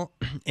 Well,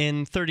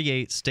 in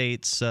 38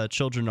 states,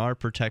 children are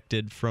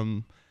protected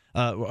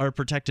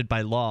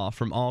by law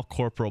from all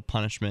corporal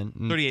punishment.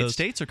 38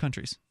 states or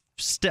countries?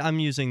 I'm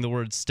using the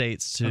word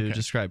states to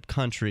describe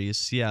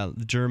countries. Yeah,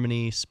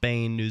 Germany,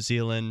 Spain, New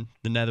Zealand,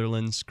 the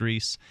Netherlands,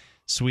 Greece,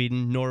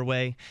 Sweden,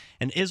 Norway,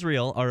 and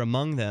Israel are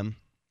among them.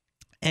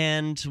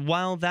 And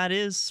while that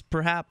is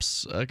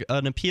perhaps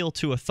an appeal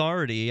to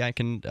authority, I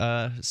can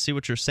see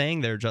what you're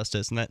saying there,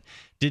 Justice, and that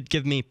did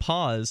give me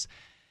pause.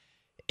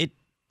 It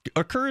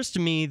occurs to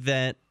me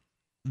that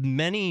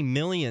many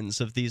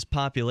millions of these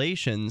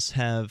populations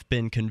have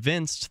been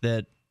convinced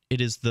that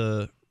it is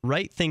the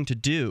right thing to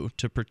do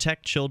to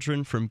protect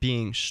children from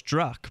being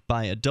struck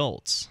by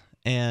adults,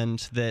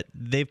 and that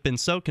they've been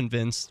so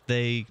convinced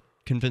they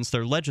convince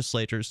their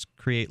legislators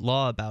create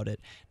law about it.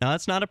 Now,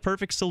 that's not a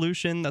perfect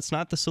solution. That's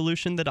not the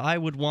solution that I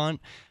would want,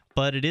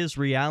 but it is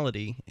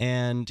reality.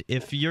 And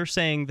if you're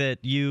saying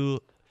that you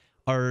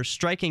are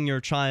striking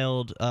your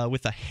child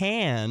with a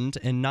hand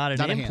and not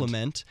an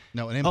implement.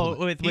 No, an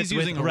implement. He's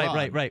using a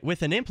rod. Right.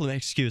 With an implement,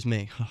 excuse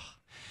me.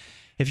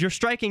 If you're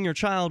striking your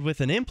child with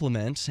an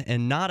implement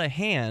and not a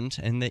hand,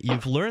 and that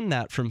you've learned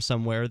that from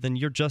somewhere, then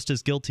you're just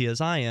as guilty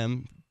as I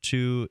am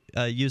to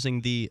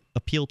using the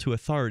appeal to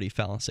authority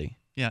fallacy.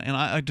 Yeah,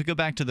 and to go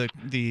back to the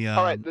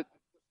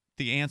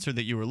the answer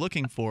that you were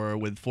looking for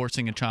with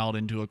forcing a child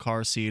into a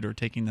car seat or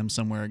taking them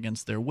somewhere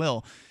against their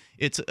will.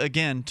 It's,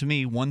 again, to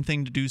me, one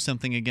thing to do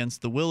something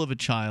against the will of a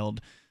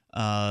child,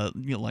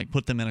 like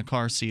put them in a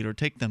car seat or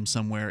take them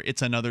somewhere.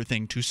 It's another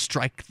thing to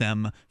strike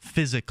them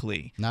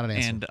physically. Not an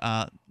answer. And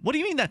what do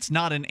you mean that's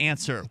not an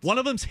answer? One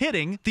of them's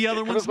hitting, the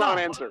other one's not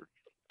an answer.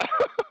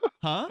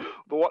 Huh?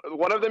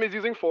 One of them is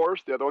using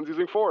force, the other one's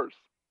using force.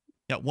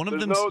 Yeah, one of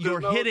them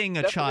you're hitting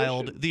a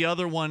child. The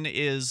other one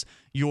is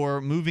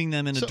you're moving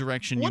them in a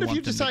direction you want them to go. What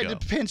if you decide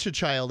to pinch a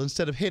child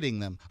instead of hitting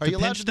them? Are you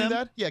allowed to do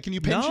that? Yeah, can you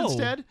pinch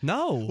instead?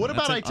 No. What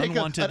about I take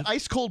an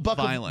ice cold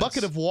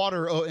bucket of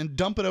water and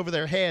dump it over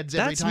their heads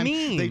every time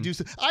they do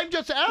so? I'm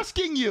just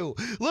asking you.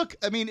 Look,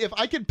 I mean, if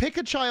I could pick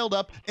a child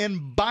up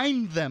and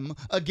bind them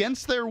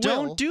against their will.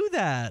 Don't do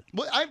that.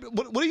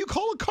 What do you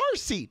call a car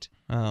seat?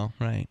 Oh,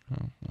 right.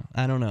 Oh,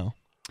 I don't know.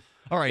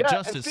 All right, yeah,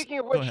 Justice. And speaking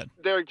of which,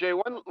 Derrick J,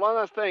 one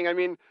last thing. I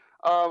mean,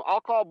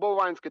 I'll call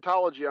bovine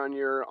scatology on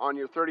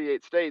your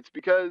 38 states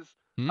because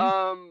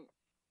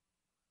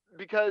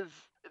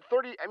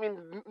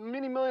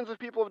many millions of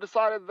people have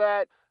decided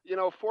that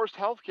forced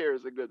healthcare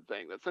is a good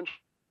thing, that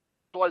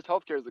centralized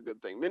healthcare is a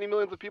good thing. Many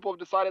millions of people have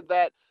decided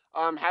that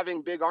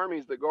having big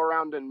armies that go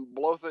around and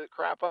blow the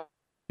crap up.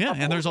 Yeah,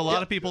 and there's a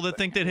lot of people that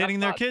think that hitting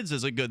their kids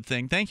is a good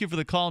thing. Thank you for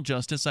the call,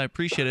 Justice. I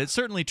appreciate it. It's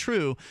certainly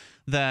true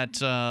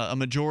that a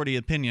majority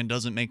opinion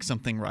doesn't make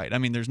something right. I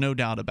mean, there's no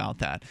doubt about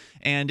that.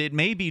 And it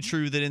may be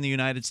true that in the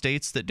United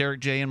States that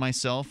Derrick J and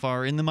myself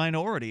are in the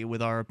minority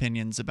with our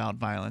opinions about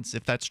violence.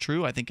 If that's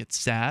true, I think it's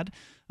sad.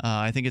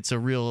 I think it's a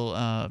real.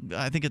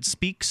 I think it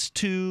speaks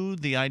to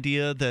the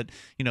idea that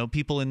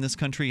people in this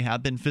country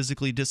have been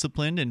physically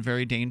disciplined in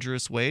very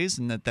dangerous ways,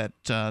 and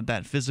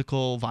that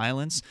physical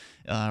violence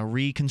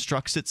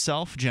reconstructs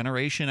itself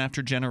generation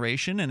after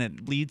generation, and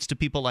it leads to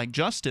people like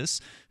Justice,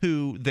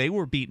 who they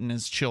were beaten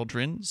as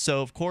children,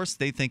 so of course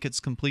they think it's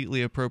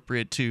completely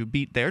appropriate to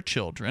beat their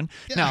children.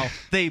 Now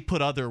they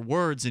put other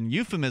words and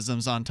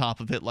euphemisms on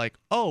top of it, like,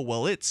 oh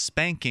well, it's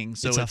spanking,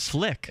 so it's a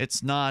flick.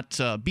 It's not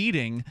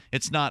beating.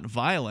 It's not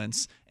violence.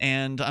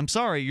 And I'm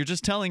sorry, you're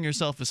just telling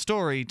yourself a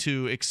story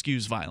to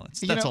excuse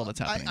violence. That's all that's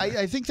happening.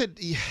 I think that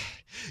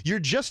you're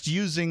just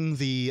using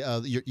the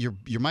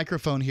your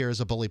microphone here as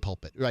a bully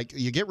pulpit. Right?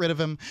 You get rid of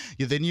him.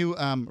 Then you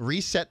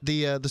reset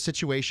the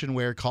situation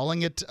where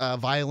calling it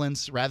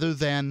violence rather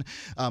than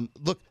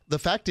look. The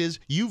fact is,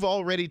 you've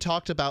already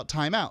talked about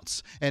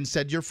timeouts and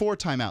said you're for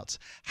timeouts.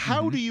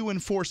 How do you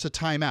enforce a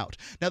timeout?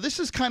 Now, this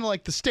is kind of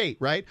like the state,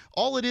 right?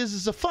 All it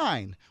is a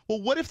fine.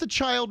 Well, what if the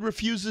child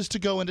refuses to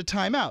go into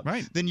timeout?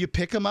 Right. Then you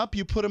pick them up,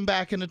 you put them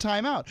back into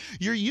timeout.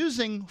 You're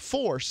using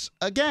force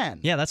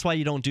again. Yeah, that's why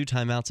you don't do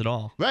timeouts at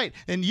all. Right.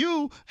 And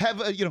you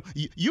have,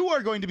 you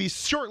are going to be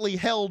shortly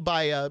held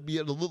by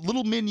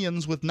little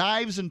minions with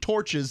knives and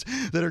torches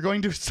that are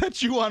going to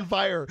set you on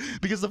fire,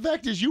 because the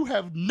fact is you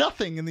have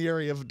nothing in the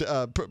area of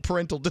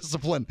parental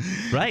discipline.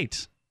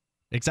 Right.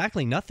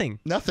 Exactly. Nothing.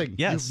 Nothing.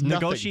 Yes.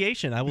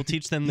 Negotiation. I will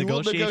teach them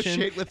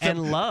negotiation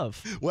and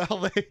love.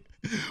 Well, they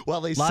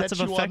Lots set of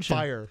you affection.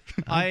 on fire.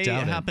 I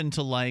happen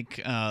to like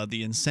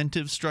the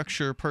incentive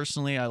structure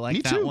personally. I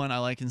like that one. I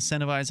like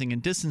incentivizing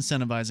and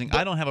disincentivizing.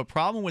 I don't have a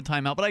problem with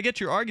timeout, but I get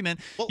your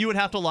argument. You would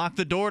have to lock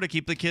the door to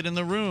keep the kid in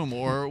the room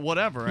or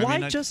whatever.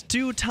 Why just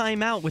do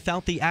timeout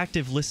without the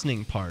active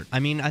listening part? I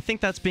mean, I think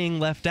that's being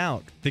left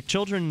out. The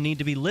children need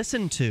to be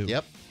listened to.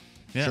 Yep.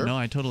 Yeah, Sure. no,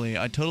 I totally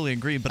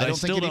agree, but I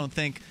still don't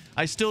think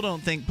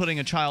putting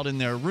a child in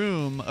their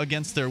room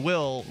against their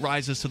will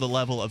rises to the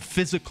level of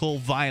physical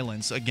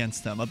violence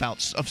against them,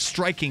 of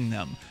striking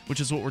them, which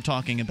is what we're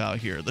talking about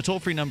here. The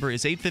toll-free number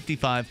is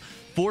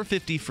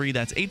 855-450-FREE.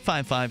 That's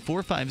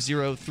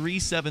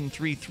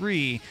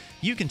 855-450-3733.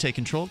 You can take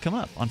control. Come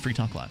up on Free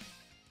Talk Live.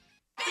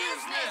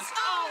 Business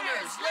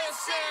owners,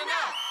 listen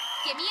up.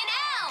 Give me an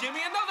L. Give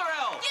me another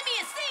L. Give me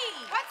a C.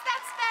 What's that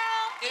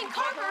spell?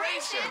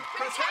 Incorporation,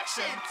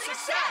 protection,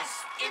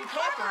 success.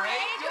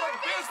 Incorporate your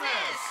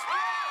business.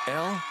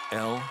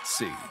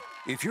 LLC.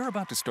 If you're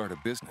about to start a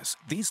business,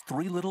 these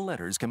three little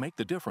letters can make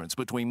the difference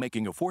between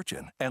making a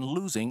fortune and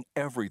losing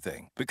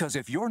everything. Because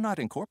if you're not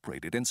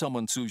incorporated and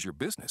someone sues your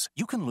business,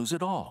 you can lose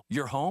it all.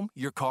 Your home,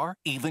 your car,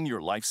 even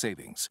your life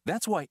savings.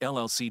 That's why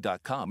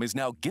LLC.com is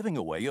now giving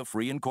away a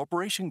free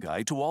incorporation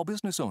guide to all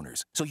business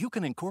owners, so you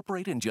can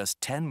incorporate in just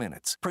 10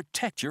 minutes.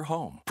 Protect your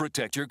home,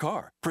 protect your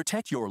car,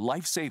 protect your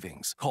life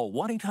savings. Call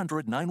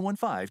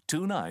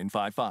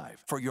 1-800-915-2955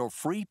 for your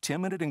free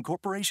 10-minute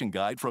incorporation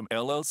guide from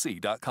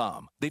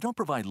LLC.com. They don't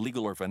provide legal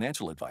or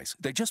financial advice.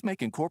 They just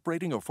make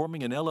incorporating or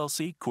forming an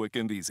LLC quick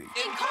and easy.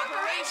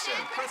 Incorporation,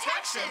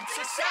 protection,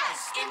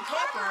 success.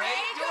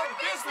 Incorporate your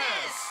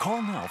business.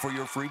 Call now for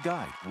your free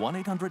guide.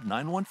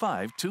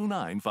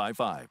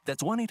 1-800-915-2955.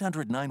 That's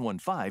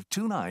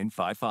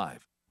 1-800-915-2955.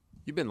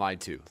 You've been lied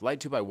to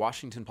by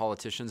Washington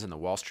politicians and the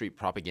Wall Street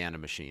propaganda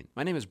machine.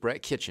 My name is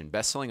Brett Kitchen,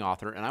 best-selling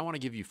author, and I want to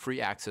give you free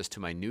access to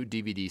my new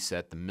DVD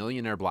set, The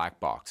Millionaire Black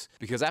Box.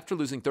 Because after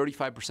losing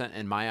 35%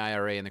 in my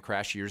IRA in the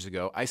crash years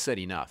ago, I said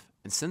enough.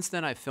 And since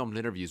then, I've filmed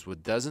interviews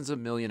with dozens of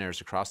millionaires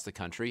across the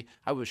country.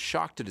 I was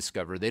shocked to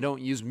discover they don't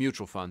use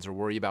mutual funds or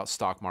worry about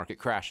stock market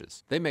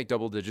crashes. They make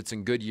double digits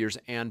in good years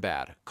and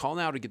bad. Call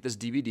now to get this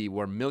DVD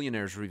where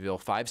millionaires reveal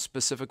 5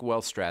 specific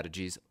wealth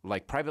strategies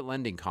like private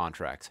lending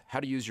contracts,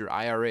 how to use your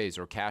IRAs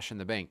or cash in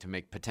the bank to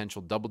make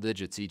potential double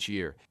digits each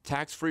year,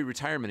 tax-free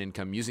retirement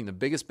income using the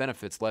biggest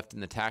benefits left in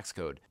the tax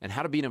code, and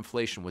how to beat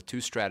inflation with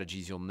 2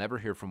 strategies you'll never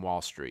hear from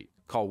Wall Street.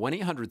 Call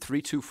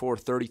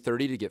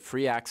 1-800-324-3030 to get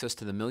free access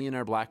to the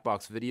Millionaire Black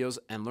Box videos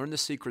and learn the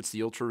secrets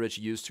the ultra-rich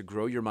use to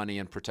grow your money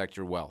and protect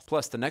your wealth.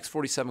 Plus, the next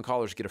 47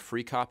 callers get a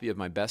free copy of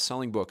my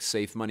best-selling book,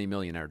 Safe Money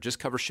Millionaire. Just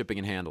cover shipping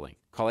and handling.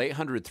 Call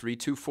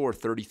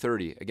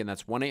 800-324-3030. Again,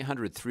 that's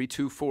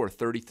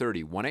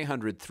 1-800-324-3030.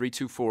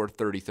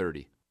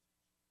 1-800-324-3030.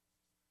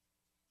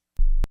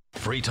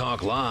 Free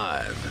Talk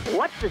Live.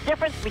 What's the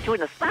difference between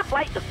a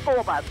stoplight and a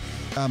school bus?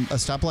 A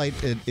stoplight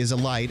is a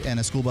light, and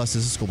a school bus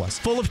is a school bus.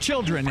 Full of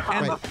children.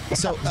 Right.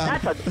 So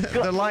That's a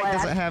good The light one.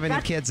 doesn't have any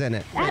That's- kids in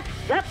it.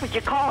 That's what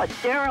you call a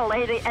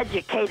derelict,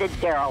 educated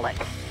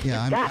derelict.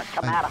 yeah, you gotta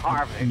come out of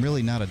Harvard. I'm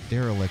really not a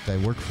derelict. I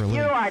work for a You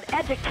living. are an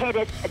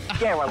educated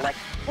derelict.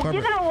 Well,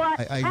 you Barbara, know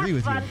what? I agree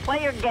with Have you. fun,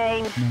 play your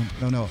game.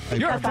 No. You're a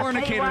Because I'll tell you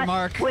fornicator, what,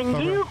 Mark. When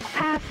Barbara. you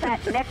pass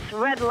that next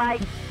red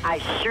light, I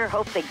sure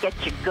hope they get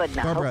you good.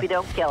 Now, Barbara, hope you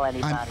don't kill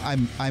anybody.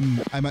 I'm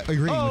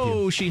agreeing with you.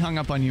 Oh, she hung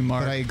up on you,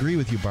 Mark. But I agree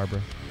with you,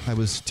 Barbara. I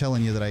was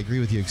telling you that I agree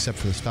with you, except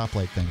for the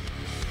stoplight thing.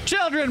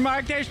 Children,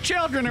 Mark. There's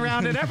children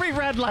around at every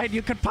red light.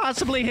 You could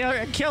possibly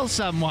kill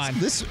someone.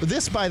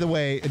 This, by the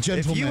way,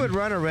 gentlemen. If you would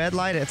run a red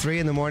light at 3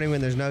 in the morning when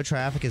there's no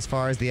traffic as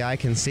far as the eye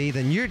can see,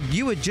 then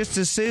you would just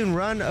as soon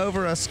run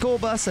over a school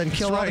bus and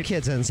kill all the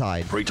kids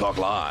inside. Free Talk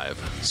Live,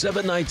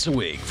 7 nights a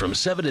week from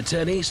 7 to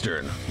 10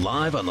 Eastern,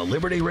 live on the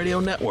Liberty Radio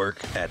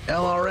Network at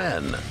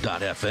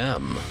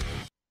LRN.FM.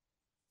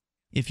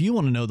 If you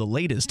want to know the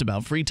latest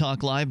about Free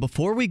Talk Live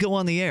before we go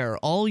on the air,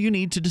 all you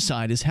need to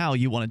decide is how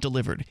you want it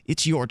delivered.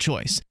 It's your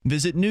choice.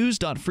 Visit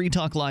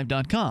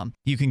news.freetalklive.com.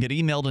 You can get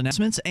emailed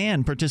announcements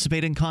and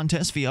participate in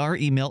contests via our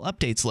email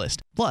updates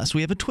list. Plus,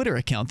 we have a Twitter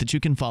account that you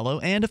can follow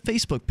and a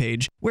Facebook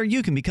page where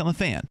you can become a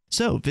fan.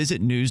 So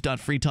visit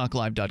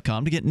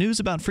news.freetalklive.com to get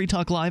news about Free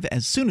Talk Live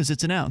as soon as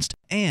it's announced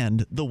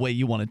and the way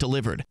you want it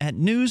delivered at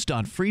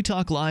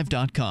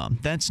news.freetalklive.com.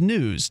 That's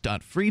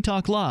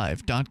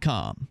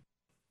news.freetalklive.com.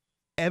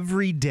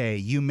 Every day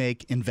you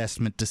make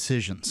investment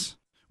decisions.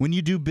 When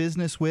you do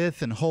business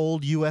with and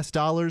hold U.S.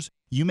 dollars,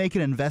 you make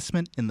an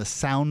investment in the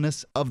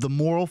soundness of the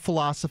moral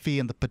philosophy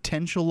and the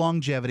potential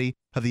longevity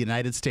of the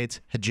United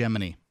States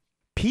hegemony.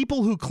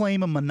 People who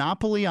claim a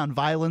monopoly on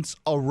violence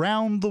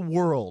around the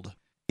world.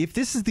 If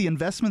this is the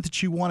investment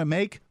that you want to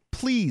make,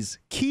 please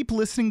keep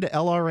listening to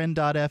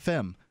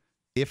LRN.FM.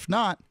 If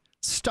not,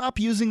 stop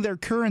using their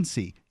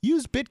currency.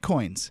 Use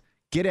Bitcoins.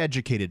 Get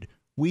educated.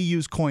 We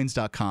use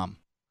coins.com.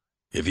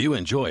 If you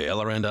enjoy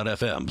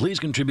LRN.FM, please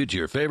contribute to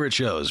your favorite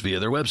shows via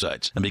their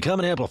websites and become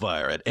an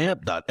amplifier at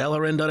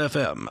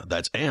amp.lrn.fm.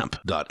 That's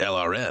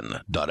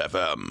amp.lrn.fm.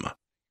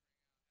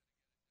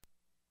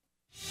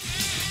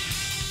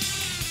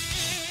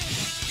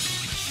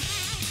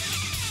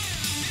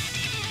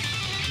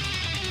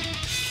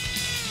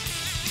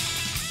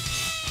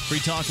 Free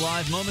Talk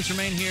Live moments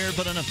remain here,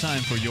 but enough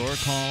time for your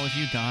call. If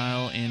you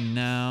dial in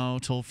now,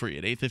 toll free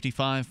at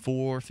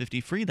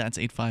 855-450-FREE. That's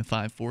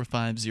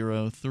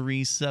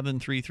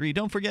 855-450-3733.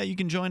 Don't forget, you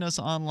can join us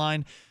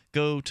online.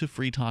 Go to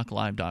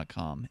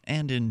freetalklive.com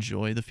and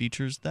enjoy the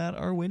features that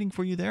are waiting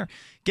for you there.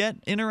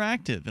 Get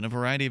interactive in a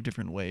variety of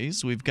different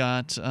ways. We've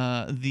got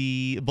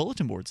the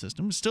bulletin board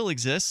system. Still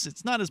exists.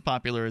 It's not as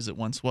popular as it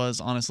once was,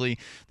 honestly.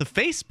 The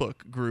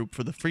Facebook group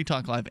for the Free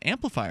Talk Live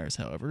amplifiers,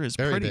 however, is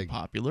pretty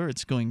popular.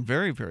 It's going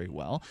very, very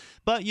well.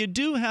 But you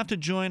do have to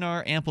join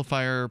our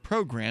amplifier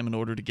program in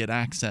order to get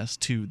access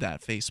to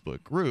that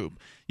Facebook group.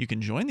 You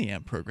can join the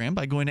AMP program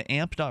by going to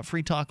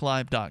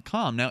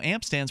amp.freetalklive.com. Now,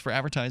 AMP stands for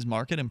Advertise,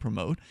 Market, and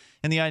Promote.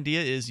 And the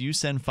idea is you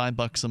send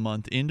 $5 a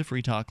month into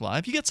Free Talk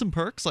Live. You get some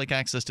perks like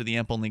access to the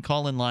AMP-only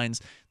call-in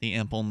lines, the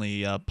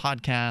AMP-only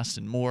podcast,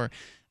 and more.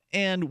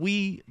 And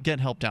we get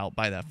helped out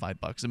by that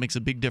 $5. It makes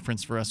a big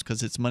difference for us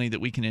because it's money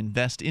that we can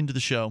invest into the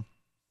show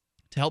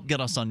to help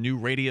get us on new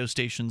radio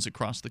stations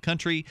across the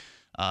country,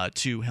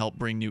 to help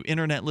bring new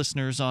internet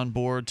listeners on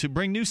board, to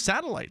bring new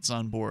satellites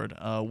on board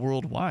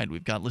worldwide.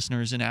 We've got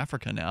listeners in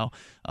Africa now,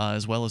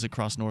 as well as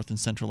across North and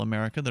Central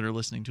America that are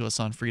listening to us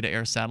on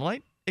free-to-air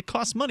satellite. It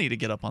costs money to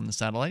get up on the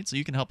satellite, so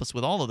you can help us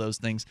with all of those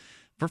things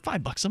for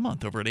 $5 a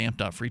month over at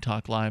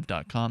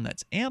amp.freetalklive.com.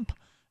 That's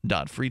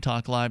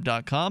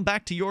amp.freetalklive.com.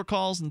 Back to your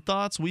calls and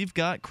thoughts. We've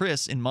got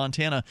Chris in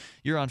Montana.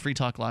 You're on Free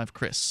Talk Live.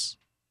 Chris.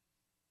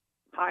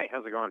 Hi,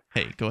 how's it going?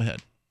 Hey, go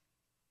ahead.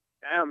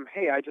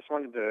 Hey, I just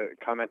wanted to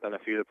comment on a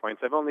few of the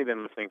points. I've only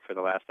been listening for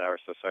the last hour,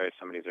 so sorry if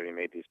somebody's already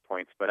made these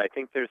points. But I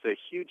think there's a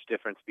huge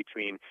difference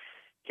between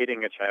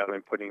hitting a child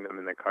and putting them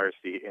in the car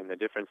seat, and the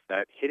difference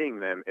that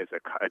hitting them is a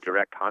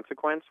direct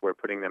consequence, where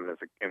putting them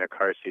in a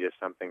car seat is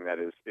something that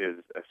is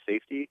a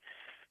safety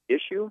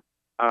issue.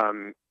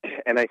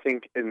 And I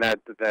think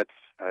that's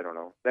I don't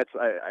know.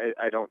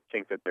 I don't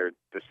think that they're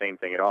the same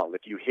thing at all.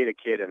 If you hit a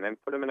kid and then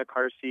put them in a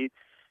car seat,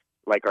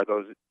 like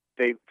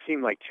they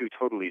seem like two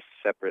totally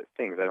separate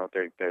things. I don't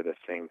think they're the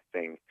same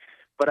thing.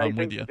 But I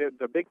think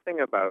the big thing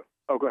about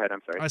go ahead.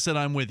 I'm sorry. I said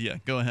I'm with you.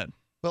 Go ahead.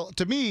 Well,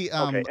 to me,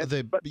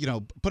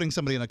 putting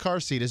somebody in a car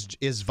seat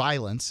is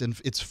violence, and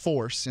it's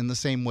force in the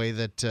same way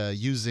that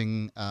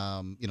using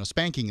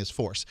spanking is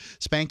force.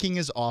 Spanking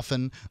is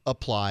often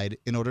applied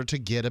in order to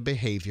get a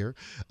behavior.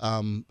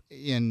 In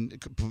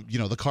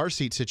the car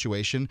seat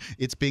situation,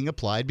 it's being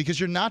applied because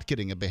you're not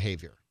getting a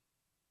behavior.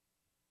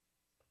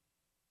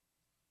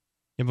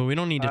 Yeah, but we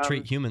don't need to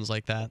treat humans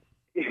like that.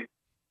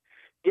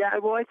 Yeah,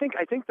 well, I think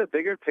the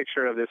bigger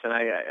picture of this, and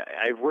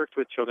I've worked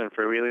with children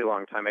for a really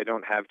long time. I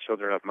don't have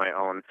children of my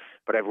own,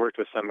 but I've worked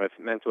with some with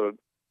mental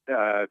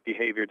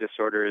behavior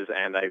disorders,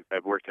 and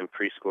I've worked in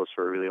preschools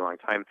for a really long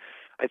time.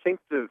 I think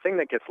the thing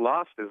that gets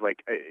lost is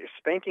like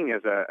spanking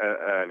is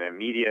an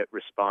immediate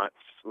response.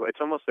 It's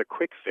almost a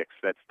quick fix.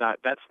 That's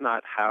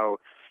not how,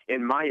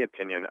 in my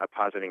opinion, a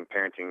positive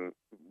parenting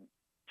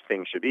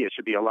thing should be. It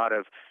should be a lot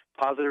of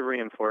positive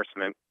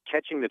reinforcement,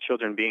 catching the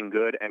children being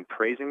good and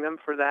praising them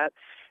for that,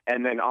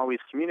 and then always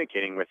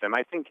communicating with them.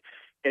 I think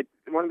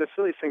one of the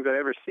silliest things I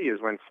ever see is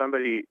when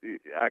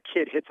a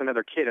kid hits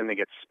another kid and they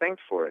get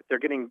spanked for it. They're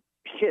getting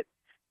hit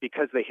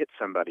because they hit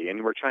somebody,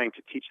 and we're trying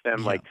to teach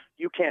them, like,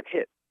 you can't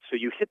hit. So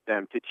you hit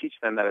them to teach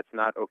them that it's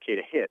not okay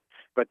to hit.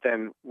 But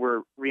then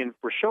we're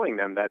showing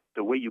them that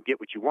the way you get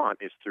what you want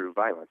is through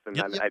violence.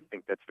 And I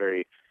think that's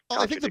very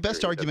I think the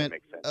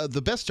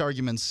best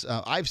arguments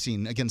I've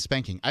seen against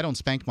spanking. I don't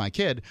spank my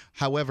kid.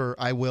 However,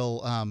 I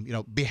will,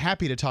 be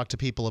happy to talk to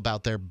people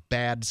about their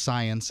bad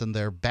science and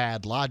their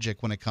bad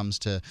logic when it comes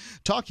to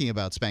talking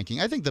about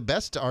spanking. I think the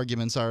best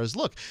arguments is,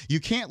 look, you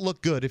can't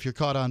look good if you're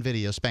caught on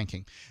video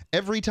spanking.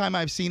 Every time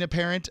I've seen a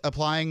parent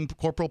applying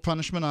corporal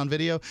punishment on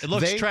video, it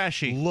looks they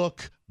trashy.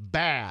 Look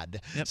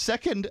bad. Yep.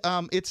 Second,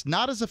 it's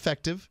not as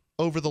effective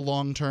over the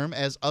long term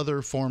as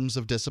other forms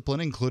of discipline,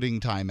 including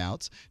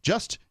timeouts.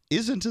 Just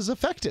isn't as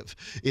effective.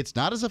 It's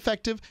not as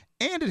effective,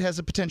 and it has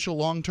a potential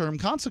long-term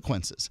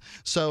consequences.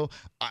 So,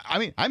 I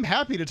mean, I'm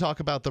happy to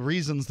talk about the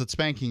reasons that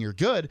spanking are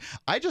good.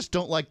 I just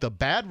don't like the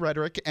bad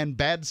rhetoric and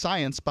bad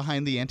science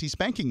behind the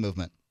anti-spanking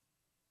movement.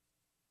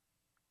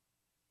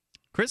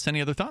 Chris, any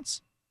other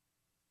thoughts?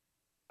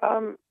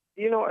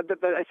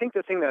 I think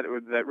the thing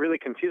that really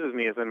confuses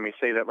me is when we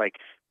say that, like,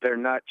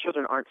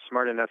 children aren't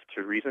smart enough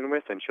to reason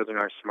with, and children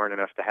aren't smart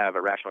enough to have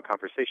a rational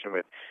conversation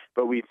with,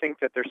 but we think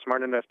that they're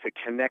smart enough to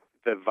connect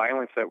the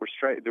violence that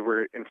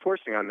we're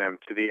enforcing on them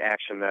to the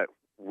action that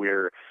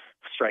we're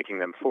striking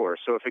them for.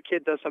 So if a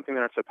kid does something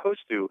they're not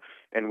supposed to,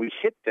 and we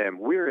hit them,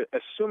 we're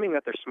assuming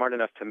that they're smart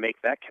enough to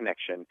make that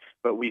connection,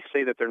 but we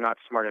say that they're not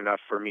smart enough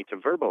for me to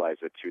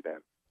verbalize it to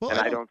them. Well,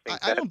 I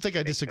don't think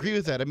I disagree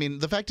with that. I mean,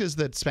 the fact is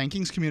that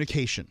spanking's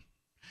communication.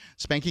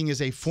 Spanking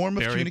is a form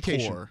of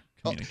communication. Poor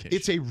communication.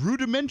 It's a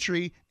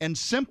rudimentary and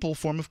simple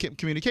form of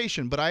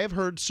communication, but I have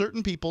heard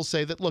certain people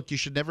say that, look, you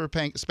should never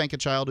spank a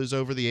child who's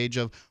over the age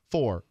of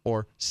 4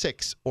 or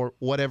 6 or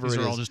whatever it is.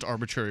 These are all just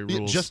arbitrary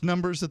rules. Just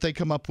numbers that they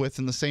come up with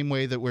in the same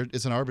way that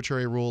it's an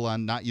arbitrary rule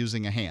on not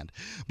using a hand.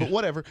 But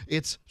whatever,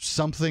 it's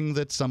something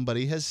that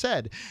somebody has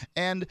said.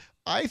 And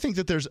I think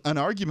that there's an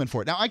argument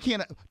for it. Now, I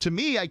can't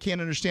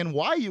understand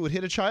why you would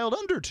hit a child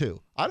under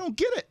 2. I don't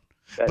get it.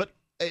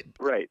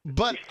 Right.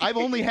 But I've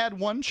only had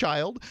one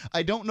child.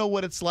 I don't know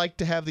what it's like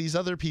to have these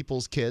other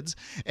people's kids.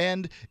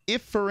 And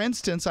if, for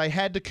instance, I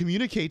had to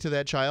communicate to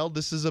that child,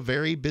 this is a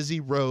very busy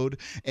road,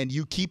 and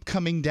you keep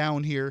coming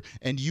down here,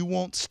 and you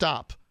won't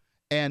stop,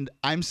 and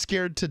I'm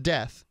scared to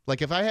death.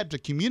 Like, if I had to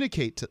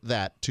communicate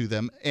that to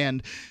them,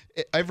 and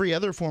every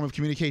other form of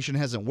communication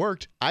hasn't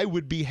worked, I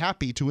would be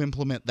happy to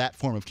implement that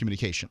form of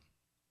communication.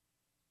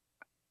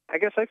 I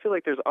guess I feel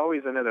like there's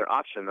always another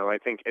option, though. I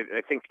think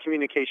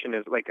communication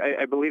is like,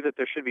 I believe that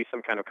there should be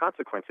some kind of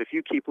consequence. If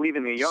you keep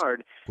leaving the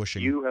yard,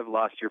 you have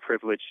lost your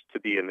privilege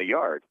to be in the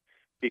yard.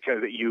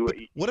 Because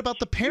what about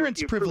the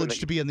parents'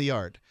 privilege to be in the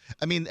yard?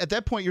 I mean, at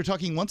that point, you're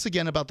talking once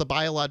again about the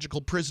biological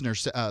prisoner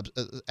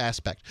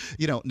aspect.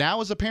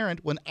 Now as a parent,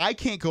 when I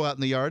can't go out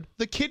in the yard,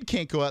 the kid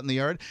can't go out in the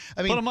yard.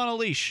 I mean, put him on a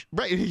leash.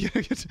 Right.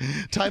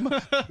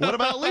 What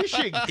about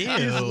leashing?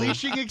 Is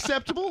leashing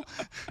acceptable?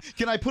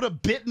 Can I put a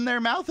bit in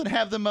their mouth and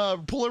have them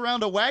pull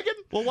around a wagon?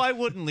 Well, why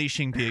wouldn't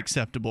leashing be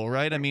acceptable,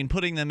 right? I mean,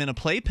 putting them in a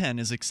playpen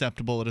is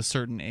acceptable at a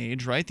certain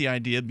age, right? The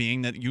idea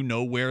being that you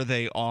know where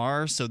they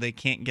are, so they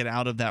can't get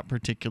out of that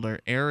particular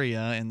area,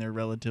 and they're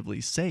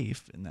relatively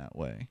safe in that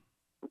way.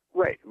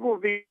 Right. Well,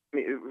 the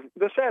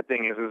sad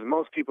thing is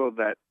most people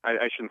that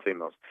I shouldn't say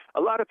most.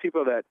 A lot of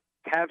people that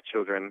have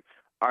children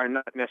are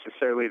not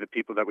necessarily the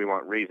people that we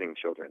want raising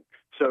children.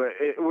 So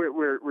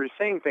we're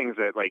saying things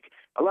that, like,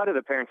 a lot of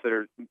the parents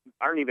that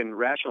aren't even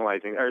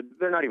rationalizing, or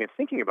they're not even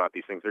thinking about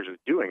these things. They're just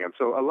doing them.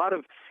 So a lot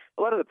of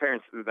the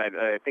parents that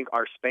I think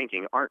are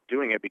spanking aren't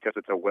doing it because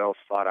it's a well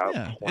thought out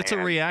plan. It's a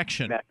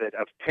reaction method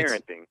of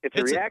parenting. It's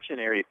a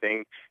reactionary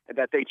thing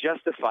that they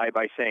justify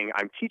by saying,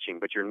 I'm teaching,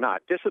 but you're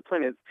not.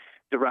 Discipline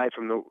derived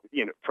from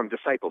from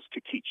disciples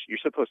to teach. You're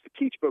supposed to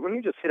teach, but when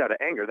you just hit out of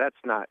anger, that's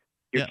not.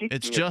 You're teaching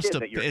it's your just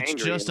kid that you're it's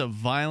angry just a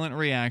violent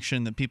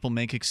reaction that people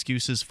make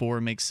excuses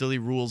for, make silly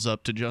rules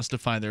up to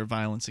justify their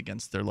violence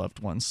against their loved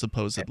ones,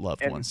 supposed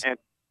loved ones. And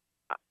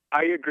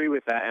I agree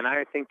with that, and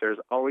I think there's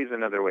always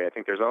another way. I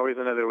think there's always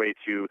another way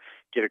to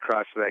get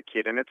across to that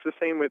kid, and it's the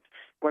same with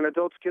when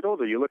adults get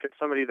older. You look at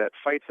somebody that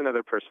fights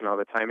another person all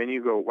the time, and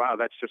you go, wow,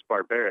 that's just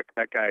barbaric.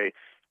 That guy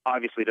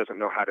obviously doesn't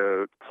know how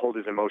to hold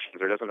his emotions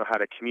or doesn't know how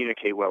to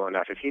communicate well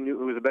enough. If he knew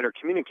he was a better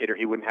communicator,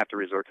 he wouldn't have to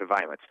resort to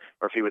violence.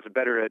 Or if he was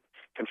better at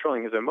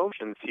controlling his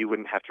emotions, he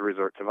wouldn't have to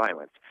resort to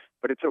violence.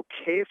 But it's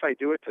okay if I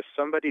do it to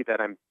somebody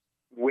that I'm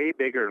way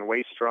bigger and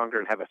way stronger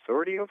and have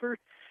authority over,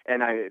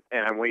 and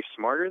I'm way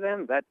smarter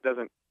than. That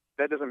doesn't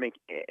make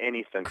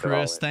any sense at all.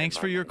 Chris, thanks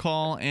for your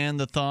call and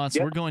the thoughts.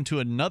 Yep. We're going to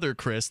another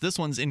Chris. This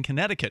one's in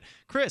Connecticut.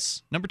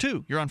 Chris, number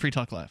 2, you're on Free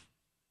Talk Live.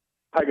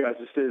 Hi, guys.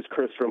 This is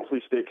Chris from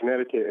Police State,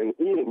 Connecticut. And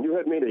Ian, you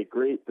had made a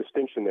great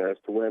distinction there as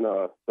to when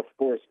the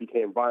force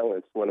became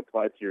violence when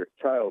applied to your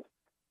child.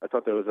 I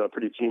thought that was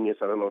pretty genius.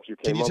 I don't know if you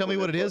came Can you up tell me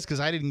with what it is? Because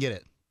I didn't get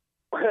it.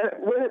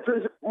 When it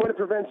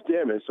prevents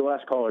damage, the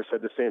last caller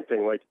said the same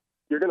thing. Like,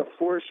 you're going to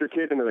force your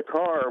kid into the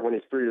car when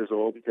he's 3 years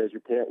old because you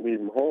can't leave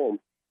him home,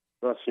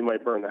 else he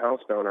might burn the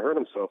house down or hurt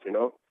himself,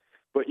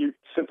 But you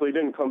simply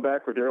didn't come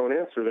back with your own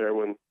answer there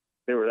when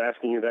they were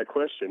asking you that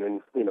question,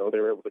 and they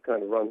were able to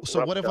kind of run.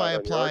 So what if I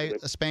apply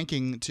a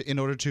spanking in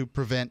order to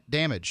prevent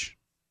damage?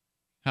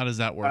 How does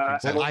that work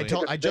exactly?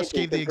 I just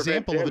gave the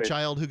example of a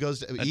child who goes.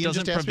 That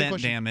doesn't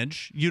prevent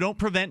damage. You don't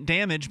prevent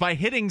damage by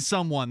hitting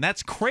someone.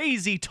 That's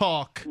crazy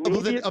talk.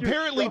 Well, then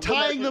apparently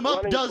tying them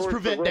up does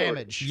prevent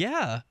damage.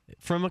 Yeah,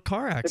 from a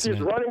car accident.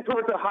 If he's running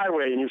towards the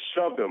highway and you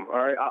shoved him, all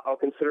right, I'll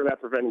consider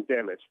that preventing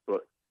damage.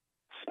 But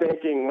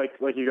spanking, like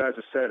you guys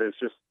have said, is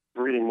just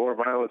breeding more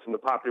violence in the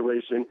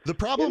population. The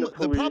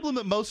problem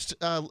that most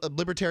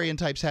libertarian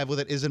types have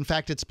with it is, in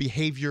fact, it's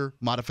behavior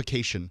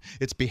modification.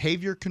 It's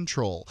behavior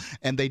control,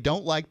 and they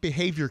don't like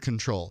behavior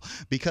control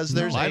because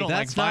there's. I don't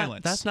like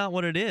violence. That's not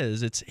what it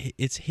is. It's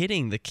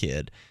hitting the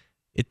kid.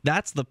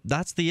 That's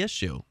the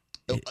issue.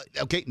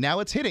 Okay, now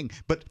it's hitting,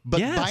 but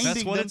yes, binding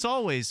that's what them, it's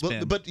always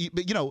been. But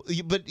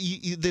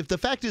the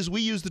fact is,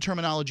 we use the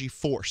terminology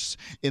force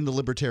in the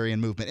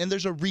libertarian movement, and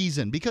there's a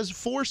reason, because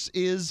force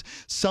is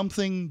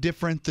something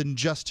different than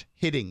just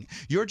hitting.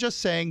 You're just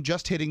saying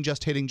just hitting,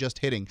 just hitting, just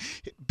hitting.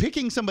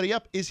 Picking somebody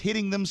up is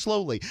hitting them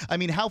slowly. I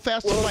mean, how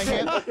fast is my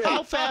hand?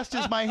 How fast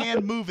is my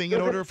hand moving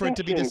in order for it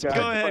to be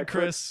disappeared? Go ahead,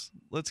 Chris.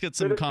 Let's get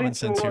some common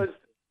sense here.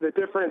 The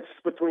difference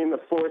between the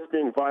force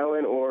being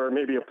violent or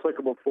maybe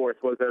applicable force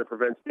was that it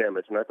prevents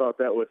damage, and I thought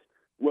that was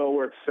well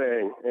worth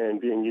saying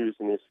and being used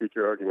in these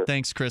future arguments.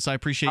 Thanks, Chris. I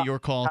appreciate your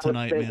call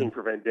tonight, man.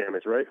 Prevent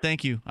damage, right?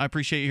 Thank you. I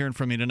appreciate hearing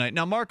from you tonight.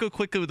 Now, Marco,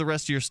 quickly with the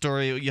rest of your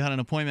story. You had an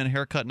appointment, a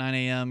haircut, 9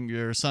 a.m.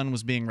 Your son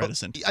was being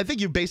reticent. I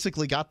think you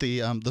basically got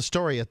the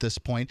story at this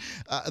point.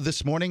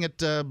 This morning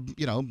at 9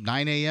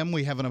 a.m.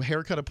 we have a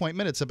haircut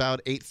appointment. It's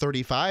about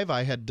 8:35.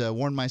 I had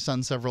warned my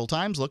son several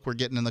times. Look, we're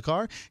getting in the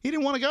car. He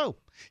didn't want to go.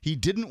 He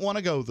didn't want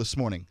to go this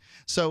morning.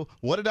 So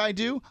what did I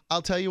do?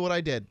 I'll tell you what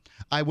I did.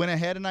 I went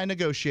ahead and I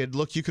negotiated.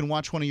 Look, you can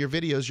watch one of your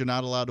videos you're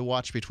not allowed to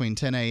watch between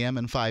 10 a.m.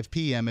 and 5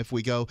 p.m. if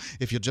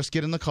you'll just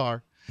get in the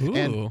car. Ooh.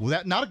 And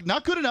that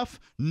not good enough.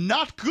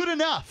 Not good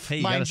enough, hey,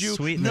 you mind gotta you.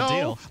 Sweeten No, the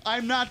deal.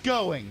 I'm not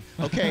going.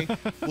 Okay,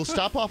 we'll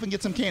stop off and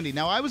get some candy.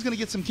 Now, I was going to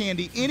get some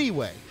candy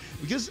anyway,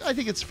 because I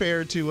think it's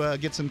fair to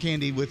get some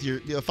candy with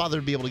your father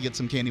to be able to get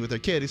some candy with their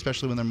kid,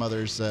 especially when their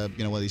mother's, one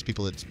of these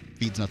people that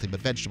feeds nothing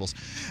but vegetables.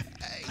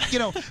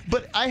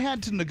 But I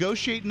had to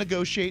negotiate.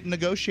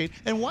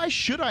 And why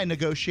should I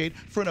negotiate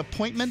for an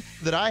appointment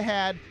that I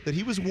had that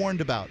he was warned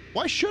about?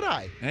 Why should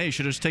I? Hey, you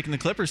should have just taken the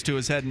clippers to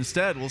his head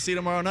instead. We'll see you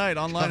tomorrow night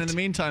online in the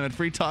meantime at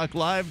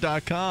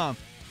freetalklive.com.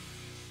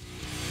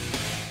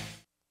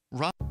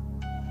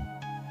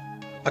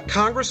 A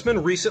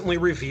congressman recently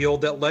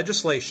revealed that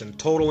legislation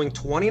totaling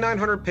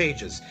 2,900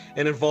 pages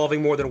and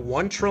involving more than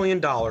 $1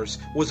 trillion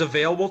was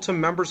available to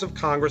members of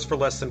Congress for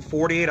less than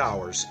 48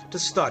 hours to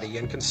study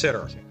and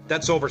consider.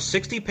 That's over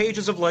 60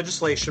 pages of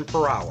legislation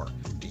per hour.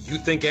 Do you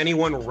think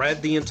anyone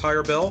read the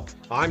entire bill?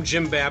 I'm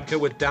Jim Babka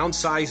with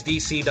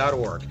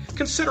DownsizeDC.org.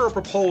 Consider a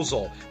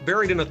proposal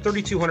buried in a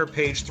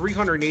 3,200-page,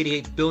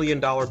 $388 billion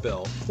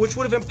bill, which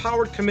would have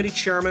empowered committee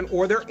chairmen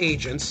or their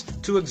agents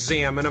to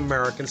examine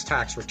Americans'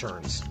 tax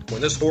returns.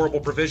 When this horrible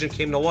provision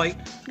came to light,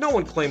 no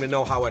one claimed to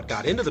know how it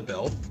got into the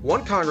bill.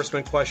 One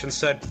congressman questioned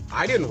said,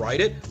 "I didn't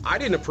write it, I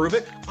didn't approve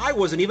it, I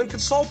wasn't even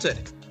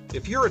consulted."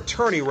 If your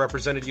attorney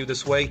represented you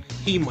this way,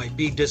 he might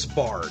be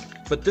disbarred.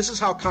 But this is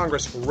how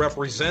Congress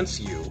represents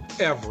you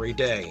every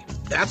day.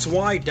 That's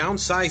why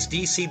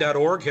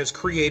DownsizeDC.org has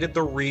created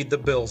the Read the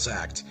Bills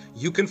Act.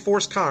 You can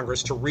force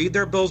Congress to read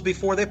their bills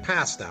before they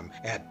pass them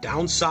at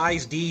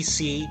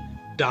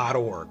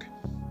DownsizeDC.org.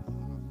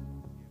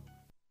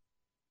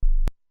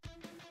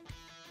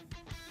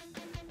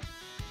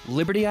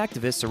 Liberty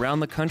activists around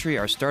the country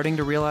are starting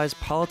to realize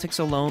politics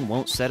alone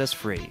won't set us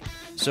free.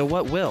 So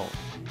what will?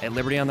 At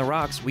Liberty on the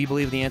Rocks, we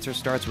believe the answer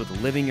starts with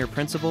living your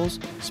principles,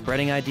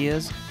 spreading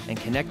ideas, and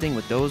connecting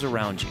with those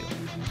around you.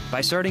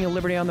 By starting a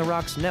Liberty on the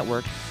Rocks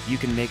network, you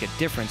can make a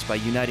difference by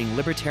uniting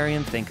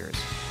libertarian thinkers.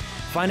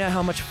 Find out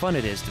how much fun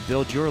it is to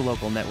build your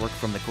local network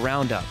from the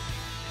ground up.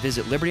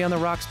 Visit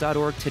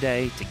libertyontherocks.org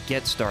today to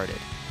get started.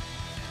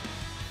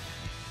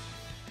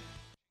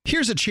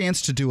 Here's a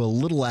chance to do a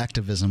little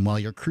activism while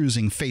you're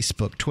cruising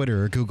Facebook,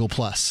 Twitter, or Google+.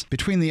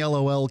 Between the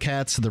LOL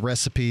cats, the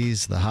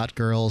recipes, the hot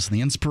girls, and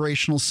the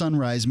inspirational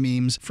sunrise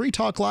memes, Free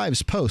Talk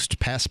Live's posts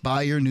pass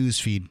by your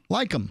newsfeed.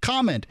 Like them,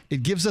 comment.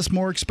 It gives us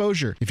more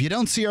exposure. If you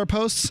don't see our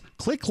posts,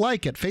 click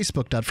like at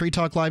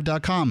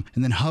facebook.freetalklive.com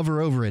and then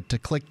hover over it to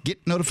click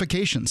Get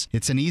Notifications.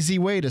 It's an easy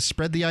way to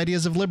spread the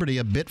ideas of liberty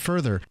a bit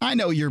further. I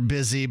know you're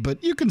busy,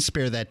 but you can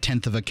spare that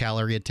tenth of a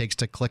calorie it takes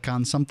to click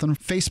on something.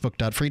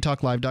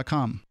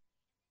 facebook.freetalklive.com.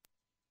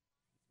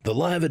 The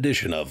live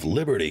edition of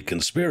Liberty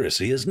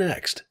Conspiracy is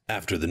next,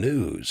 after the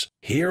news,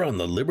 here on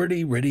the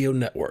Liberty Radio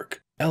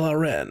Network,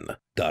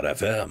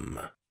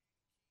 LRN.FM.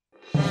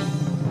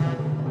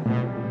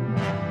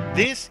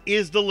 This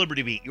is the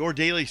Liberty Beat, your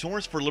daily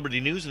source for liberty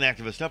news and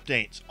activist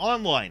updates,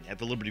 online at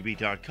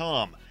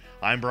thelibertybeat.com.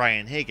 I'm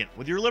Brian Hagan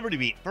with your Liberty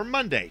Beat for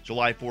Monday,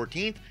 July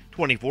 14th,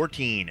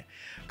 2014.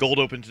 Gold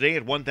opened today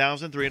at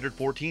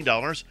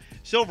 $1,314.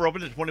 Silver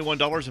opened at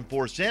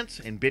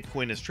 $21.04, and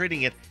Bitcoin is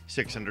trading at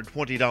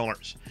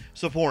 $620.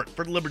 Support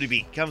for Liberty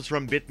Beat comes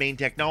from Bitmain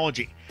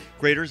Technology,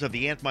 creators of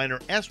the Antminer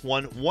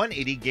S1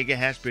 180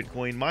 gigahash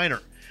Bitcoin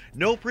miner.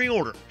 No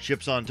pre-order,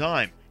 ships on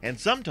time, and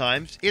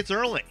sometimes it's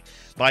early.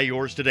 Buy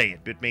yours today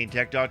at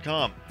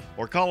bitmaintech.com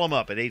or call them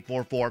up at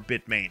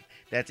 844-BITMAIN.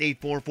 That's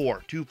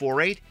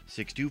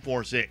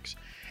 844-248-6246.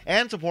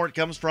 And support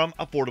comes from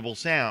Affordable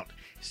Sound,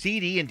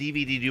 CD and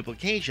DVD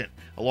duplication,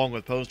 along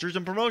with posters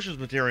and promotions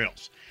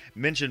materials.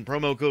 Mention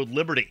promo code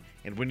LIBERTY,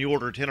 and when you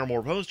order 10 or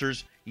more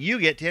posters, you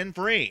get 10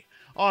 free.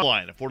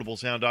 Online,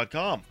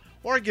 affordablesound.com,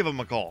 or give them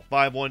a call,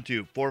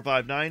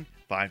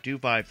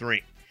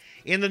 512-459-5253.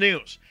 In the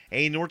news,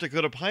 a North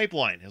Dakota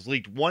pipeline has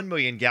leaked 1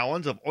 million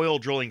gallons of oil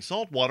drilling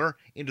saltwater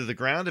into the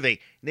ground of a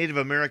Native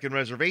American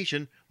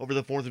reservation over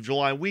the 4th of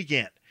July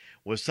weekend,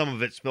 with some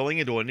of it spilling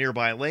into a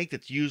nearby lake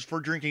that's used for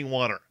drinking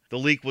water. The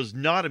leak was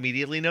not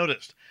immediately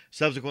noticed,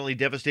 subsequently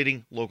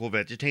devastating local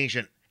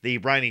vegetation. The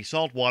briny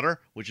saltwater,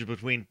 which is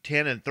between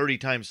 10 and 30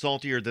 times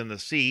saltier than the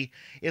sea,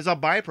 is a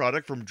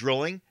byproduct from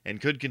drilling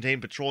and could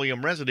contain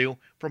petroleum residue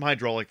from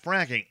hydraulic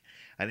fracking,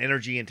 an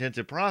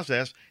energy-intensive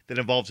process that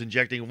involves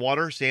injecting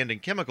water, sand,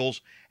 and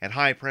chemicals at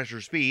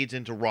high-pressure speeds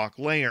into rock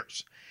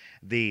layers.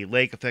 The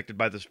lake affected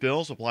by the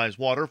spill supplies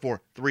water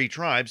for 3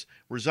 tribes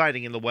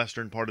residing in the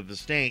western part of the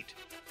state.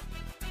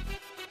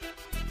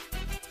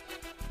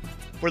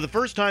 For the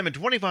first time in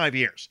 25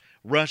 years,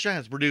 Russia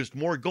has produced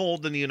more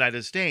gold than the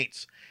United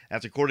States.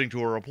 That's according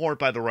to a report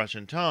by the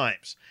Russian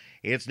Times.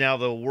 It's now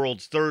the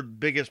world's 3rd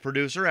biggest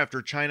producer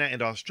after China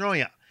and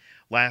Australia.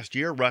 Last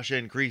year, Russia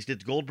increased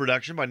its gold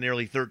production by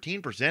nearly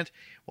 13%,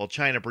 while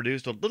China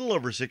produced a little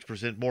over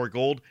 6% more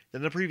gold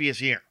than the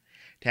previous year.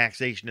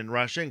 Taxation in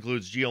Russia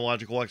includes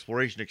geological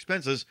exploration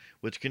expenses,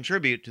 which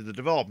contribute to the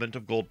development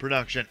of gold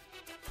production.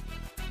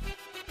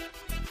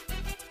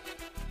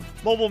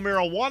 Mobile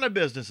marijuana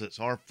businesses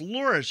are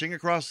flourishing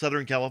across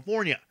Southern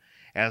California,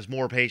 as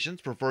more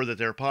patients prefer that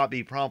their pot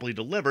be promptly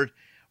delivered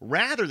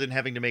rather than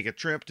having to make a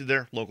trip to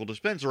their local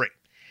dispensary.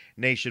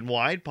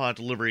 Nationwide, pot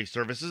delivery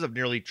services have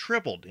nearly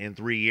tripled in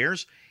 3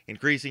 years,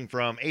 increasing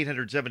from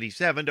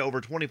 877 to over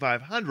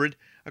 2,500,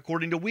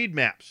 according to Weed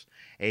Maps,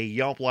 a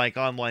Yelp-like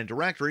online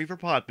directory for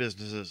pot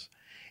businesses.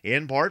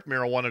 In part,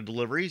 marijuana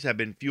deliveries have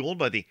been fueled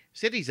by the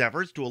city's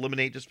efforts to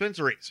eliminate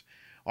dispensaries,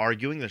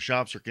 arguing the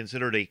shops are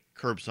considered a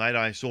curbside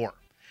eyesore.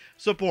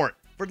 Support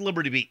for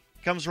Liberty Beat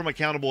comes from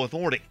Accountable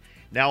Authority,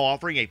 now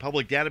offering a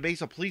public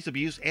database of police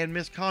abuse and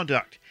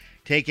misconduct.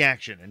 Take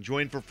action and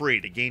join for free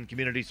to gain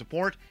community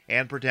support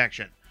and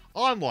protection.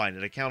 Online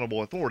at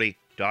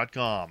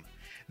accountableauthority.com.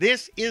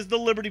 This is the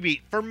Liberty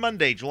Beat for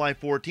Monday, July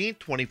 14th,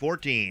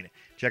 2014.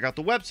 Check out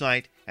the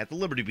website at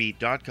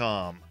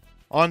thelibertybeat.com.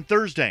 On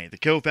Thursday, the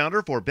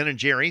co-founder for Ben &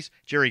 Jerry's,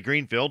 Jerry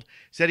Greenfield,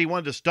 said he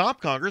wanted to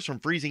stop Congress from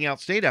freezing out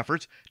state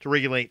efforts to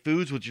regulate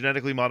foods with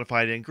genetically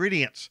modified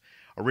ingredients.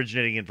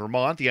 Originating in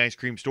Vermont, the ice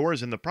cream store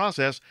is in the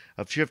process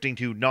of shifting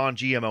to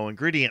non-GMO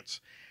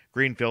ingredients.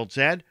 Greenfield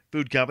said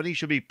food companies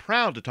should be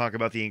proud to talk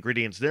about the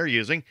ingredients they're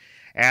using,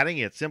 adding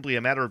it's simply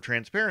a matter of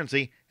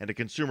transparency and a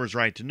consumer's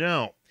right to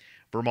know.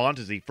 Vermont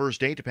is the first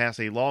state to pass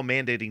a law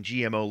mandating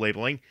GMO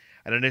labeling,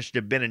 an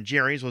initiative Ben &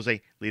 Jerry's was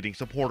a leading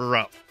supporter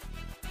of.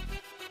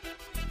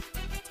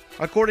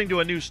 According to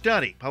a new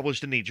study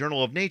published in the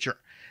Journal of Nature,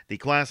 the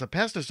class of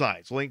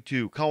pesticides linked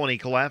to colony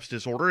collapse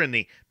disorder in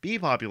the bee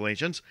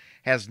populations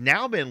has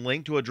now been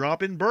linked to a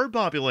drop in bird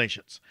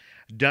populations.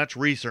 Dutch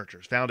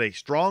researchers found a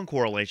strong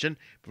correlation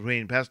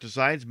between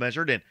pesticides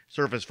measured in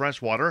surface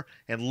freshwater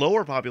and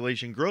lower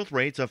population growth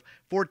rates of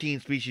 14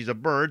 species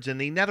of birds in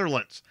the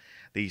Netherlands.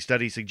 The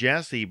study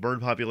suggests the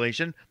bird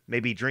population may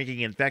be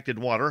drinking infected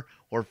water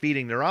or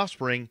feeding their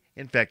offspring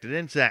infected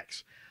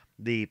insects.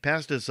 The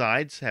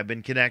pesticides have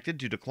been connected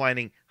to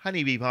declining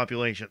honeybee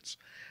populations.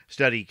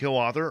 Study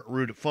co-author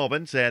Ruud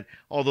Fobin said,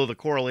 although the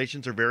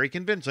correlations are very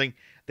convincing,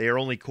 they are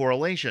only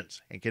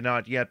correlations and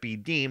cannot yet be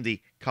deemed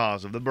the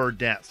cause of the bird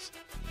deaths.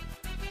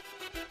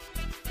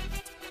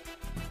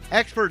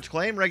 Experts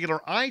claim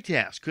regular eye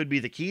tests could be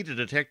the key to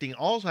detecting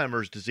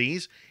Alzheimer's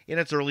disease in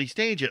its early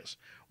stages,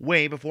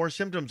 way before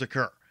symptoms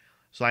occur.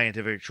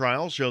 Scientific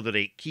trials show that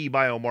a key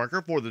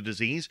biomarker for the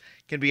disease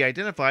can be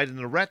identified in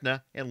the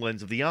retina and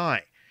lens of the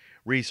eye.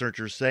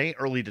 Researchers say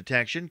early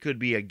detection could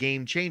be a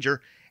game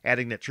changer,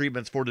 adding that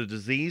treatments for the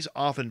disease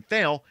often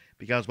fail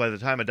because by the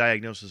time a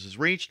diagnosis is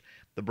reached,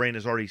 the brain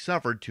has already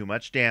suffered too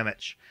much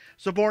damage.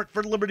 Support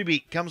for Liberty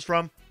Beat comes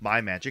from My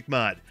Magic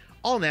Mud,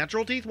 all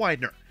natural teeth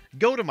whitener.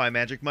 Go to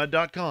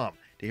mymagicmud.com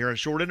to hear a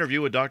short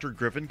interview with Dr.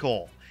 Griffin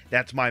Cole.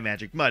 That's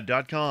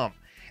mymagicmud.com.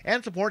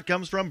 And support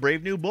comes from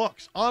Brave New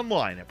Books,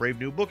 online at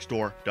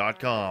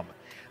bravenewbookstore.com.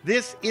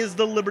 This is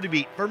the Liberty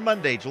Beat for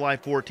Monday, July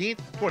 14th,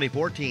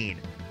 2014.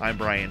 I'm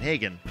Brian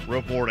Hagan,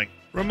 reporting.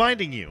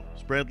 Reminding you,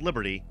 spread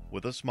liberty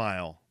with a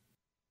smile.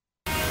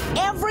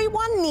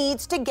 Everyone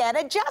needs to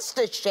get a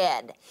justice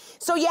shed.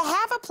 So you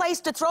have a place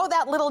to throw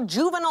that little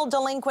juvenile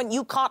delinquent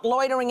you caught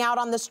loitering out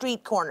on the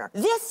street corner.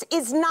 This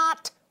is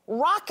not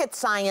rocket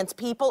science,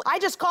 people. I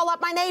just call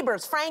up my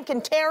neighbors, Frank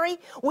and Terry.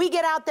 We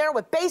get out there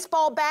with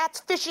baseball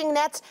bats, fishing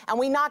nets, and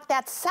we knock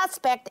that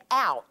suspect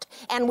out.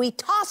 And we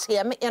toss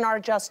him in our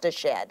justice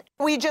shed.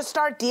 We just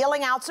start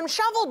dealing out some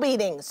shovel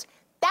beatings.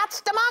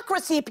 That's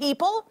democracy,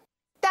 people.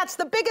 That's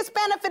the biggest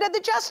benefit of the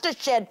justice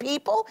shed,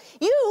 people.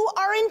 You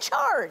are in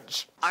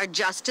charge. Our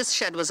justice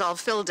shed was all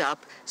filled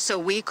up, so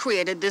we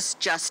created this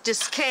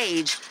justice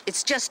cage.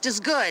 It's just as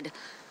good.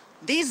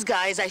 These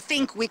guys, I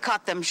think we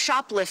caught them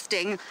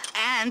shoplifting,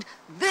 and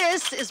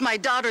this is my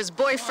daughter's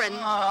boyfriend.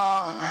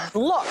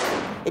 Look,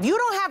 if you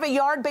don't have a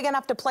yard big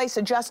enough to place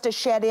a justice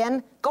shed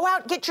in, go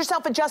out and get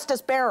yourself a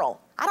justice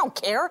barrel. I don't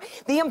care.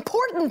 The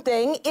important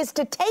thing is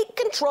to take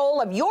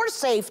control of your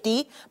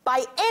safety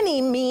by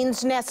any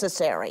means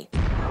necessary.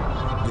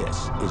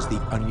 This is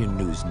the Onion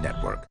News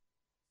Network.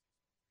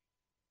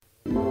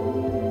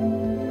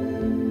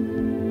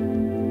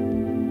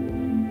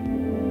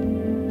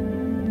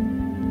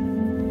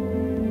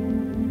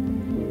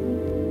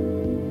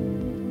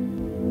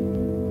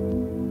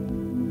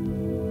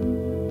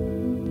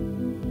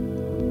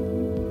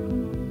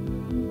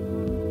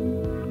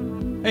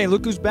 Hey,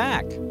 look who's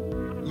back.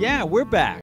 Yeah, we're back.